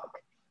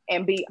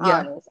and be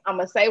honest. I'm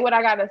gonna say what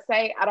I gotta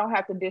say. I don't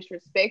have to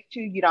disrespect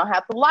you. You don't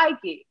have to like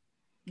it,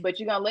 but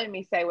you're gonna let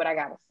me say what I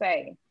gotta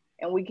say,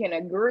 and we can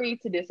agree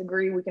to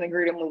disagree. We can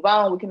agree to move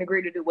on. We can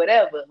agree to do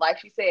whatever. Like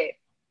she said,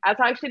 I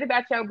talk shit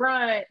about your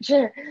brunch,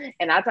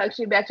 and I talk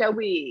shit about your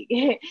wig.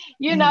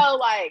 You know,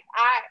 like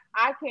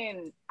I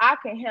can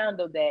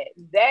handle that.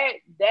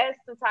 That's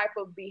the type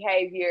of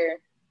behavior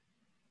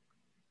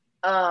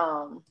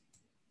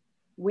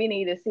we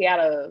need to see out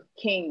of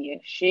Kenya.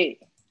 Shit.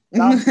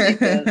 I'm sick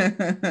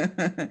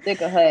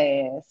of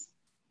her ass.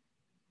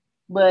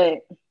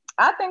 But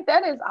I think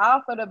that is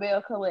all for the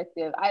Belle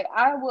Collective.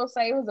 I will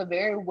say it was a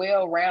very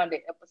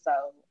well-rounded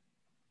episode.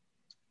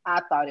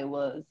 I thought it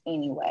was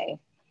anyway.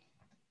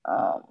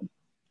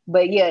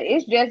 But yeah,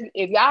 it's just,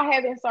 if y'all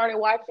haven't started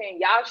watching,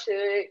 y'all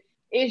should.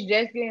 It's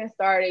just getting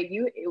started.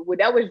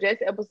 That was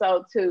just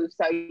episode 2,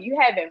 so you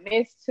haven't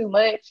missed too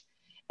much.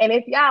 And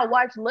if y'all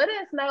watch, let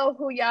us know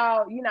who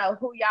y'all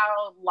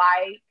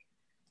like.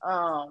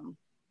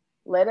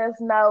 Let us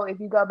know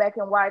if you go back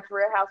and watch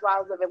Real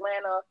Housewives of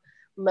Atlanta.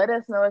 Let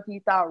us know if you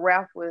thought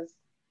Ralph was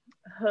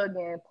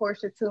hugging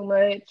Portia too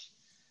much.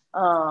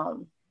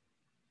 And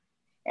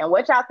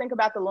what y'all think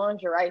about the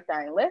lingerie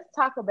thing? Let's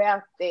talk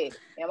about that.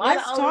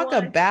 Let's talk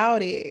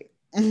about it.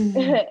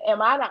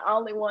 Am I the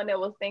only one that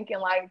was thinking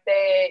like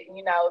that?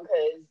 You know,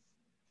 because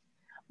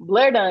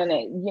Blair done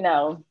it, you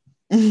know.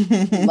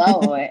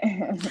 Lord.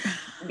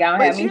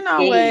 But you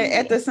know what,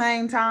 at the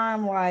same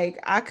time, like,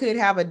 I could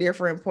have a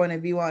different point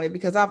of view on it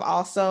because I've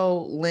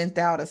also lent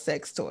out a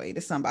sex toy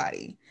to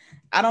somebody.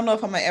 I don't know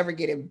if I'm gonna ever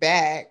get it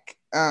back.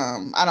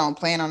 I don't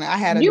plan on it. I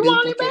had a duplicate.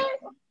 Want it back?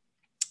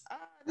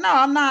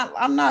 No,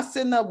 I'm not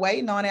sitting up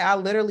waiting on it. I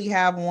literally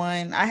have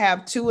one. I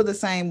have 2 of the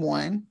same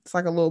one. It's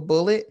like a little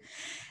bullet.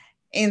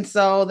 And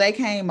so they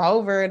came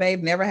over,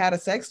 they've never had a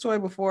sex toy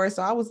before.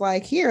 So I was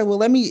like, here,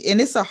 well, and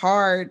it's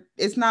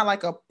not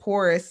like a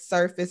porous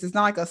surface. It's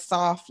not like a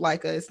soft,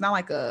 it's not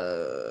like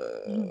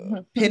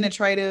a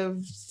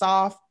penetrative,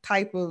 soft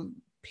type of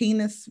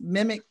penis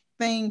mimic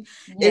thing.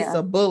 Yeah. It's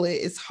a bullet.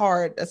 It's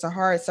hard. It's a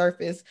hard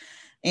surface.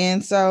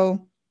 And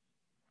so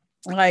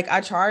like I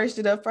charged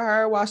it up for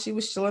her while she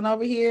was chilling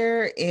over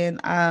here,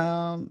 and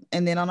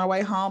then on our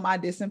way home I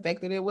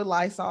disinfected it with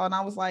Lysol, and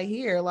I was like,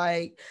 here,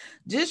 like,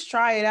 just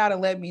try it out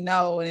and let me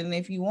know, and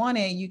if you want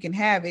it you can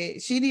have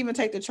it. She didn't even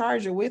take the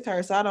charger with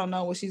her, so I don't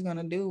know what she's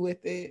gonna do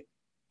with it,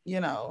 you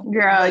know.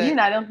 Girl, you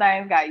know them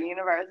things got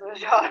universal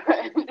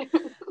charge.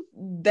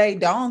 They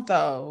don't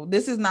though.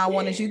 This is not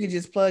one that you can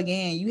just plug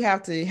in. You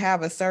have to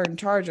have a certain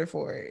charger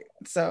for it.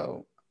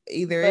 So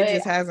it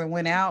just hasn't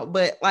went out.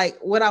 But like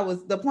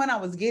the point I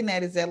was getting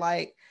at is that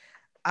like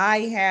I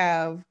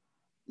have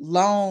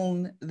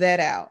loaned that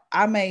out.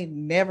 I may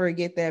never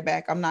get that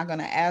back. I'm not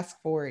gonna ask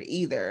for it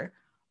either.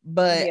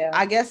 But yeah.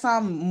 I guess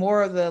I'm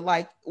more of the,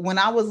 like, when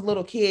I was a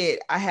little kid,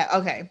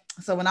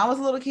 so when I was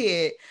a little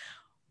kid,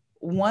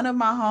 one of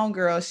my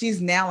homegirls,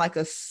 she's now like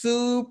a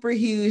super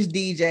huge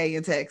DJ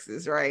in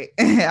Texas, right?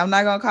 I'm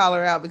not gonna call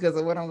her out because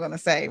of what I'm gonna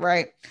say,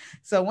 right?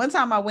 So one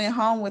time I went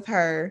home with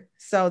her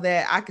so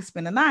that I could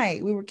spend the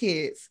night. We were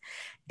kids,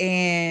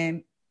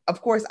 and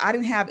of course I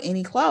didn't have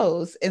any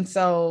clothes, and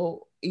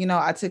so, you know,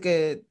 I took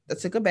a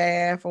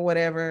bath or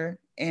whatever,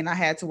 and I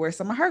had to wear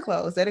some of her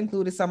clothes. That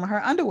included some of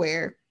her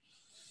underwear,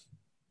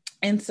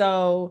 and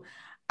so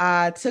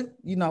I took,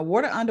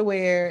 wore the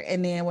underwear,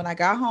 and then when I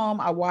got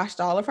home, I washed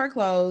all of her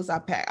clothes.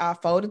 I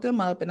folded them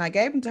up and I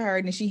gave them to her,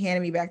 and then she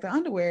handed me back the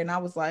underwear, and I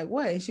was like,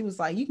 what? And she was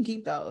like, you can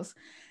keep those.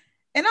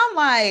 And I'm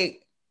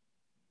like,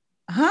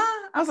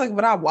 huh? I was like,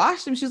 but I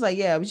washed them. She was like,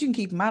 yeah, but you can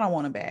keep them. I don't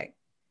want them back.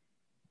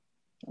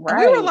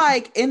 Right. We were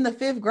like in the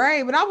 5th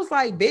grade, but I was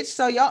like, bitch,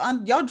 so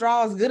your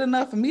drawers good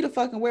enough for me to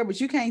fucking wear,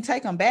 but you can't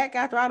take them back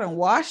after I done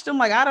washed them?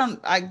 Like,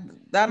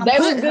 they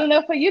was good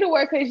enough for you to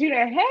wear because you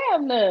didn't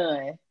have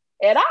none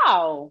at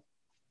all.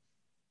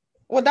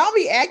 Well, don't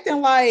be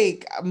acting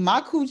like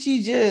my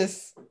coochie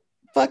just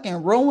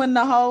fucking ruined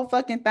the whole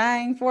fucking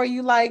thing for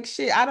you. Like,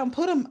 shit, I done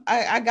put them,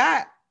 I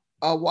got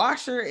a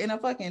washer and a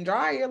fucking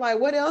dryer. Like,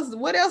 what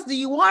else do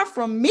you want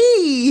from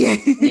me?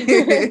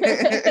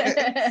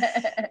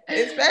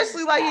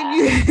 Especially like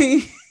if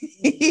you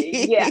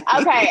yeah,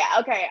 okay.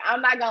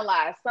 I'm not gonna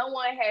lie.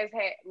 Someone has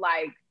had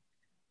like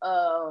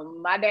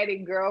my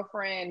daddy's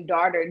girlfriend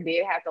daughter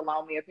did have to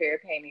loan me a pair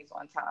of panties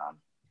one time.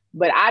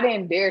 But I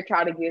didn't dare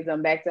try to give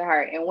them back to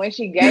her. And when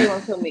she gave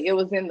them to me, it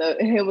was in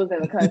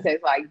the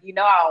context like, I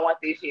don't want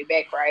this shit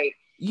back, right?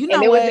 You know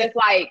and it what? was just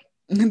like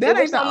that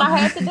it was something I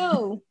had to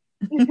do.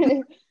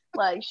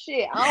 Like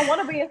shit, I don't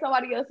want to be in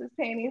somebody else's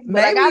panties,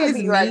 but I gotta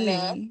be right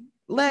now.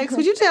 Lex,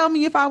 would you tell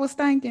me if I was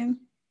stinking?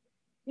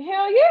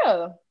 Hell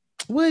yeah.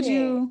 Would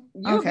you?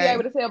 You'll be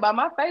able to tell by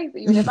my face,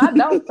 even if I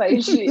don't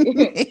say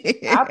shit.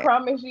 I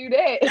promise you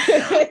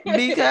that.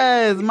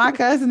 Because my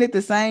cousin did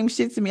the same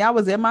shit to me. I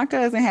was at my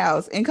cousin's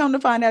house, and come to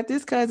find out,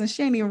 this cousin,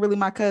 she ain't even really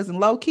my cousin.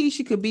 Low key,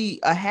 she could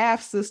be a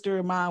half sister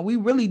of mine. We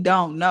really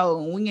don't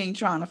know, and we ain't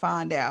trying to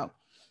find out.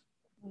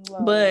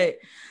 But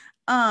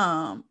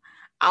I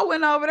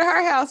went over to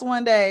her house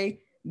one day,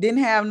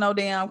 didn't have no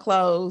damn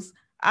clothes.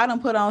 I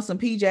done put on some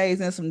PJs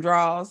and some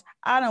drawers.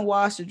 I done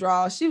washed the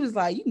drawers. She was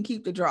like, you can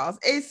keep the drawers.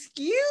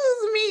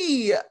 Excuse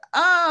me. Girl,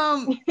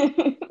 I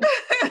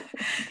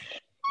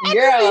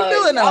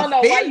don't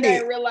know why you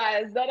didn't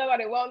realize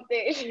nobody wants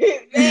that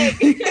shit back.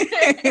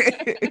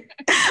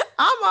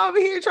 I'm over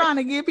here trying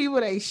to give people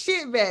their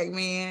shit back,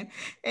 man.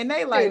 And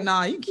they like,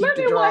 nah, you keep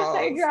the drawers. Let me wash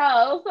their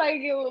drawers so I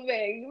give them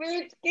back.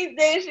 Bitch, keep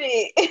that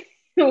shit.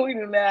 We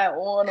do not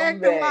want them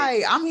back.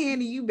 Like, I'm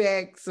handing you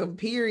back some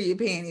period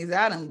panties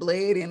I done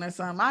bled in or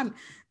something.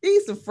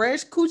 These are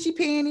fresh coochie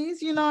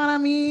panties, you know what I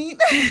mean?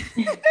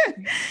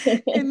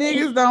 And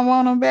niggas don't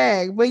want them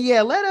back. But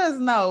yeah, let us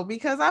know,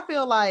 because I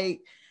feel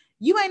like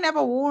you ain't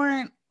never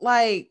worn,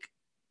 like,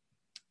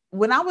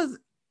 when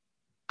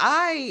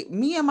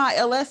me and my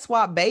LS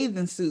swapped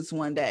bathing suits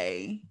one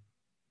day.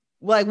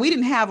 Like, we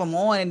didn't have them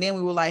on, and then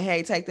we were like,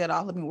 hey, take that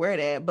off, let me wear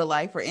that. But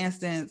like, for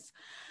instance,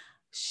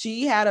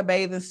 she had a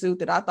bathing suit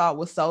that I thought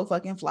was so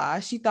fucking fly.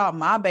 She thought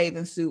my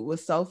bathing suit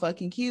was so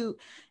fucking cute.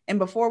 And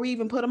before we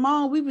even put them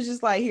on, we was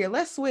just like, here,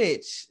 let's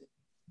switch.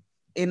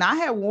 And I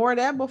had worn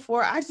that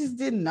before. I just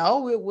didn't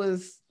know it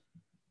was,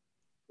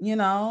 you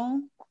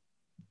know.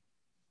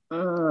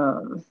 I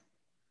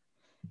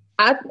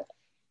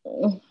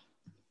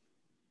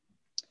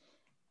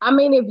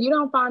mean, if you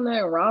don't find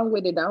nothing wrong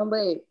with it, don't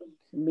let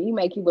me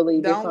make you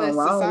believe there's something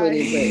wrong with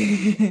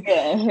it. But,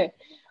 yeah.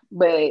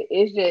 But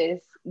it's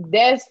just,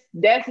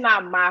 that's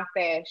not my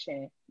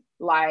fashion.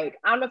 Like,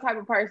 I'm the type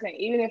of person,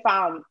 even if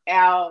I'm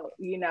out,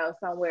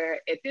 somewhere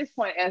at this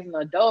point as an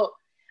adult,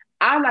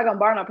 I'm not gonna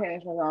borrow no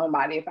panties from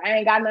somebody. If I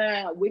ain't got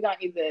none, we gonna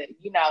either,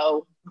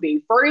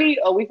 be free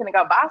or we finna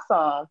go buy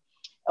some.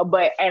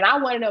 And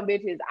I'm one of them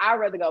bitches, I'd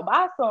rather go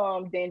buy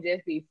some than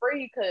just be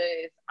free,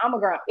 because I'm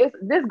it's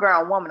this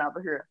grown woman over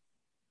here.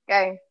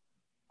 Okay?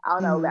 I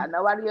don't know about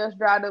nobody else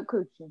dried up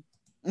coochie,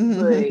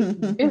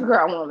 but this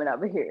grown woman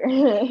over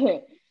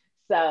here.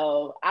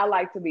 So I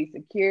like to be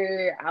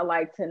secure. I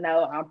like to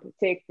know I'm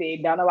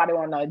protected. Don't nobody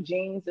want no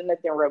jeans or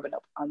nothing rubbing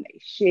up on their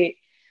shit.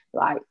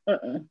 Like,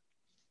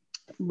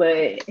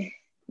 But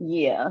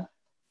yeah.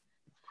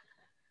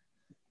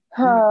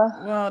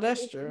 Well,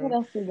 that's true. What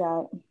else we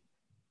got?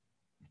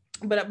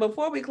 But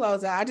before we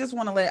close out, I just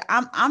want to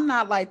I'm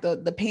not like the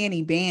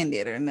panty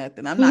bandit or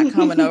nothing. I'm not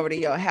coming over to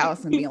your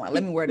house and being like,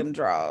 let me wear them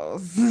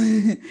drawers.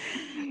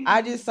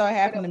 I just so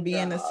happen to be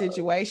in a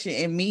situation,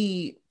 and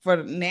me, for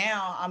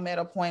now, I'm at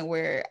a point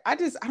where I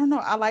don't know,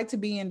 I like to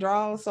be in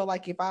drawers. So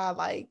like, if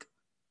I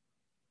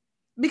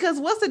because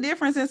what's the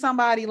difference in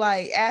somebody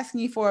like asking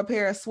you for a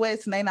pair of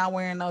sweats and they not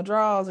wearing no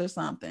drawers or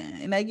something,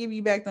 and they give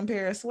you back them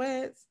pair of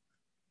sweats?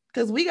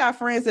 Because we got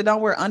friends that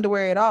don't wear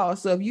underwear at all.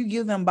 So if you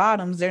give them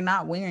bottoms, they're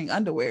not wearing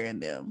underwear in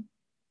them.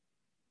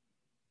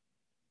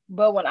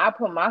 But when I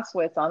put my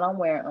sweats on, I'm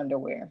wearing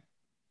underwear.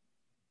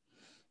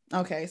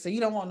 Okay, so you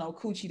don't want no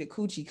coochie to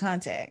coochie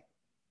contact.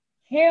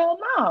 Hell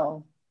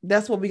no.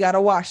 That's what we got to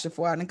wash it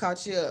for. I done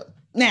caught you up.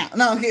 Now,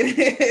 no, I'm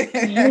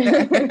kidding.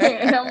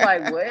 I'm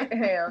like, what?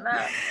 Hell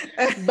no.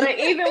 But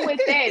even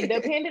with that,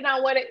 depending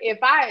on what I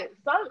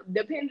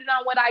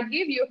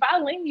give you, if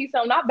I lend you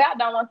something, I about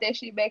don't want that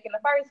shit back in the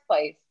first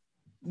place.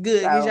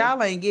 Good, because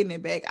y'all ain't getting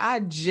it back. I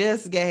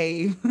just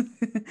gave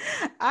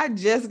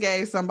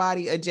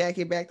somebody a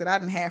jacket back that I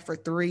didn't have for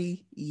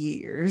 3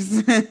 years.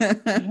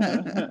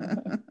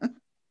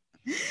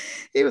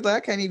 He was like,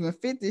 I can't even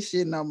fit this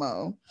shit no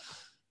more.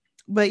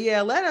 But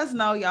yeah, let us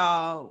know,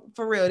 y'all.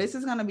 For real, this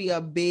is going to be a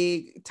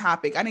big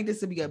topic. I think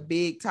this will be a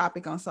big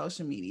topic on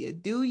social media.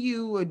 Do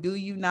you or do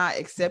you not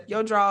accept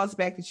your drawers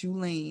back that you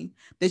lent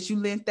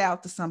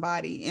out to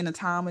somebody in a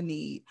time of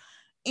need?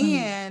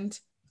 And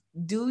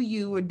do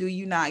you or do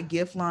you not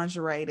gift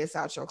lingerie that's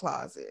out your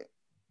closet?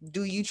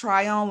 Do you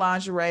try on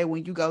lingerie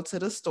when you go to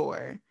the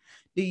store?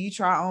 Do you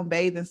try on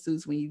bathing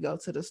suits when you go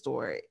to the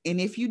store? And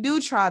if you do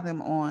try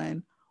them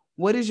on,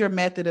 what is your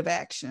method of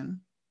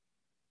action?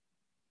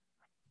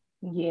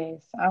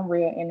 Yes, I'm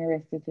real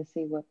interested to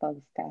see what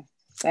folks got to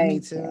say.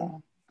 Me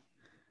too.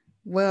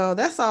 Well,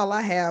 that's all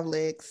I have,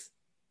 Lex.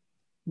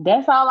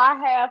 That's all I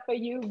have for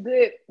you.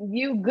 Good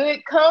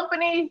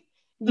company.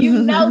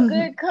 You know,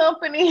 good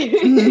company.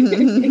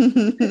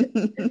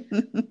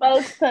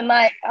 Folks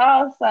tonight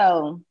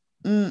also.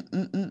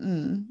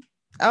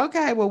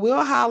 Okay, well,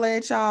 we'll holler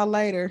at y'all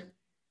later.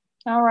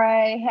 All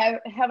right.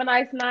 Have a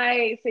nice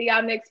night. See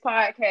y'all next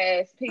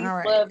podcast. Peace,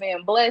 love,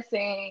 and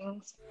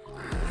blessings.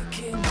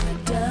 Keep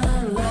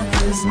on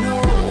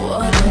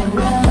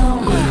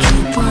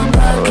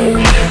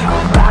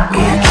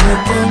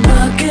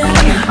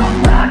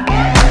rocking.